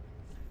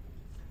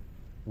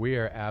 We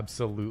are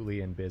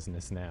absolutely in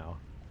business now.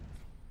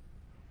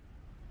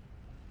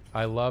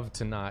 I love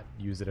to not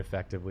use it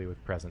effectively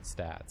with present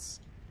stats.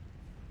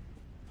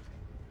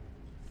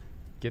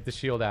 Get the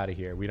shield out of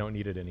here. We don't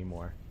need it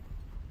anymore.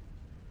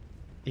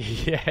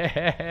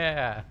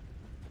 Yeah.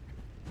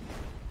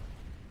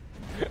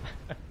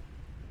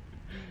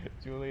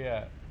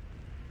 Juliet.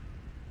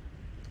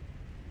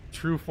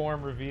 True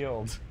form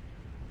revealed.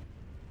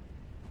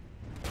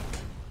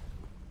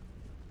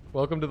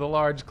 Welcome to the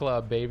large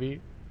club,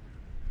 baby.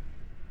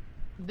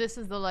 This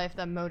is the life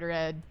that Motor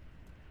Ed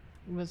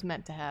was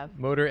meant to have.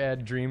 Motor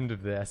Ed dreamed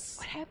of this.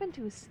 What happened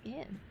to his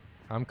skin?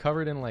 I'm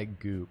covered in like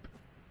goop.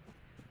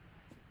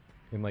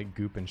 In like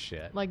goop and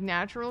shit. Like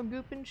natural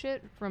goop and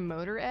shit from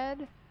Motor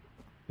Ed?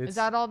 It's, is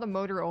that all the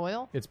motor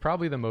oil? It's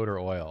probably the motor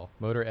oil.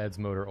 Motor Ed's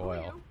motor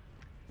oil.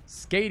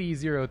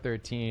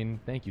 Skatey013,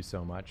 thank you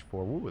so much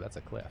for... Woo, that's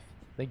a cliff.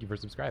 Thank you for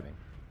subscribing.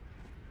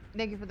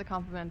 Thank you for the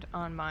compliment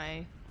on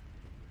my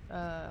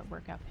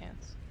workout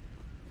pants.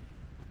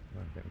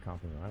 I'm getting a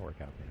compliment on my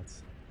workout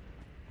pants.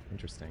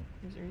 Interesting.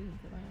 There's a reason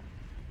for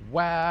that.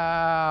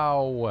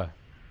 Wow!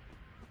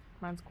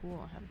 Mine's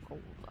cool. I have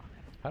gold on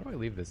it. How do I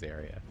leave this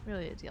area?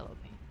 Really is yellow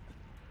paint.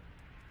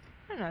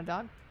 I don't know,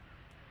 dog.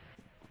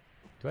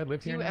 Do I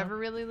live here Do you now? ever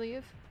really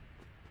leave?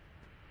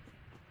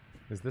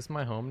 Is this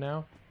my home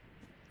now?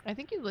 I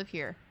think you live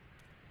here.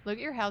 Look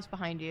at your house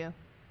behind you.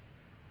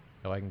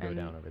 Oh, I can go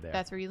down over there.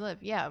 That's where you live.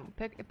 Yeah,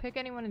 pick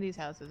any one of these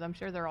houses. I'm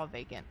sure they're all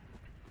vacant.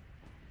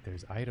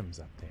 There's items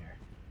up there.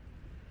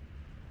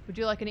 Would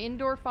you like an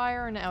indoor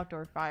fire or an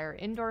outdoor fire?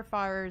 Indoor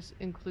fires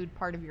include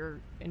part of your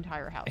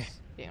entire house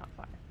being on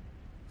fire.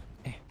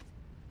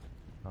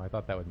 Oh, I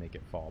thought that would make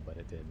it fall, but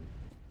it didn't.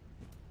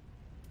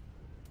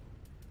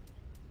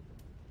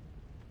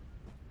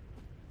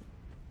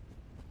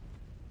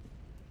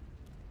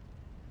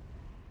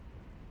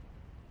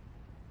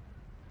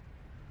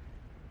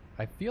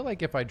 I feel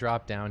like if I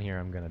drop down here,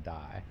 I'm gonna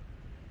die.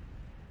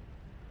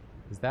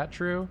 Is that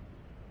true?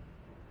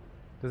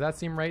 Does that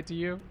seem right to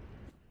you?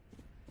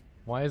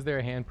 Why is there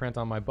a handprint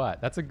on my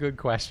butt? That's a good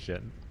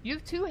question. You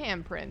have 2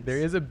 handprints. There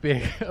is a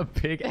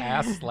big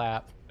ass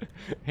slap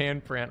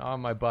handprint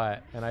on my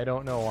butt, and I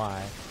don't know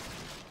why.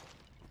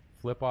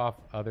 Flip off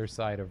other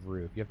side of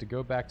roof. You have to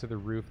go back to the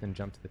roof, then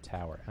jump to the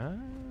tower. Ah.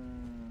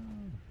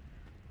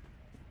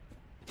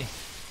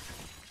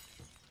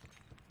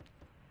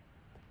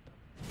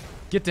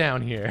 Get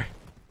down here.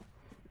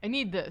 I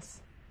need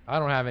this. I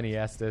don't have any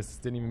Estus.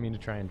 Didn't even mean to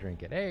try and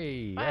drink it.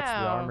 Hey, that's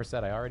the Wow. armor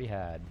set I already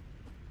had.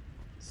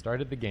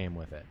 Started the game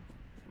with it.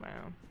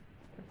 Wow.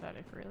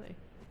 Pathetic, really.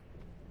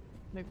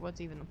 Like,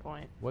 what's even the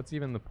point? What's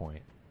even the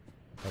point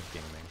of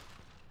gaming?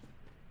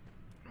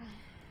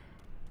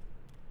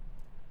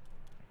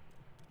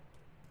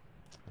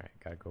 Alright,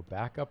 gotta go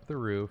back up the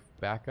roof.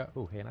 Back up.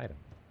 Oh, hey, an item.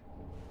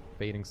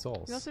 Fading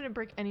souls. You also didn't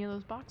break any of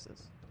those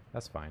boxes.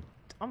 That's fine.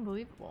 It's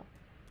unbelievable.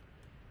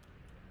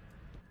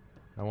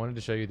 I wanted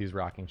to show you these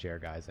rocking chair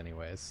guys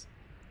anyways.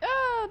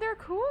 Oh, they're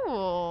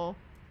cool.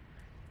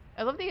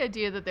 I love the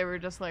idea that they were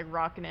just like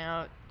rocking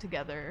out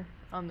together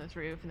on this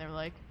roof and they were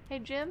like, hey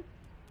Jim.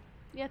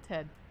 Yeah,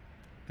 Ted.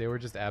 They were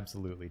just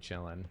absolutely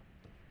chilling.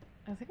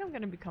 I think I'm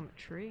gonna become a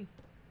tree.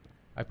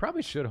 I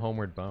probably should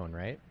homeward bone,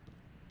 right?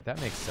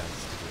 That makes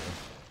sense to do.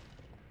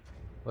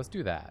 Let's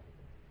do that.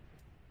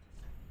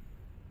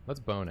 Let's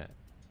bone it.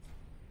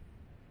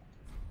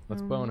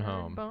 Let's bone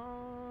home.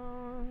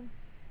 Bone,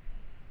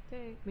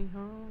 take me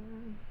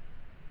home.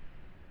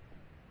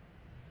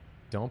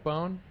 Don't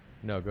bone?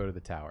 No, go to the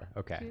tower.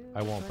 Okay,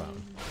 I won't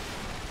bone.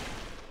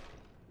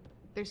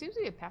 There seems to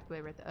be a pathway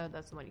right there. Oh,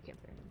 that's the one you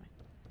can't through. Never mind.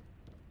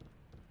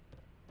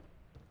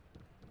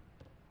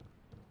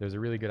 There's a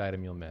really good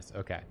item you'll miss.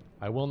 Okay,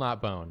 I will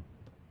not bone.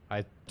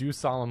 I do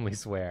solemnly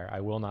swear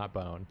I will not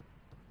bone.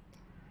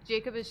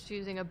 Jacob is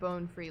choosing a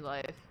bone-free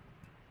life.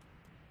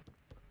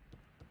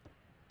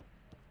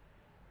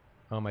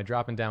 Oh, am I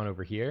dropping down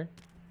over here?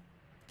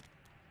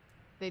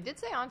 They did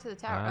say onto the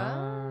tower.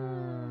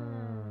 Ah.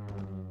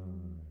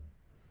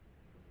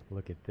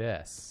 Look at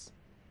this.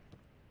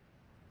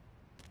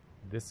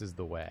 This is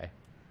the way.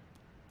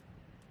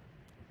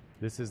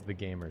 This is the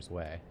gamer's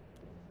way.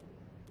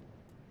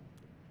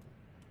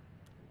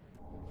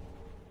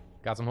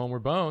 Got some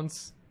homeward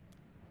bones.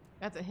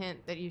 That's a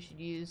hint that you should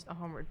use a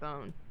homeward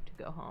bone to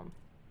go home.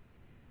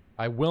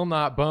 I will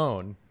not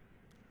bone.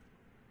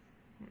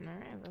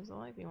 Alright, that's the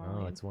life you want.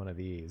 Oh, it's one of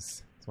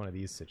these. It's one of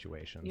these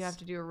situations. You have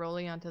to do a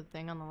rollie onto the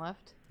thing on the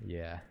left?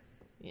 Yeah.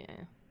 Yeah.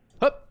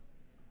 Hup!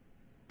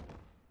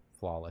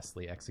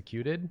 Flawlessly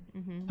executed.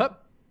 Mm-hmm.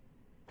 Hup!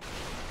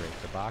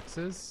 Break the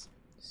boxes.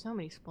 So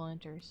many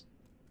splinters.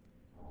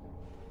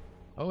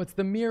 Oh, it's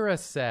the Mira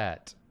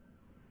set.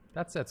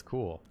 That set's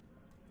cool.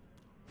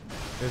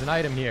 There's an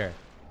item here.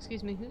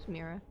 Excuse me, who's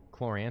Mira?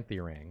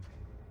 Chloranthy ring.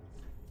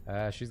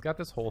 She's got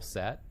this whole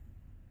set.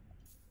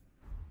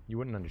 You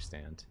wouldn't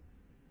understand.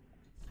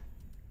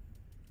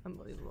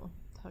 Unbelievable.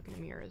 Talking to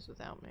Miras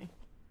without me.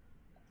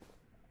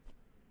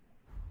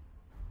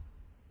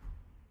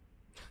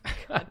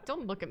 God,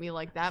 don't look at me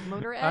like that,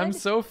 Motorhead. I'm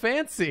so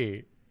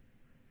fancy.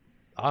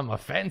 I'm a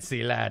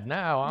fancy lad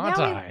now, aren't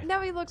I? Now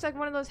he looks like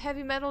one of those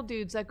heavy metal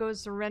dudes that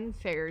goes to Ren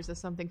fairs as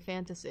something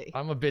fantasy.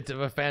 I'm a bit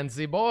of a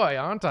fancy boy,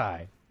 aren't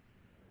I?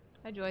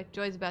 Hi, Joy.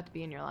 Joy's about to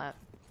be in your lap.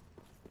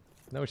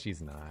 No,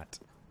 she's not.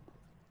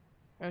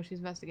 Oh, she's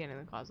investigating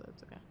the closet.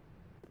 It's okay.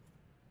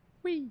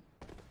 Whee!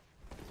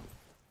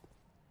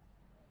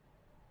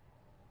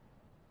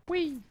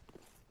 Whee!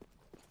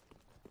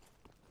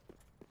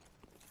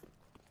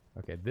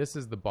 Okay, this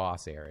is the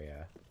boss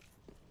area.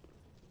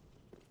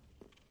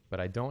 But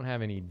I don't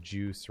have any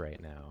juice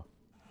right now.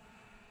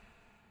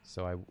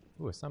 So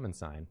ooh, a summon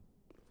sign.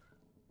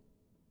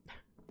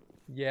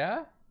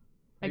 Yeah?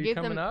 I gave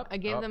them a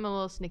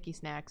little snicky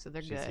snack, so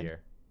they're She's good. Here.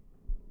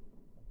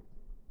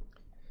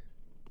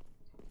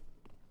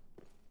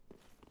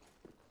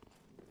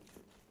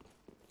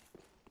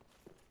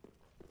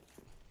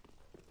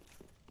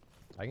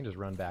 I can just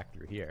run back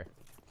through here.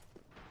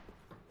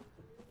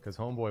 Because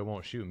homeboy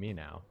won't shoot me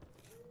now.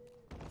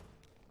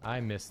 I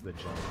missed the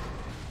jump.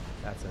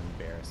 That's an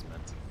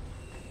embarrassment.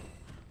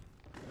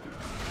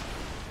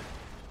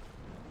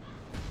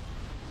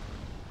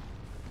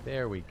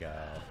 There we go.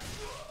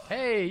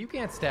 Hey, you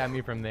can't stab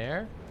me from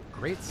there.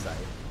 Great sight.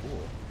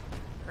 Cool.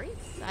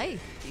 Great sight,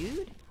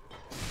 dude.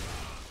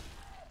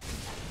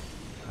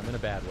 I'm in a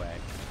bad way.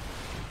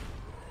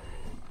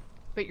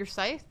 But your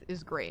scythe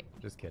is great.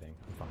 Just kidding.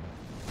 I'm fine.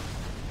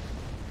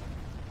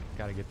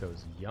 Gotta get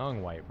those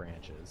young white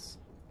branches.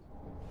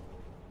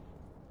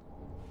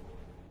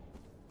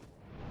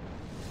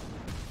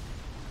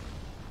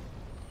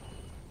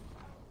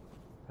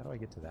 How do I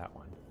get to that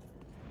one?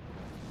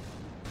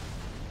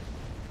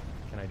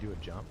 Can I do a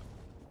jump?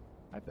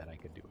 I bet I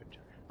could do a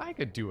jump. I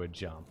could do a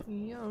jump.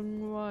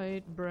 Young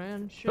white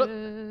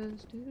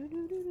branches.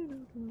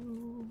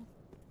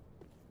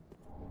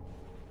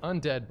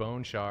 Undead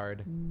bone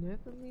shard.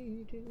 Never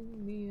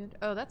meeting me at...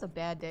 Oh, that's a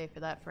bad day for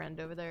that friend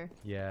over there.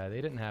 Yeah,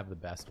 they didn't have the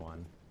best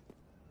one.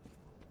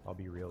 I'll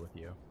be real with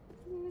you.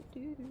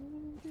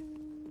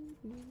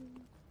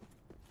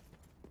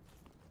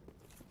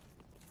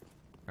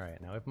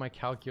 Alright, now if my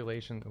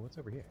calculation... Oh, what's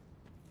over here?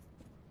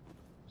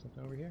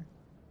 Something over here?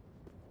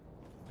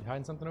 You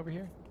hiding something over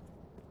here?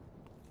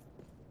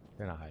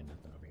 They're not hiding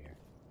nothing over here.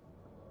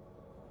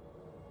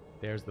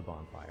 There's the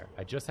bonfire.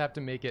 I just have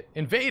to make it...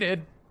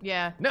 Invaded!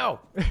 Yeah. No!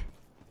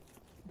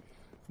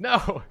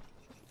 No!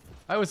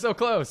 I was so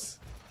close!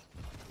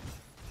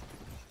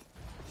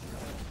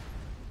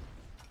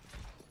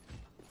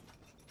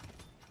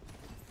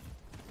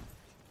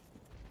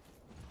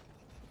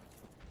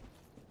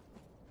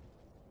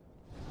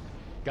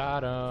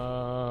 Got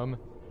him!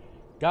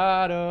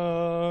 Got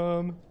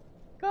him!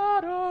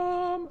 Got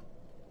him!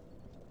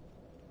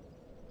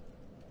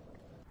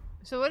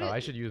 So what? I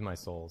should use my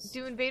souls.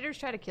 Do invaders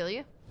try to kill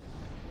you?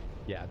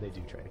 Yeah, they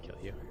do try to kill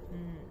you.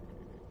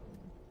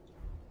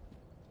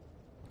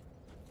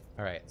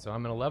 Alright, so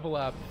I'm gonna level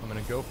up. I'm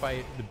gonna go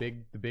fight the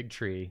big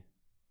tree.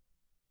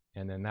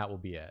 And then that will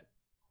be it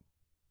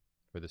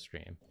for the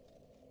stream.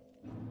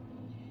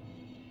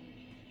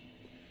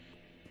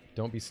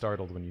 Don't be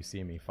startled when you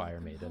see me, Fire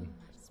Maiden.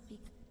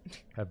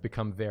 I've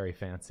become very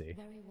fancy.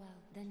 Very well,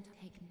 then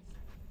take me.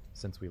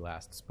 Since we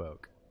last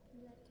spoke.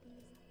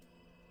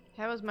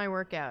 How was my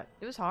workout?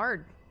 It was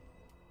hard.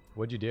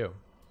 What'd you do?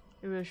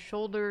 It was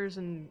shoulders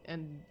and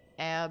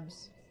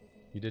abs.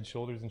 You did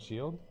shoulders and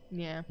shield?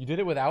 Yeah. You did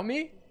it without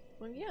me?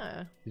 Well,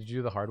 yeah. Did you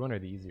do the hard one or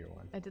the easier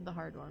one? I did the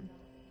hard one.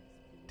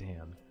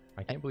 Damn.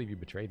 I can't believe you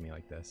betrayed me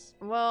like this.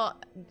 Well,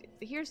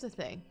 here's the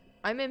thing.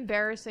 I'm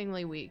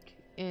embarrassingly weak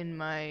in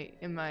my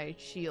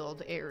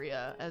shield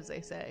area, as they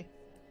say.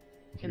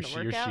 In the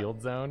Your workout.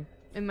 shield zone?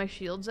 In my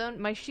shield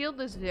zone. My shield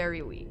is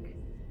very weak.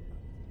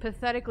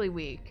 Pathetically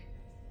weak.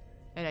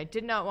 And I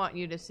did not want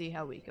you to see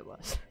how weak it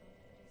was.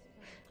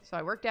 So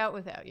I worked out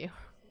without you.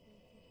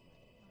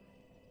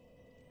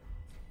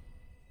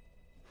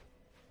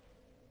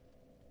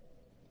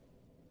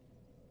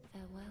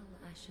 Farewell,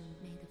 Ashen,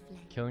 may the flame.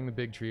 Killing the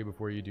big tree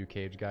before you do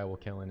Cage Guy will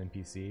kill an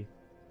NPC?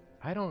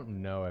 I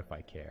don't know if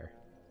I care.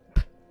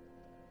 Because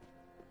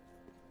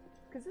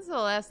this is the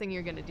last thing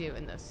you're gonna do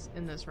in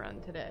this run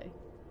today.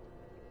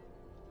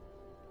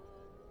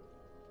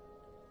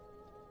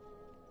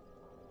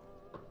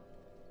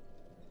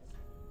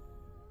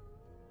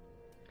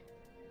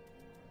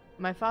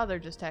 My father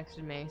just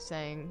texted me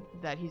saying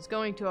that he's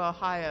going to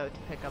Ohio to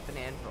pick up an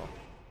anvil.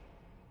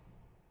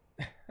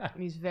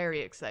 And he's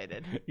very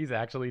excited. He's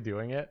actually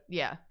doing it?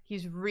 Yeah,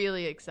 he's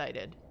really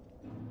excited.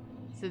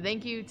 So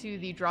thank you to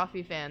the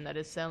Drawfee fan that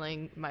is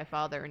selling my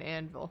father an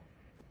anvil.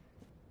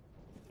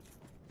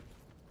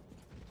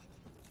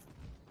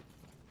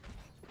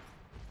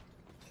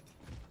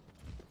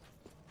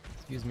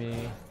 Excuse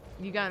me.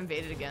 You got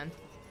invaded again.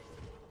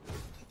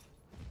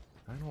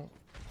 I don't...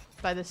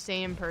 By the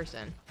same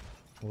person.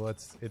 Well,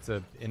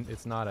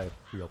 it's not a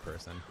real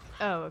person.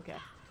 Oh, okay.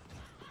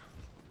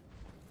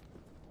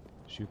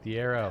 Shoot the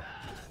arrow.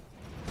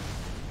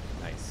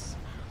 Nice.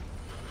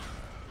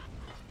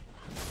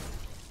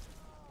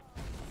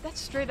 That's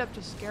straight up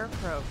just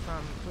Scarecrow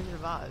from Wizard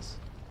of Oz.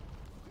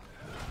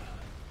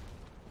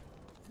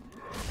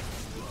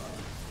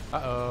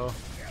 Uh-oh.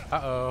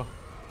 Uh-oh.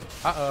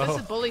 Uh-oh. This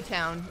is Bully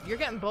Town. You're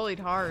getting bullied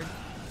hard.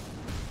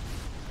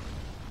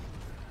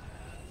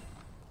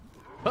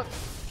 Huh.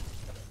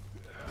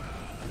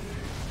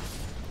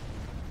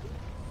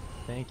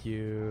 Thank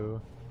you.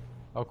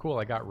 Oh, cool.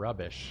 I got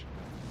rubbish.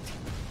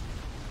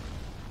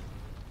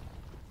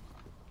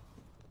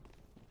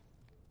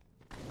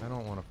 I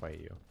don't want to fight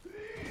you.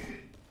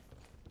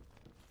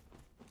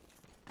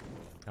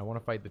 I want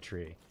to fight the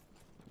tree.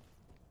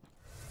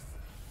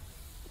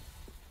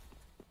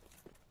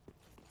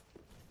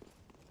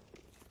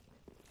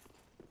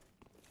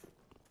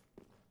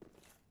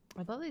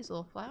 I love these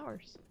little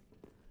flowers.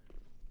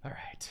 All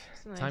right.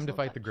 It's a nice Time to little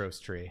fight the touch. gross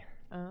tree.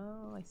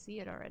 Oh, I see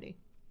it already.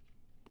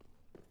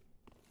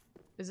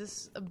 Is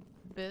this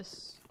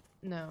Abyss?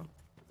 No.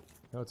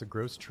 No, it's a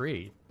gross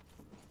tree.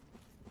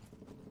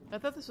 I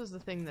thought this was the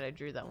thing that I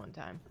drew that one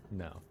time.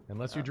 No.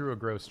 Unless you drew a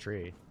gross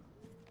tree.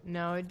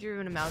 No, I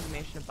drew an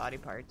amalgamation of body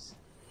parts.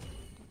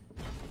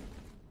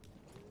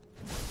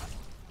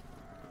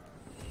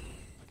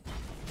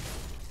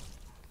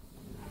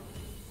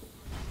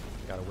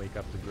 Gotta wake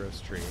up the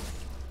gross tree.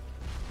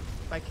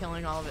 By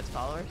killing all of its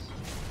followers.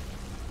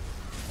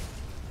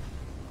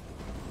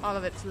 All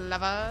of its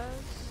lovers.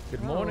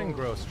 Good morning,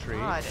 gross tree.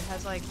 God, it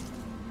has like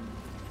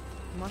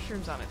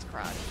mushrooms on its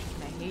crotch.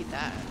 And I hate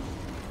that.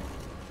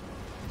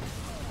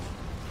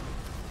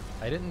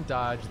 I didn't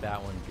dodge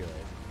that one good.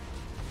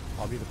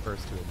 I'll be the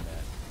first to admit.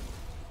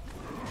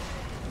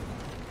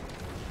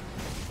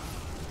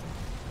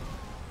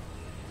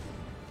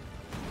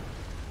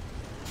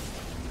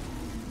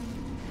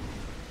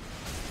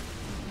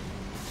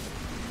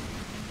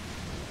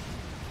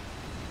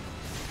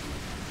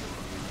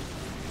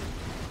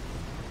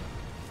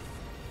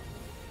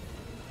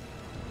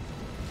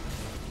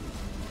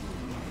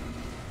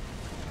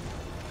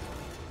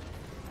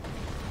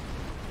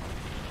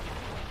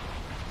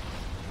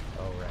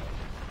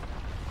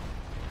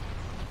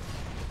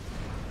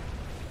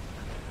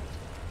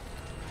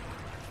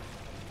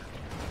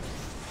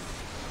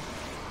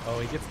 Oh,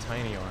 he gets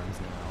tiny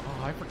arms now.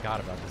 Oh, I forgot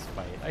about this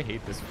fight. I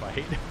hate this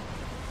fight.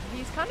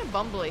 He's kind of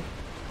bumbly.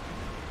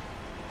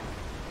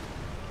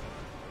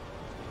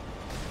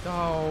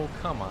 Oh,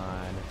 come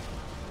on.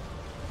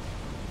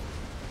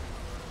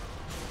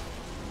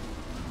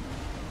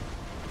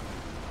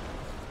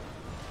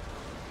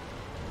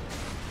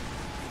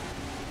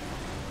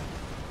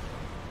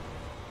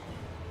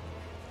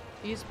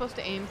 Are you supposed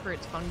to aim for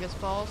its fungus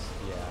balls?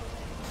 Yeah.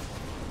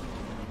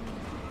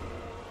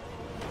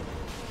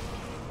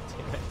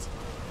 Damn it.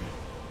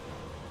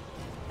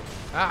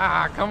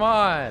 Ah, come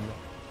on!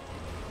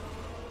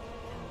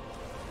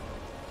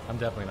 I'm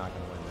definitely not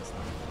going to win this time.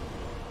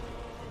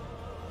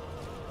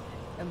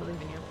 I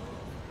believe in you.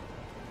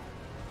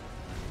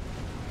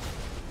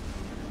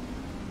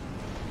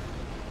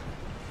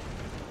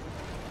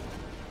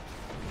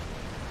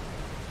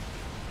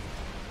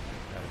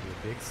 Gotta do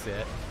a big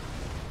sit.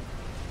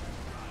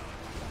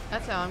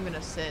 That's how I'm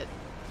gonna sit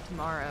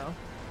tomorrow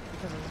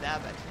because of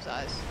stab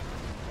exercise.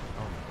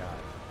 Oh my god.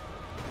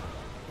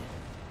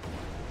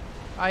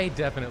 I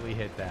definitely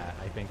hit that.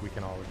 I think we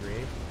can all agree.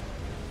 Do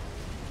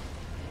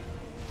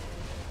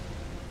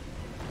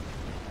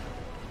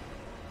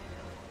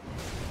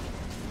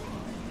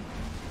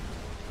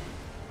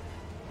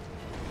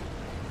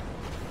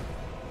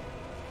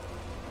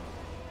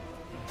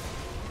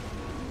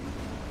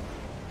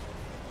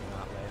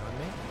not lay on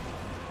me.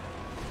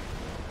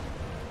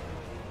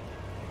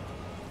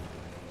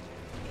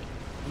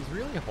 He's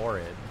really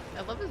horrid.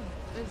 I love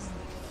his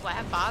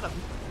flat bottom.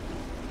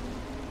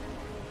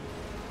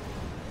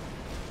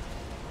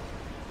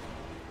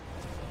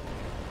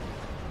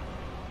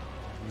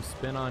 You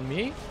spin on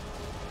me?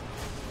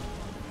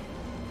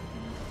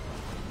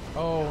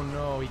 Oh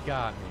no, he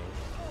got me.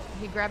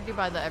 He grabbed you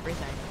by the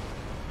everything.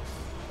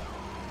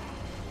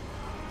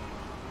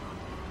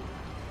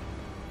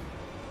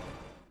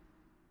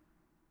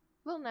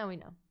 Well, now we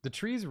know. The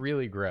tree's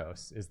really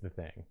gross, is the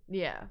thing.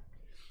 Yeah.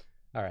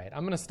 Alright,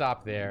 I'm gonna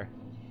stop there.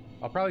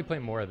 I'll probably play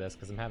more of this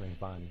because I'm having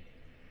fun.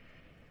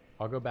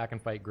 I'll go back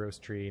and fight Gross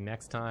Tree.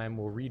 Next time,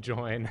 we'll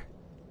rejoin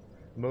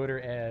Motor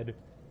Ed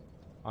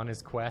on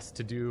his quest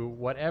to do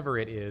whatever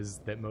it is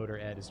that Motor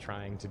Ed is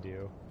trying to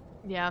do.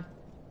 Yeah.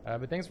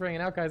 But thanks for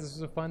hanging out, guys. This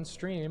was a fun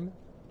stream.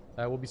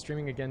 We'll be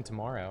streaming again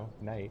tomorrow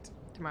night.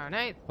 Tomorrow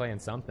night. Playing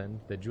something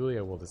that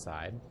Julia will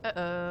decide.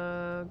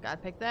 Uh-oh. Gotta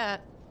pick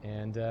that.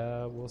 And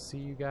we'll see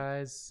you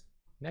guys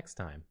next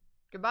time.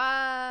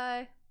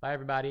 Goodbye. Bye,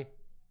 everybody.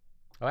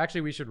 Oh,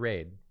 actually, we should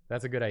raid.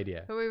 That's a good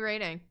idea. Who are we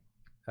raiding?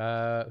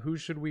 Who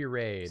should we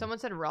raid? Someone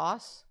said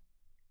Ross.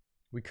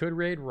 We could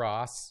raid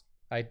Ross.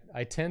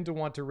 I tend to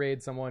want to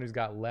raid someone who's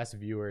got less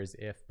viewers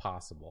if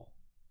possible.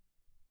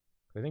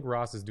 I think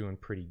Ross is doing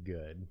pretty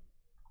good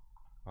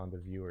on the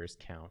viewers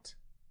count.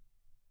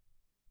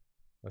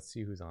 Let's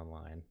see who's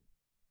online.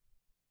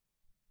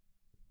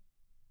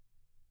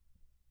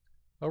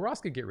 Oh,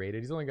 Ross could get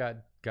raided. He's only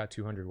got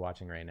 200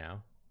 watching right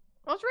now.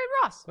 Let's raid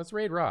Ross. Let's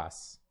raid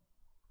Ross.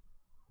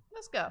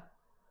 Let's go.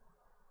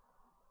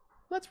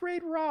 Let's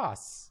raid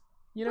Ross.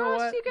 You know Ross,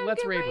 what? you gotta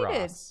Let's get raid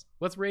raided. Ross.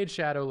 Let's raid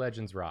Shadow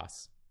Legends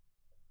Ross.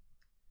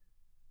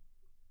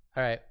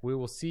 All right, we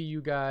will see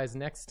you guys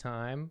next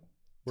time.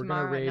 We're going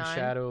to Tomorrow at raid 9.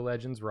 Shadow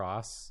Legends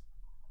Ross.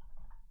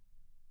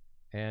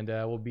 And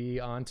we'll be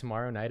on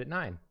tomorrow night at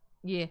 9.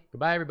 Yeah.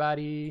 Goodbye,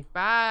 everybody.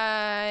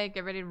 Bye.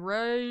 Get ready to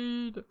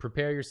raid.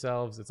 Prepare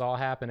yourselves. It's all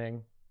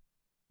happening.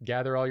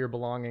 Gather all your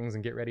belongings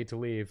and get ready to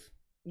leave.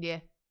 Yeah.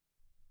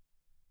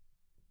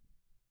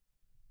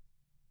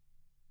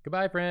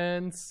 Goodbye,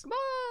 friends. Come on.